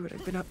could see what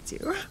I've been up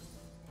to.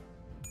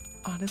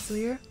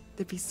 Honestly,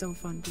 that'd be so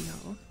fun,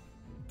 Dio.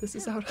 This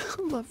is how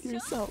to love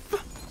yourself.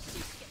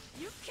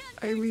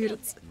 I mean,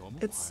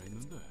 it's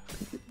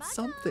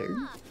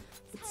something.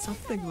 It's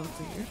something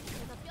lovely.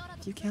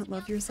 If you can't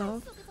love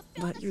yourself,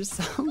 let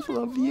yourself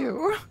love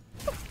you.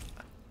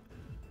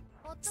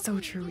 So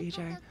true,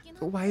 EJ.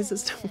 The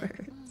wisest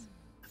words.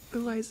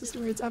 The wisest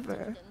words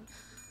ever.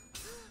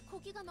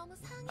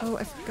 Oh,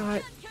 I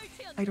forgot.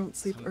 I don't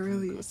sleep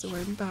early, so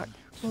I'm back.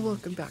 Well,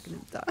 welcome back,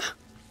 Nimta.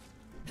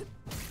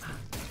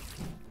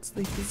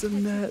 Sleep is a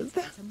myth.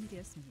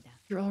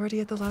 You're already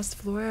at the last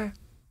floor.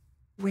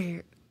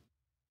 Wait.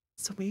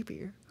 So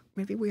maybe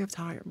we have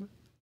time.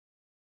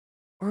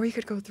 Or we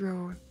could go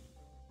through.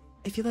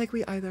 I feel like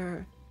we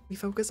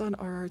focus on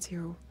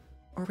RR2,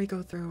 or we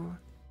go through.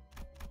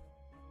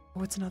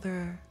 Oh, it's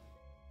another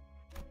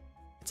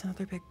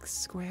big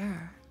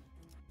square.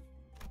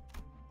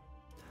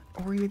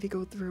 Or we maybe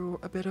go through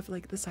a bit of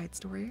like the side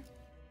story.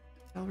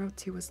 Road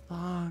 2 is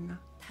long.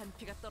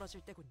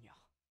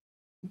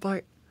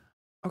 But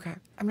okay,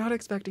 I'm not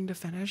expecting to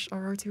finish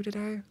RR2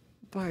 today,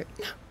 but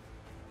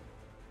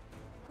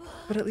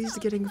at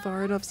least getting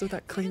far enough so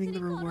that claiming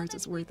the rewards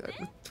is worth it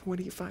with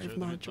 25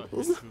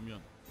 modules.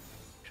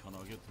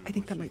 I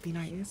think that might be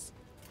nice.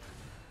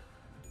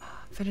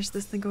 Finish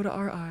this, then go to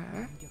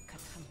RR.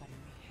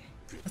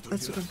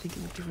 That's what I'm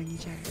thinking of doing,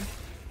 EJ.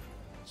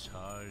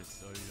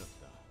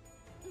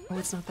 Oh,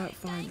 it's not that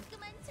fun.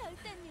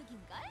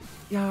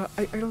 Yeah,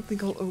 I don't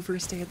think I'll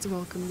overstay its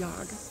welcome,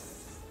 Yag.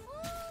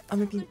 I'll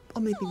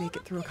maybe make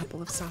it through a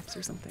couple of stops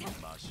or something.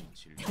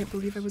 I can't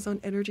believe I was on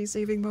energy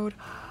saving mode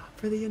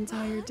for the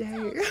entire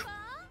day.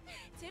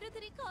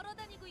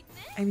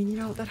 I mean, you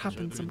know, that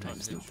happens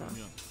sometimes, Nota.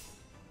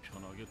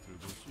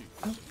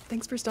 Oh,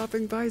 thanks for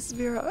stopping by,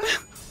 Svira.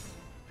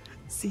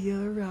 See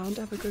you around.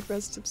 Have a good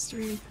rest of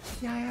stream.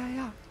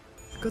 Yeah.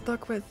 Good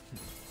luck with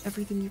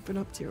everything you've been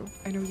up to.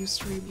 I know you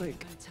stream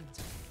like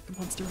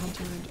Monster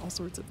Hunter and all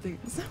sorts of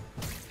things.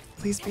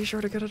 Please be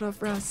sure to get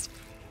enough rest.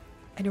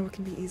 I know it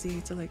can be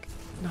easy to like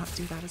not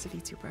do that as a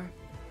VTuber.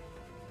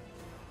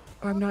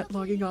 Or I'm not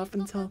logging off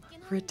until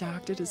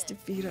Redacted is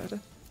defeated.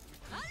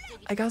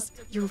 I guess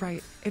you're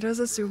right. It is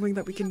assuming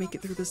that we can make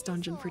it through this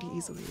dungeon pretty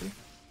easily.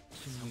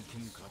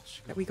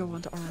 That we go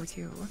on to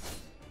RR2.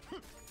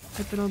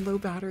 I've been on low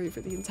battery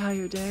for the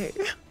entire day.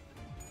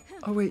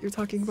 Oh wait, you're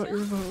talking about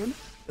your phone?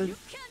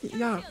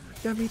 Yeah,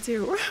 me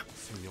too.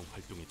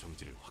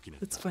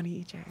 That's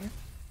funny, EJ.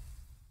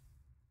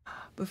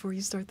 Before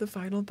you start the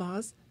final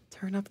boss,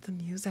 turn up the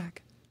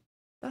music.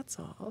 That's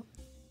all.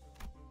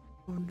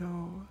 Oh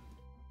no.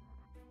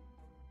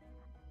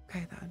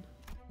 Okay then,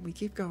 we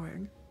keep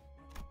going.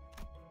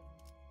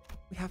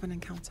 We have an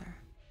encounter.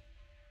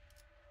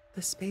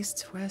 The space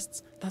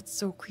twists. That's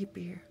so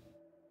creepy.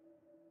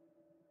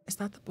 Is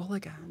that the bull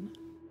again?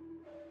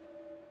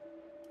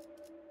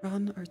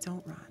 Run or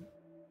don't run.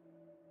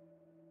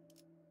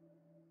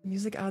 The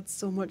music adds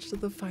so much to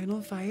the final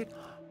fight,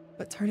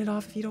 but turn it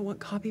off if you don't want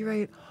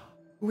copyright.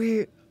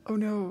 Wait, oh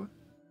no.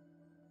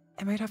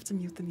 I might have to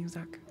mute the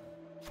music.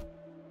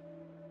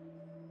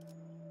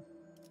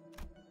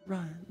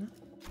 Run.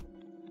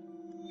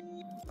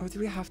 Oh, do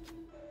we have to?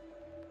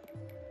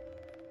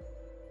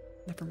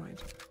 Never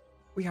mind.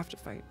 We have to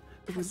fight.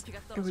 It was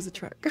a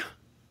trick.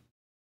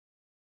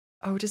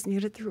 Oh, just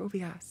mute it through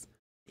OBS.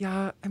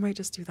 Yeah, I might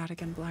just do that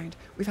again blind.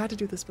 We've had to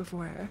do this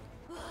before.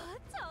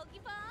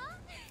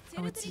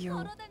 Oh, it's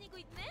you.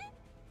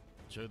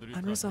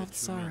 Unresolved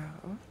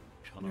sorrow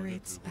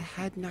narrates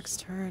ahead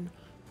next turn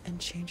and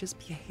changes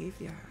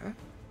behavior.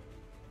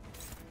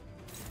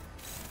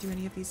 Do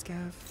any of these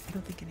give? I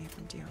don't think any of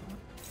them do.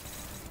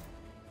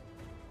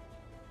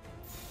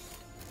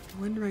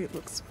 Windrate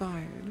looks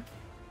fine.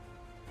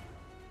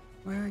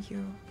 Where are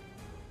you?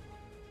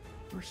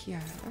 We're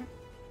here.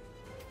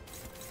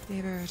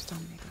 Favor is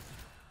dominated.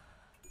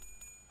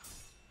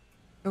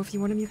 Oh, if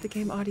you want to mute the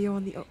game audio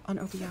on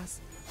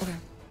OBS. Okay,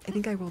 I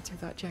think I will do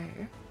that,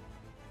 Jay.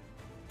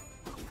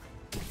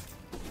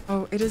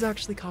 Oh, it is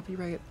actually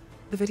copyright.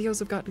 The videos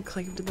have gotten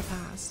claimed in the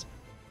past.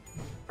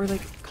 Or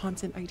like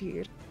content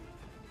ID'd.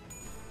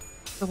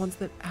 The ones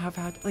that have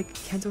had, like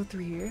Kanto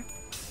 3,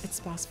 it's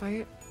boss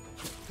fight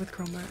with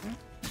Chroma.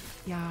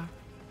 Yeah.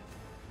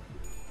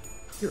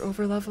 You're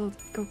over leveled,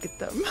 go get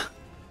them.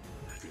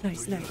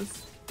 Nice,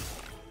 nice.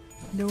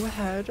 No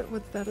head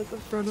with that at the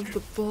front of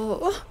the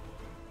bull.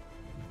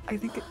 I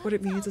think what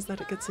it means is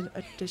that it gets an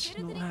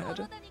additional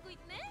head.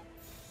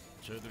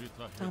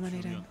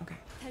 Dominating, okay.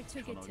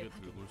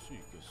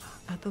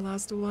 At the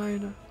last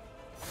one.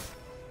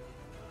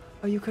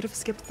 Oh, you could have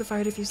skipped the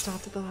fight if you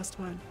stopped at the last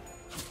one.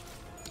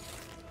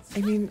 I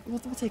mean, we'll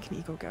take an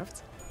ego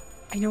gift.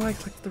 I know I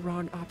clicked the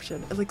wrong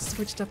option. It like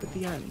switched up at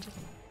the end.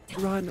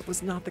 Run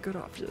was not the good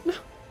option.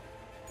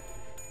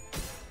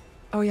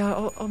 Oh yeah,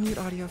 I'll mute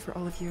audio for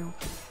all of you,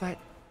 but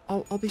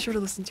I'll be sure to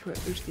listen to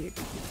it each week.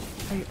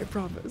 I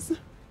promise.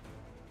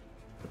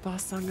 The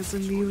boss song is a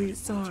melee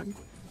song.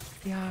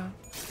 Yeah.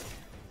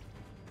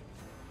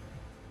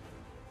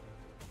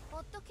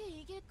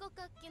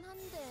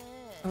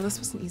 Oh, this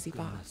was an easy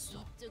boss.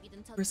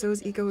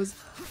 Rousseau's ego is,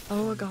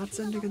 oh, a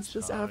godsend against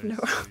this Avno.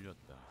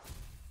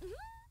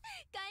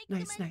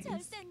 Nice, nice.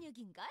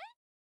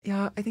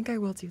 Yeah, I think I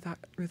will do that,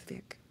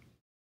 Ruthvik.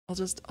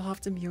 I'll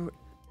have to mute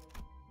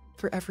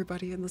for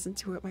everybody and listen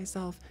to it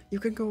myself. You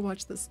can go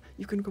watch this.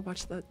 You can go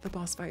watch the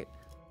boss fight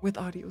with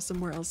audio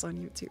somewhere else on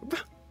YouTube.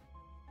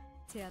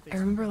 I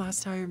remember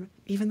last time,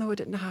 even though it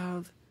didn't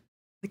have,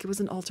 like it was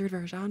an altered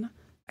version,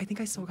 I think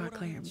I still got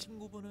claimed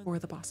for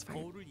the boss fight.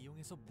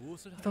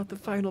 I thought the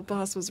final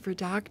boss was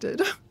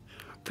redacted,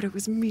 but it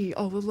was me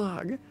all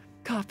along.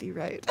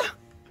 Copyright.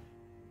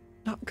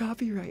 Not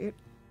copyright.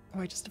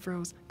 Oh, I just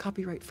froze.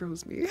 Copyright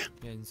froze me.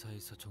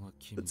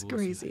 It's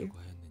crazy.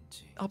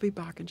 I'll be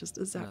back in just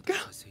a sec.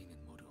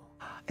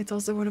 It's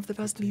also one of the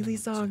best melee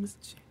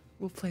songs.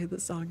 We'll play the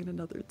song in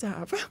another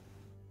tab.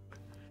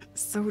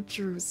 So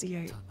true,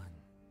 C8.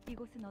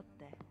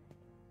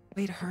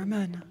 Wait,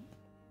 Herman.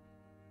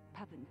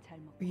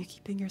 Are you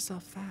keeping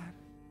yourself fed?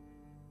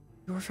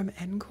 You're from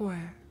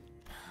Encore.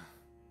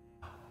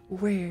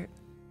 Wait.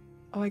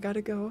 Oh, I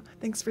gotta go.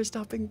 Thanks for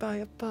stopping by,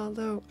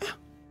 Apollo.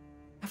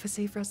 Have a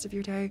safe rest of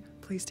your day.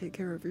 Please take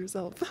care of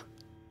yourself.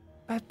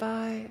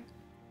 Bye-bye.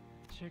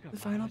 The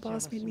final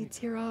boss made me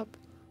tear up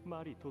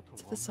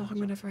to the song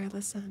whenever I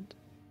listened.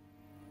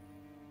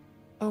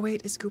 Oh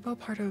wait, is Gubo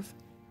part of...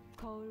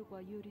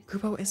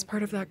 Gubo is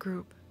part of that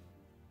group.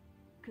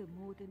 Do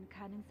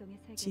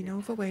you know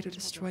of a way to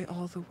destroy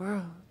all the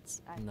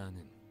worlds? I'm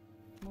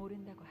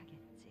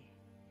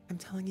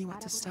telling you what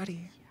to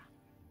study.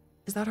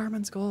 Is that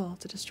Armin's goal,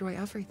 to destroy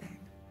everything?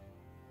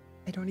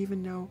 I didn't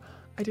even know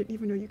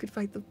you could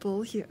fight the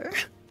bull here.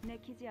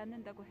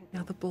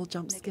 Now the bull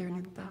jump scare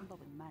ninta.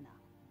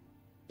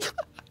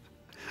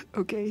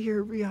 Okay,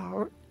 here we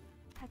are.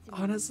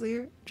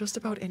 Honestly, just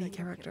about any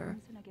character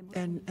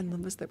and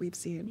Limbus that we've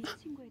seen.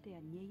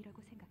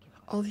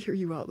 I'll hear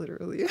you out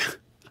literally.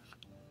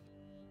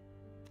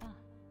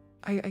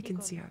 I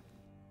can see it.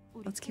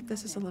 Let's keep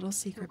this as a little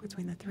secret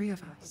between the three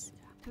of us.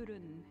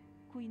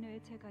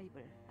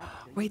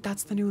 Wait,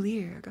 that's the new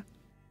league.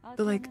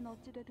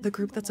 The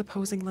group that's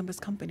opposing Limbus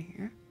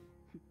Company.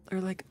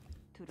 Or like,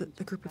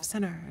 the group of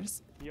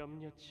sinners.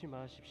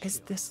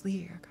 Is this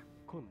league.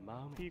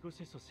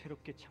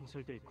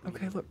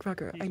 Okay, look,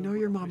 Gregor, I know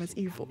your mom is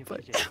evil,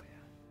 but...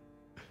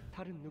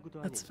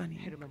 That's funny.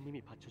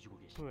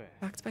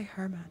 Backed by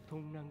Herman.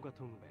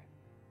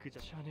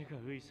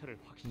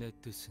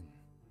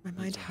 My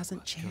mind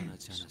hasn't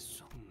changed.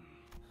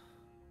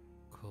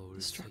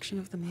 Destruction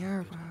of the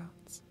mirror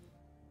worlds.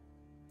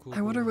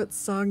 I wonder what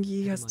Song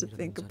Yi has to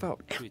think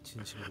about,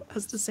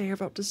 has to say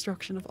about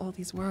destruction of all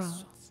these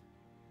worlds.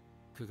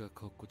 그가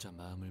걷고자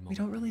마음을 We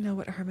don't really know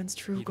what Herman's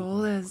true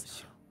goal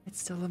is. It's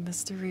still a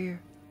mystery.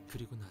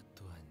 그리고 나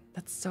또한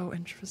That's so 그가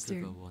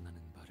interesting. 원하는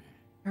바를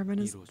Herman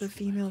is the 이루어주고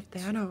female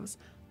말겠지. Thanos,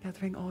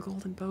 gathering all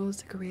golden bows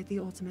to create the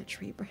ultimate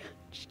tree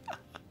branch.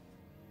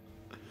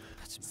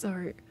 하지만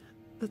Sorry,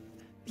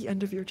 the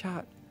end of your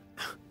chat.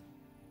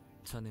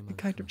 It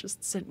kind of 자네만큼은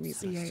just sent me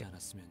사라지지 CA.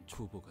 않았으면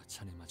초보가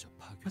자네마저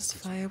Must 파괴되지.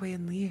 fly away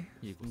and leave.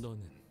 이곳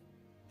너는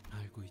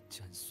알고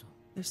있지 않소?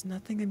 There's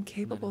nothing I'm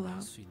capable 나는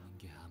of. 수 있는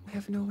게 I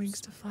have no 아무것도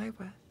wings 없어. to fly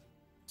with.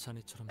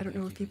 자네처럼 I don't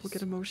know if 날개가 people get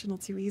있어. emotional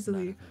too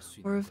easily, 날아갈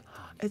수 or 있는 if 것도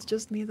it's 아니고.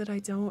 just me that I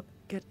don't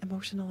get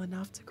emotional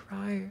enough to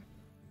cry.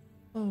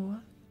 Oh,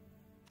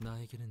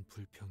 나에게는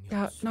불평이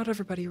yeah, 없어. not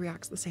everybody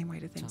reacts the same way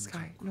to things,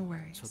 Sky. No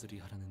worries. 저들이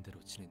하라는 대로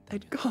I'd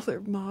지낸다면 call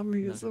her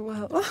mommy as 나를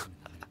well. 건드리지는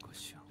않을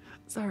것이오.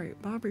 Sorry,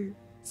 mommy.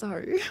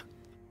 Sorry.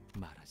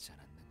 말하지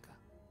않았는가?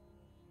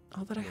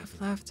 All that I have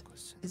내게 left 남은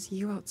것은 is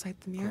you outside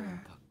the mirror.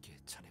 거울밖에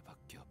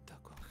자네밖에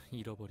없다고.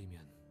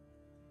 잃어버리면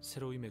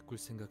새로이 메꿀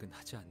생각은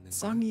하지 않는가?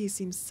 Songyi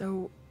seems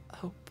so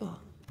hopeful.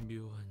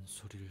 묘한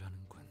소리를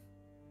하는군.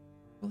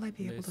 Will I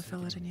be 내 able to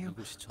fill it in 세계는 you?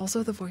 이곳이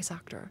Also, the 전부인데 voice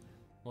actor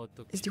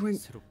어떻게 is doing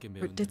새롭게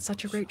or 메운다는 did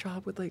such a great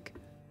것이오. job with like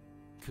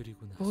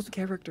그리고 나서 both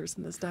characters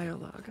in this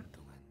dialogue.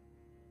 동안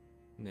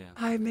내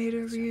Hi, 앞에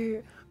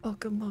Maidari.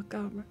 Welcome,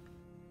 welcome.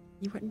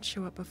 You wouldn't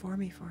show up before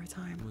me for a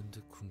time.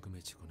 문득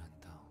궁금해지고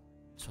난다.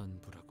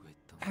 전부라고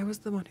했던 I was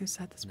the one who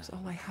said this was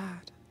all I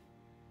had.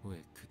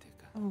 왜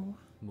그대가 Oh,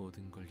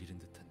 모든 걸 잃은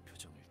듯한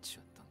표정을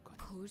지었던 거니?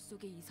 거울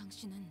속의 이상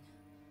씨는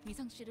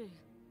이상 씨를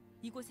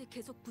이곳에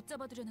계속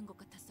붙잡아두려는 것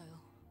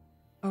같았어요.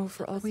 oh,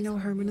 for all we know,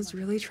 Herman is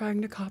really trying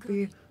to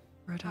copy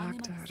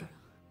Redacted.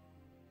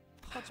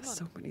 하지만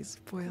So many 굳이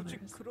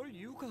spoilers. 그럴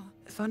이유가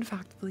Fun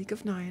fact, the League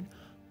of Nine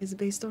is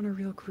based on a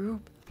real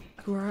group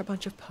who are a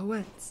bunch of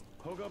poets.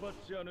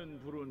 허가받지 않은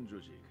불온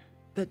조직.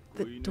 That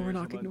door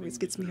knocking noise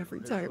gets me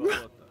every time.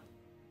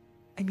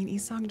 I mean,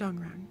 Isang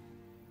Dongrang,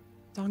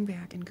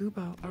 Dongbaek, and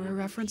Gubo are a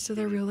reference to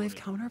their real-life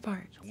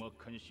counterparts.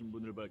 정확한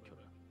신분을 밝혀라.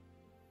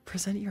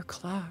 Present your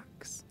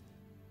clocks.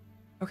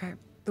 Okay,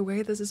 the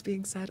way this is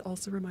being said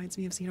also reminds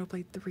me of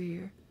Xenoblade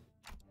 3,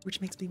 which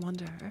makes me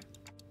wonder,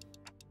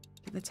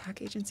 did the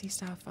tech agency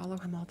staff follow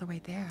him all the way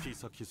there?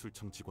 피사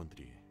기술청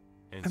직원들이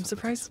I'm 엔사까지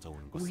surprised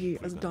찾아오는 것은 we,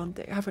 as 불가능.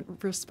 Dante,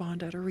 haven't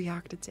responded or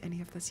reacted to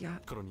any of this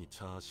yet. 그러니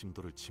자아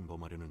심도를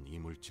침범하려는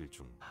이물질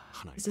중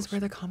하나일 Is this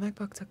where the 것이다. comic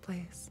book took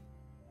place?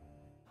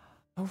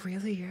 Oh,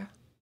 really?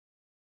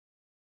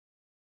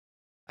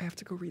 I have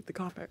to go read the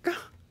comic.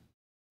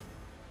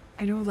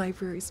 I know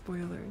library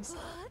spoilers.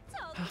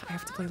 I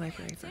have to play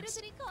library first.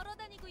 쟤네들이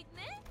걸어다니고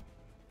있네?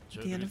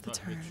 At the end of the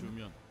turn,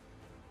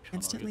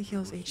 instantly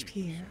heals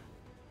HP.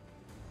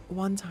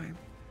 One time,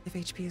 if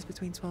HP is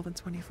between 12 and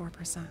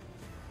 24%.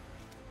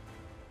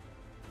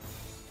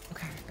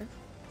 Okay.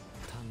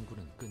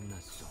 탐구는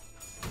끝났어.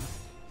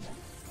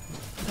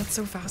 That's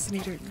so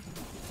fascinating.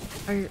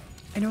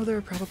 I know there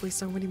are probably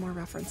so many more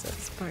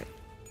references, but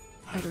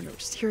I don't know,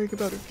 just hearing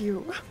about a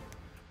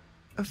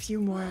few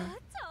more.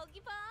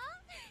 저기 봐.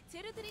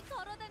 쟤네들이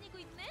걸어다니고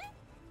있네?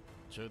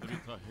 쟤들이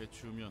다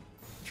해치우면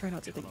Try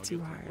not to think too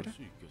hard.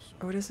 볼수 있겠어.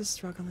 Otis is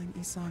struggling,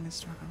 Isong is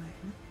struggling.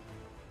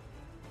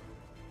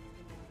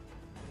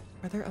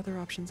 Are there other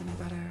options any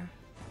better?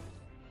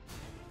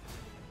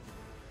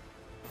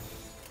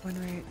 Win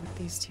rate with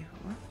these two.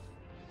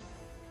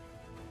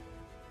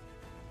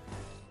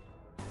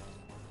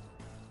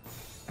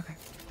 Okay.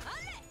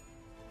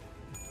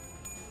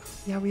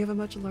 Yeah, we have a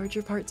much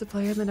larger part to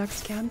play in the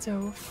next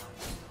canto.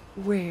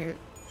 Wait.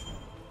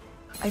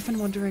 I've been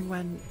wondering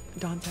when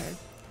Dante,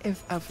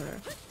 if ever,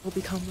 will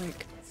become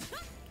like,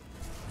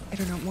 I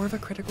don't know, more of a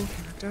critical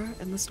character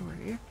in the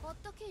story.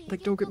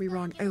 Like, don't get me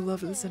wrong, I love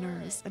the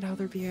sinners and how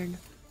they're being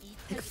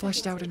like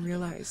fleshed out and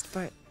realized,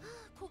 but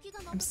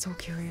I'm so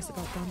curious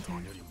about Dante.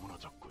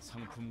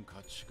 상품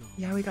가치가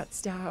Yeah, we got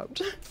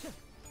stabbed.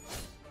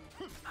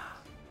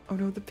 Oh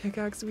no, the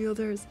pickaxe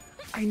wielders.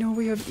 I know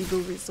we have Eagle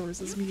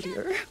Resources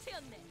Meteor,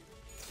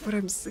 but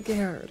I'm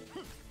scared.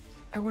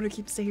 I want to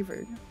keep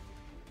saving.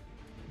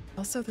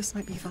 Also, this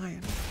might be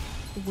fine.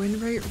 The win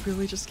rate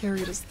really just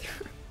carried us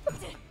through.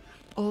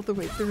 All the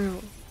way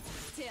through.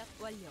 제압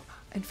완료.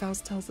 And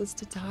Faust tells us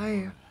to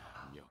die.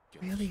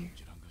 Really?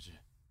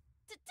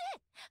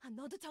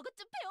 너도 저것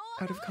좀 배워.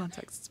 Out of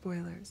context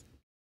spoilers.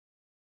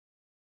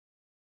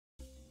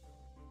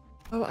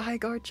 Oh, high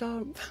guard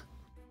jump.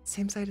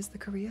 Same side as the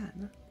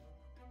Korean.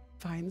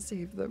 Fine,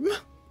 save them.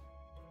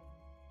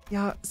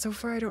 Yeah, so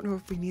far I don't know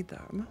if we need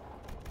them.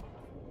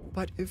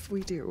 But if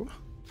we do,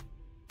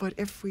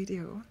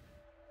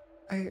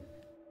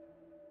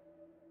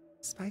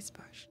 Spice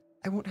Bush.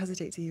 I won't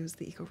hesitate to use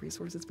the eco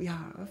resources we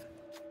have.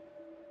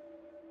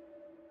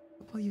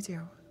 What will you do?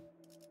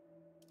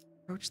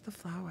 Approach the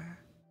flower.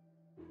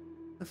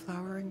 The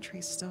flowering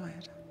tree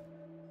stood.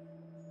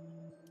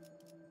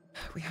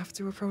 We have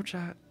to approach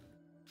it.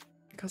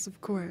 Because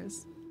of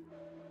course,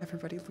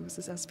 everybody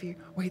loses SP.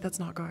 Wait, that's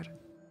not good.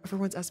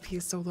 Everyone's SP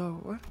is so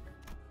low.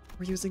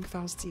 We're using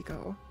Faust's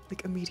ego,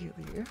 like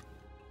immediately.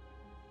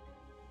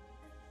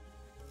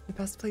 The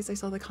best place I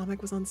saw the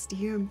comic was on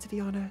Steam, to be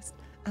honest,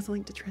 as a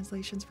link to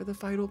translations for the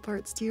final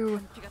parts too.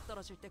 단기가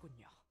떨어질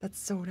때군요. That's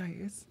so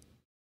nice.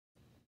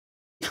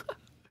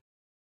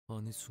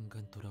 어느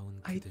순간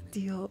돌아온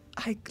Ideal.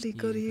 Hi, 이해가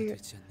Grigori.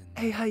 되지 않는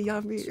Hey,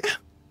 Hayami.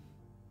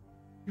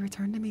 You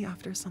returned to me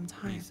after some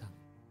time. 이상.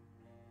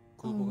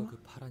 구보가 Oh,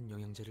 그 파란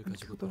영양제를 when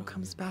가지고 Kubo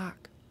comes 돌아오면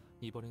back,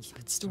 이번엔 keep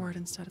it stored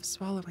instead of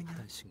swallowing it.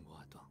 하나씩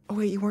모아둬. Oh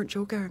wait, you weren't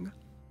joking.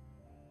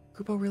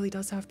 Kubo really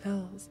does have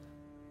pills.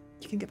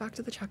 You can get back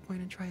to the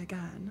checkpoint and try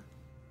again.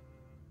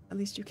 At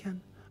least you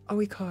can. Oh,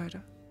 we could.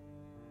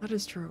 That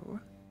is true.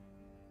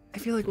 I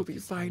feel like we'll be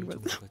그렇게 fine 4일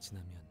with 정도가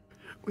지나면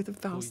with the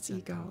Faust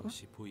보이지 않던 ego.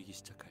 것이 보이기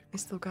시작할 I 거야.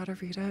 still gotta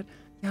read it.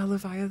 Yeah,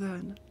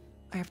 Leviathan.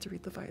 I have to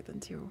read Leviathan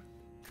too.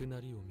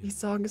 그날이 오면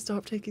Isong,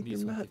 stop taking 네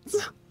your meds.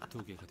 선택은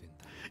두 개가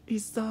된다.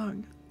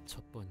 Isong,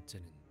 첫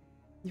번째는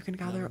you can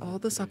gather all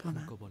the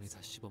supplements 한꺼번에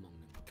다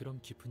씹어먹는 그런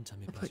깊은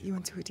잠에 and put 빠질 you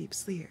거야. into a deep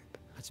sleep.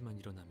 하지만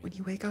일어나면 When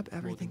you wake up,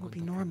 everything will 모든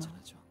be 건 다 normal.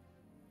 괜찮아져.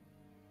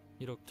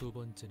 이렇게 두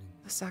번째는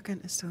The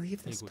second is to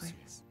leave this 이곳을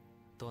place.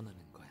 떠나는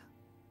거야.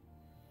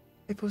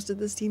 I posted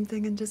the Steam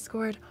thing in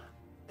Discord.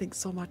 Thanks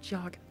so much,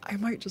 Yog. I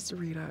might just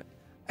read it.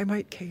 I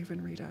might cave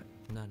and read it.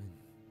 나는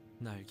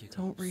날개가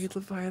Don't 없어. read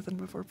Leviathan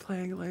before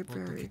playing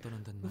Library. 어떻게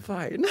떠난단 말이야?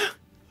 Fine.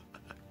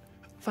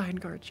 Fine,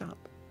 guard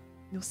jump.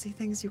 You'll see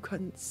things you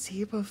couldn't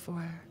see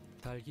before.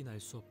 달기 날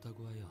수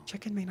없다고 하여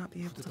Chicken may not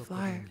be able to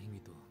fly. 후드덕거리는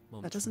행위도 That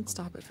멈춘 doesn't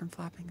stop it 것만이야. from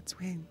flapping its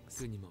wings.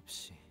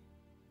 끊임없이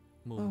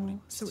Oh,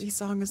 몸부림치지. so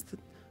Isong is the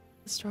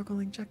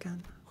struggling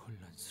chicken.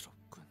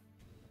 혼란스럽군.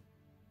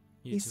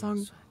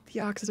 Isong, the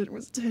accident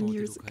was 10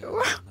 years 어디로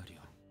ago. 가야 하는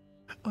말이야.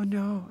 Oh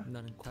no.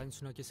 나는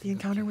단순하게 The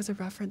encounter 생각해. was a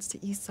reference to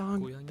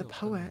Isong, the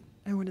poet,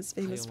 and when his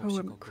famous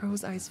poem,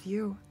 Crow's Eye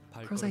View,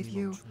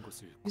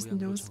 used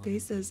no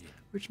spaces,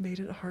 which made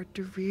it hard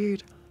to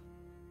read.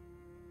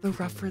 The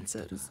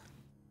references.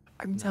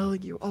 I'm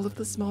telling you, all of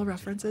the small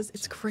references,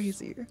 it's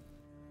crazy.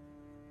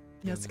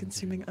 Yes,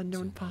 consuming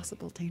unknown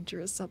possible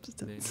dangerous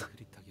substance.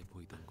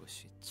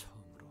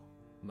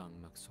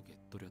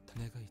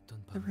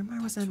 The room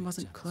I was in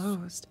wasn't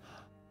closed.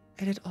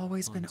 It had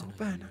always been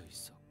open,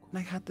 and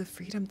I had the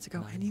freedom to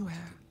go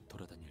anywhere.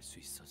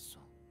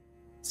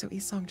 So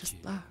Isong just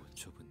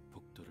left.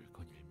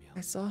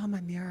 I saw how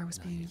my mirror was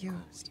being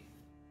used.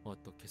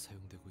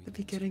 The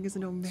beginning is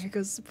an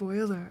Omega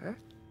spoiler.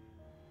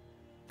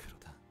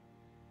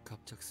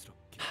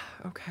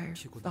 Okay,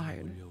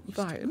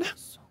 fine.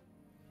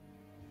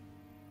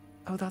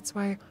 Oh, that's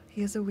why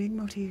he has a wing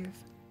motif.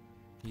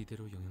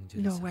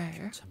 No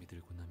way.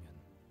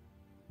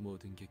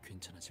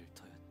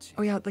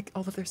 Oh yeah, like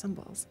all of their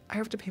symbols. I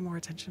have to pay more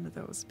attention to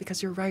those,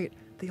 because you're right,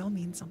 they all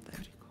mean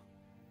something.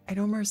 I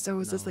know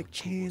Merceau's is like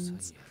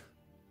chains.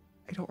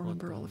 I don't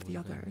remember all of the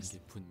others.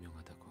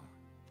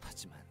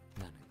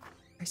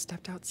 I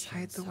stepped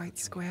outside the white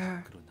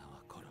square.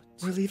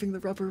 We're leaving the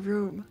rubber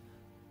room.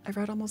 I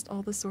read almost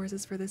all the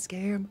sources for this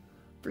game,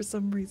 for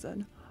some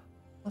reason.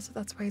 Also,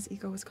 that's why his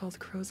ego is called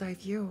Crow's Eye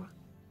View.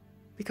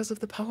 Because of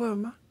the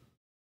poem.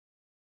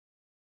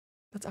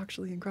 That's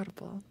actually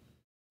incredible.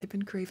 I've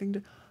been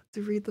craving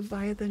to read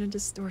Leviathan and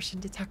Distortion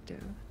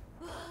Detective.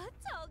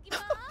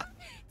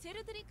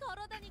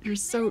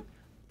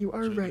 You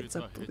are right,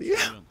 Zeppeli.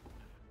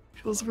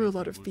 Those were a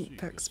lot of feet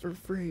pics for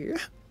free.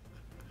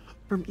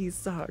 From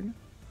Isong.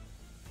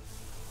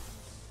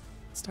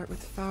 Start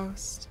with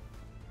Faust.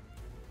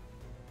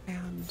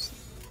 And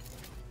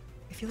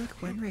I feel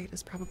like win rate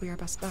is probably our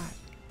best bet.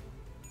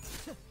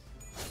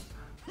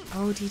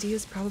 Oh, DD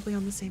is probably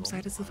on the same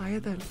side as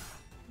Leviathan.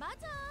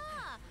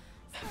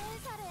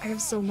 I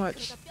have so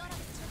much.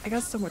 I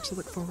got so much to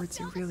look forward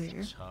to, really.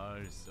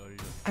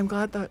 I'm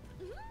glad that,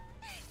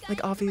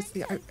 like,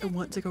 obviously I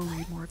want to go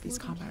read more of these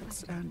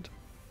comics and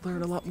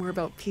learn a lot more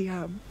about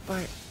PM,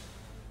 but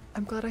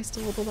I'm glad I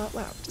still have a lot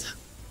left.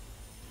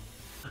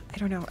 I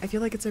don't know, I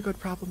feel like it's a good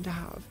problem to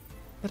have,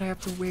 that I have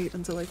to wait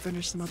until I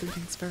finish some other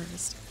things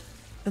first,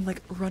 than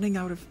like running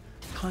out of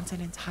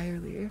content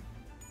entirely.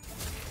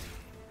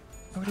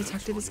 Oh,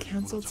 Detective is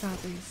cancelled,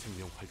 sadly.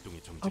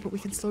 Oh, but we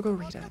can still go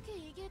read it.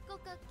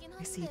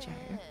 By CJ.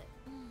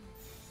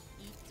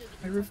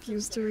 I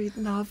refuse to read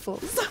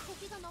novels.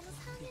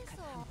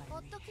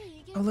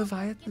 Oh,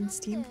 Leviathan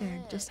Steam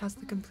thing just has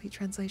the complete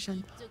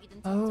translation.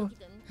 Oh,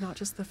 not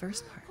just the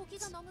first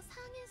parts.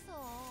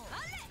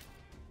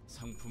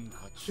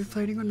 You're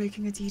planning on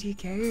making a DD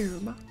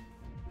game.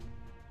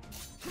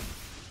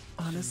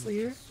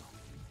 Honestly,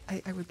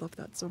 I would love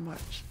that so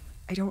much.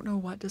 I don't know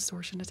what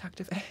Distortion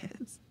Detective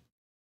is,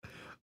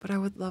 but I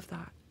would love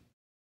that.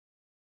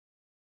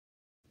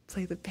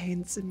 Play the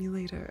pain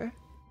simulator.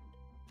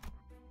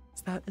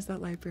 Is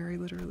that library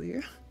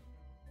literally?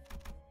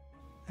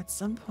 At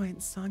some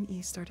point,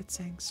 Song-yi started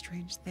saying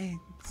strange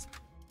things.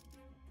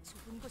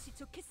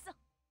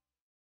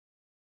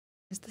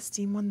 Is the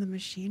Steam one the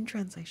machine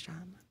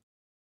translation?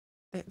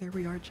 There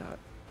we are, chat.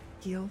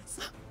 Heels.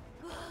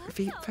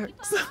 Feet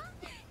pics.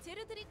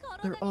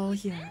 They're all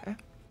here.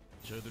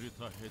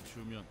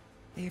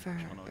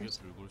 Favored.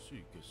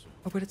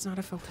 Oh, but it's not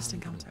a focused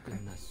encounter.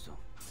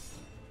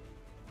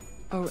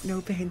 Oh,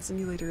 no pain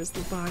simulator is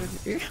the bottom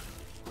here.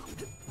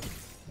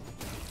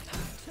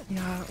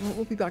 Yeah,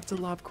 we'll be back to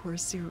Lobcore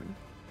soon.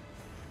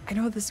 I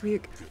know this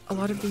week a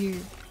lot of the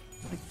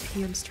like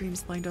PM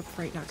streams lined up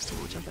right next to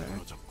each other.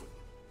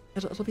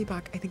 It'll be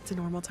back, I think, to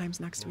normal times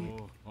next week.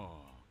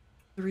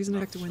 The reason I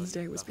picked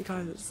Wednesday was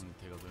because,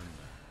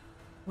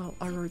 well,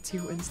 Aurora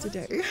 2 wins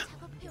today.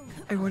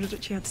 I wanted a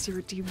chance to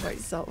redeem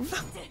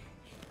myself.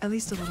 At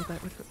least a little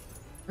bit with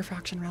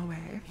Refraction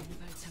Railway.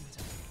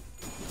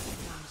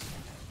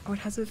 Oh, it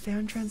has a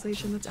fan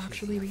translation that's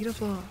actually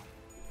readable.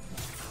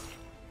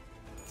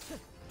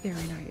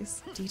 Very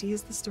nice. DD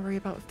is the story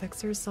about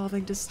fixers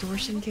solving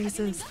distortion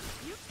cases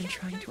and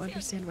trying to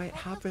understand why it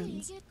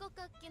happens.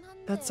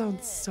 That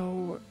sounds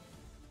so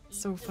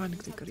fun,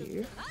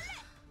 Klikuri.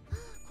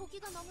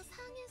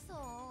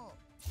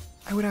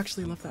 I would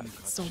actually love that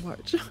so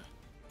much.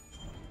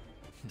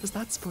 Does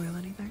that spoil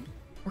anything?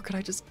 Or could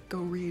I just go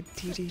read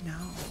DD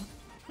now?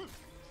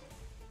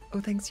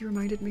 Oh, thanks, you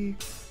reminded me.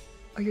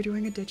 Oh, you're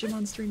doing a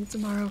Digimon stream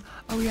tomorrow.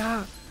 Oh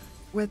yeah,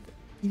 with,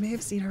 you may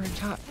have seen her in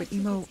chat, but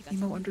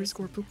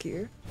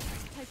emo_Pookie.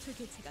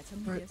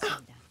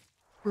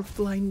 We're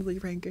blindly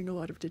ranking a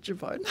lot of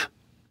Digimon.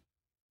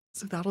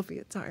 So that'll be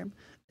a time.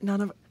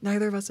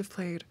 Neither of us have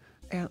played,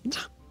 and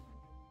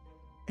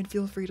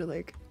feel free to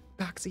like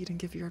backseat and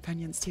give your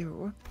opinions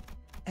too.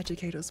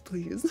 Educate us,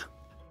 please,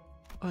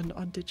 on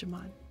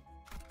Digimon.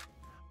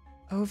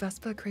 Oh,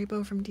 Vespa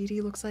Crabo from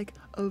DD looks like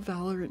a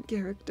Valorant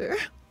character.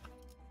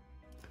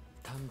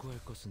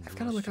 I've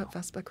gotta look up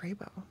Vespa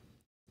Crabo.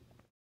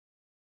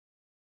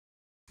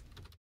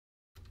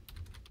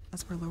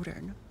 As we're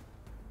loading.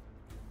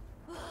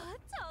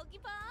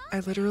 I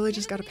literally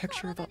just got a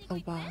picture of a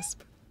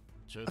wasp.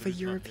 Of a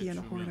European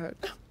hornet.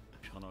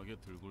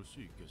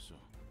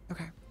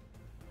 Okay.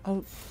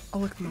 I'll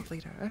look them up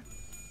later.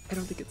 I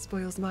don't think it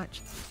spoils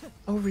much.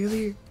 Oh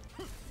really?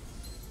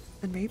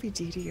 Then maybe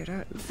DD it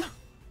is.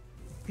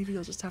 Maybe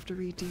you'll just have to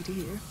read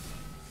DD.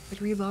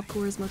 Like read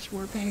Lobcore is much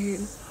more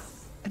pain.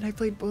 And I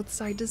played both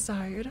side to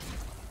side.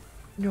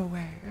 No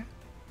way.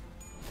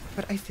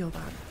 But I feel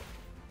that.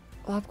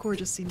 Lobcore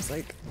just seems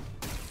like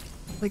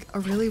a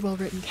really well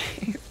written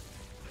game.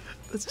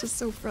 It's just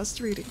so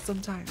frustrating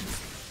sometimes,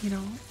 you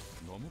know?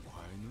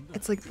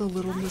 It's like the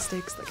little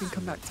mistakes that can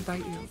come back to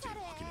bite you.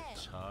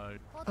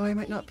 Oh, I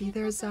might not be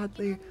there,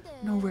 sadly.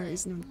 No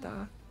worries,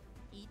 Nunta.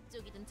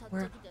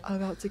 We're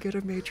about to get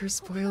a major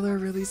spoiler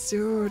really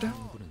soon.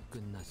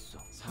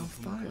 How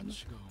fun.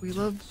 We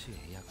love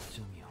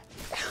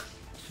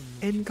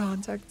in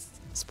context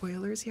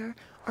spoilers here.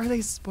 Are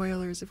they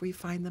spoilers if we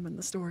find them in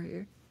the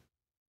story?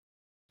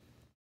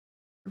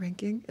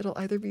 Ranking? It'll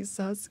either be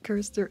sus,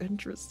 cursed, or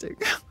interesting.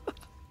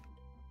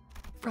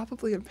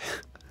 Probably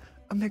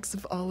a mix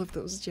of all of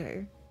those,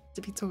 Jay,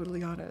 to be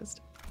totally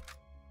honest.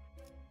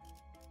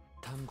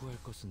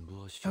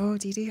 Oh,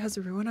 DD has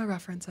Ruina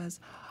references,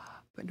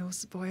 but no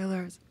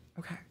spoilers.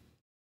 Okay.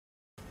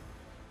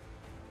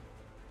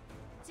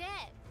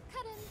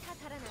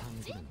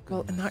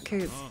 Well, in that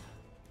case,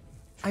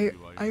 I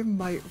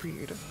might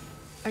read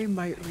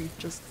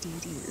just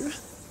DD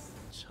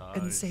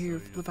and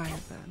save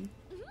Leviathan.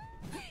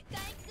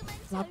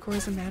 Lobcore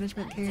is a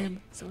management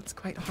game, so it's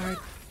quite hard.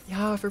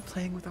 Yeah, for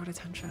playing without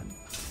attention.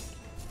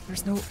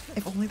 There's no,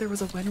 if only there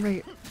was a win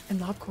rate in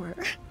Lobcore.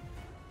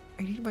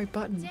 I need my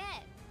button.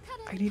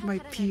 I need my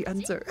P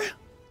enter.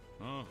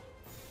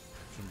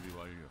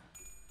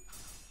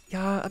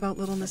 Yeah, about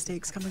little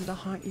mistakes coming to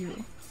haunt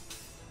you.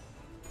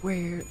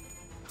 Wait.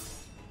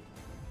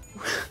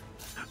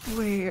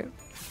 Wait.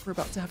 We're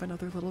about to have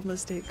another little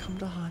mistake come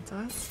to haunt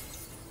us.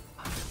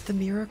 The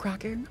mirror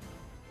cracking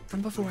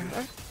from before.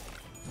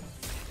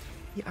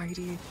 The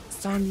ID.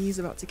 Songy's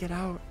about to get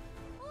out.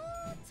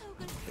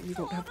 But you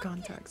don't have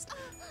context.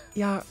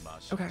 Yeah,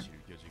 okay.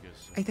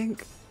 I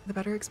think the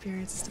better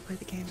experience is to play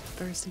the game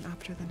first and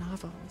after the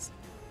novels.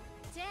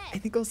 I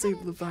think I'll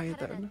save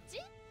Leviathan,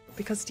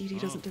 because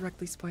DD doesn't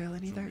directly spoil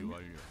anything.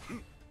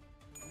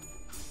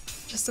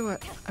 Just so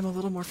I'm a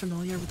little more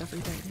familiar with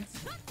everything.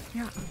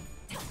 Yeah,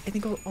 I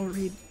think I'll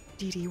read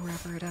DD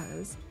wherever it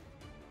is.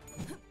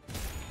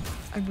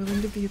 I'm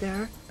willing to be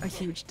there, a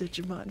huge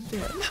Digimon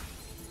fan.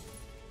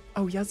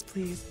 Oh yes,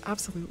 please,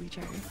 absolutely,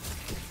 Jay.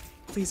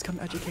 Please come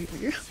educate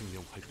me.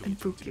 And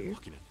Pookie.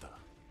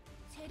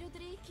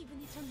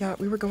 Yeah,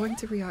 we were going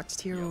to react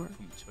to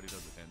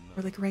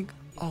or like rank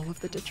all of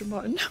the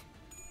Digimon.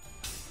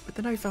 But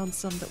then I found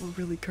some that were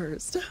really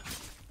cursed.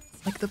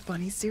 Like the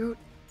bunny suit.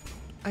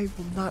 I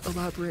will not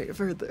elaborate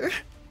further.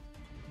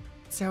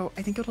 So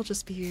I think it'll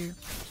just be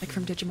like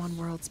from Digimon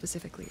World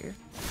specifically.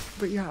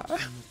 But yeah.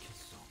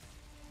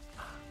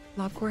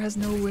 Lobcore has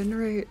no win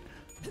rate.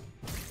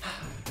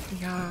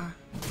 Yeah.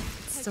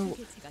 So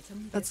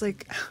that's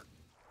like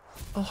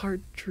a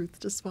hard truth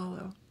to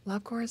swallow.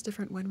 Lobcore has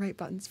different win rate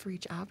buttons for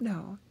each app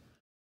now.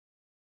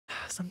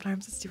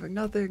 Sometimes it's doing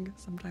nothing,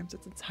 sometimes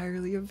it's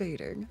entirely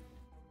evading.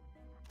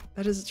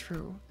 That is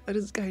true. That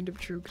is kind of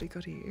true,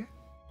 Krikori.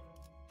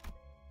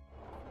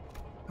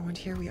 Oh, and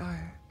here we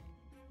are.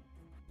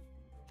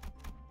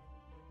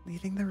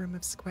 Leaving the room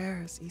of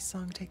squares,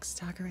 Isong takes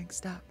staggering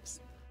steps.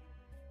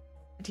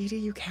 Didi,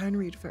 you can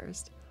read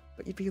first,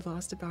 but you'd be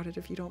lost about it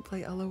if you don't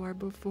play LOR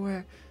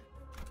before.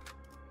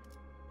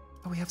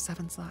 Oh, we have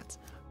 7 slots.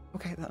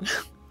 Okay then.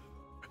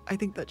 I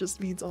think that just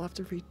means I'll have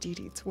to read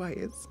Didi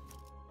twice.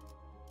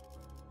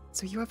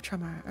 So you have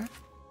Tremor,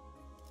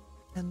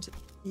 and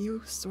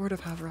you sort of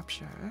have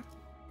Rupture,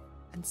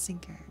 and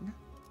Sinking.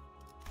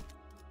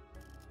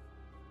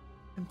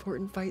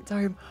 Important fight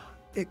time.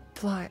 Big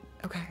plot.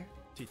 Okay,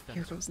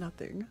 here goes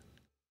nothing.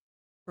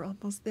 We're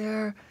almost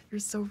there. You're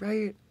so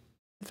right.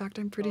 In fact,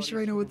 I'm pretty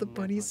sure I know what the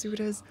bunny suit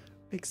is.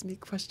 Makes me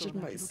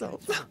question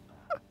myself.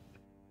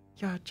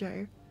 Yeah,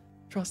 Jay.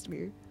 Trust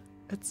me.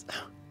 It's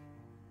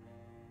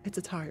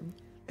a time.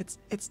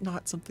 It's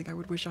not something I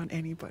would wish on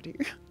anybody.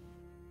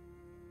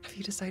 Have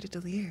you decided to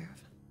leave?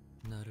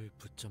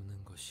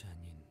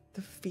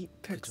 The feet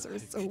pics are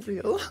so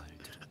real.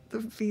 The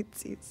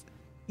feetsies.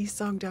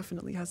 Isong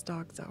definitely has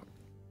dogs out.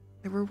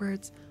 There were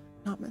words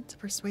not meant to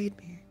persuade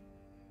me,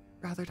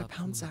 rather to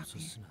pounce at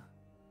me.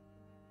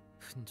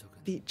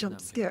 Feet jump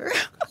scare.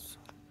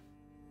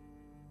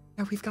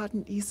 Now we've got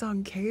an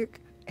Isong cake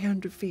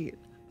and feet.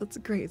 That's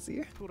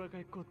crazy.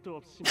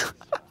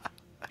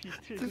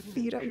 The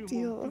feet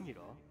ideal.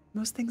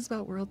 Most things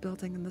about world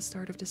building and the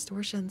start of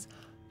distortions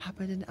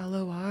happened in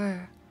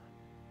LOR.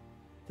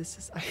 This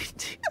is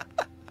ideal.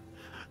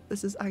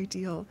 This is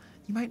ideal.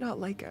 You might not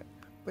like it,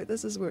 but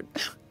this is what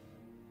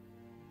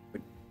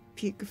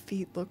peak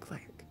feet look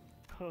like.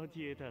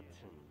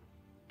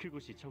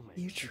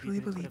 You truly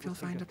believe you'll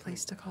find a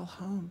place to call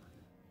home.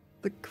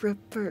 The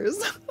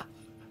Grippers.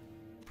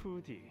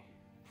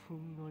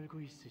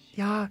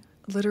 Yeah,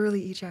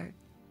 literally, EJ.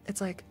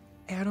 It's like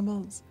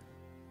animals.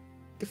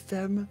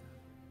 Femme,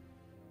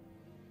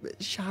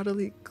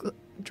 shadowy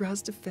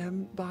dressed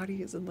femme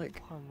bodies and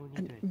like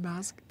and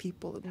masked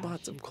people in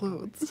lots of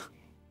clothes.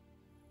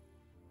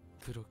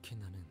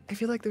 I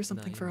feel like there's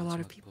something for a lot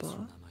of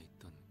people,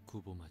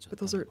 but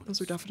those are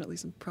definitely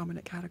some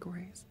prominent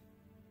categories.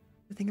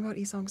 The thing about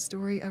Isong's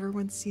story,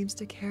 everyone seems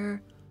to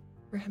care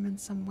for him in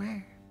some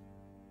way.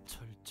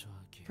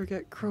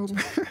 Forget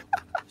Cromer.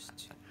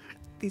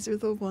 These are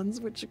the ones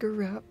which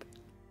grip.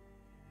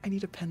 I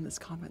need to pen this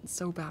comment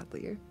so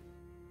badly.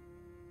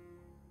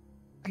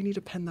 I need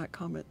to pen that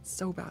comment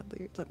so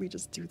badly. Let me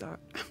just do that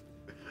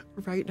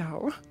right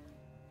now.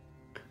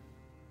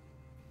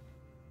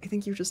 I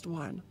think you just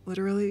won.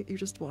 Literally, you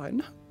just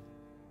won.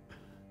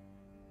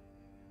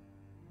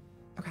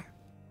 Okay.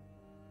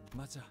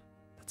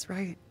 That's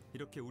right.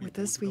 With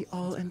this, we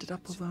all ended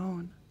up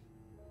alone.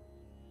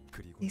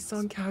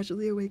 Isong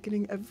casually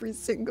awakening every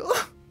single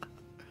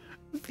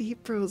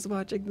feet pros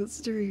watching the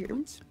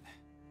stream.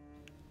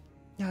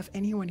 Now, if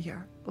anyone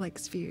here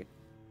likes feet,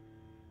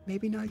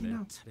 maybe now you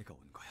know.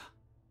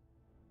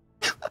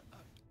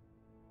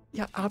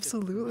 Yeah,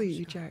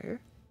 absolutely, EJ.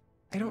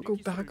 I don't go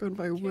back on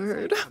my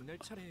word.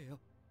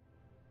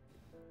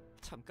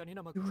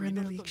 We were in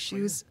the league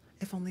shoes,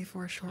 if only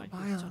for a short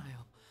while,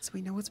 so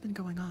we know what's been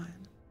going on.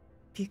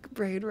 Peak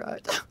brain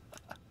rot.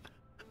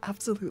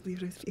 Absolutely,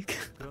 Ruthvik.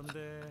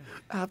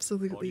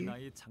 Absolutely.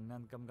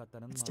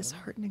 It's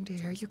disheartening to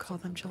hear you call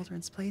them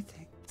children's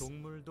playthings.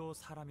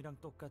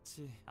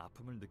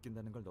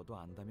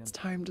 It's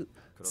time to...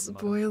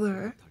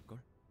 Spoiler.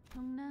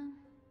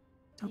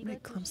 Don't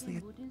make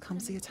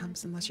clumsy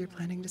attempts unless you're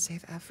planning to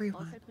save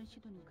everyone.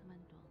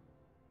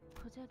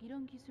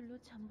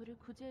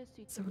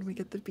 So when we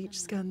get the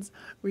beach skins,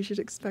 we should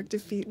expect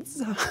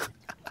defeats.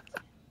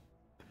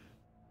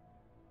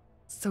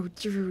 So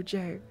true,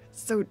 Jay.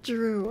 So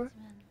true.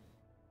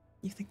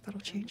 You think that'll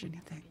change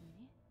anything?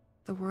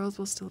 The world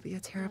will still be a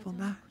terrible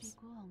mess.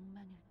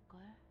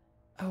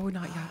 Oh,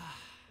 not yet.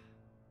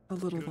 A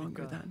little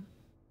longer then.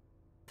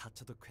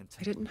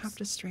 I didn't have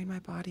to strain my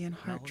body and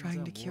heart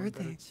trying to cure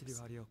things.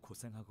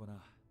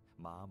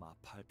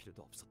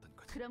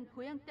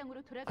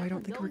 I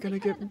don't think we're gonna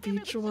get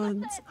beach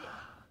ones.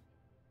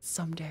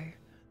 Someday.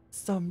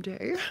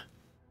 Someday.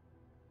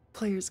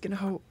 Players can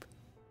hope.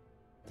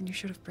 Then you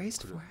should have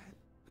braced for it.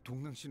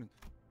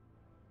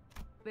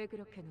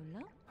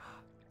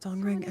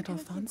 Dongring and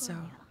Alfonso.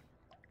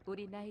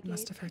 You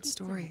must have heard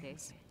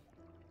stories.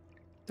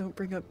 Don't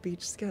bring up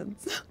beach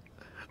skins.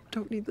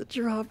 Don't need the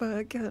drama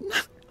again.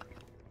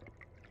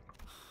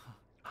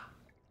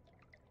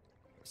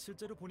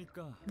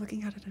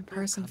 Looking at it in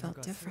person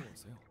felt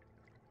different.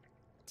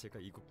 So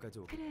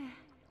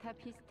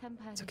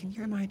can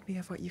you remind me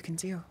of what you can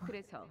do?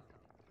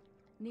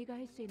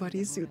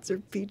 Bodysuits or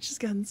beach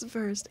skins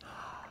first.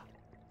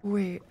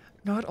 Wait,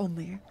 not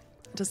only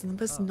does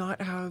Limbus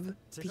not have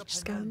beach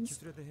skins,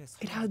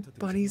 it had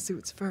bunny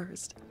suits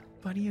first.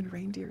 Bunny and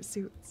reindeer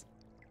suits.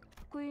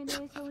 I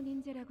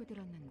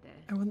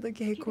want the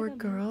gay core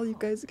girl, you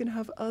guys can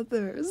have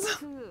others.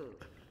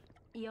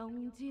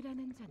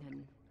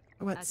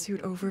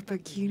 Wetsuit over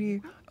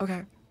bikini.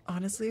 Okay,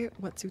 honestly,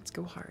 wetsuits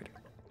go hard.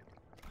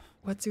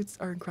 Wetsuits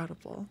are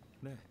incredible.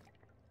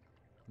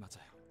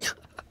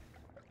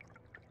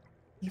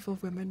 Evil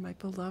women, my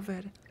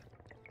beloved.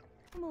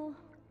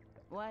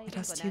 It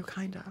has two,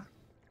 kinda.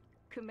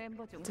 그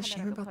멤버 중 It's a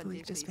shame 하나라도 about the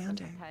league 건질 수 있어서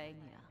disbanding.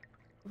 다행이야.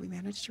 We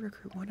managed to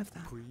recruit one of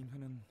them.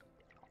 부인회는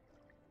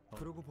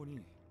그러고 보니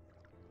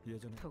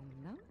예전에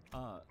동랑?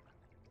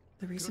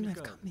 The reason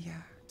I've 그러니까 come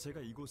here.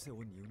 제가 이곳에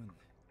온 이유는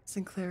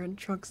Sinclair in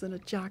trunks and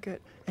a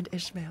jacket, and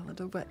Ishmael in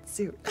a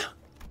wetsuit.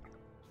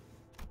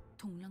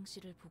 동랑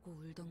씨를 보고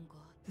울던 것.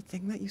 The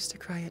thing that used to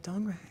cry at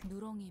Dongrang.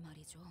 누렁이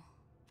말이죠.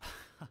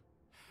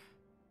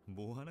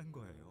 뭐 하는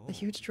거예요? The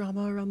huge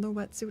drama around the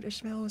wetsuit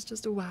Ishmael was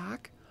just a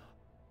whack.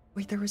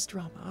 Wait, there was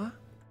drama?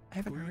 I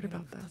haven't heard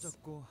about 부인회는 this.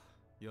 터졌고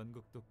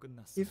연극도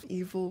끝났어. If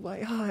evil,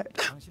 why hot?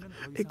 당신은 더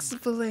이상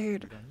Explain.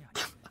 기간이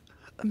아니지.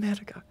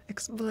 America,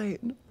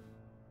 explain.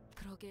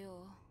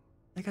 그러게요.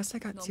 I guess I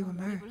got too 너무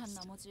몰입을 한 immersed.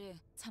 나머지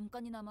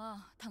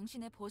잠깐이나마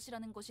당신의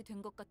벗이라는 것이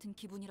된 것 같은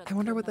기분이라도 I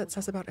wonder what 들었나 that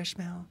says 보죠. about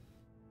Ishmael.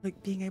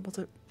 Like being able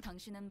to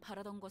당신은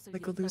바라던 것을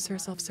like lose 잃었다고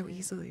herself so 말하는데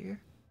easily.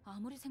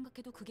 아무리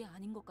생각해도 그게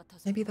아닌 것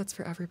같아서. Maybe that's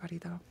for everybody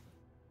though.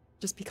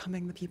 Just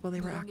becoming the people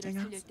they were acting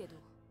누렁이를 as. 살릴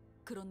때도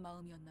그런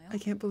마음이었나요? I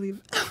can't believe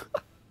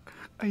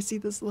I see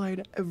this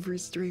line every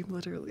stream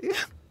literally.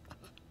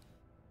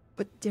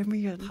 But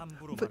Demian,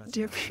 함부로 but 말하지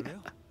Demian,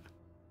 마세요.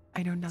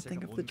 I know nothing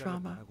제가 of the 뭔가를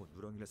drama. 바라고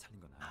누렁이를 살린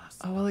건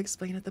아니었어요. Oh, I'll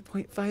explain at the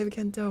point 5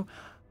 Kento.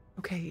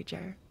 Okay,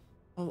 Jay.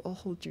 I'll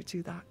hold you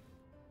to that.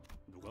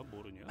 누가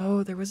모르냐?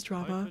 Oh, there was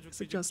drama.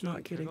 Suggest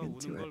not getting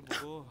into it.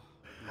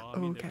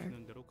 Okay.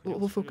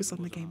 We'll focus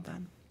on the game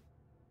then.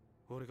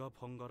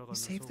 You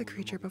saved the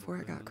creature before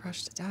it got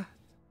crushed to death.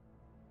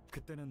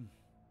 그때는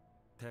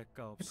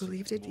대가 I 없이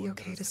believed it'd be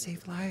okay to 무언가를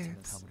save 생각했지만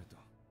lives. 아무래도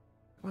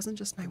It wasn't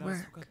just my 그날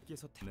work.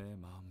 서각기에서 내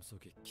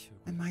마음속에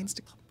키우고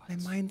My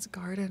mind's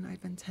garden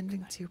I'd been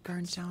tending to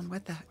burned down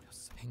with it.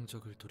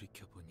 행적을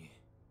돌이켜 보니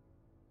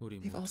우리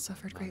They've all 모두가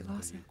suffered great 많은 걸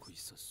losses. 잃고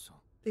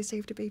있었어. They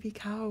saved a baby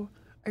cow.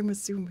 I'm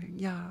assuming,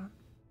 yeah.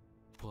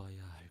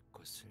 보아야 할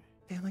것을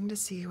Failing to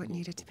see what 못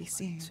needed to be 보고만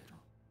seen. 채로.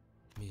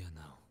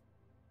 미안하오.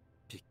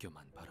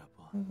 비껴만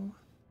바라봐.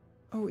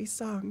 Oh, he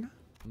sung.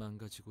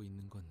 망가지고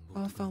있는 건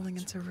All 모두가 falling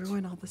into 마찬가지.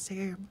 ruin all the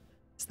same.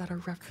 Is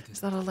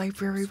that a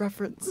library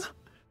reference?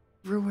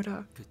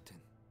 Ruina. 그땐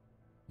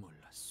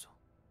몰랐어.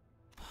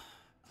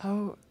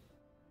 Oh.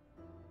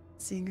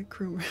 Seeing a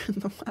groomer in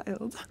the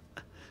wild.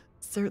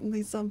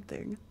 Certainly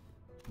something.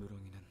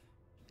 누렁이는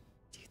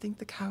Do you think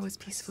the cow is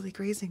peacefully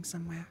grazing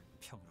somewhere?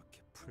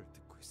 평화롭게 풀을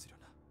뜯고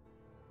있으려나.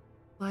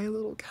 Lie,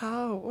 little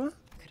cow.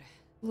 그래.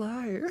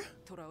 Lie.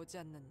 돌아오지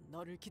않는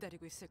너를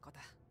기다리고 있을 거다.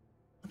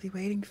 I'll be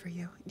waiting for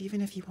you, even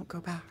if you won't go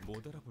back.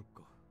 못 알아볼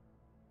것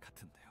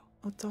같은데요.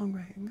 Oh,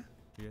 Dongrang.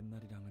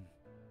 옛날이랑은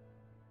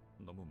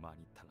너무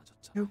많이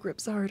달라졌잖아. No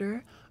grips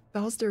harder.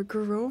 Balster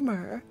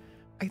Gromer.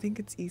 I think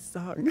it's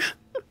Isang.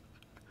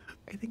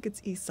 I think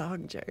it's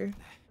Isang, Jay.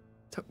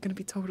 Gonna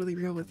be totally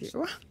real with you.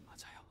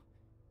 맞아요.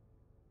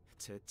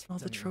 제 All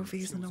the 책장에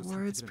trophies and 최우수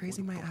awards 상품들은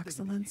praising my 모두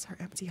excellence 껍데기들이 are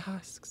empty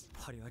husks.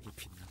 화려하게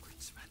빛나고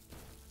있지만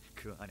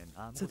그 안엔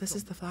So this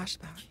is 아무것도 the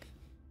flashback.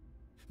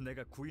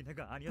 내가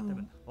구인회가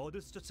아니었다면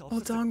얻을 수조차 Oh,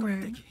 없었을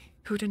Dongrang. 껍데기.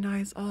 Who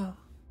denies all?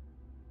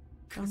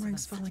 그래서 난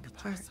Dongrang's falling 사진을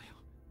apart. 찍었어요.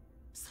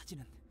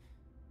 사진은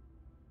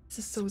This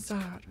is so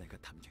sad. 내가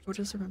담겨 Joe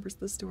just remembers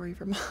the story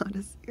from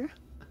Odyssey.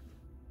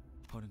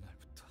 어느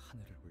날부터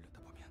하늘을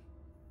올려다보면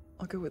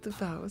I'll go with the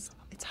vows.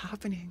 It's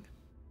happening.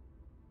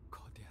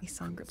 거대한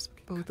Isang 그림 grips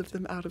속에 both of 갇혀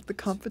them out of the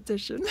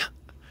competition.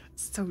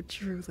 So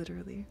true,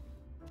 literally.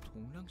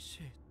 동랑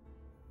씨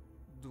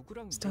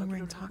누구랑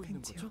Dongrang 이야기를 하고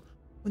있는 talking to. 거죠?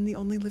 When the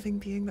only living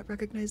being that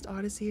recognized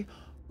Odyssey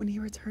when he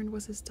returned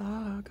was his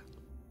dog.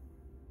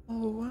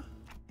 Oh,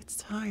 it's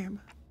time.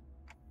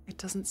 It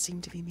doesn't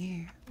seem to be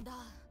me.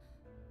 나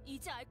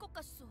이제 알 것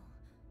같소.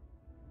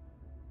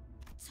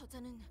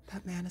 저자는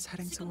That man is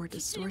heading 지금 toward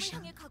기틀림을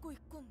distortion. 향해 가고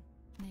있군.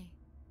 네.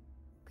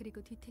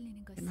 그리고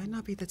뒤틀리는 It might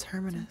not be the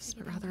terminus,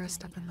 but rather a 정책이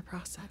step in the 아니라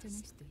process.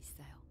 과정일 수도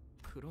있어요.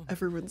 그럼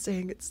Everyone's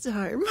saying it's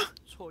time.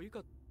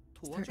 저희가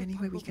Is there any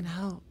way we can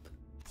help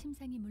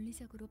침상이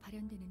물리적으로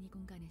발현되는 이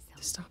공간에서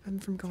to stop him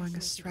from going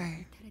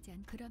astray? 이탈하지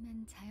않.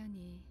 그러면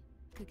자연히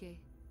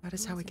그게 That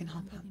is how we can 이루어지는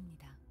help him.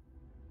 방법입니다.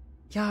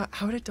 Yeah,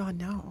 how did Dawn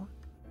know?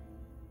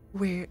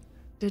 Wait,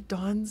 did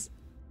Dawn's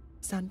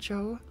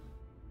Sancho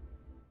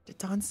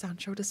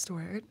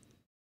distort?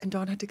 And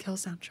Dawn had to kill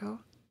Sancho?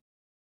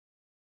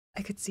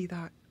 I could see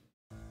that.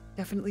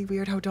 Definitely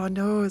weird how Dawn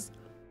knows.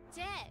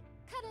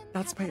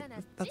 That's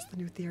the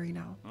new theory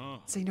now.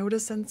 Say no to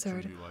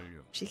censored. 준비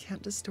완료. She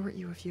can't distort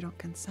you if you don't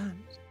consent.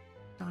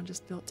 Dawn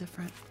just built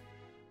different.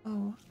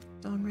 Oh,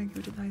 Dongrang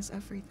who denies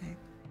everything.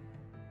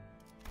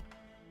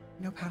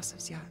 No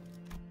passives yet.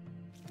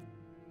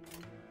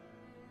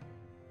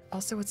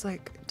 Also, it's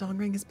like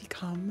Dongrang has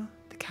become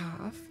the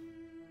calf.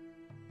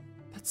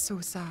 That's so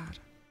sad.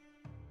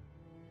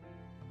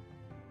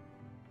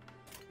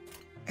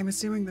 I'm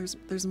assuming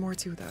there's more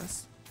to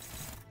this.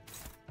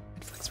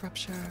 Inflicts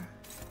rupture.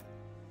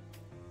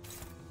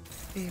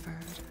 Favored.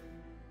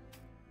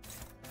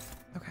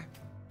 Okay,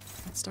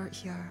 let's start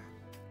here.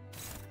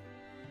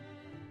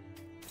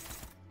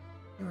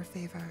 You're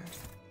favored.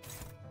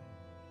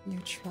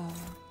 Neutral.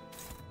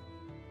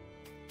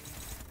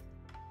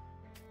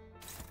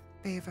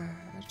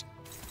 Favored.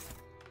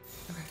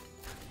 Okay.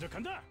 이제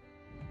간다.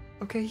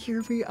 Okay,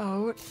 hear me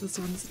out. This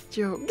one's a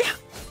joke.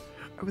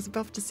 I was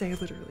about to say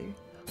literally.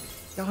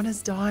 Dawn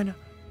is Dawn.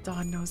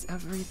 Dawn knows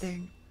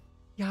everything.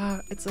 Yeah,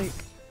 it's like...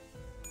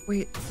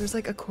 Wait, there's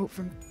like a quote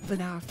from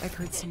FNAF I've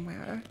heard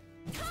somewhere.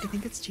 I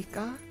think it's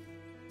Chica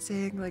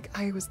saying like,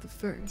 I was the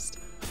first.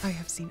 I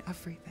have seen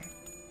everything.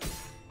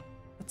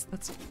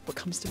 That's what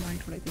comes to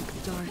mind when I think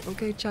of Dawn.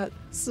 Okay, chat,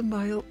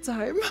 smile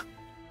time.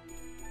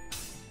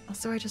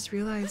 Also, I just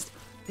realized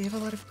they have a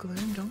lot of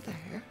gloom, don't they?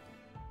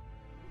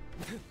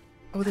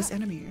 Oh, this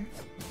enemy.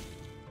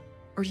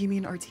 Or you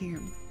mean our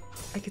team?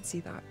 I could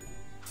see that.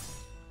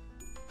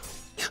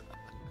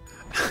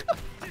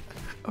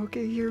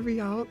 Okay, hear me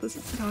out. This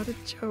is not a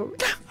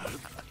joke.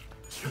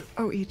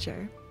 Oh,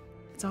 EJ.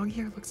 The song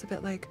here looks a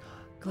bit like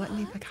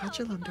Gluttony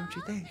Pacatulum, don't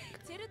you think?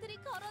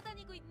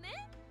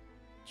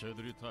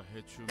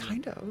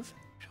 Kind of.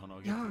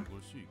 Yeah.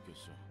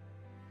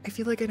 I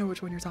feel like I know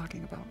which one you're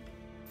talking about.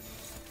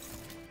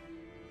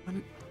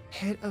 One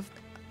hit of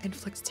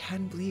inflicts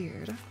 10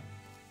 bleed.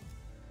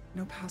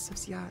 No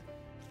passives yet.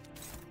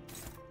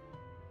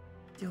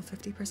 Deal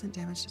 50%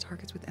 damage to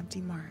targets with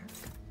empty mark.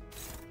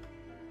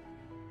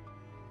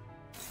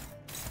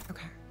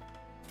 Okay.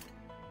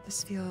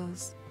 This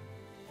feels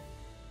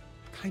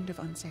kind of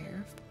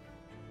unsafe.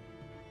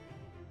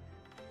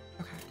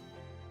 Okay.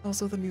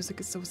 Also, the music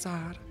is so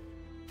sad.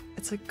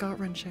 It's like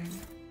gut-wrenching.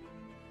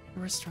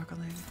 We're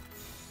struggling.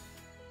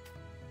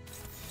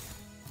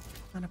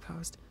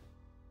 Unopposed.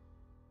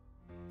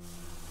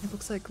 It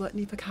looks like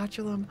Gluttony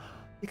Pacatulum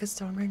because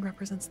Stonering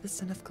represents the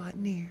sin of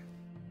gluttony.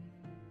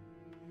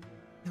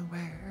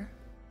 Nowhere.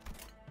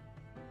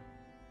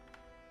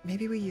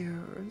 Maybe we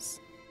use...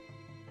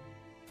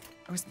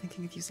 I was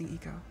thinking of using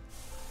Eco.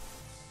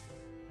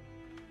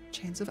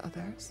 Chains of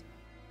Others.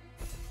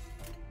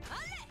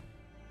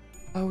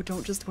 Oh,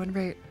 don't just win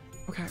rate.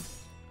 Okay.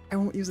 I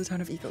won't use a ton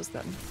of Ecos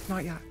then.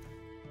 Not yet.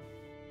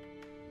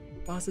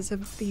 Bosses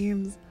have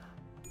themes.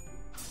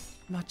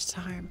 Much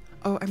time.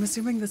 Oh, I'm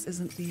assuming this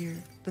isn't the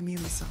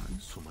Melee song.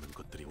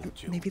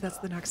 Maybe that's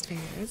the next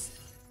phase.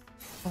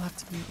 I'll have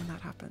to mute when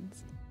that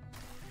happens.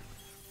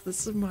 The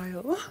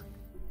smile.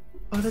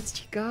 Oh, that's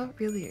Chica?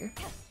 Really?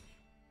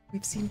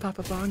 We've seen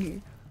Papa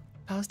Bongi.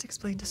 Faust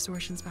explained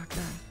distortions back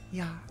then.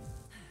 Yeah.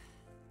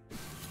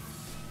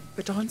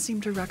 But Dawn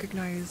seemed to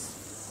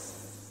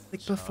recognize,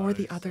 like, before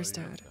the others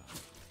did.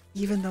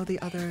 Even though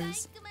the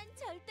others,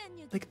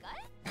 like,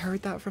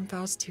 heard that from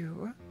Faust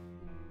too.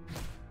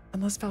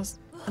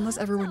 Unless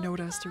everyone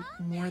noticed or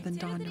more than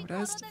Dawn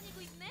noticed.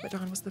 But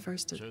Dawn was the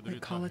first to,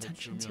 like, call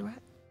attention to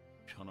it.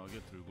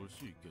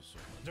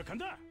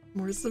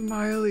 More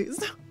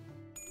smileys.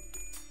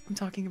 I'm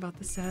talking about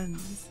the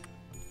sends.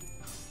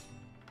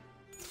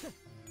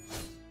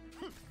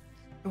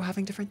 Oh,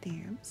 having different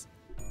themes.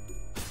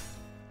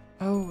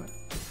 Oh,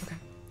 okay.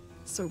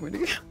 So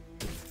many.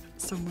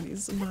 So many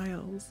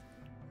smiles.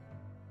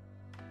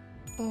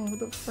 Oh,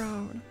 the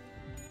frown.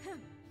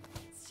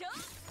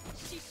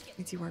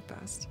 We do our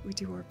best. We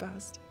do our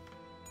best.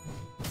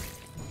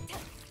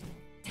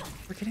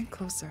 We're getting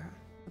closer.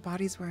 The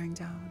body's wearing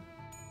down.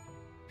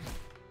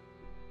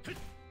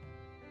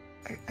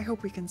 I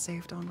hope we can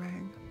save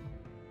Donrang.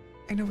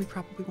 I know we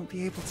probably won't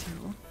be able to.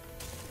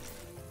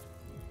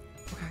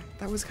 Okay,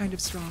 that was kind of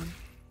strong.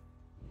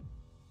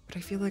 But I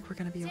feel like we're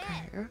gonna be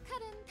okay.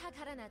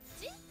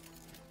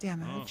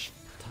 Damage.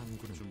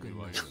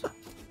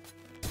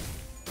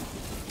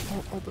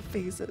 All the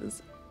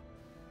phases.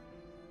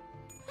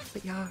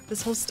 But yeah,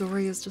 this whole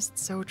story is just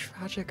so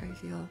tragic, I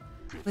feel.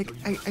 Like,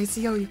 I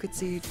see how you could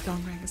see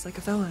Dongrang as like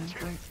a villain,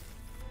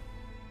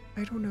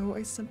 but I don't know,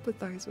 I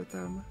sympathize with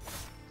them.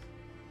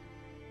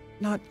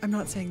 I'm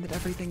not saying that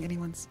everything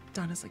anyone's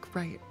done is like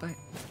right, but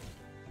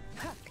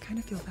I kind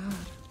of feel bad.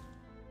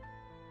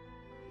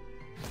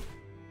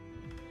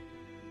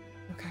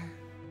 Okay.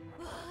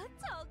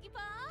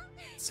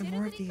 Some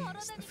more of these,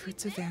 the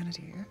fruits of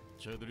vanity.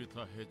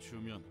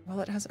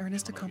 While it has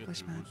earnest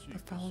accomplishment, the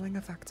following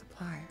effects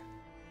apply.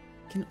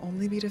 Can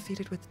only be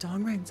defeated with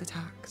Dongrang's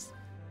attacks.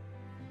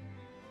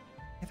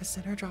 If a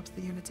sinner drops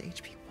the unit to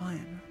HP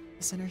 1,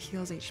 the sinner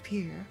heals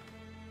HP,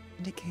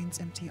 and it gains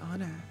empty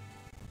honor.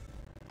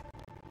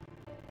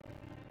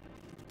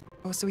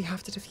 Oh, so we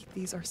have to defeat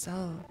these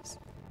ourselves.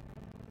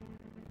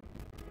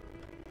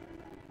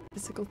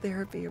 Physical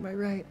therapy, am I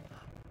right?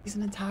 He's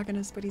an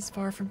antagonist, but he's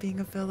far from being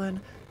a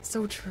villain.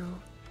 So true.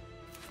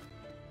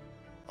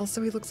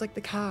 Also, he looks like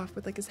the calf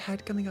with like his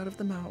head coming out of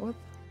the mouth.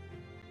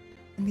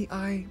 And the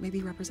eye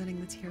maybe representing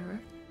the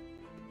tear.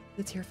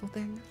 The tearful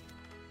thing.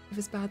 If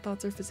his bad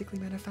thoughts are physically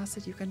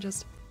manifested, you can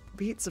just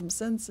beat some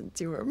sense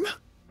into him.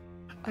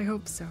 I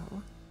hope so.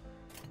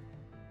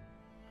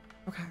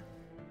 Okay.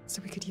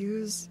 So we could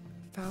use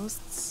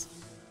Faust's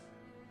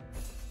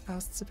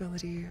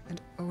ability and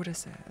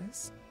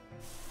Otis's.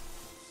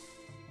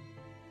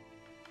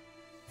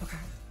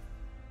 Okay.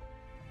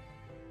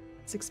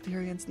 This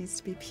experience needs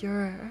to be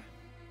pure.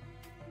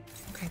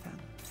 Okay then.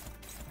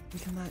 We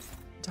can let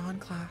Dawn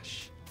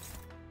clash.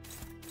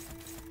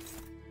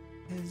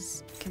 We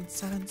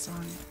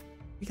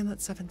can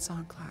let 7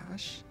 song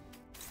clash.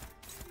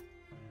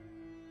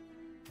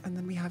 And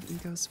then we have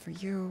egos for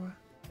you.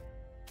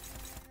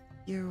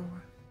 You.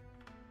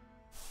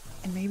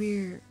 And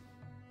maybe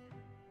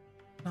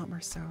not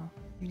more so.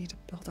 You need to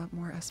build up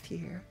more SP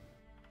here.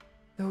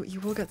 Though you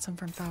will get some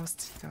from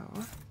Faust's ego.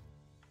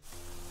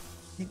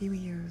 Maybe we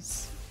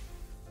use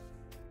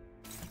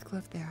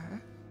Heathcliff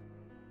there.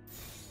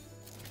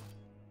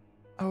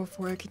 Oh,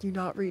 Phora, can you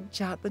not read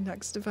chat the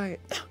next divide?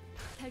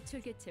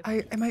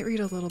 I might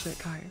read a little bit,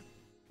 Kai.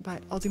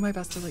 But I'll do my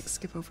best to like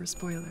skip over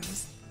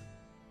spoilers.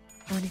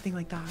 Or anything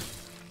like that.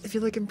 I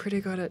feel like I'm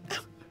pretty good at...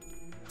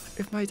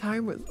 If my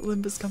time with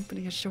Limbus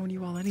Company has shown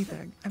you all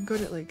anything, I'm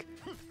good at like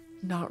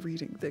not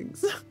reading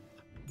things.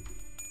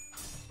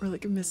 Or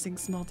like missing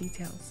small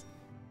details.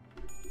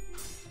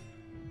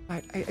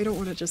 But I don't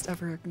want to just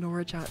ever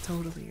ignore chat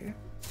totally.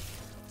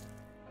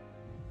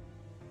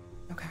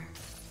 Okay.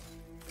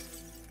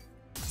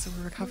 So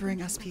we're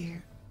recovering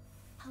SP.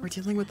 We're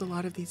dealing with a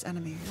lot of these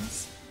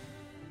enemies.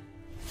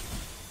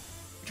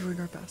 We're doing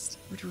our best.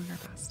 We're doing our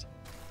best.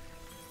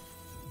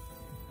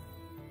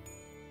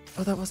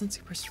 Oh, that wasn't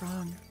super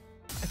strong.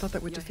 I thought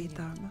that would defeat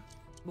them.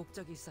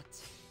 목적이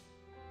있었지.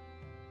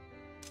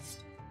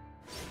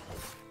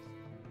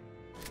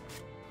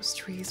 Those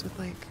trees with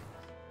like...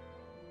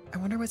 I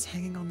wonder what's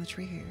hanging on the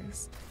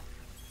trees.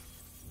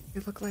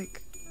 They look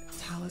like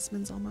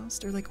talismans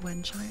almost, or like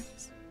wind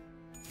chimes.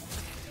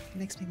 It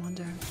makes me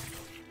wonder.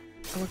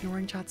 Oh,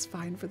 ignoring chat's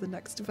fine for the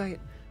next fight.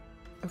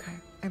 Okay,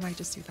 I might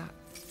just do that.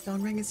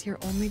 Dongring is here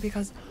only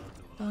because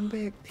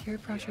Dongbei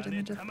peer-pressured him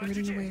into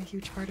burning away a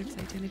huge part of his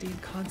identity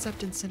and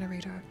concept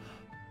incinerator,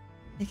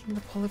 making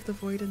the pull of the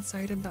void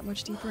inside him that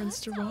much deeper and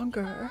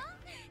stronger.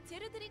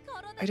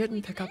 I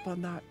didn't pick up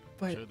on that,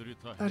 but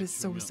that is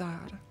so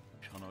sad.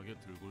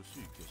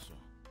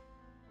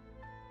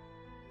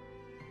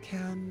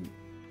 Can...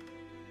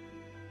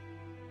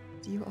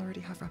 Do you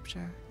already have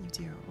rupture? You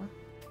do.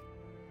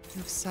 You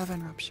have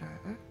 7 rupture.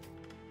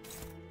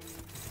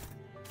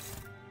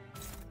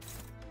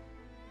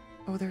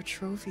 Oh, they're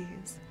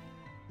trophies.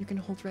 You can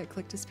hold right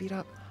click to speed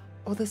up.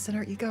 Oh, the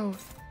center ego.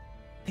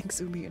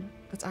 Thanks, Umin.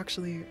 That's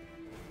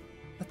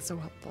so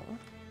helpful.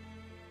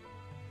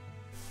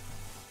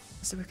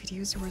 So we could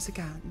use yours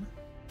again.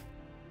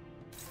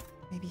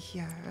 Maybe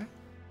here.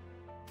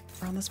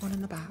 Or on this one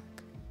in the back.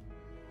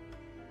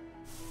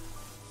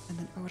 And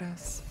then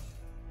Otis.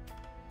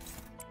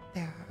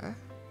 There.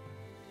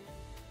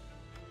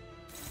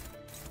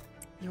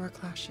 You're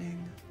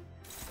clashing.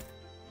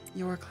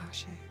 You're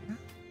clashing.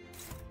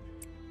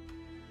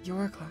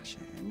 You're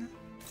clashing.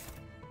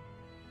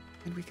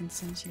 And we can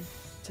send you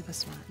to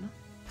this one.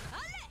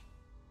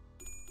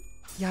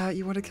 Yeah,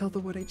 you want to kill the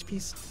 1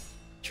 HP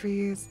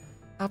trees?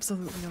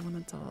 Absolutely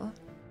elemental.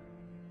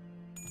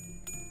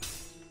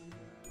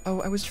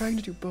 Oh, I was trying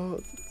to do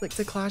both. Like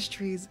to clash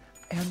trees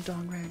and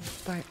Dongring,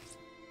 but...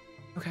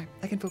 Okay,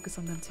 I can focus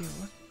on them too.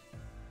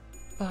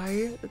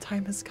 Bye, the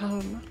time has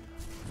come.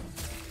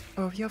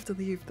 Oh, if you have to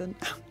leave, then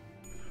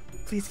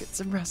please get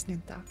some rest,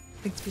 Nunta.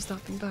 Thanks for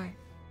stopping by.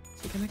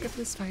 You can make up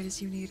this fight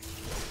as you need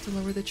to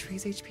lower the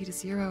tree's HP to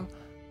 0,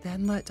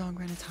 then let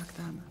Dongren attack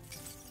them.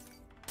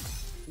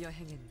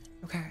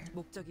 Okay.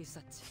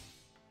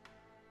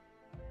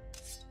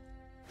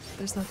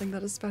 There's nothing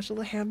that a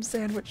special ham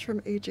sandwich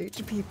from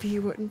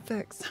HHPP wouldn't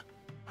fix.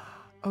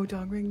 Oh,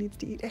 Dongring needs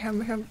to eat ham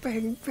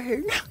bang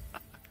bang.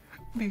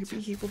 Maybe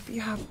he will be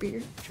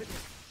happy.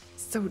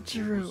 So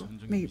true.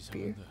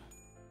 Maybe.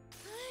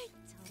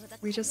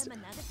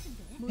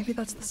 Maybe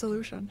that's the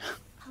solution.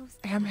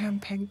 Ham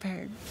pang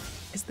pang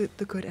is the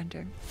good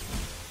ending.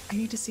 I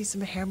need to see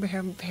some ham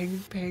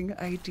pang pang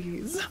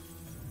IDs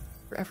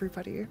for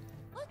everybody,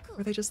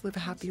 where they just live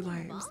happy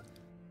lives.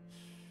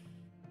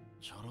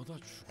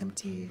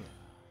 Empty.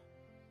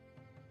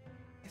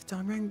 If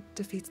Dongring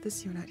defeats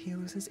this unit, he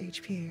loses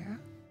HP.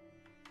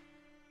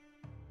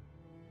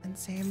 And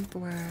same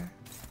for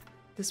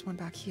this one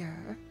back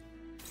here.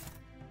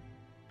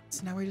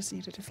 So now we just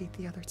need to defeat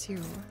the other 2.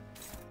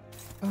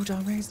 Oh,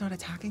 Dongring's not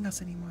attacking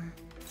us anymore.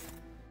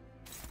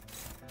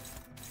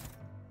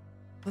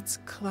 Let's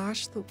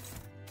clash the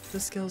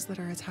skills that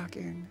are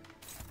attacking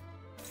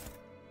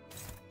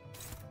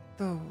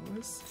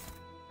those.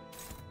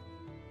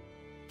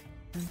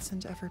 And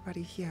send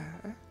everybody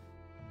here.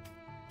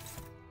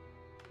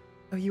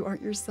 Oh, you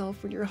aren't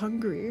yourself when you're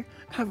hungry.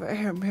 Have a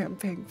ham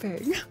pang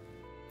pang.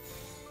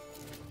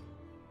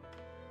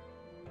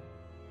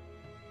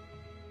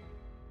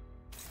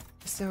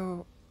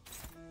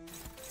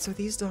 So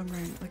these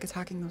Dongrang, like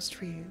attacking those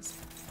trees.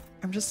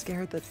 I'm just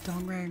scared that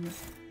Dongrang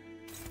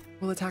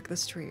will attack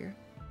this tree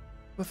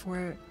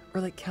before, or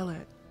like kill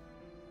it.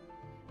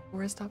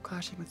 Or stop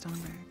clashing with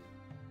Dongrang.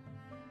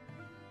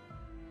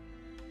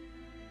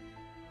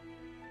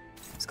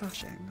 Who's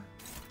clashing?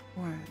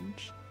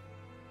 Orange.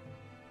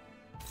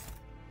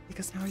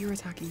 Because now you're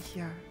attacking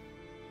here.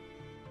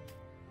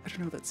 I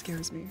don't know, that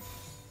scares me.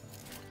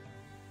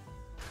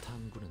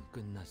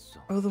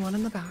 Oh, the one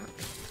in the back.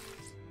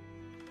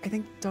 I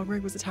think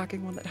Dongring was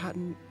attacking one that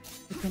hadn't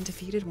been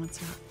defeated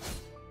once yet.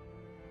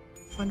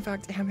 Fun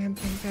fact, Ham Pang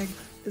Pang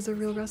is a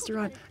real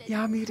restaurant.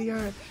 Yeah,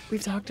 Meteor,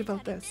 we've talked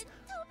about this.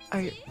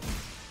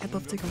 I'd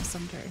love to go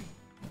someday.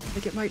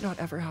 Like, it might not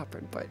ever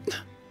happen, but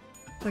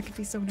that could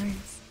be so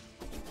nice.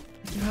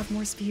 If you have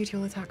more speed,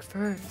 you'll attack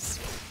first.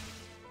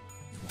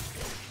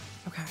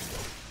 Okay.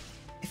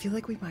 I feel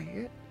like we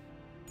might.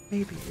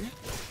 Maybe.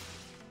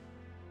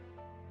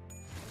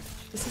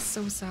 This is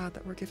so sad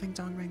that we're giving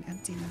Dongring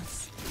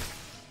emptiness.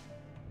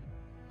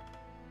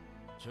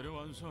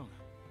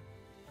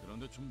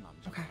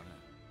 Okay.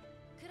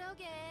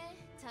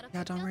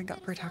 Yeah, Dongring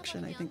got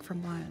protection, I think,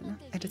 from one.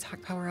 And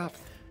attack power up.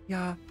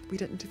 Yeah, we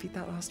didn't defeat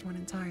that last one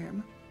in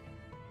time.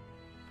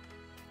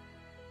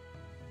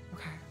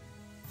 Okay.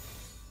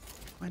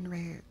 Win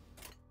rate.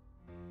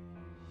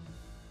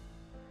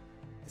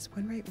 Is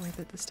win rate worth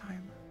it this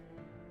time?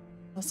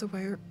 Also,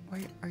 why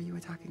are you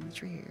attacking the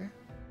tree here?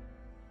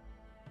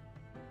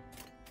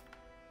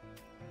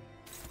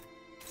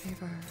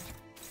 Favored.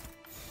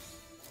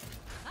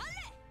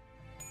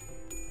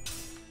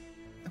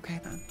 Okay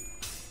then.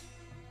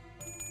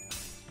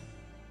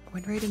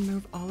 Win rate and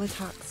move all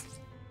attacks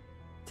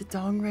to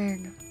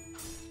Dongring.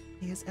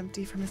 He is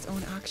empty from his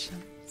own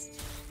actions.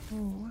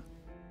 Oh,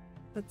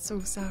 that's so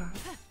sad.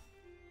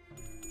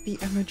 The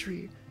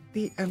imagery.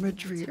 The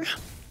imagery.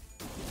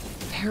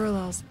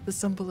 Parallels the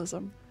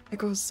symbolism. It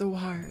goes so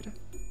hard.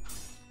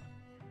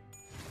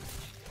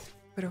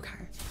 But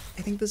okay.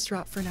 I think the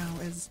strat for now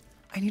is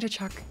I need to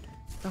check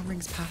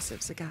Dongring's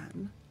passives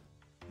again.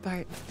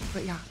 But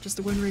yeah, just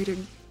the win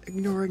rating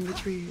ignoring the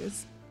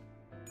trees.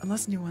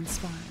 Unless new ones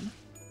spawn.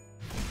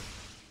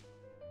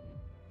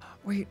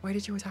 Wait, why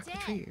did you attack the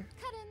tree?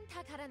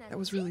 That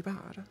was really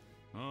bad.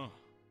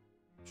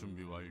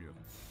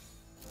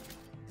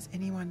 Is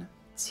anyone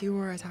two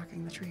are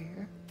attacking the tree?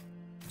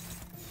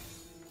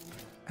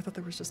 I thought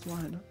there was just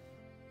one.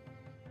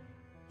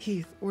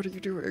 Heath, what are you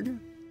doing?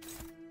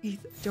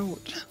 Heath,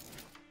 don't.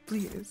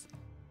 Please.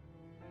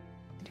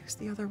 And who's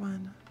the other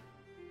one?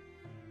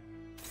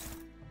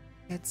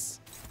 It's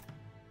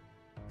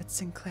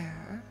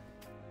Sinclair.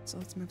 So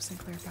let's move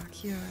Sinclair back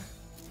here.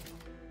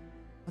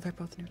 Well, they're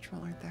both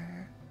neutral, aren't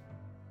they?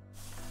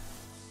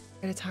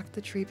 It attacked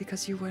the tree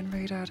because you win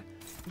rated.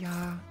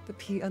 Yeah, the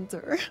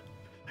P-enter.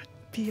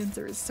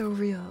 P-enter is so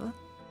real.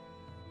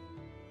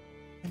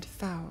 And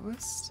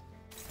Faust.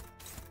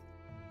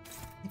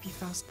 Maybe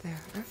Faust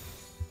there.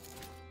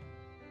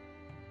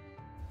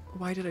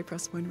 Why did I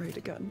press win rate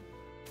again?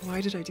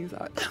 Why did I do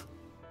that?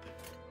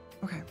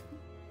 Okay.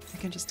 I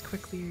can just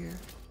quickly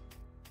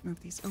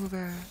move these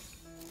over.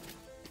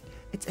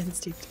 It's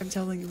instinct. I'm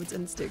telling you, it's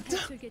instinct.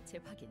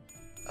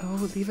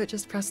 Oh, leave it,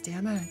 just press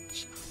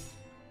damage.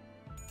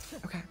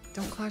 Okay,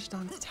 don't clash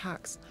Dong's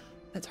attacks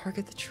that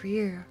target the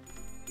tree.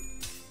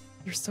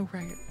 You're so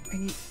right.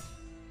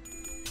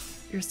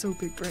 You're so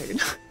big brain.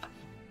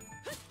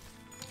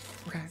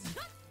 Okay.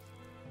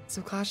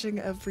 So clashing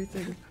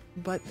everything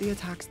but the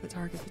attacks that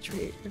target the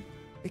tree.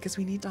 Because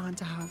we need Dawn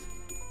to have,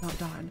 not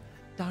Dawn,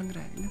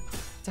 Dongring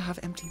to have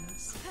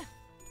emptiness.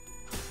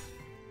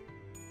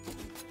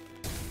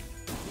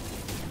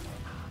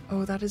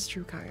 Oh, that is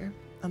true, Kai.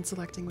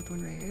 Unselecting with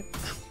win rate.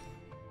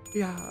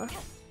 Yeah.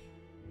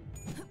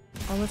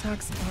 All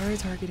attacks are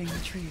targeting the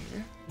tree.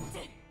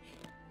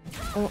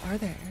 Oh, are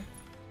they?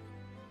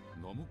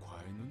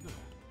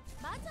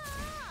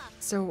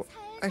 So,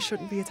 I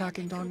shouldn't be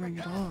attacking Dongring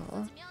at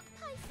all.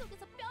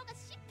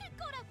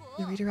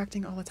 You're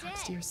redirecting all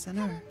attacks to your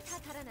center.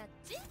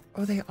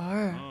 Oh, they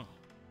are.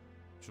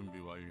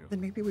 Then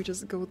maybe we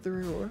just go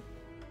through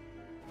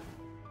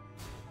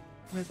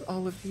with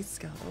all of these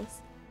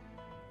skills.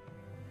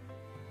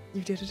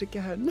 You did it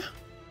again.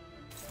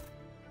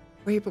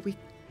 Wait, but we...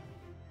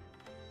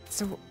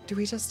 So, do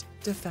we just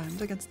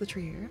defend against the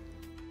tree?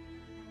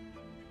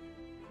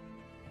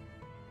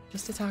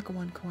 Just attack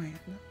one coin.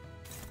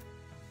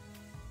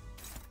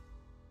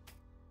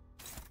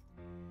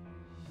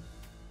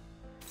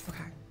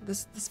 Okay,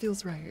 this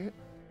feels right.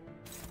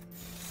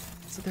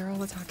 So they're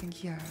all attacking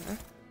here.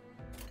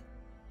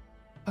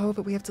 Oh,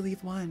 but we have to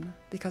leave one,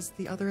 because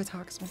the other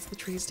attacks, once the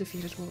tree is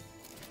defeated, will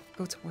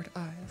go toward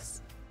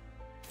us.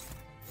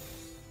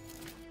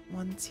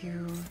 1,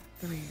 2,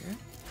 3.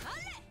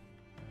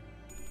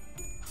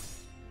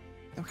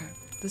 Okay,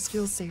 this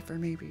feels safer,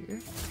 maybe.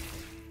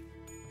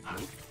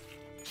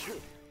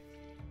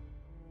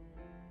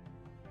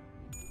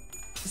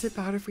 Is it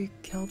bad if we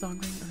kill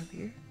Dongring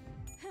early?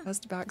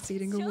 Best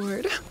backseating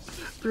award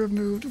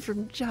removed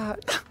from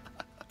chat.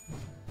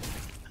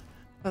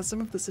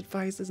 Some of this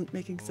advice isn't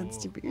making sense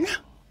to me.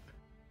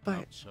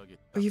 But,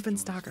 oh, you've been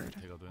staggered.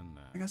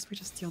 I guess we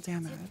just deal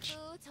damage.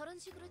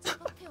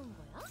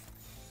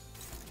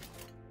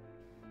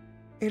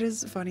 It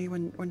is funny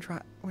when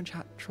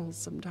chat trolls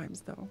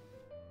sometimes, though.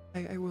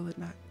 I will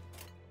admit.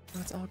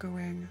 Let's all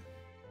going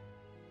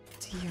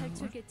to you.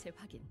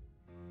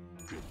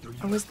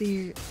 Oh, is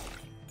the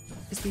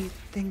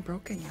thing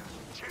broken yet?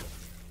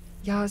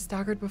 Yeah,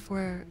 staggered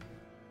before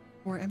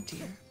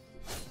empty,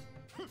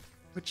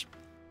 which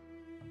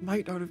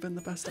might not have been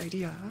the best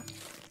idea.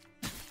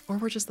 Or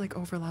we're just like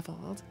over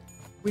leveled.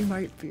 We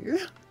might be.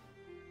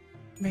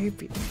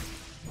 Maybe.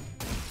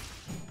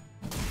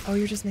 Oh,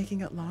 you're just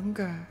making it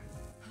longer.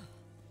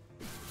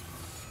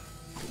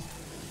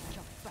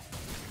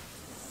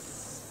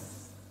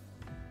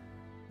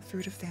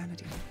 fruit of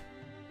vanity.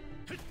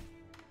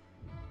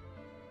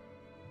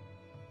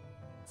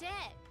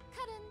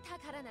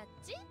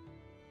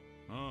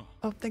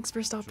 Oh, thanks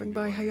for stopping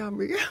by,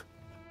 Hayami.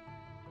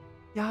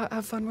 Yeah,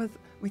 have fun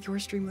with your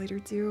stream later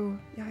too.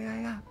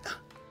 Yeah.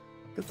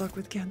 Good luck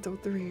with Kanto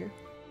 3.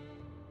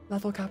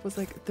 Level cap was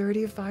like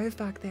 35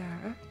 back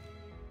there.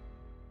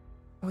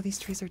 Oh, these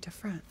trees are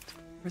different.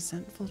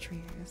 Resentful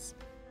trees.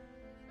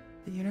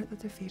 The unit that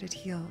defeated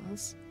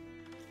heals.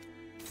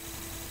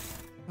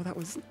 Oh, that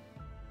was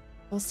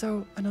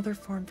also another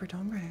form for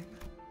Dongrang.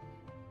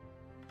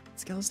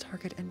 Skills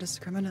target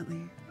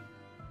indiscriminately.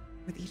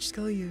 With each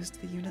skill used,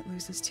 the unit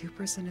loses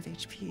 2% of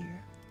HP,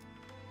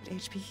 but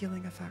HP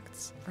healing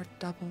effects are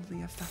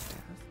doubly effective.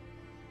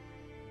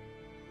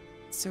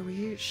 So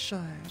we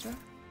should...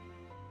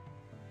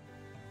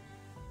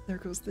 There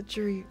goes the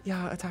tree.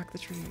 Yeah, attack the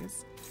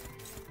trees.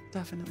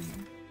 Definitely.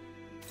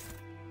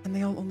 And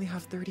they all only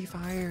have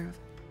 35.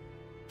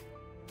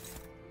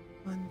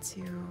 1,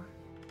 2,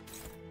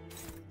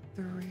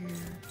 3.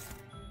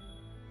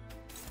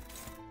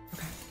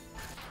 Okay.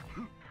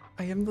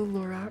 I am the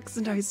Lorax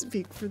and I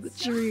speak for the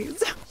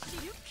trees.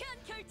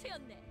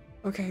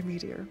 Okay,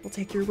 Meteor, we'll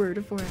take your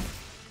word for it.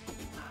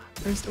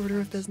 First order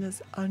of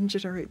business,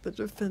 ungenerate the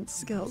defense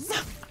skills.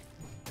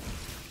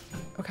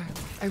 Okay,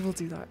 I will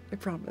do that, I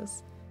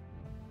promise.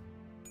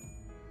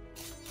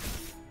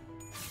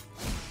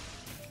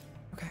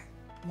 Okay,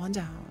 1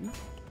 down.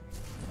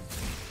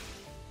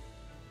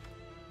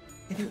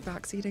 I think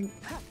backseating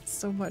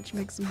so much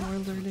makes more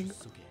learning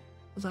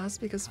less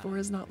because Phora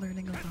is not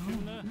learning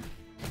alone.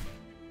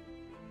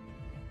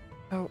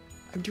 Oh,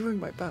 I'm doing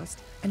my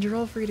best. And you're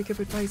all free to give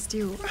advice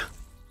too.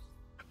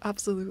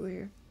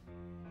 Absolutely.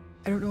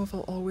 I don't know if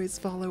I'll always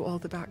follow all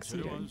the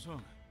backseating,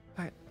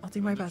 but I'll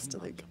do my best to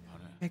like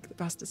make the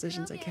best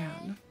decisions I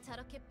can.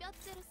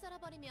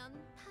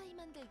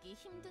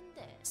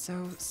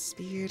 So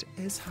speed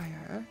is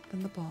higher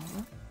than the ball.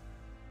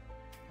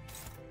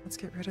 Let's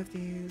get rid of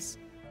these.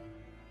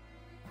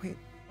 Wait,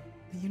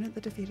 the unit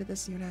that defeated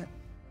this unit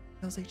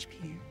heals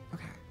HP.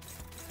 Okay.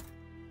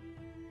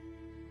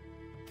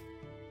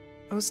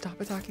 Oh,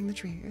 stop attacking the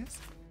trees.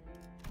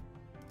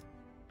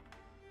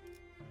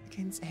 It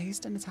gains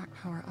haste and attack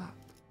power up.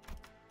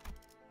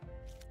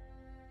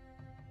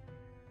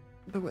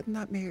 But wouldn't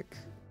that make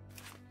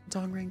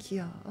Dongrang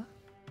heal?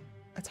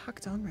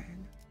 Attack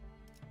Dongrang.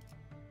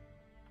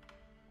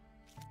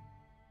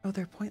 Oh,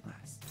 they're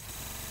pointless.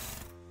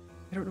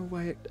 I don't know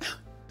why it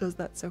does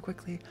that so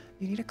quickly.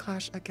 You need a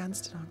clash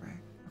against Dongrang.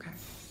 Okay.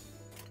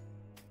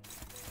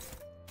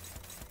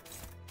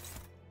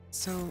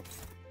 So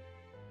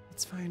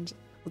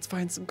let's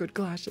find some good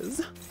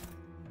clashes.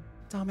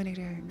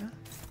 Dominating.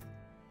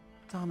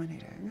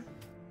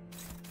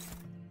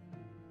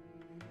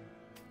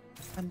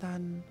 And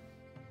then...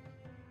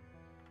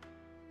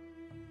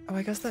 Oh,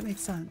 I guess that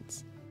makes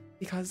sense.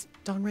 Because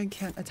Dongrang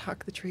can't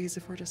attack the trees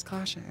if we're just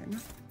clashing.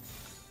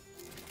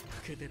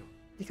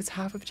 Because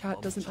half of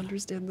chat doesn't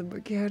understand the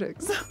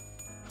mechanics.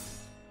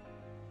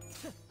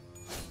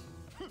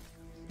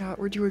 Yeah,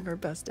 we're doing our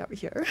best out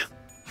here.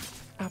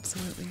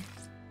 Absolutely.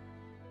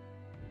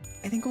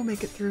 I think we'll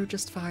make it through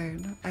just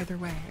fine, either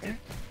way.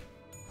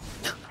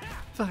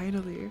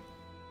 Finally.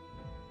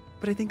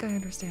 But I think I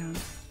understand.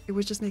 It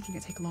was just making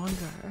it take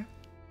longer.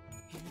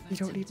 You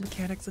don't need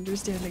mechanics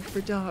understanding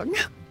for Dong.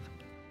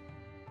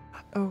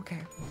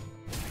 Okay.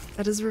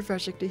 That is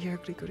refreshing to hear,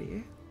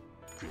 Grigori.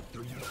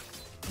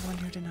 The one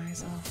who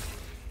denies all.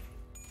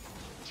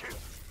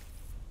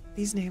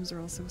 These names are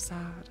all so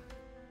sad.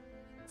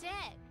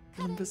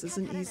 Limbus is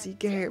an easy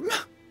game.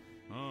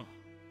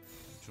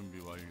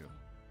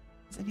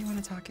 Is anyone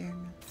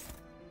attacking?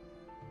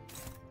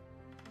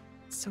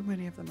 So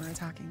many of them are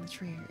attacking the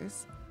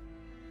trees.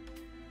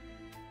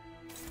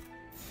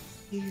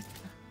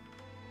 Heath.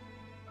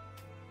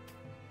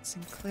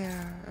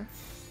 Sinclair.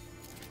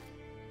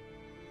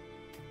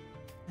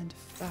 And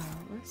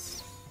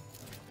Faust.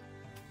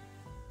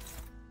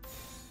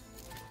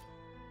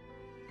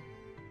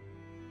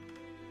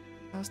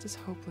 Faust is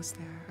hopeless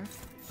there.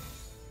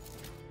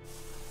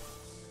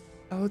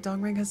 Oh,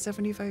 Dongrang has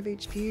 75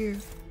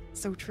 HP.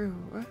 So true.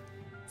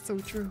 So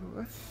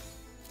true.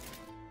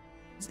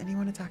 Is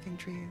anyone attacking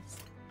trees?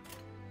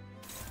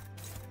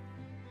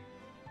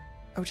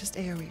 Oh, just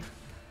AoE.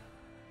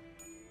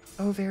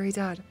 Oh, very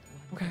dead.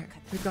 Okay,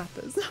 we've got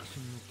this.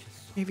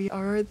 Maybe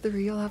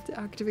R3 will have to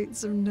activate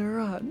some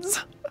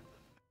neurons.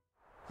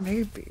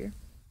 Maybe.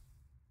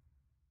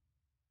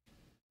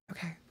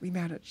 Okay, we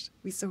managed.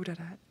 We so did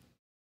it.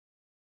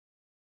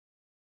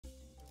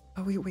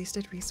 Oh, we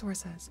wasted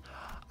resources.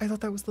 I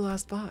thought that was the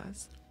last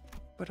boss,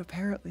 but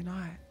apparently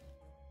not.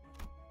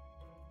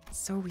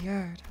 So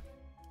weird.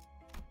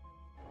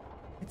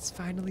 It's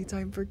finally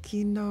time for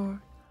Kino.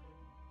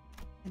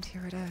 And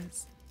here it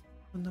is.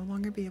 We'll no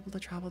longer be able to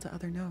travel to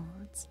other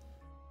nodes.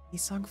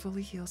 Isong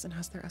fully heals and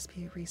has their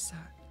SP reset.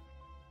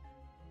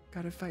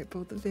 Gotta fight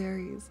both the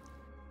fairies.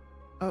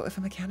 Oh, if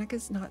a mechanic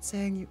is not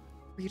saying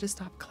for you to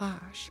stop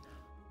clash,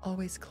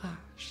 always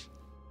clash.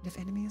 And if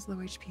enemy is low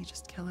HP,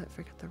 just kill it,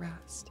 forget the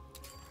rest.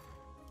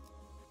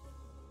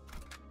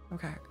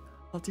 Okay,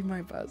 I'll do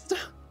my best.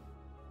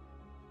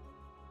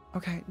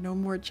 Okay, no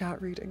more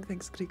chat reading.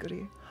 Thanks, Goody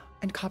Goody.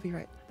 And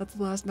copyright. That's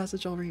the last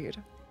message I'll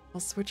read.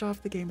 I'll switch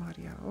off the game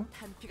audio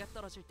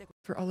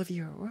for all of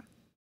you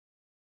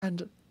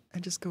and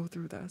just go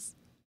through this.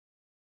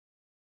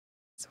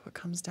 So it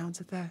comes down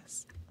to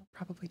this. I'll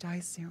probably die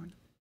soon.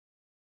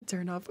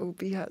 Turn off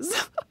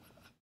OBS.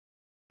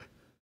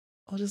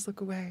 I'll just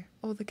look away.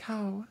 Oh, the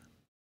cow.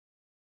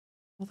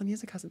 Well, the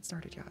music hasn't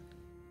started yet.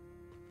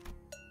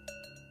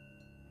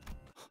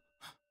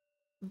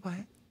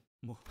 What?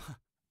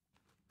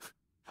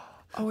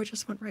 Oh, it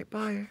just went right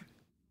by.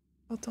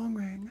 Oh,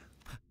 Dongrang.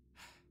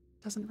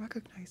 Doesn't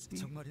recognize me.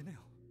 정말이네요.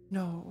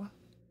 No.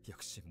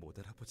 역시 못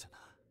알아보잖아.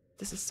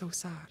 This is so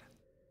sad.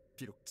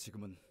 비록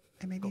지금은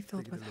I may be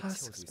filled with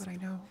husks, but I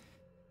know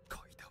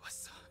거의 다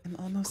왔어. I'm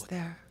almost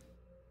there.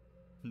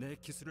 내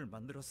기술을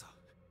만들어서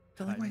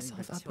Filling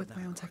myself up with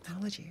my own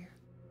technology.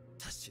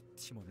 다시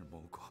팀원을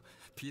모으고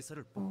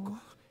비서를 뽑고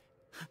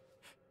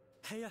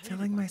해야 할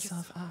Filling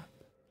myself up.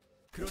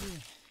 그러니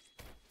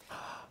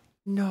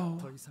No.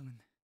 더 이상은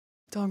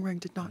Dongrang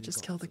did not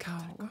just kill the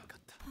cow.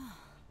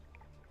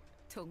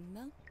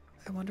 동랑?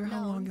 I wonder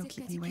how long you'll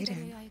keep me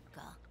waiting.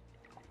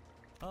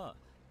 아,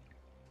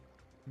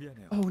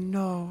 미안해요. Oh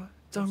no.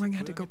 Dongrang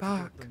had to go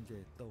back.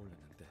 게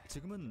떠올랐는데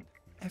지금은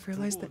I've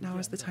realized that now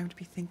is the time to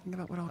be thinking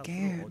about what I'll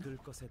gain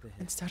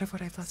instead of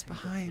what I've left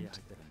behind.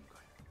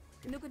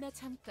 누구나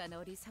잠깐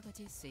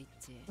어리석어질 수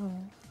있지.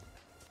 Oh.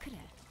 그래.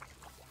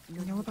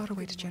 I know about a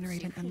way to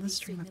generate an endless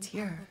stream of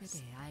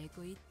tears.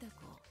 알고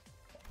있다고.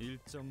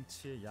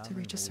 To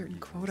reach a certain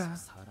quota,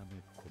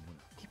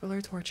 people are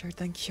tortured,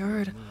 then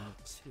cured.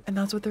 And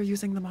that's what they're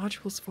using the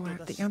modules for,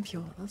 the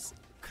ampules.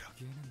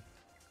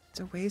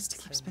 So ways to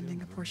keep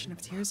spending a portion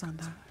of tears on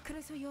that.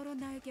 그래서 여러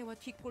날개와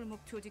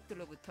뒷골목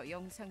조직들로부터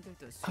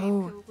영상들도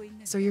Oh, 수입해오고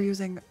있는. so you're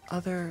using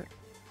other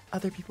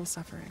people's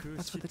suffering.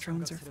 That's what the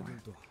drones are for.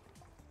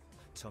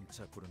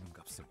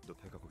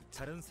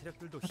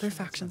 Other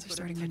factions are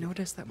starting to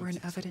notice that we're in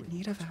evident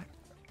need of it.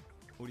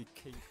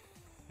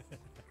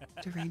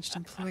 Deranged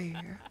employee.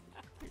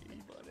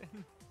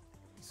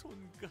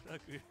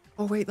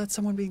 Oh wait, that's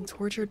someone being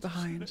tortured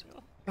behind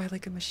by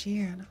like a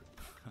machine.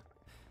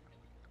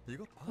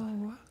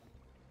 Oh.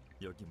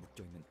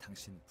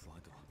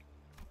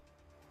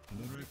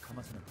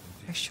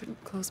 I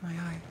shouldn't close my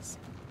eyes.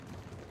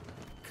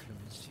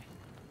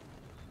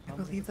 I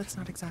believe that's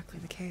not exactly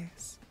the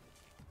case.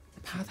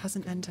 The path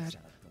hasn't ended,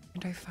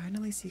 and I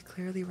finally see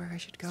clearly where I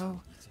should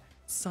go.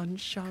 Sun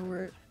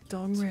shower,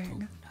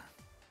 Dongrang.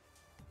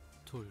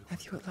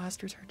 Have you at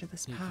last returned to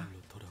this path?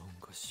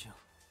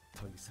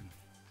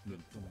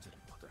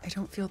 I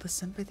don't feel the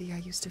sympathy I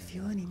used to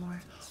feel anymore.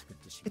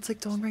 It's like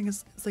Dongrang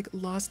is like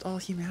lost all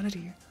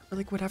humanity, or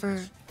like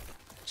whatever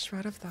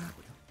shred of that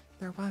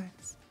there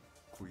was.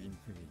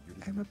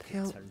 I'm a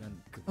pale...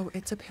 Oh,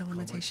 it's a pale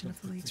imitation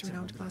of the late's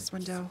renowned glass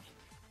window.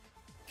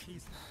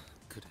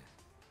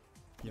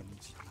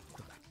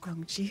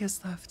 Youngji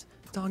has left.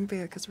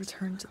 Dongbaek has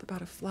returned to the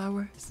bed of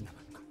flowers.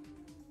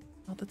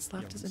 All that's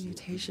left is a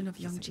mutation of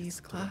Youngji's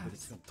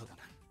class.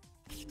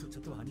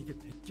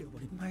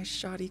 My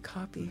shoddy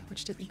copy,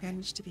 which didn't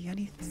manage to be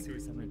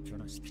anything.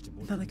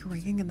 Not like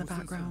ringing in the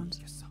background.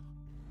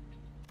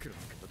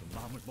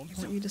 I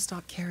want you to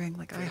stop caring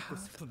like I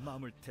have.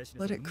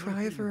 Let it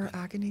cry for our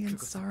agony and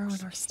sorrow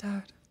in our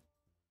stead.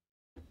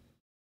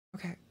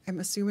 Okay, I'm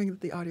assuming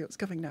that the audio is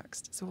coming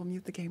next, so we'll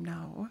mute the game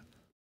now.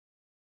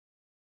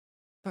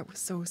 That was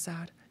so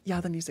sad. Yeah,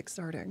 the music's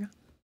starting.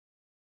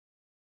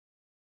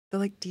 The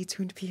like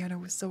detuned piano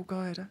was so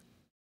good.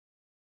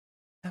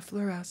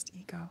 Effloresced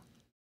ego.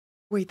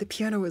 Wait, the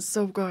piano is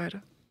so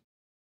good.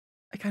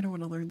 I kind of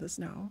want to learn this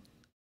now.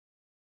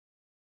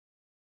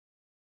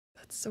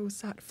 That's so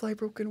sad. Fly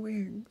broken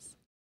wings.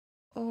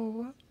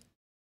 Oh.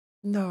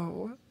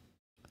 No.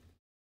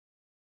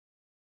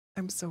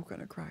 I'm so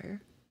gonna cry.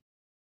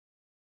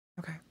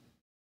 Okay.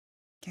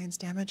 Gains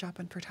damage up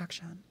and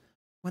protection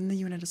when the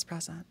unit is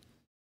present.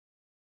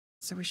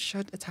 So we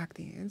should attack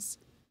these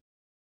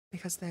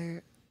because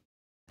they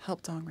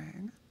help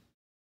Dongrang.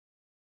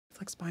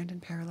 Inflicts bind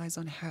and paralyze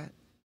on hit.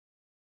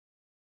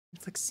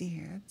 Inflicts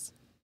seeds.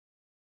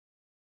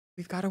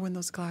 We've got to win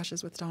those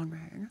clashes with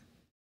Dongrang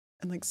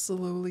and like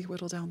slowly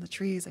whittle down the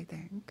trees, I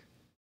think.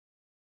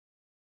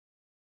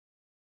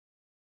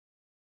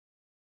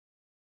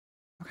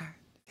 Okay,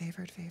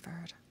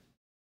 favored.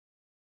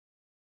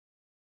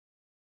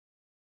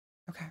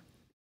 Okay.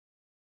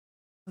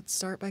 Let's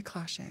start by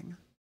clashing.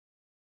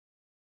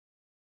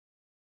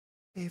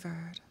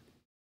 Favored.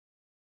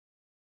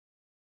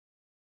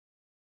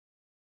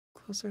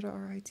 Closer to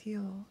our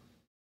ideal.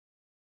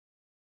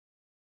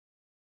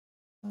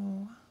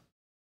 Oh.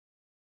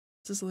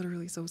 This is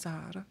literally so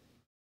sad.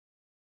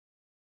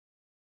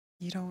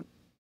 You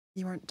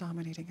aren't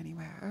dominating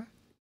anywhere.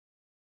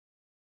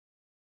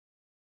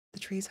 The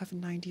trees have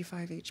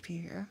 95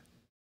 HP here.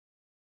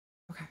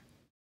 Okay.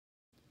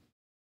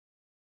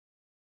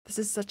 This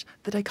is such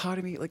the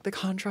dichotomy, like the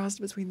contrast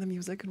between the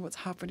music and what's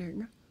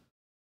happening.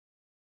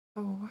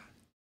 Oh,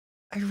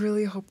 I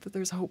really hope that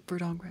there's hope for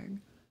Dongrang.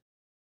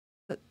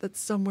 that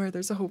somewhere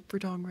there's a hope for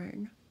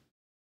Dongring.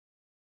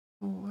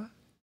 Oh.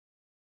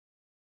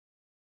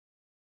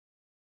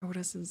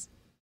 Otis is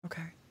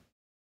okay.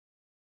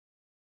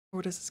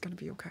 Otis is gonna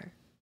be okay.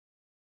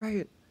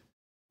 Right.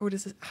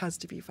 Otis has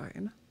to be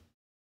fine.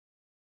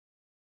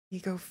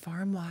 Ego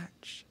Farm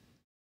Watch.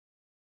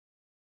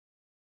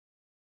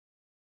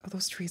 Oh,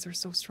 those trees are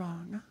so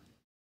strong.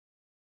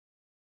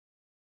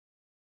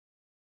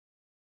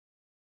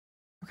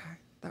 Okay,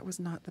 that was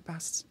not the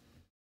best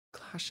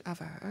clash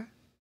ever.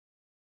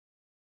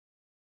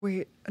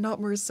 Wait, not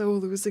Merceau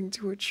losing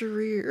to a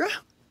tree.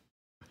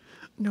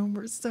 No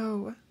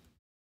Merceau.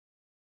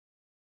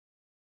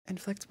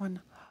 Inflict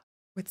one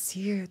with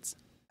seeds.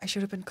 I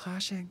should have been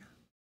clashing.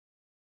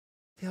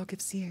 They all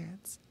give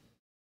seeds.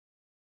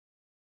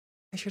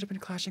 I should have been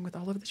clashing with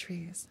all of the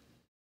trees.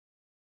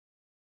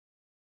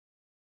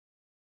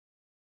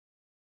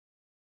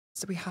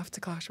 So we have to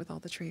clash with all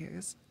the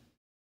trees.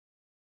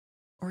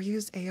 Or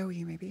use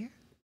AoE maybe.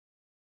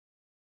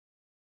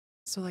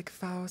 So like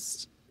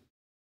Faust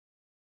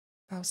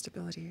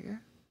ability.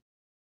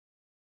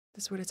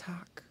 This would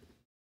attack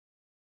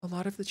a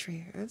lot of the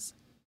trees.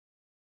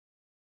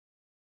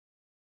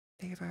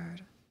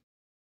 Favored.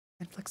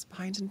 Inflicts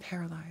bind and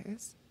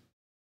paralyze.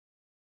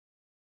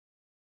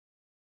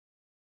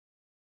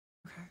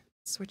 Okay,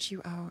 switch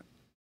you out.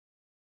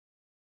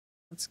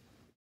 Let's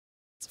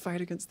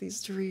fight against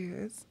these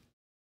trees.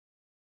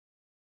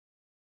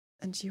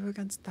 And you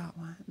against that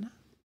one.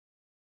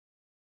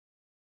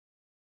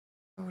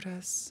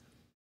 Otis.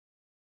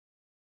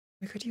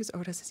 We could use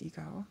Otis's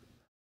ego,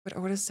 but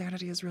Otis'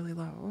 sanity is really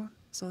low,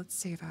 so let's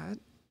save it.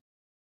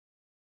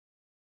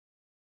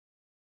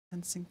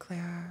 And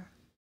Sinclair.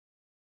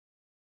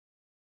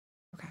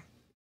 Okay,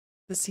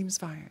 this seems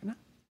fine.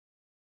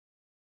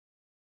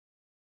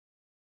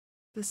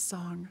 This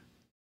song.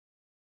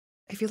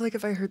 I feel like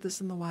if I heard this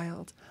in the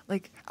wild,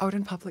 like out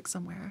in public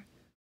somewhere,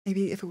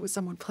 maybe if it was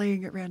someone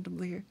playing it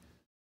randomly,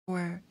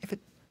 or if it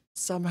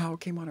somehow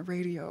came on a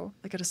radio,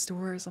 like at a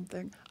store or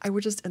something, I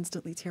would just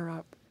instantly tear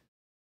up.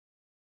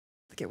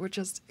 Like it would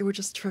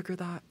just trigger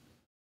that.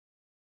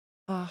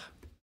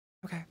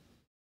 Okay.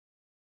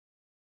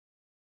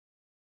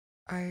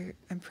 I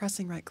am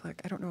pressing right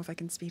click. I don't know if I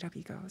can speed up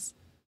egos.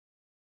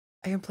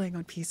 I am playing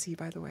on PC,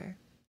 by the way.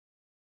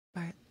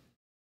 But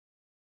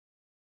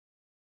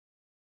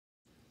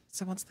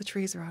so once the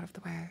trees are out of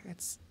the way,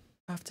 it's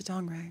off to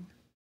Dongrang.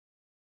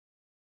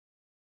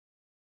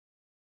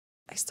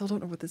 I still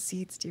don't know what the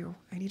seeds do.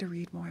 I need to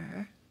read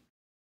more.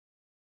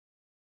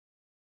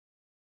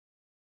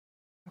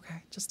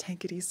 Okay, just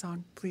tankety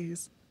song,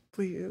 please.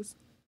 Please.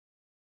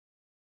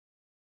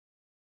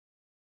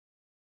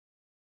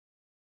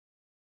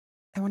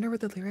 I wonder where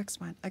the lyrics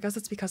went. I guess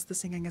it's because the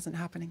singing isn't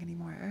happening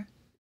anymore.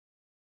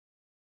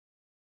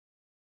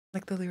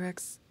 Like the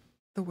lyrics,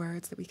 the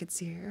words that we could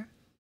see here.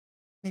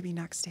 Maybe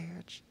next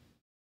stage.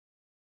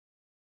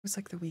 It was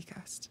like the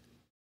weakest.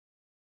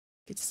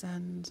 Could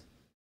send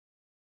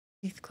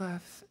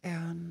Heathcliff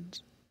and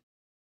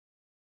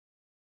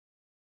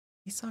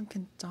Esong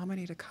can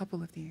dominate a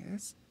couple of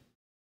these.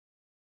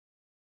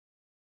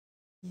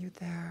 You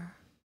there.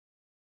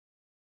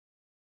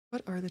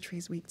 What are the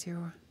trees weak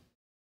to?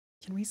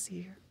 Can we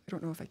see? I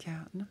don't know if I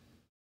can.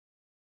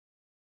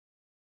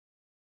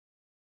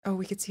 Oh,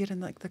 we could see it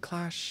in like the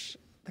clash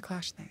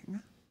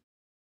thing.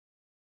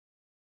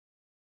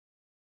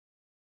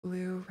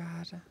 Blue,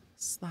 red,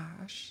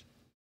 slash.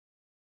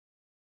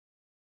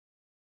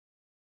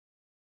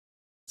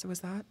 So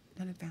was that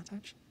an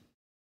advantage?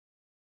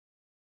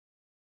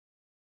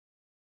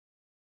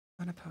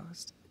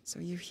 Unopposed. So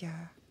you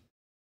here.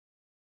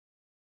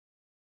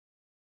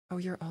 Oh,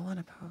 you're all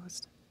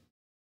unopposed.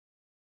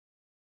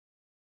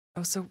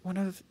 Oh, so one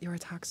of your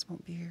attacks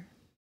won't be here.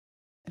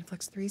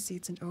 Inflicts 3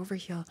 seeds and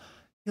overheal.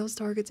 Heals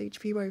targets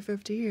HP by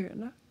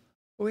 15.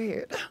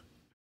 Wait.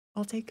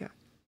 I'll take it.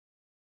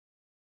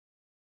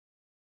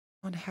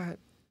 On hit.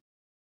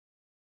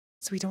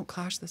 So we don't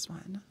clash this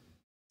one.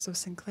 So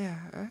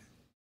Sinclair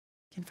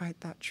can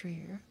fight that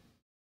tree.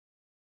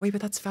 Wait,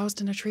 but that's Faust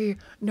in a tree.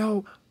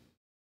 No.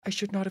 I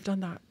should not have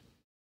done that.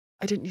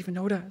 I didn't even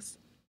notice.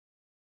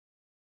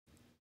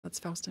 That's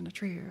Faust in a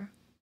tree.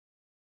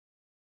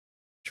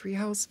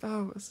 Treehouse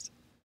Faust.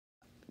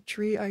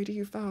 Tree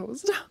ID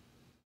Faust.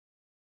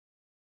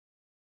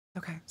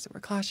 Okay, so we're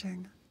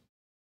clashing.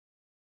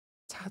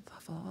 Teth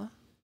level.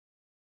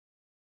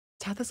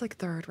 Teth is like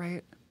 3rd,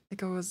 right? It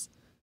goes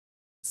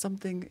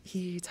something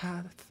he,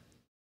 Teth.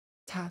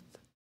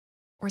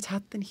 Or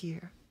Teth than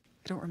here.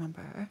 I don't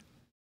remember.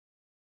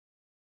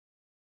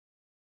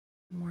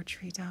 More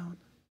tree down.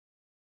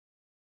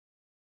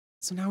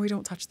 So now we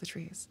don't touch the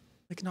trees.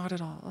 Like, not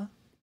at all.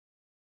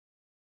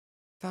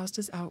 Faust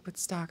is out but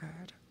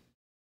staggered.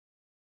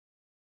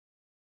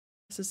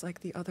 This is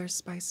like the other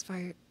spice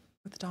fight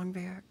with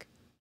Dongbaek.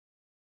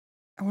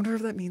 I wonder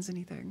if that means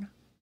anything.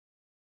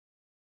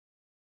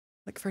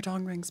 Like for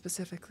Dongring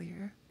specifically.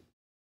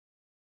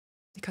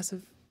 Because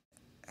of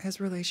his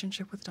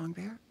relationship with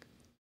Dongbaek.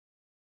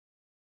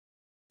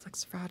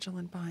 Inflicts fragile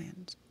and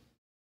bind.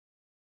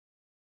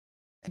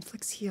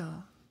 Inflicts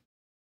heal.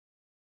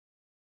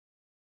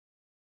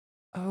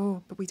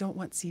 Oh, but we don't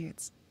want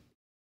seeds.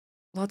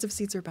 Lots of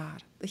seeds are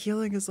bad. The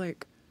healing is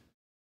like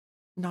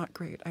not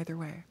great either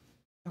way.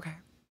 Okay.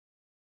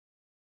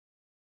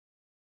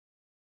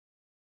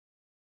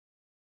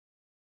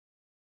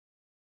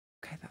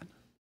 Okay then.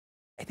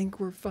 I think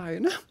we're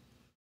fine.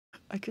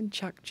 I can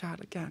check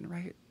chat again,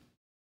 right?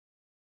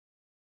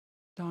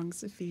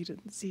 Dongs, feed,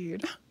 and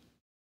seed.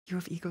 You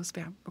have ego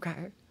spam.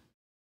 Okay.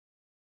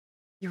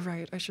 You're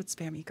right. I should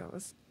spam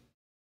egos.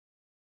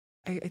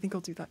 I think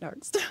I'll do that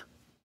next.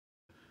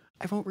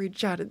 I won't read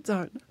chat, it's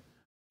done.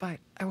 But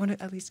I want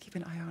to at least keep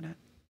an eye on it.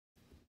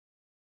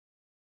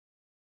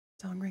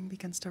 Dongring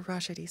begins to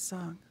rush at Yi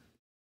Song.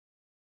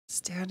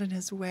 Stand in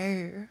his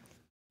way.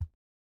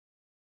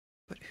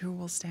 But who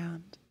will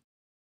stand?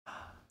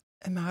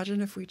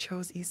 Imagine if we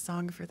chose Yi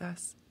Song for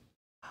this.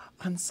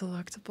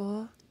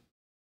 Unselectable.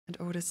 And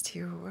Otis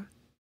too.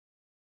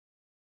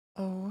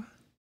 Oh.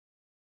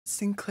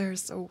 Sinclair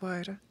so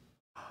would.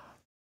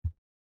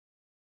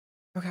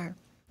 Okay.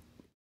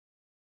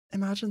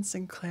 Imagine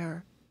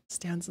Sinclair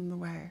stands in the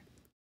way.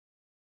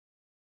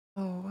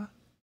 Oh.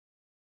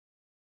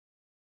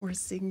 We're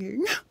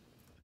singing.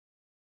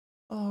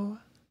 Oh,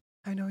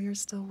 I know you're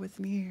still with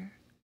me.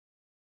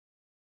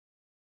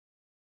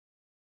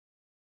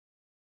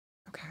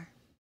 Okay.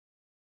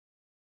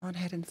 On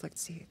head inflict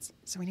seeds.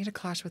 So we need to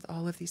clash with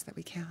all of these that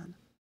we can.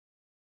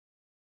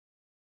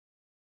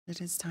 It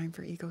is time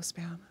for ego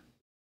spam.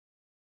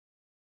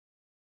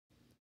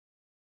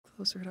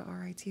 Closer to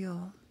our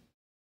ideal.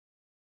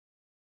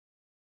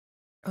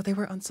 Oh, they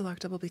were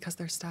unselectable because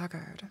they're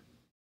staggered.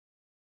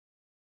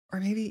 Or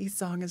maybe Yi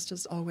Song is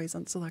just always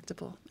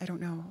unselectable. I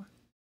don't know.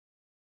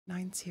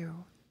 9-2.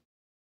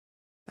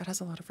 That has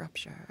a lot of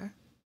rupture.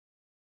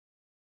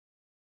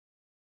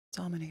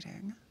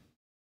 Dominating.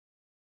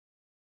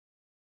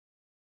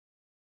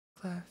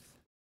 Cliff.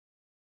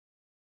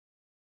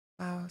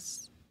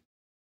 Faust.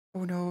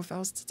 Oh no,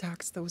 Faust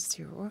attacks those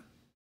two.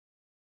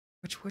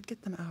 Which would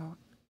get them out.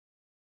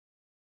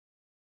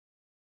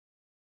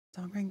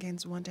 Dongring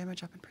gains 1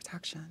 damage up in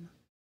protection.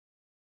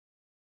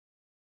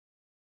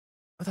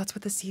 Oh, that's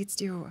what the seeds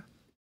do.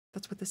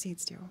 That's what the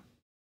seeds do.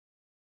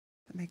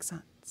 That makes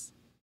sense.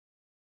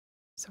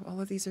 So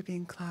all of these are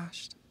being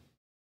clashed.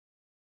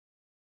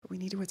 But we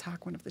need to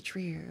attack one of the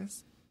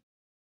trees.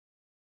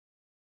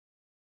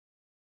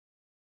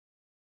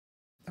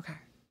 Okay,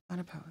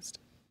 unopposed.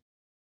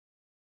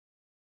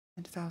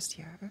 And Faust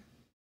here.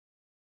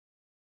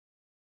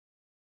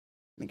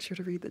 Make sure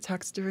to read the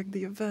text during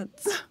the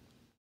events.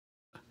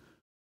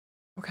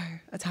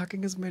 Okay,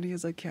 attacking as many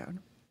as I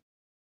can.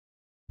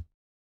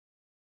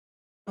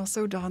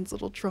 Also, Dawn's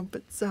little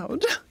trumpet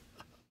sound.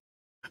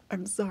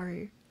 I'm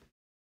sorry.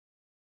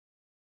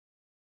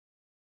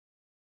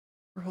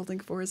 We're holding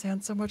Phora's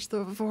hand so much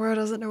that Phora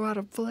doesn't know how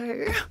to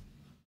play.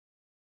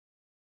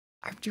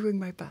 I'm doing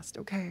my best,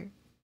 okay?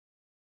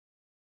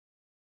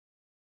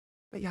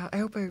 But yeah, I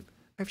hope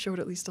I've showed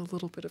at least a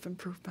little bit of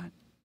improvement.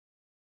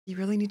 You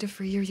really need to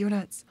free your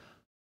units.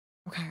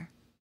 Okay.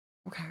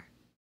 Okay.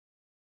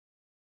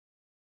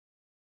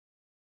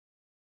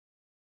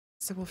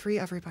 So we'll free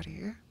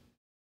everybody.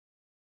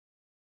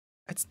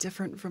 It's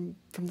different from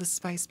the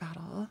spice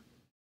battle.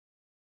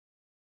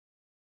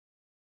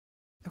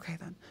 Okay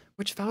then,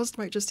 which Faust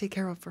might just take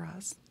care of for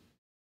us.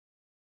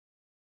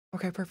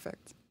 Okay,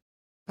 perfect.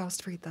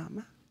 Faust freed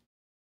them.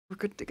 We're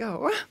good to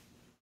go.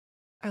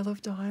 I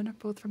love Dawn,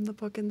 both from the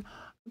book and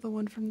the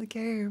one from the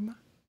game.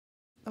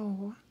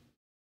 Oh.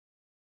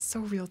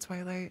 So real,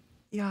 Twilight.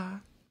 Yeah.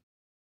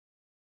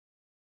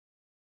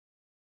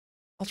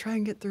 I'll try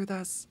and get through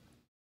this.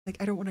 Like,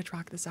 I don't want to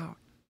drag this out.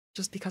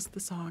 Just because the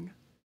song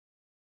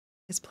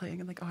is playing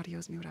and, like,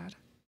 audio's muted.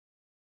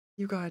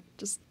 You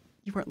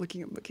weren't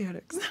looking at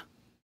mechanics.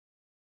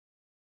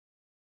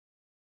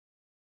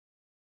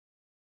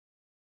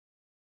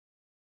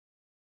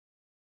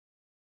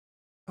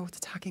 Oh, it's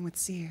attacking with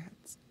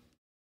seeds.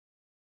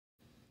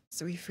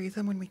 So we free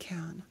them when we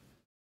can.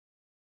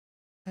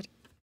 At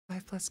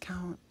 5+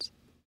 count.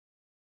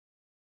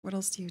 What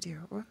else do you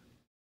do?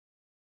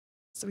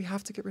 So we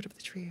have to get rid of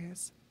the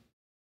trees.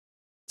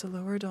 To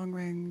lower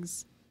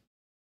Dongring's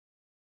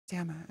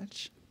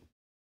damage.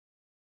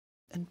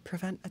 And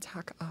prevent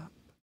attack up.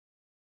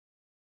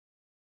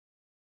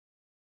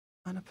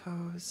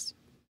 Unopposed.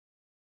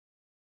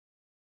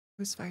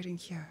 Who's fighting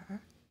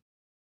here?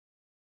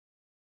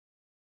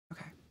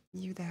 Okay,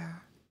 you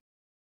there.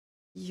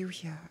 You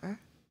here.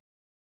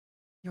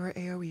 You're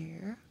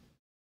AoE.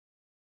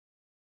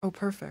 Oh,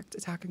 perfect.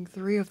 Attacking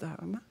 3 of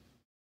them.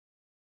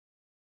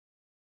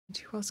 And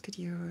who else could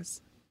use?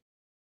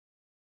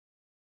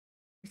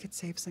 We could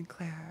save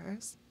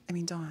Sinclair's. I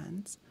mean,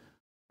 Dawn's.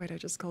 Wait, I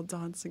just called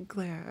Dawn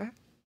Sinclair.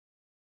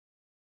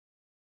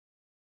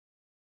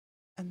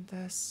 And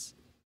this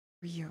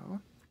for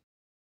you.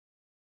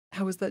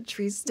 How is that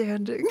tree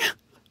standing?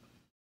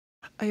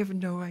 I have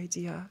no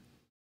idea.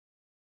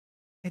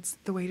 It's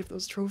the weight of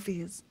those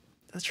trophies.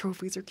 The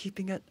trophies are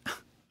keeping it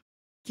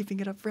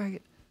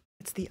upright.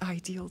 It's the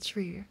ideal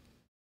tree.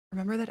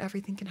 Remember that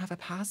everything can have a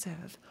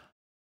passive.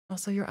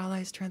 Also, your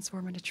allies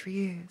transform into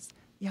trees.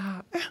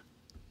 Yeah.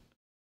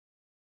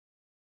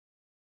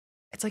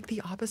 It's like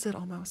the opposite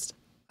almost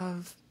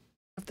of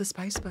the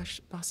Spice Bush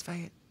boss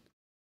fight.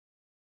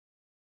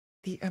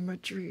 The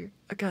imagery,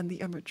 again,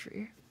 the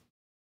imagery.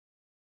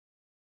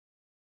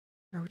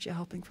 Roja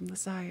helping from the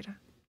side.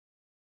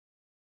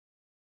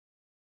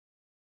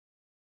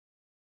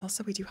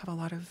 Also, we do have a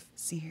lot of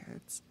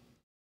seeds.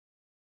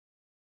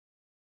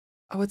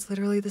 Oh, it's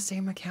literally the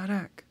same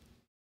mechanic.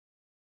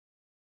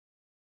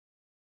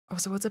 Oh,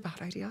 so it's a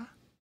bad idea?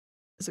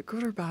 Is it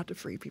good or bad to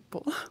free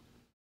people?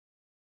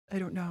 I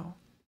don't know.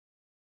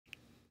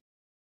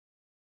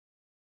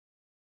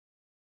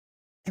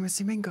 I'm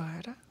assuming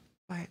good,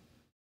 but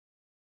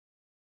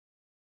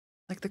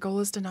like the goal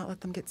is to not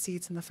let them get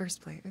seeds in the first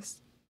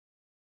place.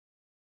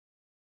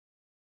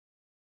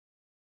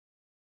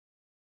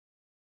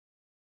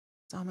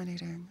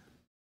 Dominating.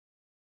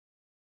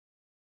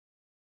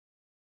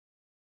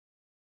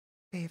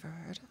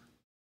 Favored.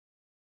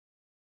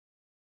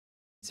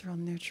 These are all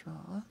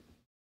neutral.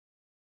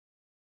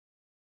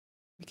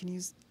 We can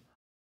use...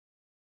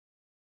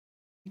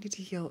 We need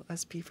to heal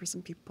SP for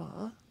some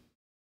people.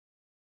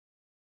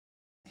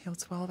 Heal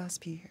 12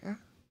 SP here.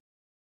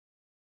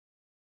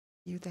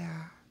 You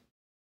there.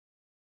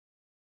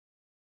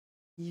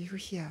 You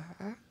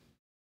here.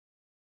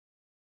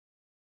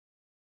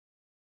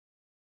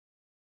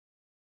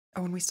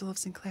 Oh, and we still have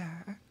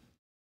Sinclair.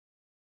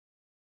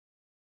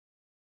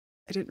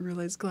 I didn't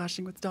realize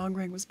clashing with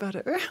Dongrang was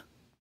better.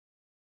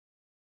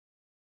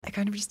 I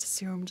kind of just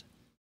assumed.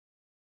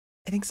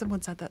 I think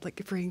someone said that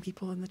like freeing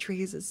people in the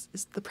trees is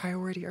the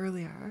priority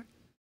earlier.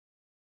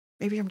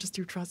 Maybe I'm just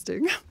too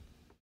trusting.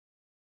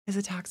 His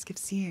attacks give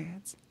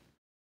seeds.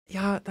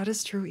 Yeah, that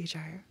is true,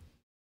 EJ.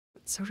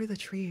 But so do the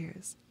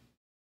trees.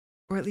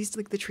 Or at least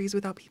like the trees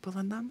without people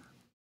in them.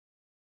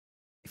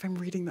 If I'm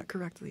reading that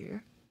correctly.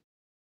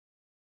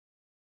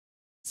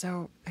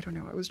 So, I don't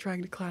know, I was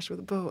trying to clash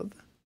with both.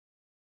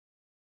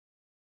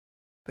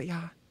 But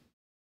yeah,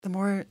 the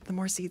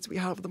more seeds we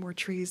have, the more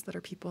trees that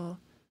our people,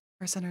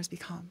 our centers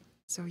become.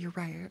 So you're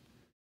right.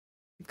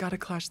 We've got to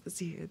clash the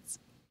seeds.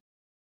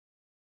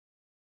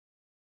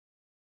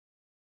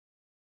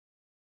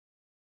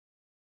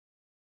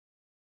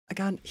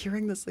 Again,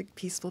 hearing this like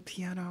peaceful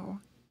piano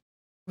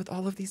with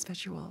all of these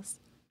visuals,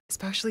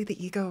 especially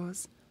the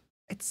egos,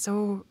 it's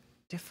so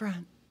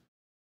different.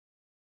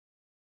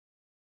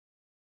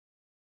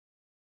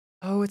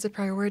 Oh, it's a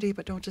priority,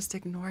 but don't just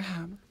ignore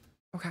him.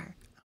 Okay.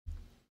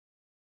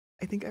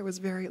 I think I was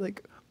very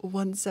like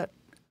one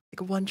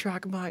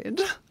track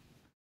mind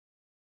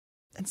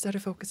instead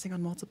of focusing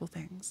on multiple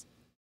things.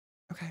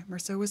 Okay,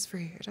 Merceau was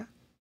freed.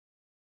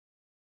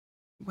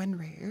 Win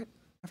rate.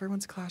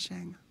 Everyone's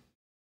clashing.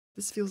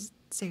 This feels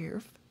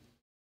safe.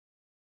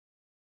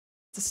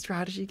 It's a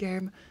strategy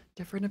game.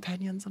 Different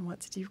opinions on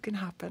what to do can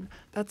happen.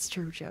 That's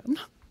true, Jen.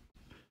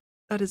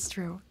 That is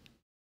true.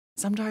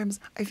 Sometimes,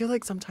 I feel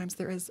like sometimes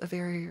there is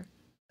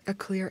a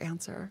clear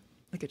answer.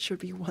 Like it should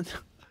be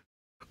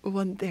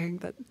one thing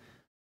that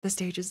the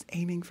stage is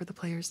aiming for the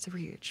players to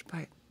reach.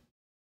 But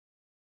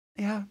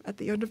yeah, at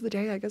the end of the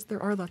day, I guess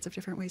there are lots of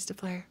different ways to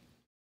play.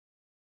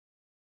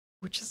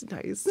 Which is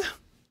nice.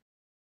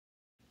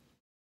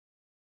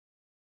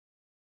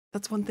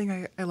 That's one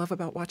thing I love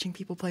about watching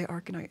people play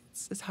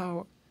Arkanites, is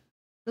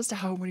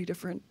how many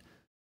different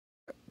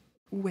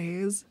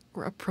ways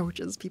or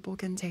approaches people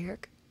can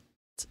take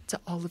to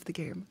all of the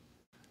game,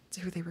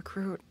 to who they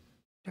recruit,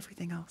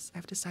 everything else.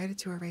 I've decided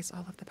to erase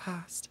all of the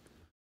past.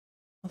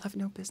 I'll have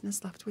no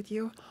business left with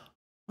you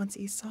once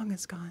E's song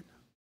is gone.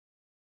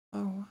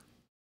 Oh,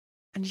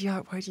 and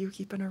yeah, why do you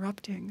keep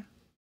interrupting?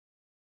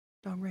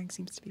 Dongrang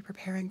seems to be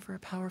preparing for a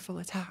powerful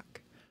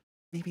attack.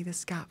 Maybe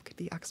this gap could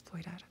be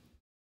exploited.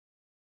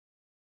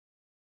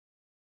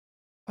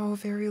 Oh,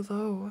 very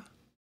low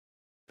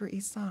for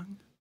E's song.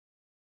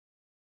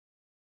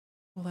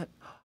 We'll let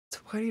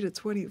 20 to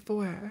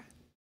 24.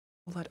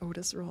 We'll let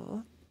Otis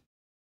roll.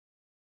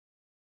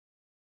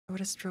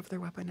 Otis drove their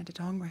weapon into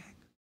Dongrang.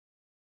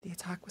 The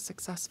attack was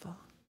successful.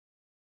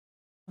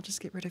 I'll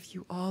just get rid of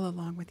you all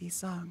along with E's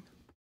song.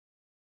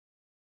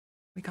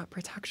 We got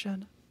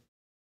protection.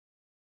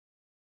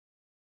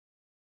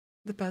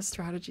 The best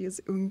strategy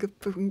is Oonga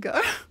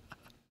Boonga.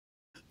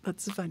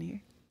 That's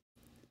funny.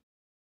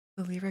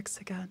 The lyrics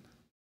again.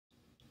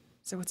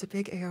 So it's a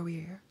big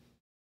AoE.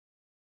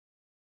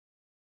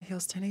 It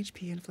heals 10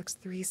 HP, inflicts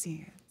 3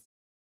 seeds.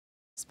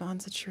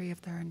 Spawns a tree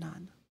if there are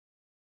none.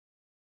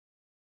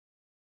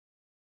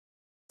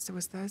 So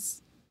is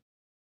this...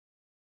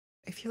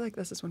 I feel like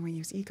this is when we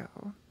use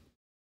Ego.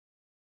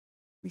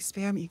 We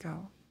spam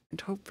Ego and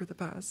hope for the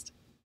best.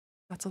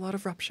 That's a lot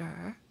of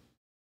rupture.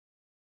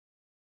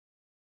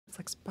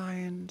 Inflicts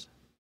bind.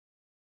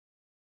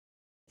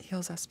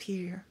 Heals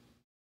SP.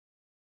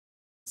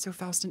 So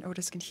Faust and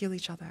Otis can heal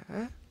each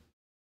other.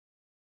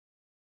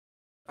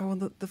 Oh,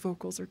 and the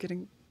vocals are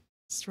getting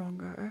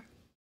stronger.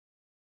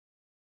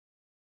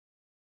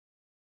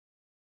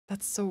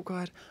 That's so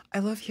good. I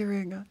love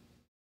hearing,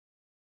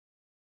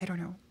 I don't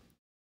know,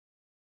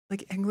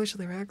 like English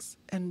lyrics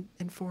in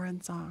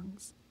foreign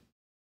songs.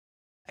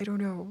 I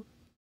don't know.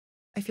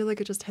 I feel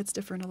like it just hits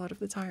different a lot of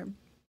the time.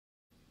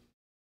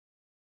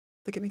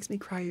 Like, it makes me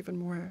cry even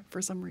more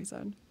for some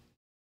reason.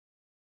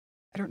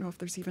 I don't know if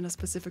there's even a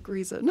specific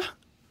reason.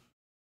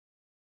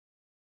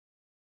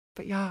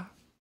 But yeah.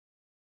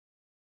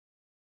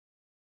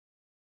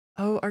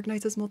 Oh,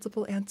 Arknight has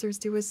multiple answers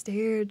to a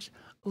stage.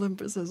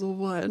 Olympus has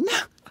one.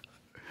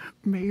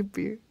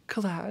 Maybe.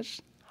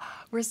 Clash.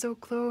 We're so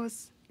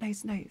close.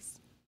 Nice, nice.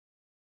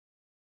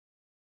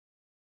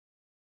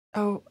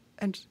 Oh,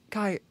 and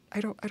Kai, I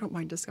don't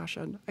mind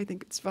discussion. I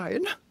think it's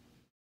fine.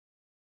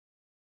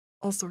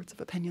 All sorts of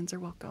opinions are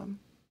welcome.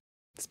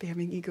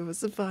 Spamming ego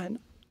is fun.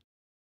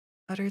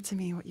 Utter to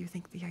me what you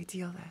think the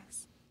ideal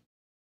is.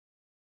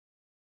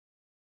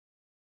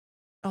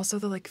 Also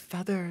the like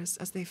feathers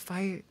as they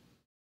fight.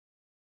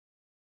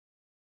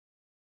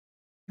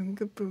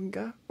 Boonga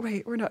boonga.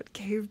 Wait, we're not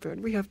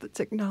cavemen. We have the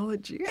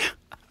technology.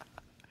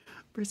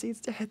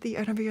 Proceeds to hit the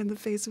enemy in the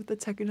face with the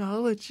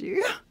technology.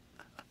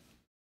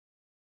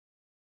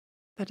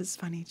 That is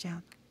funny,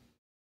 Jan.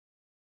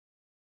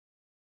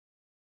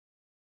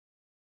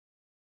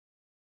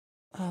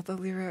 Oh, the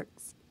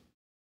lyrics.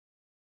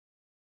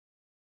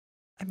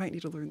 I might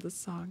need to learn this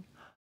song.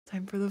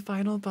 Time for the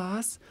final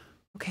boss.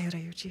 Okay,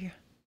 Ryuji.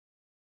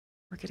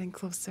 We're getting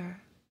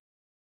closer.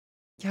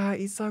 Yeah,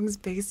 Isong's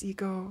bass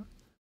ego.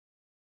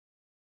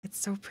 It's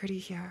so pretty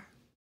here.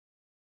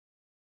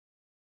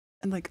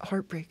 And like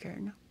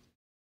heartbreaking.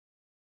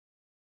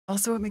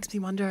 Also, it makes me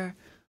wonder,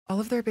 all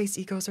of their bass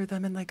egos are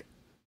them in like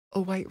a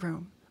white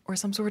room or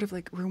some sort of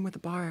like room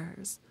with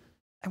bars.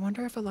 I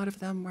wonder if a lot of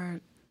them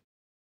were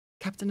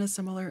kept in a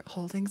similar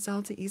holding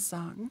cell to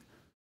Isong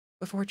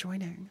before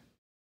joining.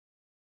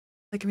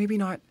 Like maybe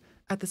not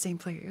at the same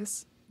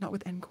place, not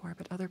with Encore,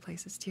 but other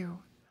places too.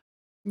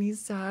 Me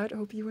sad,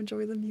 hope you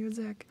enjoy the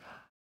music.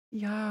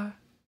 Yeah,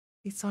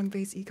 Isong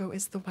bass ego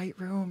is the white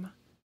room.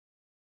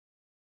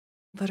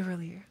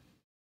 Literally.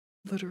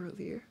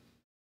 Literally.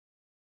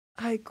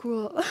 Hi,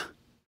 cool.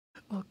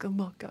 Welcome,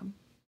 welcome.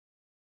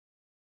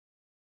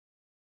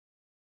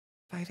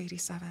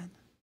 587.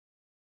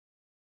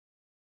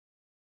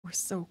 We're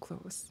so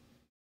close.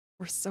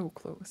 We're so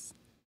close.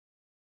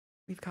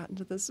 We've gotten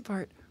to this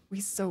part.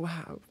 We so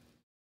have.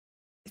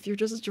 If you're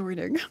just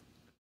joining,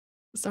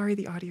 sorry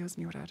the audio's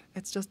muted.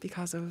 It's just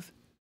because of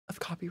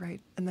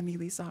copyright and the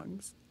Mealy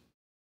songs.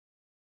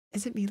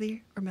 Is it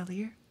Mealy or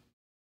Melly?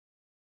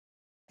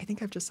 I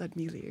think I've just said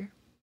Mealy.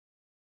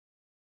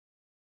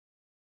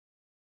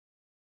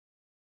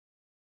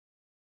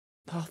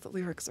 Oh, the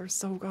lyrics are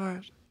so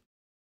good.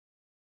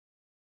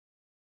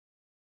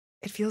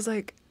 It feels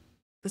like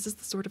this is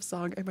the sort of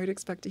song I might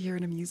expect to hear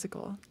in a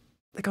musical,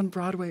 like on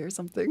Broadway or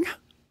something.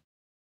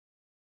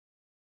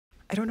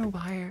 I don't know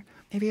why.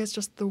 Maybe it's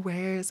just the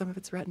way some of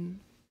it's written.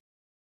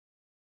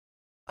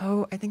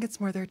 Oh, I think it's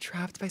more they're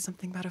trapped by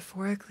something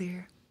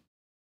metaphorically.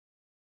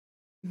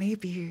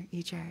 Maybe,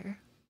 EJ.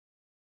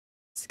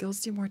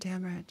 Skills do more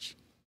damage.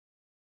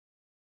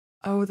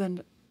 Oh,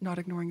 then not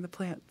ignoring the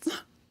plants.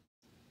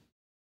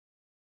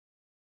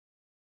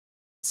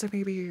 So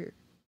maybe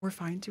we're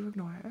fine to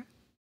ignore.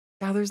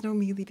 Yeah, there's no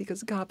melee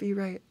because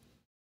copyright.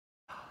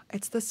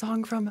 It's the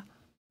song from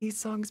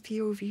Isong's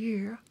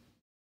POV.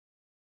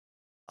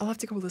 I'll have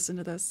to go listen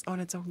to this on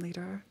its own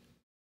later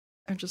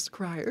and just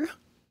cry.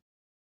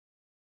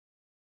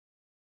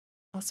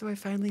 Also, I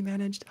finally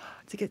managed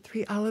to get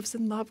 3 olives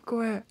in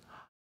Lobcore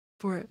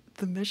for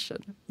the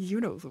mission. You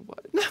know the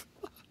one.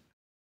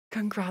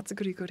 Congrats,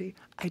 goody goody.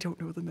 I don't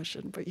know the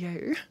mission, but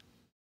yay.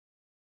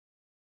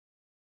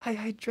 Hi,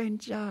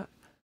 Hydrangea.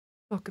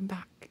 Welcome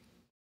back.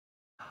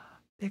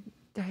 Big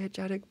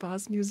diegetic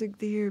boss music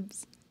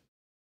thieves.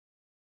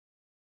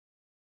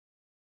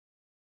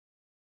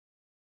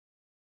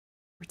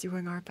 We're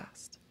doing our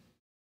best.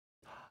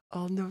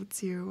 I'll know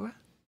too.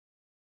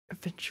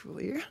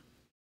 Eventually.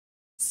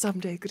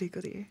 Someday, goody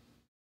goody.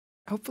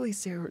 Hopefully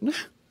soon.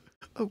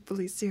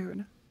 Hopefully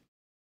soon.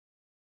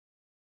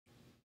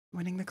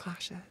 Winning the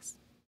clashes.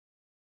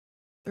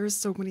 There's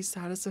so many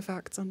status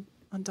effects on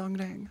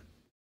Dongring.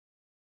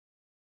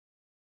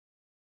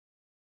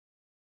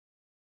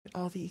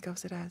 All the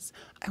egos it is.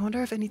 I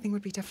wonder if anything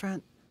would be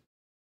different.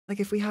 Like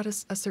if we had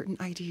a certain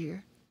ID,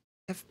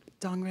 if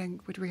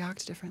Dongring would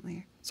react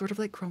differently. Sort of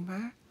like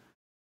Chroma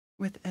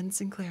with N.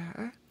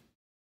 Sinclair.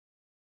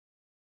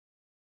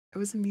 I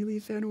was a Mealy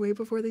fan way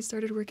before they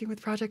started working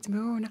with Project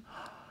Moon.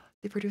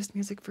 They produced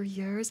music for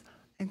years,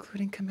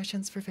 including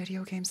commissions for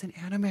video games and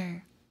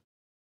anime.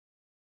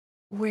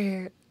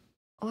 Wait,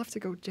 I'll have to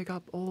go dig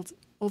up old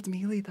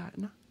Mealy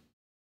then.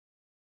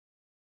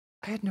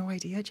 I had no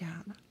idea,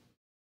 Jan.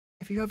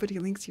 If you have any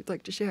links you'd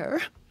like to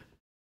share,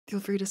 feel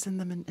free to send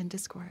them in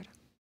Discord.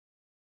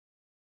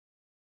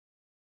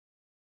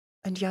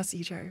 And yes,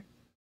 EJ,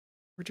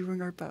 we're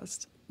doing our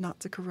best not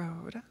to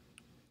corrode.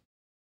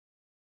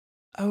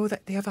 Oh,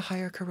 they have a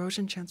higher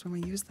corrosion chance when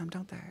we use them,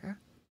 don't they?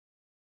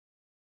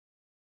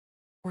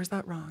 Or is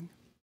that wrong?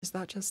 Is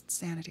that just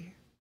sanity?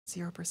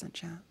 0%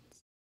 chance.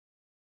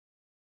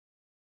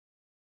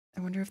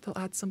 I wonder if they'll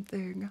add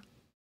something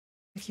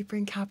if you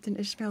bring Captain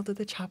Ishmael to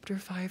the Chapter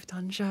 5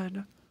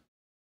 dungeon.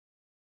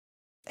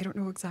 I don't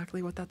know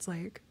exactly what that's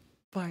like,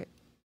 but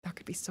that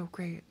could be so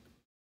great.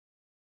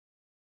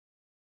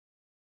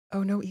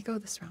 Oh, no ego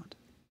this round.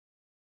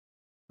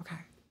 Okay.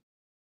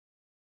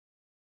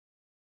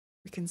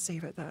 We can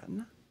save it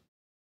then.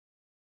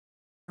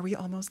 Are we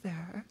almost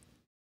there?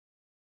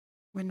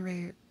 Win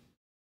rate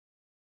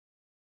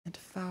and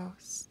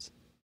Faust.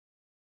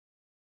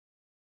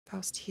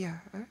 Faust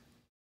here.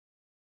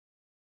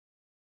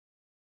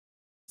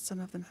 Some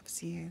of them have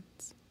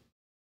seeds.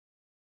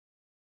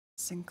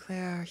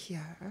 Sinclair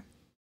here.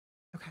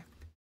 Okay.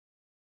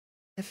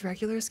 If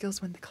regular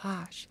skills win the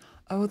clash,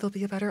 oh, they'll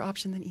be a better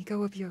option than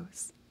ego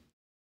abuse.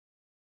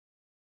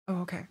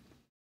 Oh, okay.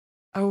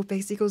 Oh,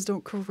 base egos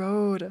don't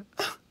corrode.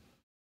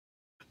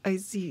 I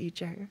see,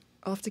 EJ.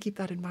 I'll have to keep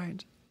that in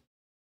mind.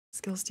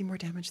 Skills do more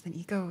damage than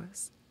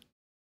egos.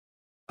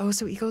 Oh,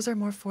 so egos are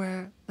more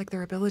for, like,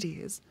 their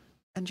abilities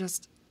and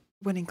just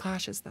winning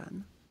clashes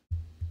then.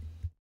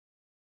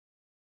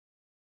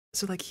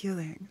 So, like,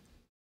 healing.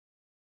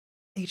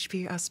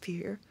 HP,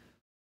 SP,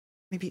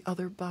 maybe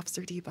other buffs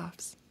or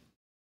debuffs.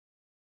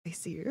 I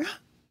see.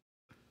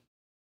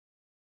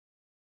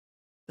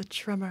 The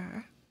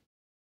tremor.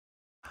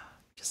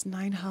 Just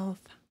 9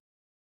 health.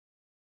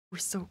 We're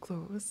so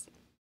close.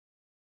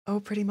 Oh,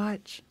 pretty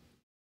much.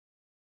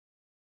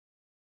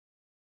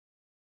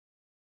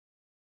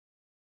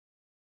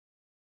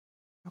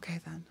 Okay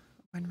then,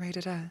 when rate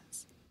it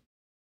is.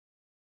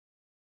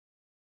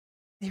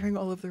 Hearing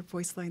all of their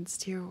voice lines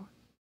too.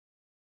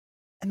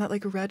 And that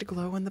like red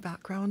glow in the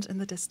background in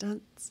the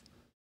distance.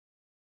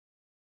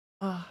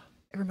 Ah,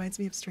 it reminds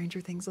me of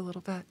Stranger Things a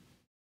little bit.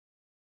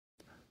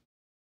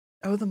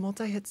 Oh, the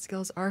multi-hit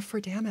skills are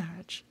for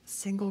damage.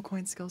 Single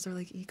coin skills are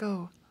like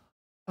ego.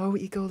 Oh,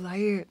 ego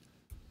light.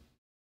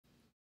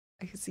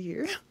 I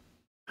see.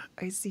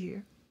 I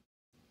see.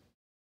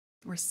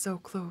 We're so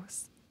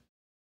close.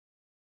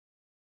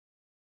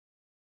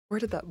 Where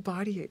did that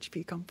body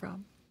HP come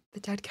from? The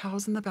dead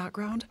cows in the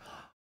background?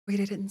 Wait,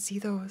 I didn't see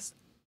those.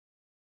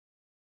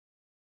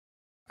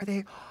 Are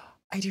they?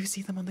 I do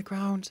see them on the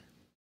ground.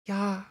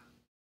 Yeah.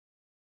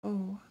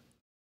 Oh.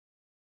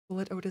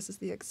 Bullet Otis is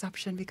the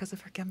exception because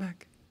of her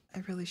gimmick.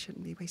 I really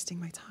shouldn't be wasting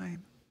my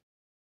time.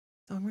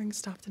 Dongring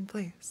stopped in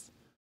place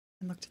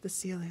and looked at the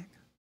ceiling.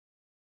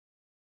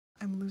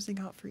 I'm losing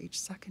out for each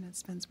second it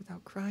spends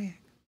without crying.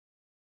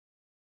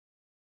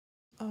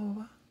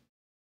 Oh.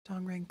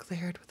 Dongring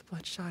glared with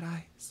bloodshot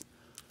eyes.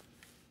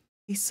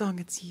 Isong,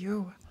 it's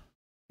you.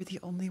 You're the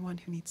only one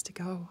who needs to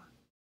go.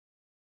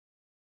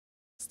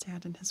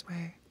 Stand in his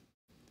way.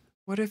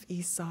 What if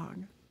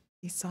Isong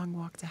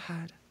walked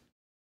ahead?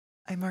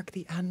 I mark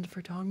the end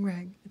for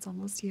Dongring. It's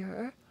almost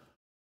here.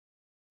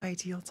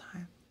 Ideal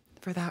time.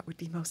 For that would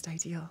be most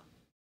ideal.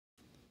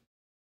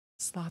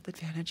 Sloth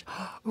advantage.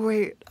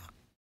 Wait.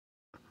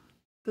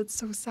 That's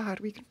so sad.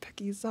 We can pick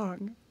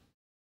Isong.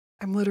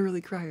 I'm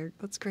literally crying.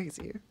 That's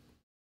crazy.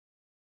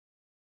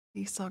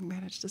 Isong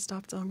managed to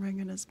stop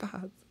Dongring in his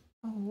path.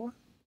 Oh.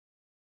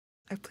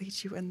 I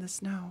plead you in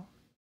this now.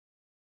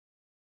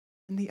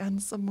 In the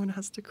end, someone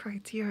has to cry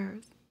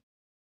tears.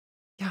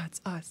 Yeah,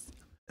 it's us.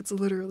 It's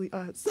literally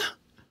us.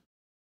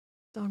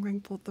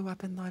 Dongring pulled the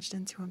weapon lodged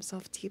into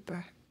himself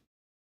deeper.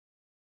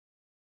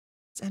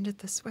 Let's end it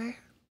this way.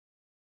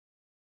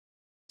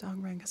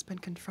 Dongring has been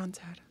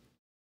confronted.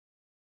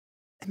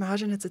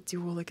 Imagine it's a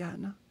duel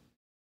again.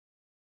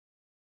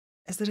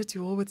 Is it a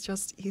duel with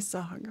just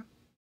Isong?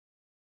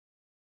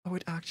 Oh,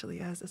 it actually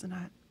is, isn't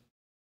it?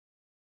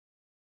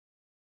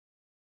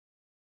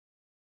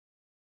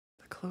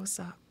 The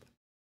close-up.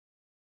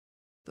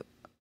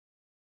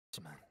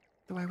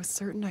 Though I was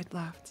certain I'd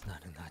left,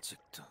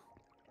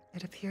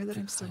 it appeared that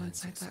I'm still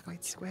inside that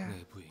white square.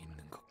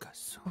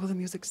 Oh, the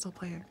music's still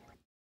playing.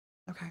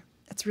 Okay,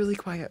 it's really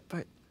quiet,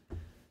 but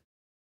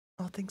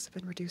all things have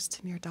been reduced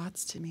to mere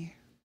dots to me.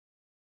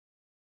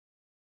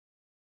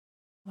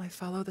 Will I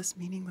follow this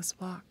meaningless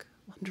walk,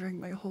 wandering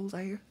my whole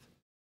life?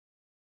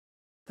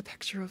 The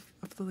picture of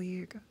the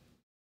League.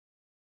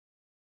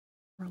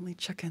 We're only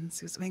chickens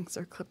whose wings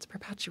are clipped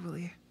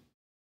perpetually.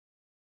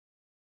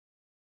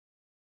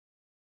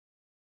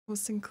 Oh,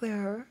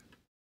 Sinclair.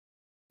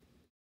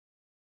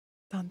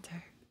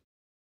 Dante.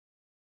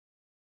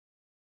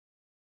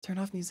 Turn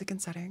off music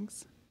and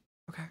settings.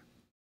 Okay.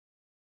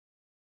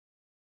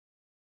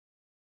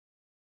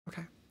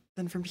 Okay.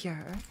 Then from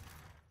here,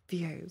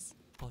 VAs.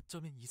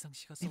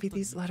 Maybe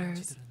these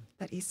letters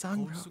that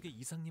Isong wrote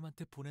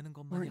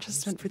weren't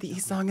just meant for the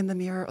Isong in the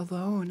mirror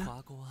alone.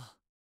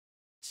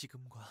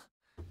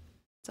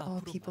 To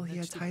all people he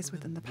had ties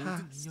with in the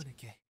past.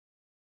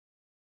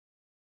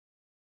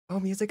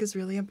 Oh, music is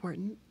really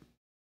important.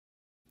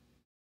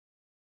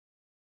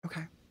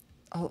 Okay.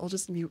 I'll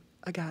just mute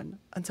again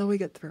until we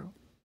get through.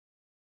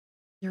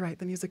 You're right,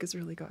 the music is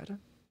really good.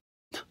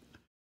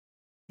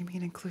 You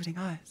mean including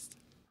us?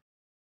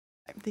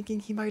 I'm thinking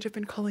he might have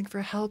been calling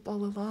for help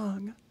all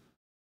along.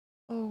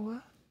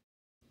 Oh.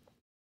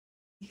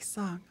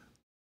 Isong,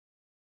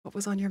 what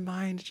was on your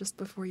mind just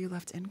before you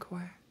left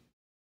Encore?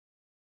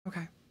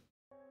 Okay.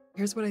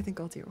 Here's what I think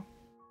I'll do.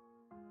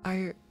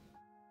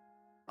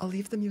 I'll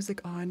leave the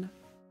music on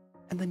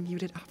and then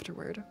mute it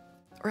afterward.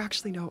 Or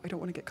actually, no, I don't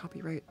want to get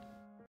copyright.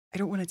 I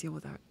don't want to deal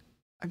with that.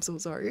 I'm so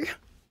sorry.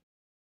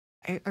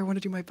 I want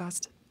to do my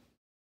best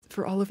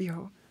for all of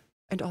you,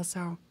 and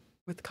also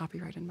with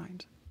copyright in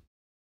mind.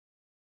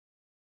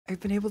 I've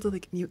been able to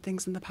like mute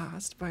things in the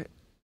past, but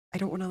I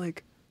don't want to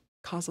like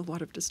cause a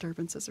lot of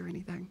disturbances or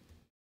anything.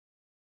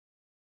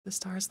 The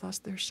stars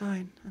lost their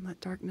shine and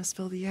let darkness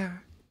fill the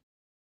air.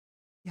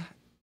 Yet,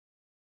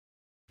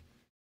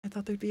 I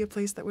thought there'd be a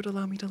place that would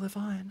allow me to live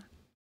on,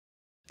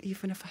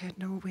 even if I had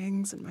no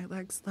wings and my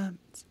legs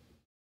limped.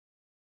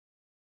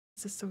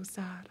 This is so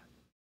sad.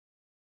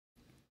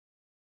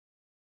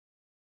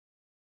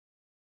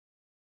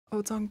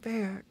 Oh,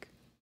 Dongbaek.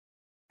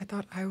 I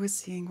thought I was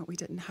seeing what we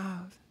didn't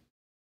have.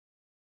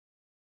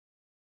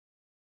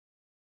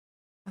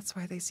 That's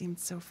why they seemed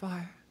so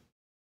far.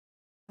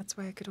 That's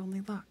why I could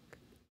only look.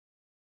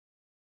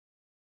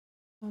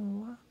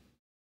 Oh.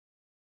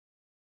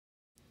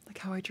 Like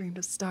how I dreamed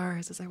of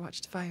stars as I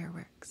watched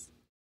fireworks.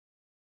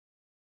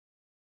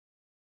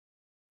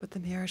 But the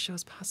mirror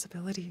shows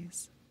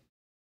possibilities.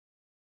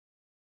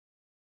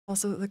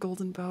 Also, the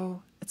golden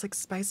bow, it's like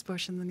spice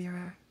bush in the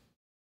mirror.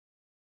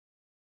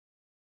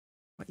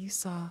 What you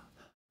saw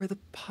were the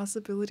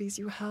possibilities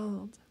you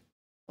held.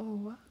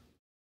 Oh.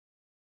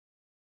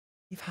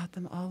 You've had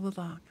them all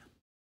along.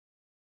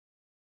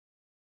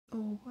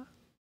 Oh.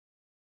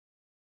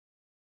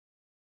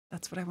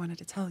 That's what I wanted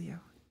to tell you.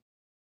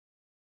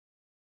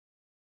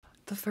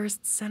 The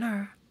first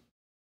sinner.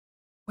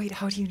 Wait,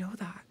 how do you know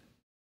that?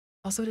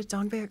 Also, did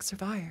Dongbaek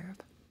survive?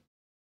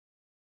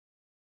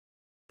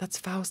 That's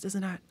Faust,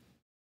 isn't it?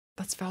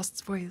 That's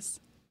Faust's voice.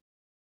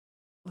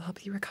 Will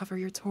help you recover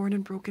your torn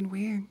and broken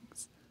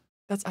wings.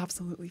 That's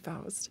absolutely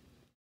Faust.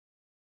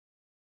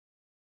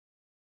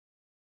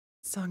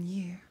 Song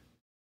Yi.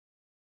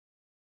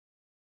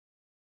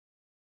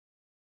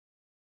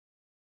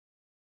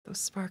 Those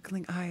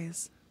sparkling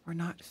eyes were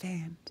not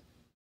feigned.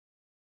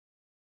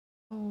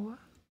 Oh.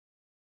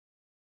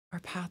 Our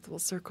path will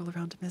circle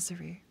around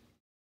misery.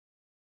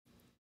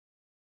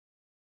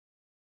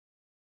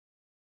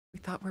 We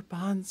thought our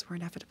bonds were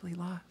inevitably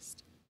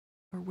lost,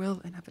 or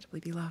will inevitably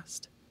be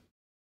lost.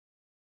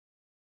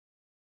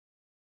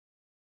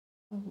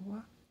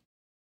 Oh.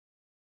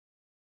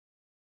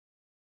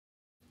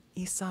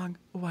 Isang,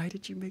 why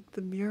did you make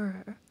the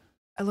mirror?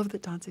 I love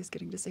that Dante's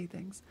getting to say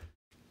things.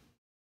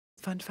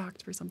 Fun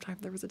fact, for some time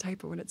there was a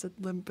typo when it said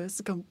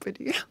LIMBUS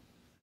COMPANY.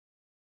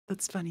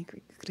 That's funny,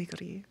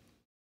 Grigori.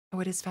 Oh,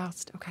 it is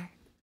Faust, okay.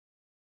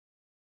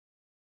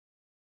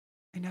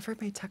 I never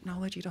made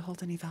technology to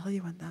hold any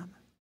value in them.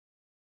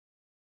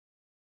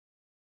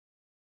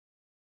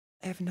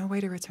 I have no way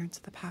to return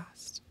to the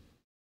past.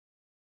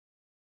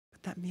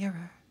 But that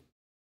mirror,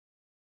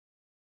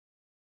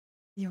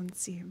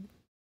 Yonsim,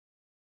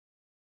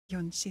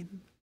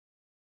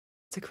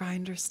 to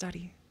grind or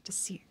study, to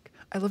seek.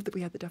 I love that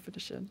we had the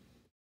definition.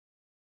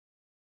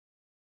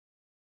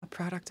 A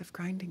product of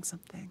grinding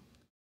something.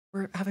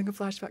 We're having a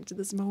flashback to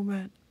this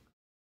moment.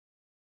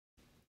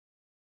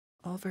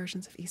 All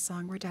versions of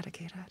Isang were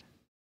dedicated.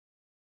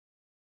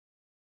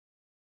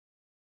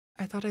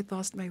 I thought I'd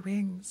lost my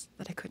wings,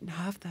 that I couldn't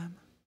have them.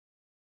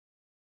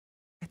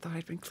 I thought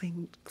I'd been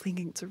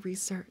clinging to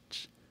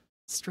research,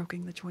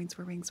 stroking the joints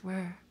where wings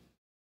were.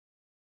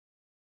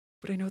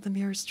 But I know the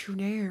mirror's true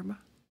name.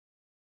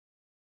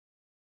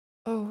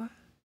 Oh,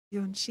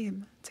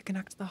 Yonshim, to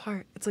connect the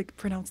heart. It's like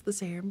pronounced the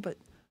same, but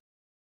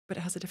it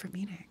has a different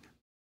meaning.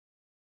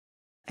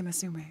 I'm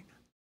assuming.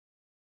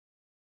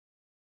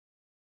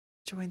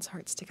 Joins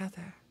hearts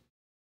together.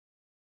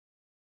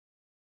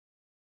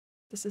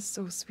 This is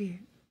so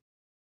sweet.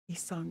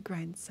 Isang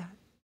grind set.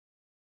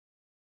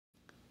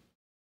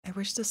 I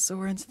wish to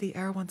soar into the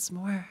air once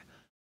more,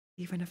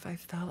 even if I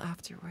fell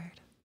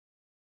afterward.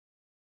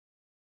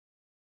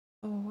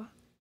 Oh.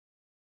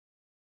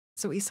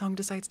 So Isang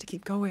decides to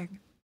keep going,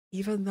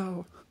 even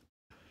though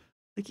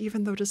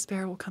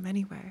despair will come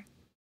anyway.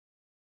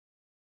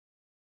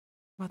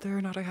 Whether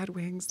or not I had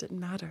wings didn't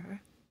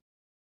matter.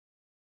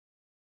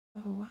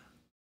 Oh.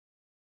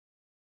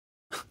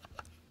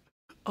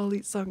 All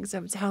these songs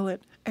have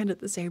talent, and at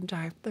the same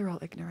time, they're all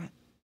ignorant.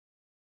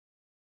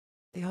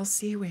 They all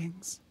see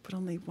wings, but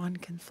only one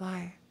can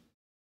fly.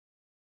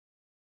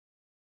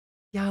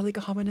 Yeah, like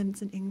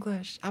homonyms in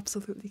English.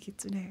 Absolutely,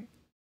 kitsune.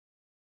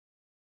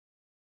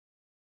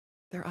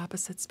 They're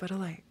opposites but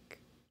alike.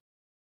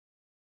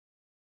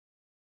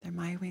 They're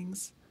my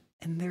wings,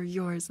 and they're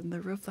yours in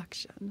the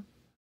reflection.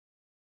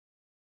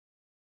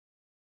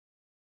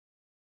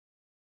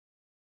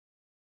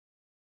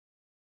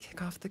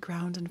 Kick off the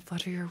ground and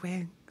flutter your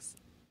wings.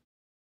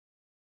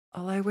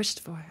 All I wished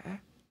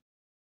for,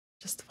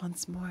 just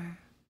once more.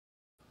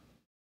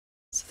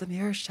 So the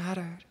mirror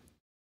shattered.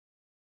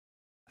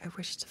 I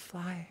wish to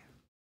fly.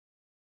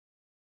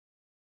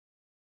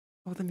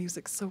 Oh, the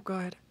music's so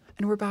good.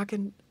 And we're back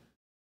in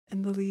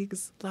the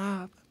League's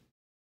lab.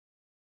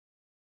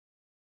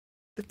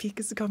 The peak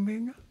is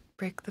coming.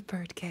 Break the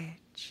bird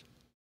cage.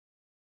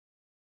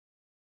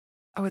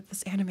 Oh, with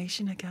this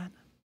animation again.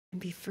 And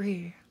be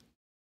free.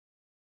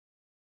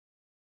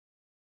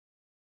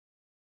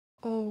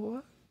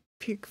 Oh,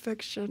 Peak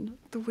fiction.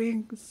 The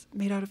wings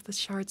made out of the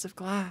shards of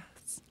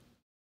glass.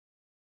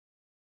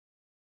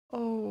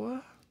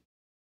 Oh.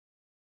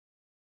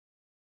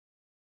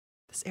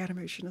 This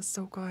animation is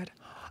so good.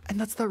 And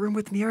that's that room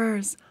with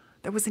mirrors.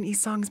 That was in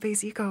Isong's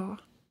base eco.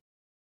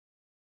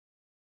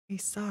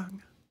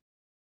 Isong.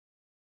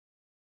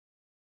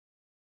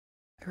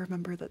 I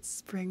remember that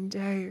spring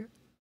day.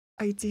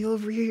 Ideal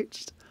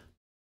reached.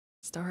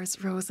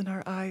 Stars rose in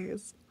our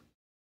eyes.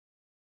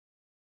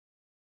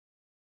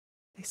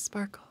 They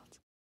sparkled.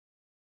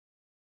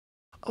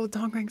 Oh,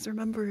 Dongrang's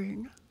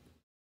remembering.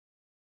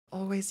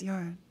 Always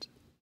yearned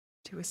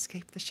to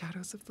escape the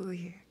shadows of the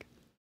League.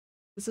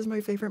 This is my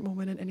favorite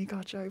moment in any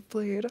gacha I've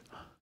played.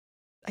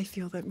 I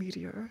feel that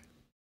meteor.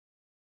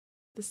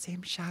 The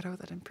same shadow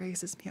that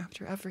embraces me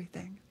after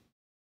everything.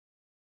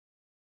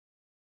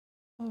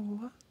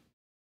 Oh.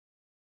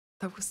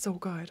 That was so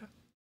good.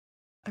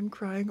 I'm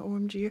crying,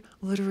 OMG.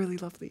 Literally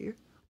lovely.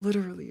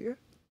 Literally.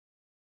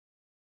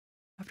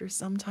 After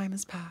some time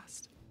has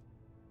passed.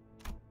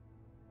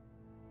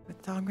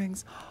 With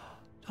Dongrang's...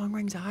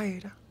 Dongrang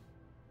died.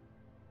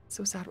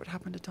 So sad what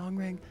happened to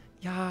Dongrang.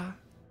 Yeah.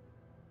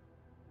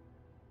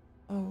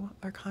 Oh,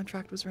 our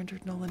contract was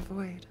rendered null and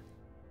void.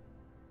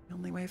 The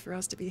only way for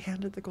us to be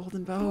handed the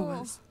golden bow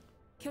was...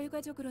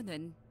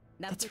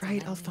 That's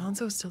right,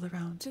 Alfonso's still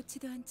around.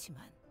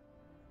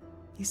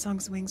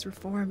 Isong's wings were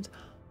formed,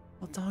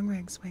 while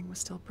Dongrang's wing was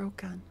still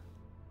broken.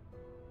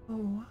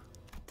 Oh.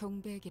 The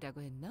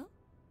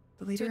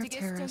leader of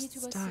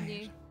terrorists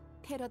died.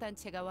 I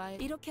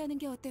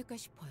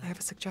have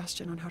a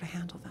suggestion on how to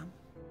handle them.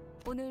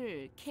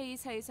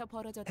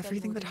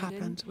 Everything that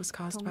happened was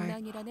caused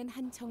by...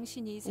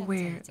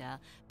 Wait.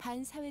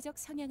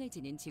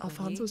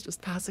 Alfonso's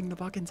just passing the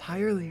buck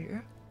entirely.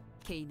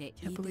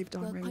 Can't believe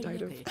Dongrang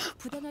died of...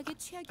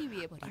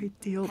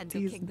 Ideal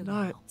D's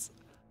nuts.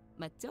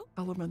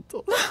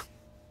 Elemental.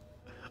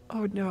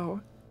 Oh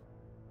no.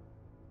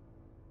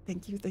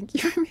 Thank you,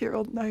 I'm here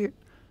all night.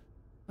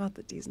 Not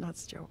the D's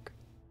nuts joke.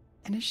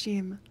 And a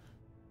scheme.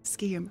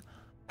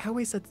 I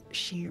always said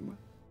scheme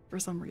for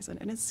some reason.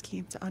 And a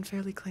scheme to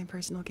unfairly claim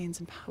personal gains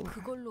and power.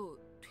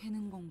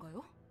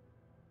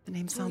 The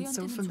name sounds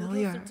so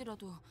familiar.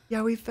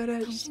 Yeah, we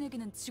finished. I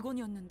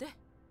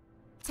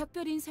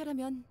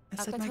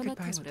said my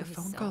goodbyes with a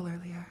phone call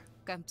earlier.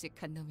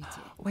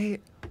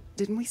 Wait,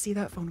 didn't we see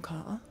that phone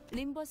call?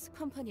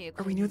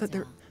 Or we knew that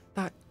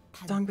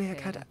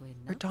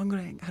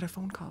Dongrang had a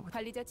phone call with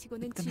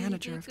the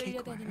manager of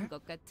Cakeware.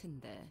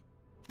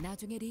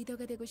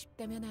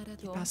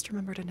 You best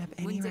remember to nip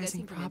any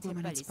rising problem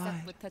in its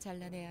bud.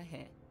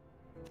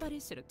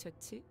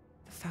 The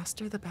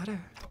faster the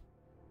better.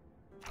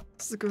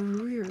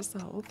 Screw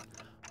yourself.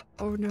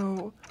 Oh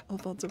no,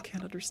 Alfonso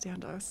can't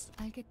understand us.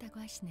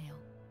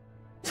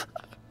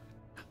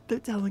 They're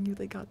telling you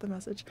they got the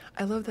message.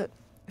 I love that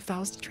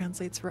Faust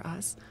translates for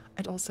us,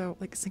 and also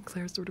like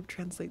Sinclair sort of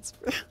translates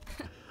for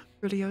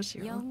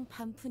Ryoshio.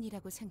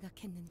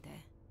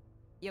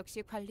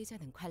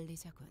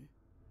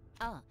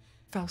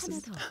 Faust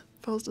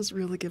is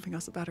really giving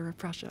us a better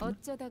impression. I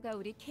don't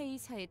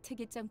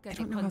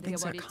know how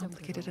things are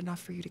complicated enough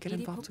for you to get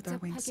involved with our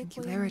wing's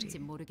singularity.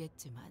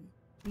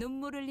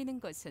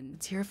 The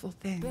tearful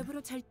thing.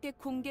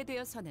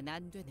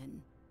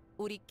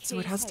 So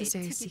it has to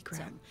stay a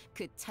secret.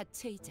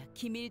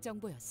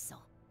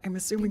 I'm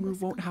assuming we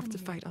won't have to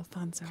fight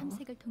Alfonso.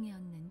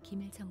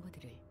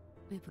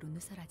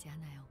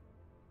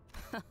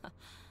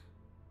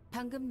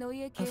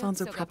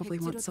 Alfonso probably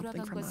wants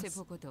something from us.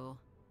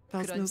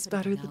 Faust knows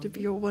better than to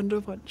be a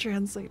one-to-one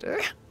translator.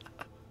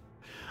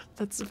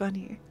 That's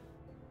funny.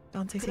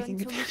 Dante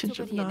taking advantage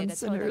of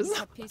non-sinners.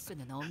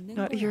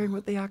 Not hearing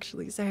what they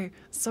actually say.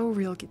 So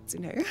real,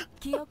 Kitsune.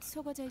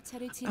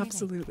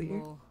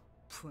 Absolutely.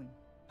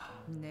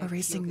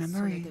 Erasing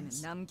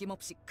memories.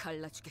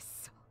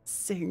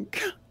 Sync.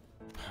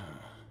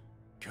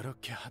 Oh,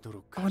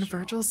 and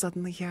Virgil's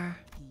suddenly here.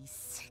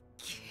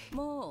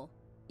 Let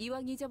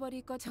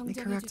me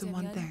correct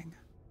one thing.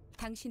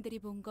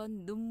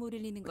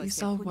 What you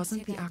saw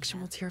wasn't the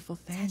actual tearful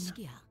thing.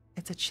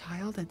 It's a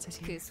child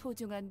entity. Oh,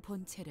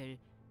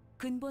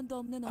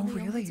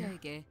 really?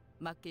 It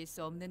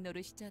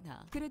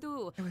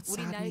would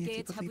sadden me if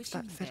you believed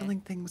that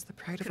fiddling thing was the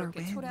pride of our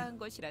wing.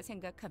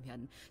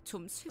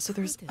 So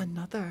there's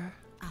another.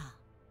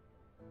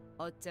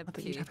 Not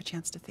that you'd have a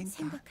chance to think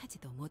that.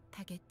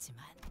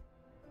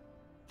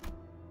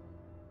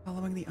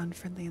 Following the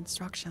unfriendly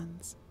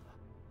instructions,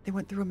 they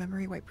went through a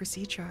memory wipe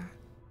procedure.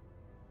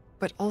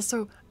 But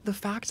also, the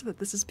fact that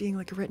this is being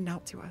like written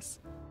out to us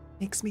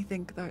makes me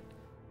think that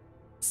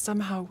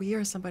somehow we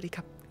or somebody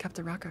kept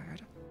a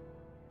record.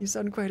 You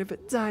sound quite a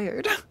bit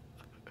tired.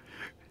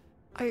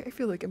 I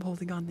feel like I'm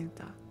holding on,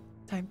 Nuta.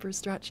 Time for a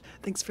stretch.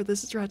 Thanks for the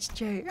stretch,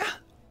 Jay.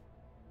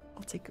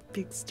 I'll take a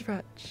big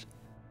stretch.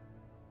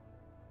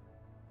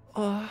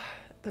 Oh,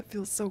 that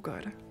feels so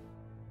good.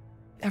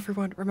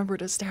 Everyone, remember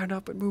to stand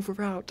up and move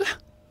around.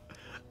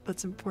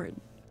 That's important.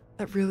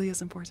 That really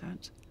is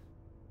important.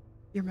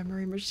 Your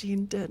memory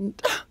machine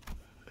didn't.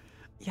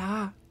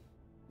 Yeah.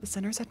 The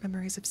sinners had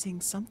memories of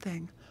seeing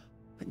something,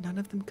 but none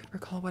of them could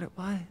recall what it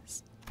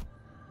was.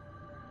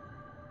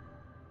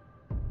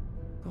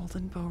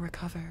 Golden bow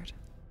recovered.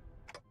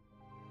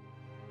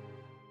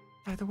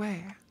 By the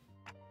way,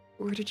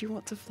 where did you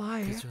want to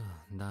fly? 그저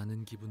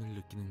나는 기분을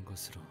느끼는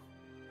것으로.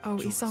 Oh,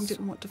 Isong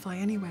didn't want to fly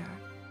anywhere,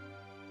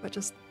 but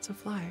just to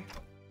fly.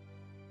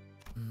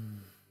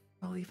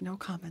 I'll leave no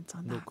comment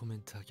on No that.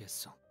 comment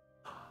하겠어.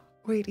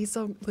 Wait,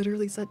 Isong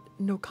literally said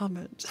no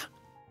comment.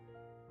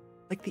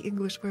 Like the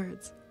English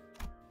words.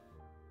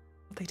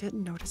 What they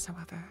didn't notice,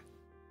 however.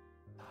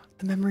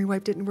 The memory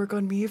wipe didn't work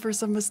on me for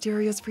some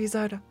mysterious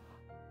reason.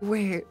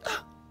 Wait.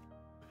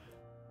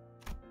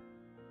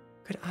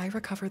 Could I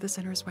recover the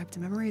sinner's wiped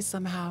memories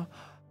somehow?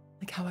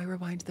 Like how I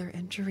rewind their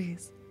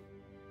injuries?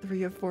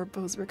 3 of 4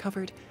 bows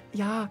recovered.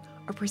 Yeah,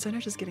 our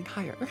percentage is getting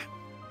higher.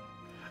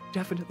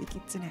 Definitely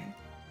kitsune.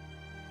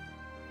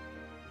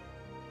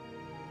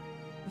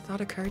 The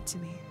thought occurred to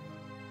me.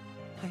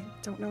 I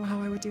don't know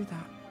how I would do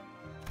that.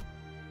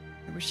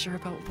 I was sure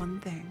about one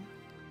thing.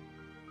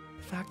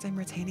 The fact I'm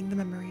retaining the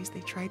memories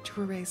they tried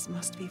to erase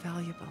must be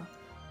valuable.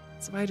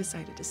 So I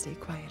decided to stay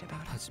quiet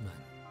about it. 하지만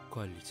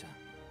관리자,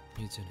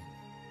 이제는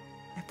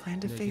I plan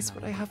to face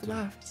what I have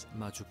left.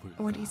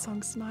 Oh, and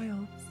Isong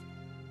smiles.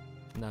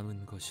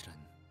 남은 것이란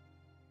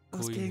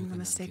Investigating the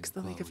mistakes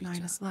the League of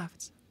Nine has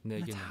left, and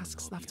the 내게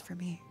tasks 남은 left for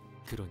me.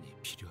 그러니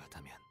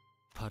필요하다면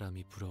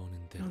바람이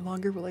불어오는 대로 No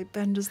longer will I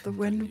bend as the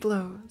wind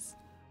blows.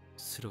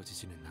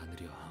 쓰러지지는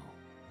않으려 하오.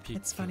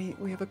 It's funny,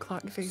 we have a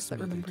clock face that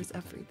remembers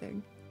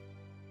everything.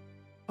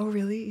 Oh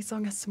really?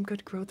 Isong has some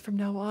good growth from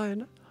now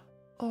on.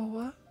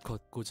 Oh,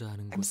 걷고자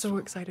하는 I'm so 곳으로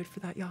excited for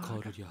that yacht.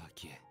 걸으려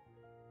하기에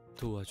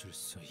도와줄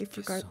수 They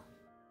forgot. 있겠어.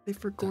 They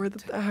forgot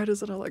that the head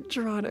is an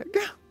electronic.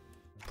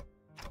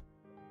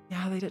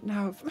 Yeah, they didn't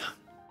have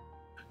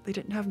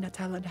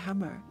Natel and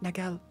Hammer,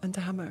 Nagel and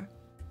Hammer.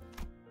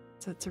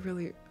 To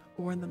really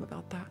warn them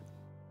about that.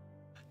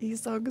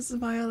 Isong's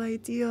smile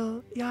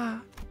ideal, yeah.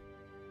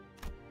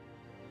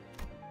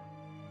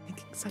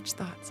 Thinking such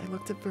thoughts, I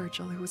looked at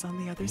Virgil, who was on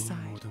the other side.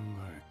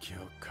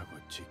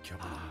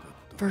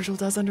 Virgil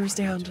does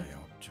understand.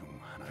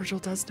 Virgil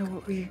does know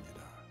what we...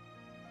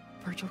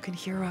 Virgil can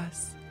hear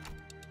us.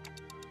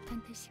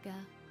 판테 씨가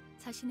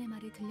자신의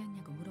말이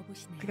들렸냐고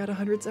물어보시네요. I got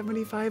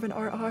 175 in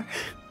RR.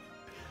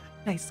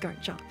 Nice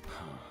start, John.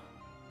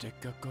 I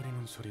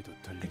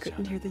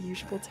couldn't hear the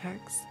usual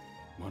text.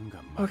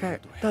 Okay,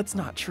 that's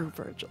not true,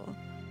 Virgil.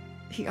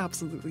 He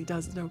absolutely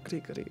does know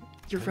Grigori.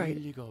 You're right.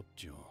 I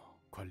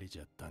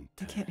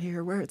can't hear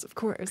your words, of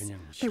course.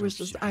 It was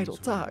just idle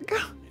talk.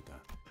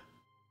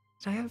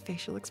 Did I have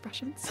facial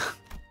expressions?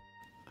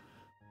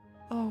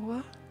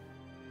 Oh.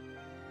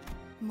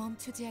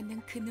 멈추지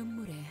않는 그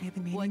눈물에 May the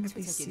meaning of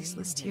these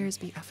ceaseless tears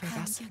be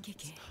effervescence.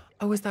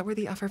 Oh, is that where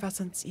the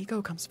effervescence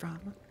ego comes from?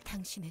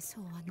 당신의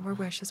소원. Your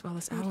wish as well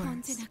as 우리 ours.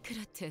 언제나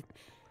그렇듯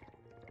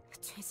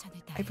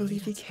최선을 다해 I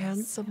believe he can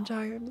이뤄주겠어요.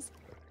 sometimes.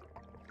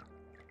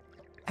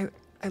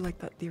 I like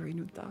that theory,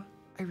 Nuta.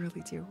 I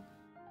really do.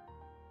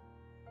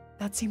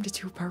 That seemed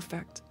too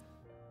perfect.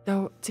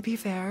 Though, to be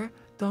fair,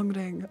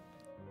 Dongdeng...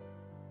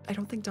 I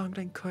don't think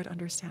Dongdeng could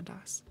understand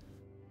us.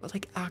 But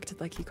like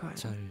acted like he could.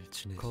 잘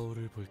지내.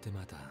 거울을 볼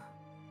때마다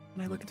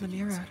When I look in the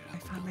mirror, I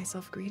found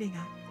myself greeting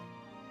it.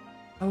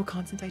 Oh,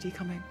 content ID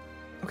coming.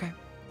 Okay,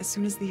 as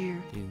soon as the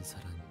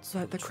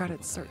인사란 the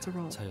credits start to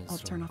roll, I'll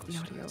turn off the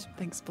자연스러운 audio. 것이라지.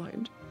 Thanks,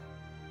 Blind.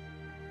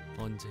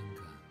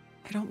 언젠가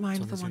I don't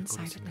mind the 전해질 거라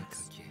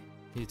one-sidedness.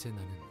 생각하기에 이제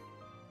나는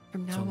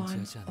From now on,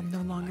 정지하지 I'll no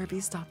않을 longer 거야. be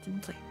stopped in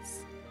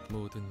place.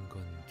 모든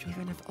건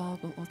Even if all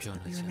will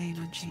ultimately 변하지 remain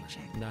않겠지만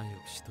unchanging. 나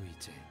역시도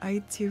이제 I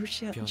too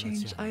shan't 변하지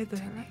change 않을 either.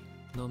 테니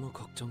너무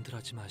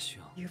걱정들하지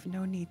마시오. You have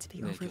no need to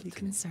be 내 overly 곁에는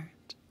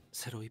concerned.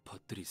 새로이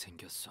벗들이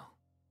생겼어.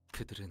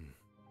 그들은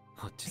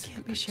어찌 I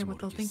can't be sure 생각할지 what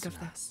they'll think of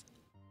모르겠으나 this.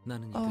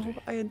 나는 Oh,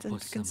 이들을 I intend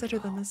to consider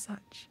them 벗삼으려 as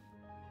such.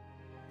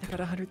 I got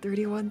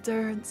 131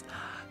 turns.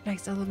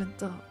 Nice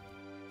elemental.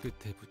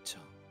 끝에 붙여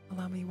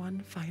Allow me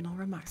one final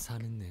remark.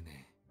 사는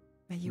내내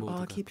May you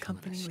all 모두가 keep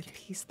company with 평안하시길.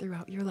 peace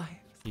throughout your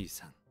lives.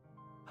 이상.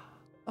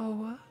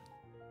 Oh.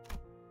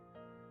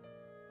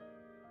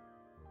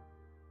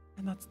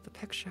 And that's the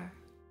picture.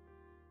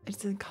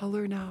 It's in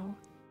color now.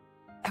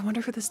 I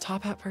wonder who this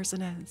top hat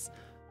person is.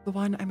 The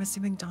one I'm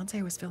assuming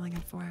Dante was filling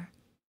in for.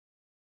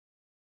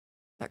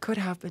 That could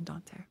have been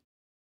Dante.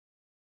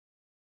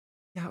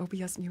 Yeah,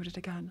 OBS muted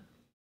again.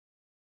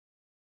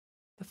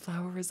 The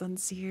flower is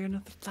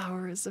unseen. The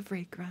flower is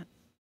fragrant.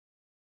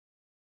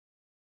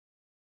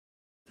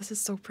 This is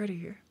so pretty.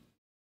 You're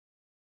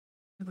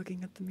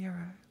looking at the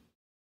mirror.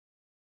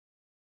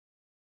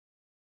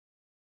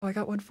 Oh, I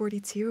got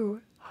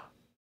 142.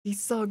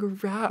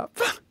 Isong rap.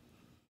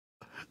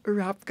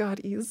 Rap god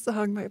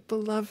Isong, my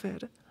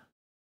beloved.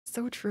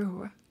 So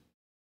true.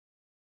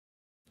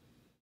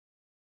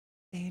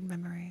 Vain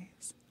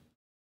memories.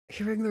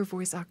 Hearing their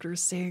voice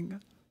actors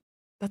sing.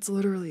 That's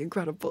literally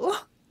incredible.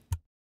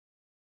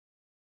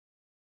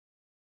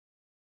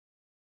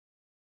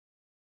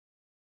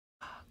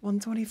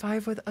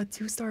 $125 with a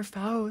 2-star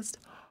Faust.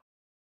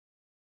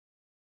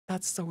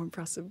 That's so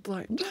impressive,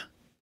 Blind.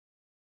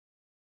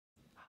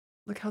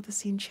 Look how the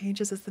scene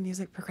changes as the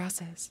music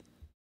progresses.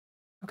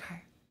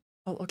 Okay,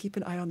 I'll keep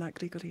an eye on that,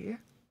 Grigori.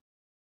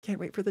 Can't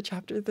wait for the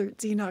chapter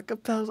 13 a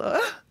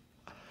cappella.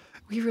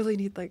 We really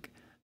need like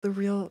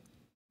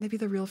maybe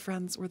the real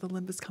friends or the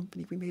Limbus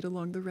company we made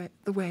along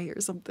the way or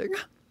something.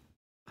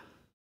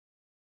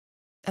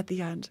 At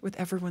the end, with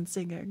everyone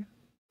singing.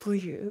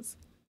 Please.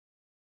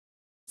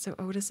 So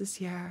Otis is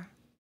here.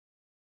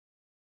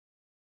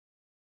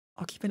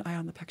 I'll keep an eye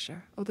on the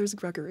picture. Oh, there's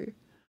Gregory.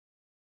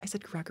 I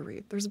said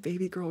Gregory. There's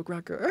baby girl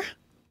Gregor.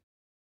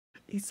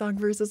 Isang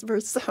versus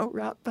Verso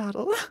rap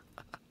battle.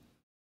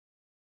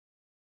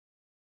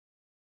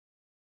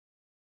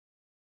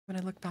 When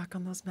I look back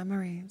on those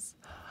memories,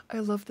 I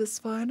love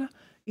this one.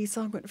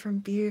 Isang went from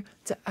B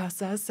to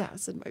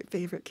SSS in my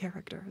favorite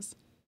characters.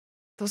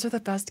 Those are the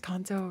best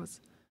cantos.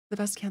 The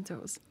best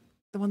cantos.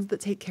 The ones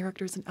that take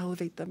characters and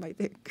elevate them, I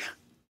think.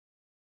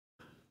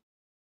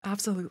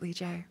 Absolutely,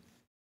 Jay.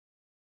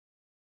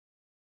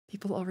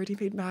 People already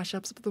made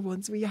mashups of the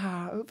ones we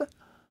have.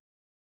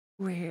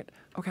 Wait,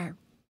 okay.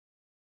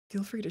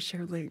 Feel free to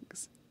share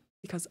links,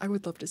 because I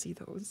would love to see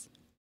those.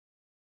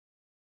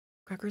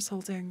 Gregor's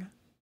holding,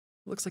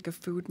 looks like a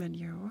food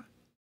menu.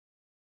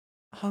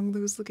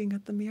 Honglu's looking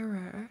at the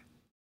mirror.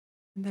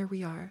 And there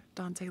we are,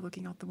 Dante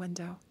looking out the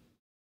window.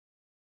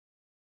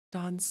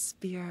 Don's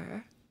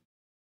spear,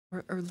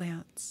 or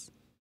lance.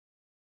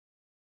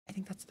 I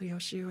think that's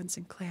Ryoshu and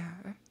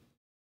Sinclair.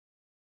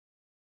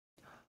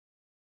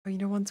 Oh, you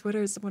know, on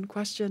Twitter, someone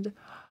questioned,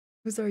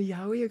 who's our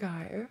yaoi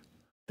guy?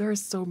 There are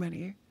so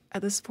many.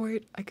 At this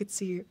point, I could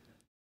see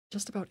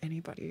just about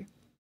anybody.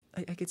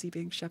 I could see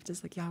being shipped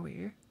as like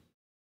yaoi.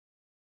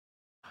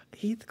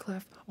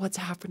 Heathcliff, what's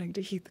happening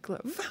to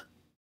Heathcliff?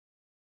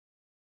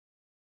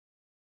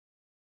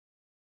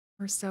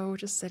 Merceau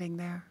just sitting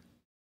there.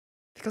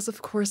 Because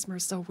of course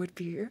Merceau would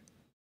be.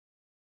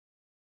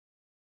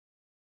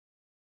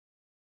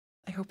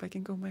 I hope I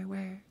can go my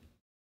way.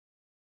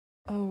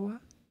 Oh.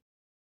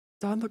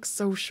 Don looks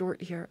so short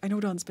here. I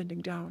know Don's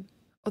bending down.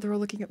 Oh, they're all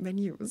looking at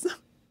menus.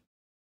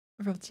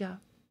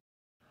 Rocha.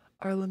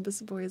 Our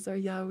Limbus boys are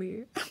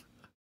yaoi.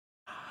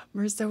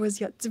 Merceau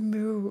is yet to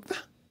move.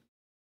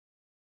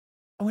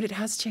 Oh, and it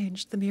has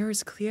changed. The mirror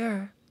is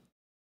clear.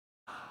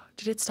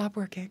 Did it stop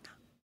working?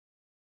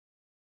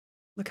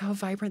 Look how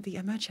vibrant the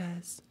image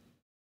is.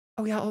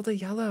 Oh yeah, all the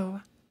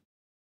yellow.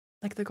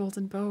 Like the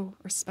golden bow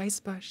or spice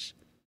bush.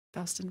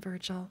 Faust and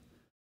Virgil.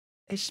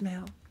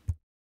 Ishmael.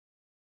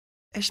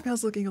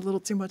 Ishmael's looking a little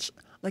too much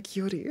like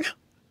Yuri.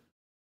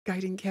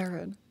 Guiding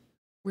Karen.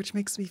 Which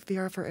makes me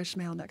fear for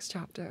Ishmael next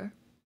chapter.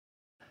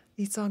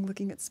 Isong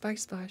looking at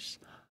Spice Bush.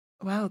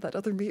 Wow, that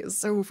other meat is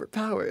so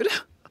overpowered.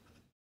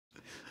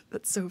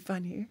 That's so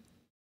funny.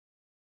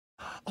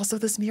 Also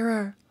this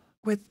mirror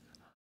with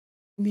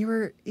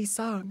mirror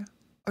Isong.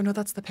 Oh no,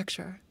 that's the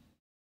picture.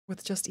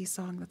 With just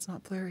Isong, that's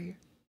not blurry.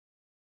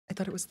 I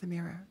thought it was the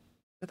mirror,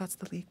 but that's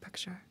the leak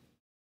picture.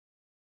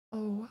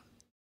 Oh,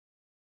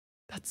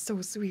 that's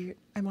so sweet.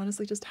 I'm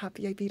honestly just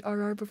happy I beat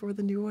RR before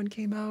the new one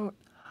came out.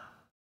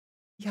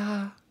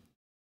 Yeah.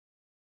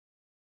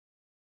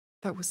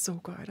 That was so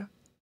good.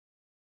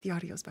 The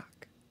audio's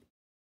back.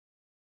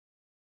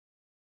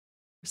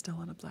 We're still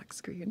on a black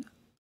screen.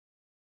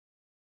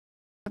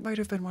 That might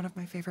have been one of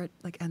my favorite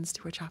ends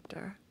to a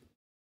chapter.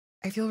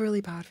 I feel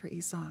really bad for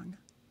Isong.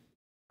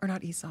 Or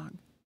not Isong,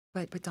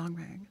 but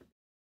Dongrang.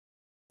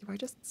 Do I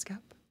just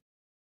skip?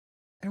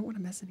 I don't want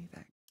to miss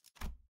anything.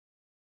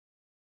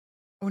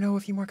 Oh no, a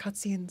few more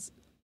cutscenes.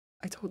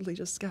 I totally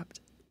just skipped.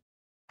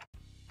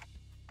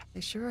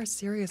 They sure are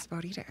serious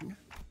about eating.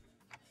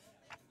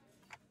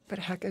 But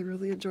heck, I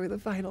really enjoy the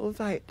final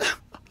fight.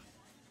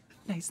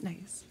 Nice,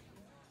 nice.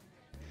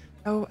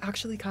 Oh,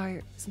 actually,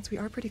 Kai, since we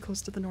are pretty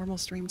close to the normal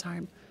stream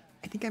time,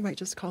 I think I might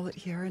just call it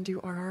here and do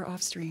RR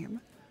off stream.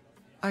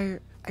 I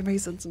may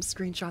send some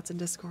screenshots in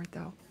Discord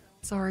though.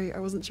 Sorry, I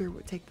wasn't sure it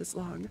would take this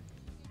long.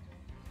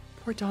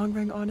 Poor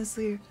Dongring,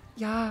 honestly.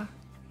 Yeah.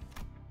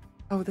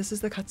 Oh, this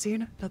is the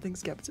cutscene? Nothing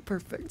skipped.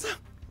 Perfect.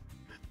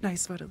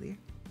 Nice, Wadali.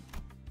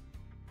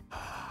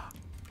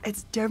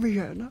 It's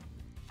Demian.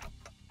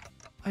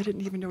 I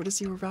didn't even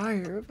notice you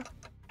arrive.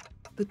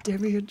 The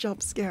Demian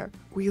jump scare.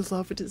 We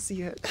love to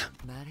see it.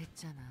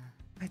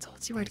 I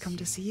told you I'd come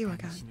to see you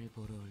again.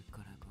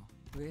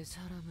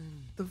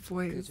 The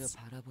voice.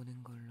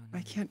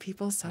 Why can't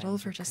people settle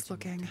for just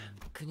looking?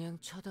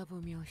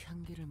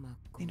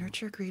 They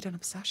nurture greed and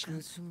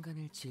obsession.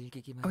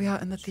 Oh yeah,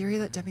 and the theory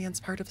that Demian's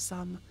part of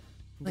some,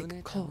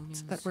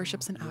 cult that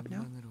worships an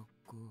Abno.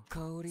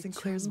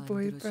 Sinclair's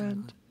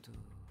boyfriend.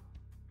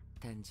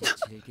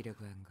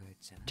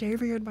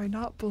 Damian, my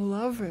not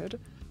beloved.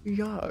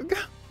 Yuck.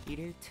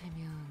 You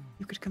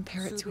could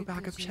compare it to a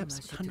bag of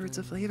chips with hundreds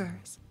of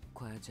flavors.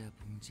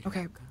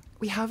 Okay,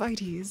 we have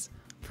IDs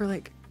for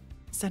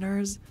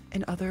sinners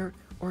in other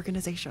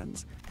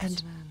organizations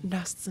and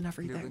nests and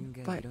everything,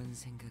 but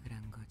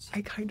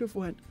I kind of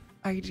want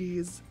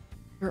IDs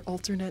for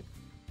alternate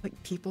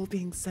people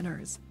being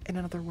sinners in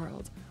another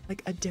world,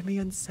 like a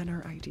Demian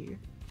sinner ID.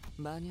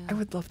 I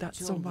would love that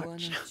so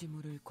much.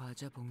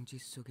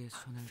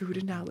 Food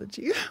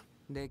analogy.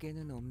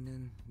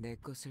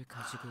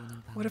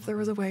 What if there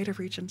was a way to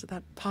reach into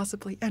that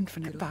possibly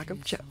infinite bag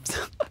of chips?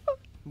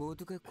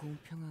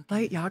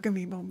 Light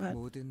Yagami moment.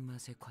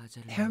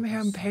 Ham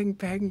ham bang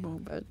bang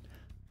moment.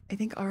 I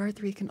think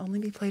RR3 can only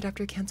be played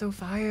after Kanto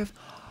 5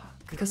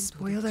 because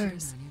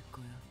spoilers.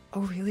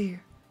 Oh really?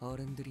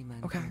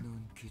 Okay.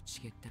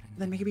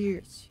 Then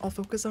maybe I'll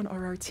focus on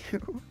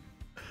RR2.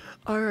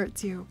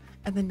 RR2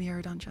 and then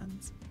Mirror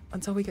Dungeons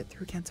until we get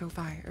through Kanto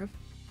 5.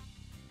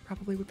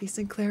 Probably would be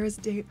Sinclair's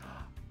date.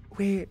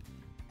 Wait,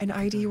 an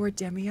ID or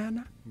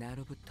Demian?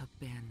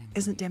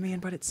 Isn't Demian,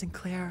 but it's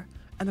Sinclair.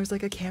 And there's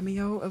like a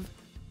cameo of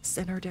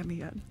Sinner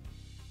Demian.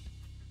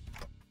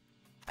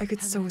 I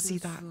could so see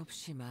that.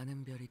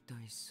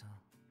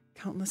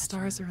 Countless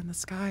stars are in the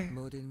sky.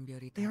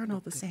 They aren't all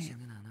the same.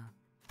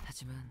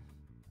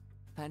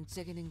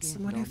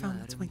 Someone who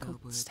found the twinkle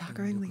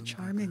staggeringly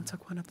charming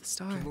took one of the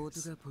stars.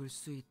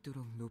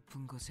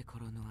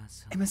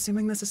 I'm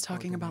assuming this is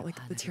talking about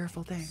like the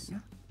tearful thing.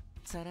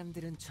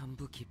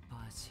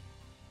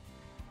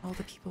 All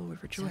the people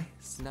would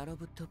rejoice.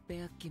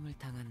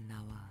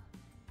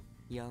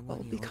 What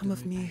will become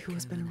of me who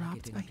has been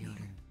robbed by me,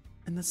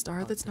 and the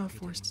star that's now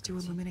forced to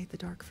illuminate the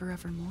dark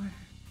forevermore?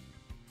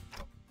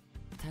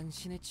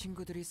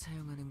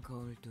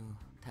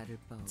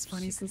 It's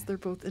funny since they're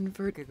both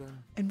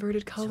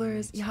inverted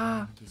colors.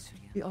 Yeah,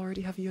 we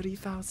already have Yuri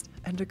Faust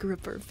and a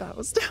Gripper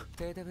Faust.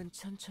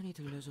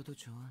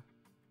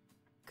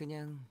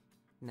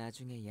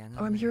 Oh,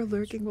 I'm here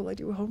lurking while I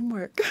do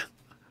homework.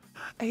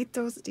 I hate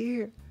those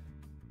deer.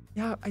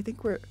 Yeah, I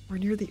think we're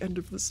near the end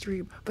of the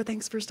stream, but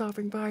thanks for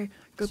stopping by.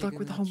 Good luck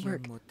with the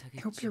homework.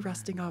 I hope you're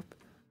resting up.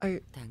 I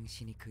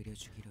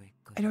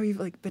know you've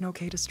like been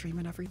okay to stream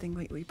and everything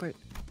lately, but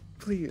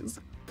please,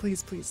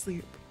 please, please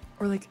sleep.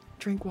 Or like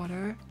drink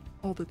water,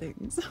 all the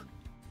things.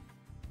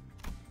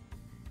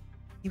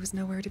 He was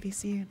nowhere to be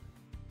seen.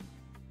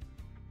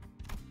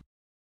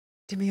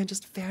 Demian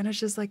just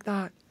vanishes like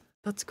that.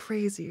 That's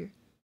crazy.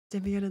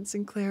 Demian and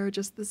Sinclair are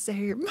just the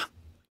same.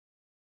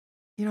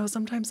 You know,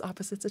 sometimes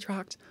opposites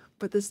attract,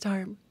 but this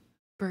time,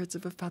 birds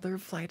of a feather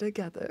fly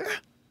together.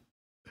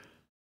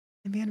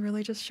 Demian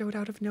really just showed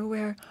out of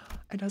nowhere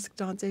and asked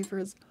Dante for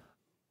his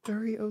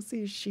furry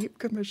OC sheep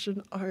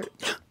commission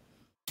art.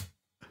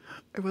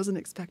 I wasn't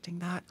expecting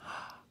that.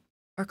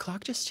 Our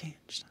clock just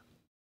changed.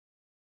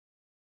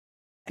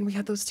 And we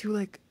had those two,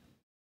 like,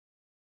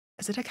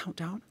 is it a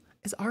countdown?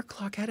 Is our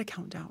clock at a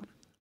countdown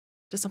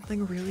to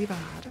something really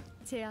bad?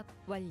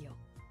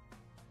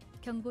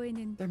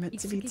 They're meant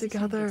to be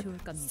together.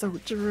 So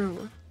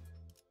true.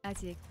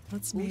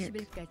 Let's make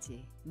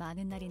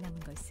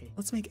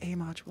A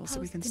module so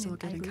we can still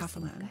get in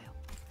Kafalin.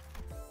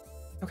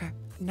 Okay,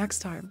 next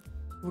time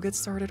we'll get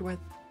started with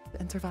the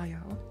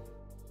Intervallo.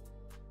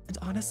 And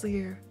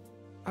honestly,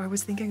 I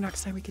was thinking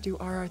next time we could do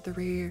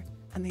RR3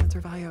 and the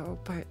Intervallo,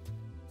 but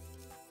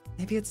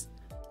maybe it's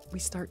we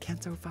start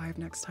Kanto 5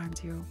 next time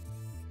too.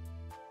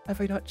 Have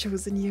I not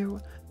chosen you?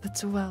 The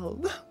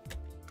 12.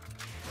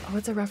 Oh,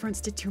 it's a reference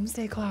to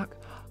Doomsday Clock.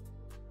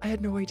 I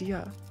had no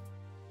idea.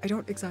 I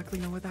don't exactly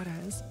know what that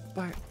is,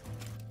 but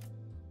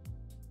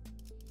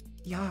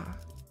yeah,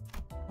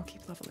 I'll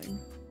keep leveling.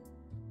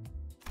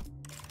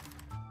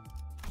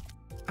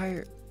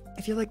 I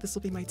feel like this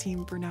will be my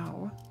team for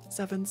now.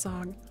 7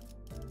 Song,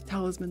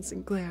 Talisman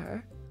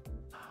Sinclair.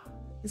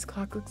 His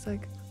clock looks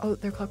like, oh,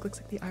 their clock looks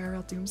like the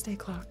IRL Doomsday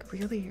Clock.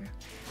 Really?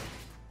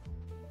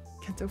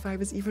 Kanto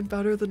 5 is even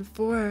better than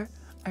 4.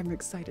 I'm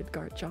excited,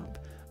 Guard Jump.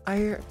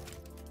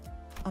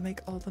 I'll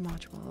make all the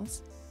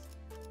modules.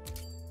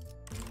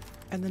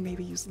 And then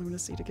maybe use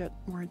Lunacy to get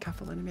more in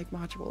Kefalin and make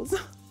modules.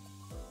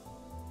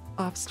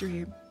 Off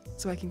stream,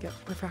 so I can get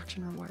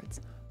refraction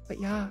rewards.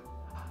 But yeah,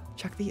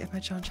 check the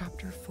image on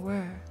chapter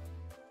 4.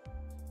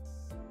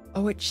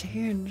 Oh, it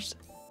changed.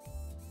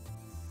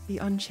 The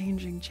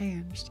unchanging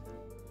changed.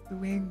 The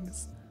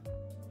wings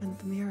and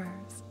the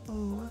mirrors.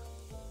 Oh,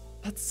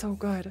 that's so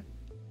good.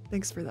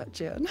 Thanks for that,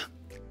 Jan.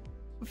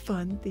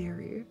 Fun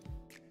theory.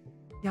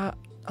 Yeah,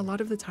 a lot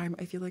of the time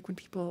I feel like when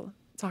people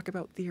talk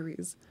about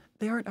theories,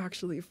 they aren't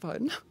actually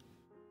fun.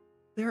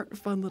 They aren't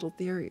fun little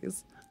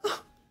theories.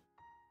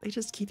 They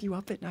just keep you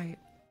up at night.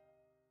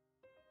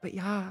 But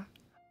yeah,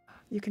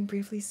 you can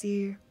briefly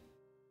see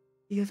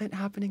the event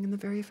happening in the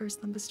very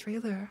first Limbus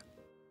trailer.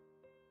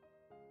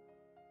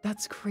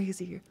 That's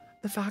crazy.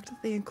 The fact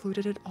that they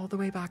included it all the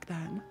way back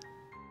then.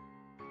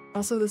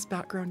 Also, this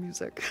background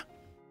music.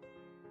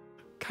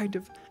 Kind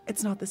of,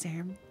 it's not the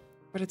same,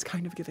 but it's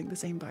kind of giving the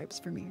same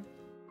vibes for me.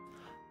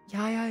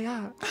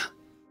 Yeah.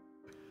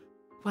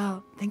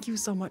 Well, thank you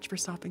so much for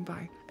stopping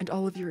by and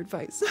all of your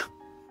advice.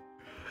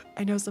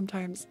 I know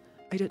sometimes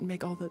I didn't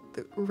make all the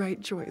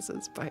right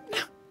choices,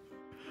 but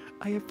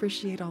I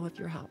appreciate all of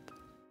your help.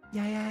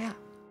 Yeah.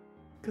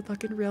 Good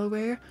luck in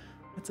Railway.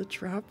 That's a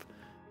trap.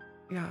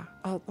 Yeah,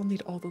 I'll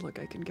need all the luck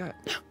I can get.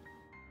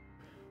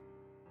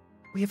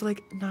 We have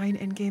like 9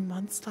 in-game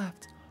months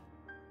left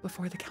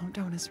before the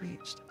countdown is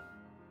reached.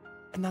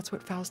 And that's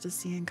what Faust is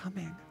seeing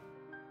coming.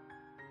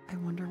 I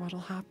wonder what'll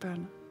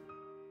happen.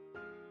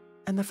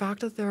 And the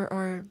fact that there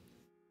are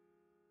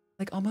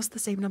like almost the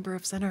same number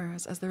of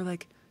sinners as their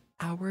like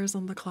hours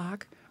on the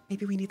clock.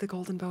 Maybe we need the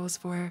golden bows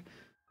for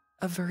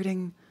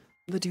averting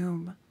the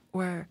doom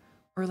or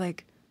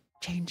like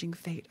changing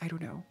fate. I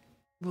don't know.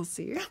 We'll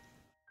see.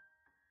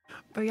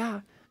 But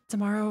yeah,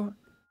 tomorrow,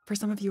 for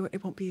some of you,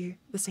 it won't be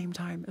the same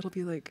time. It'll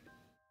be like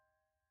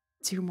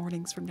 2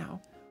 mornings from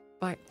now.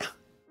 But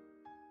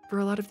for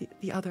a lot of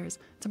the others,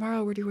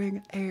 tomorrow we're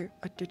doing a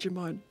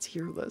Digimon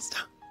tier list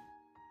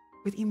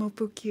with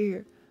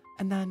Imopuki.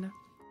 And then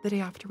the day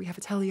after, we have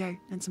Atelier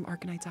and some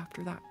Arcanites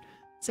after that.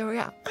 So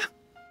yeah,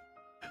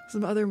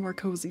 some other more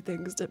cozy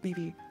things to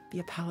maybe be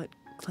a palette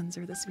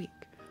cleanser this week.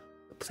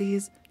 But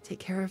please take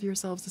care of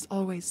yourselves as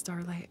always,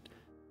 Starlight.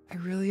 I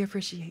really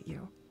appreciate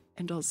you.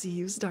 And I'll see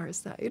you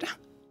Starside.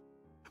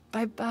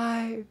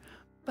 Bye-bye.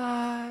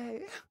 Bye.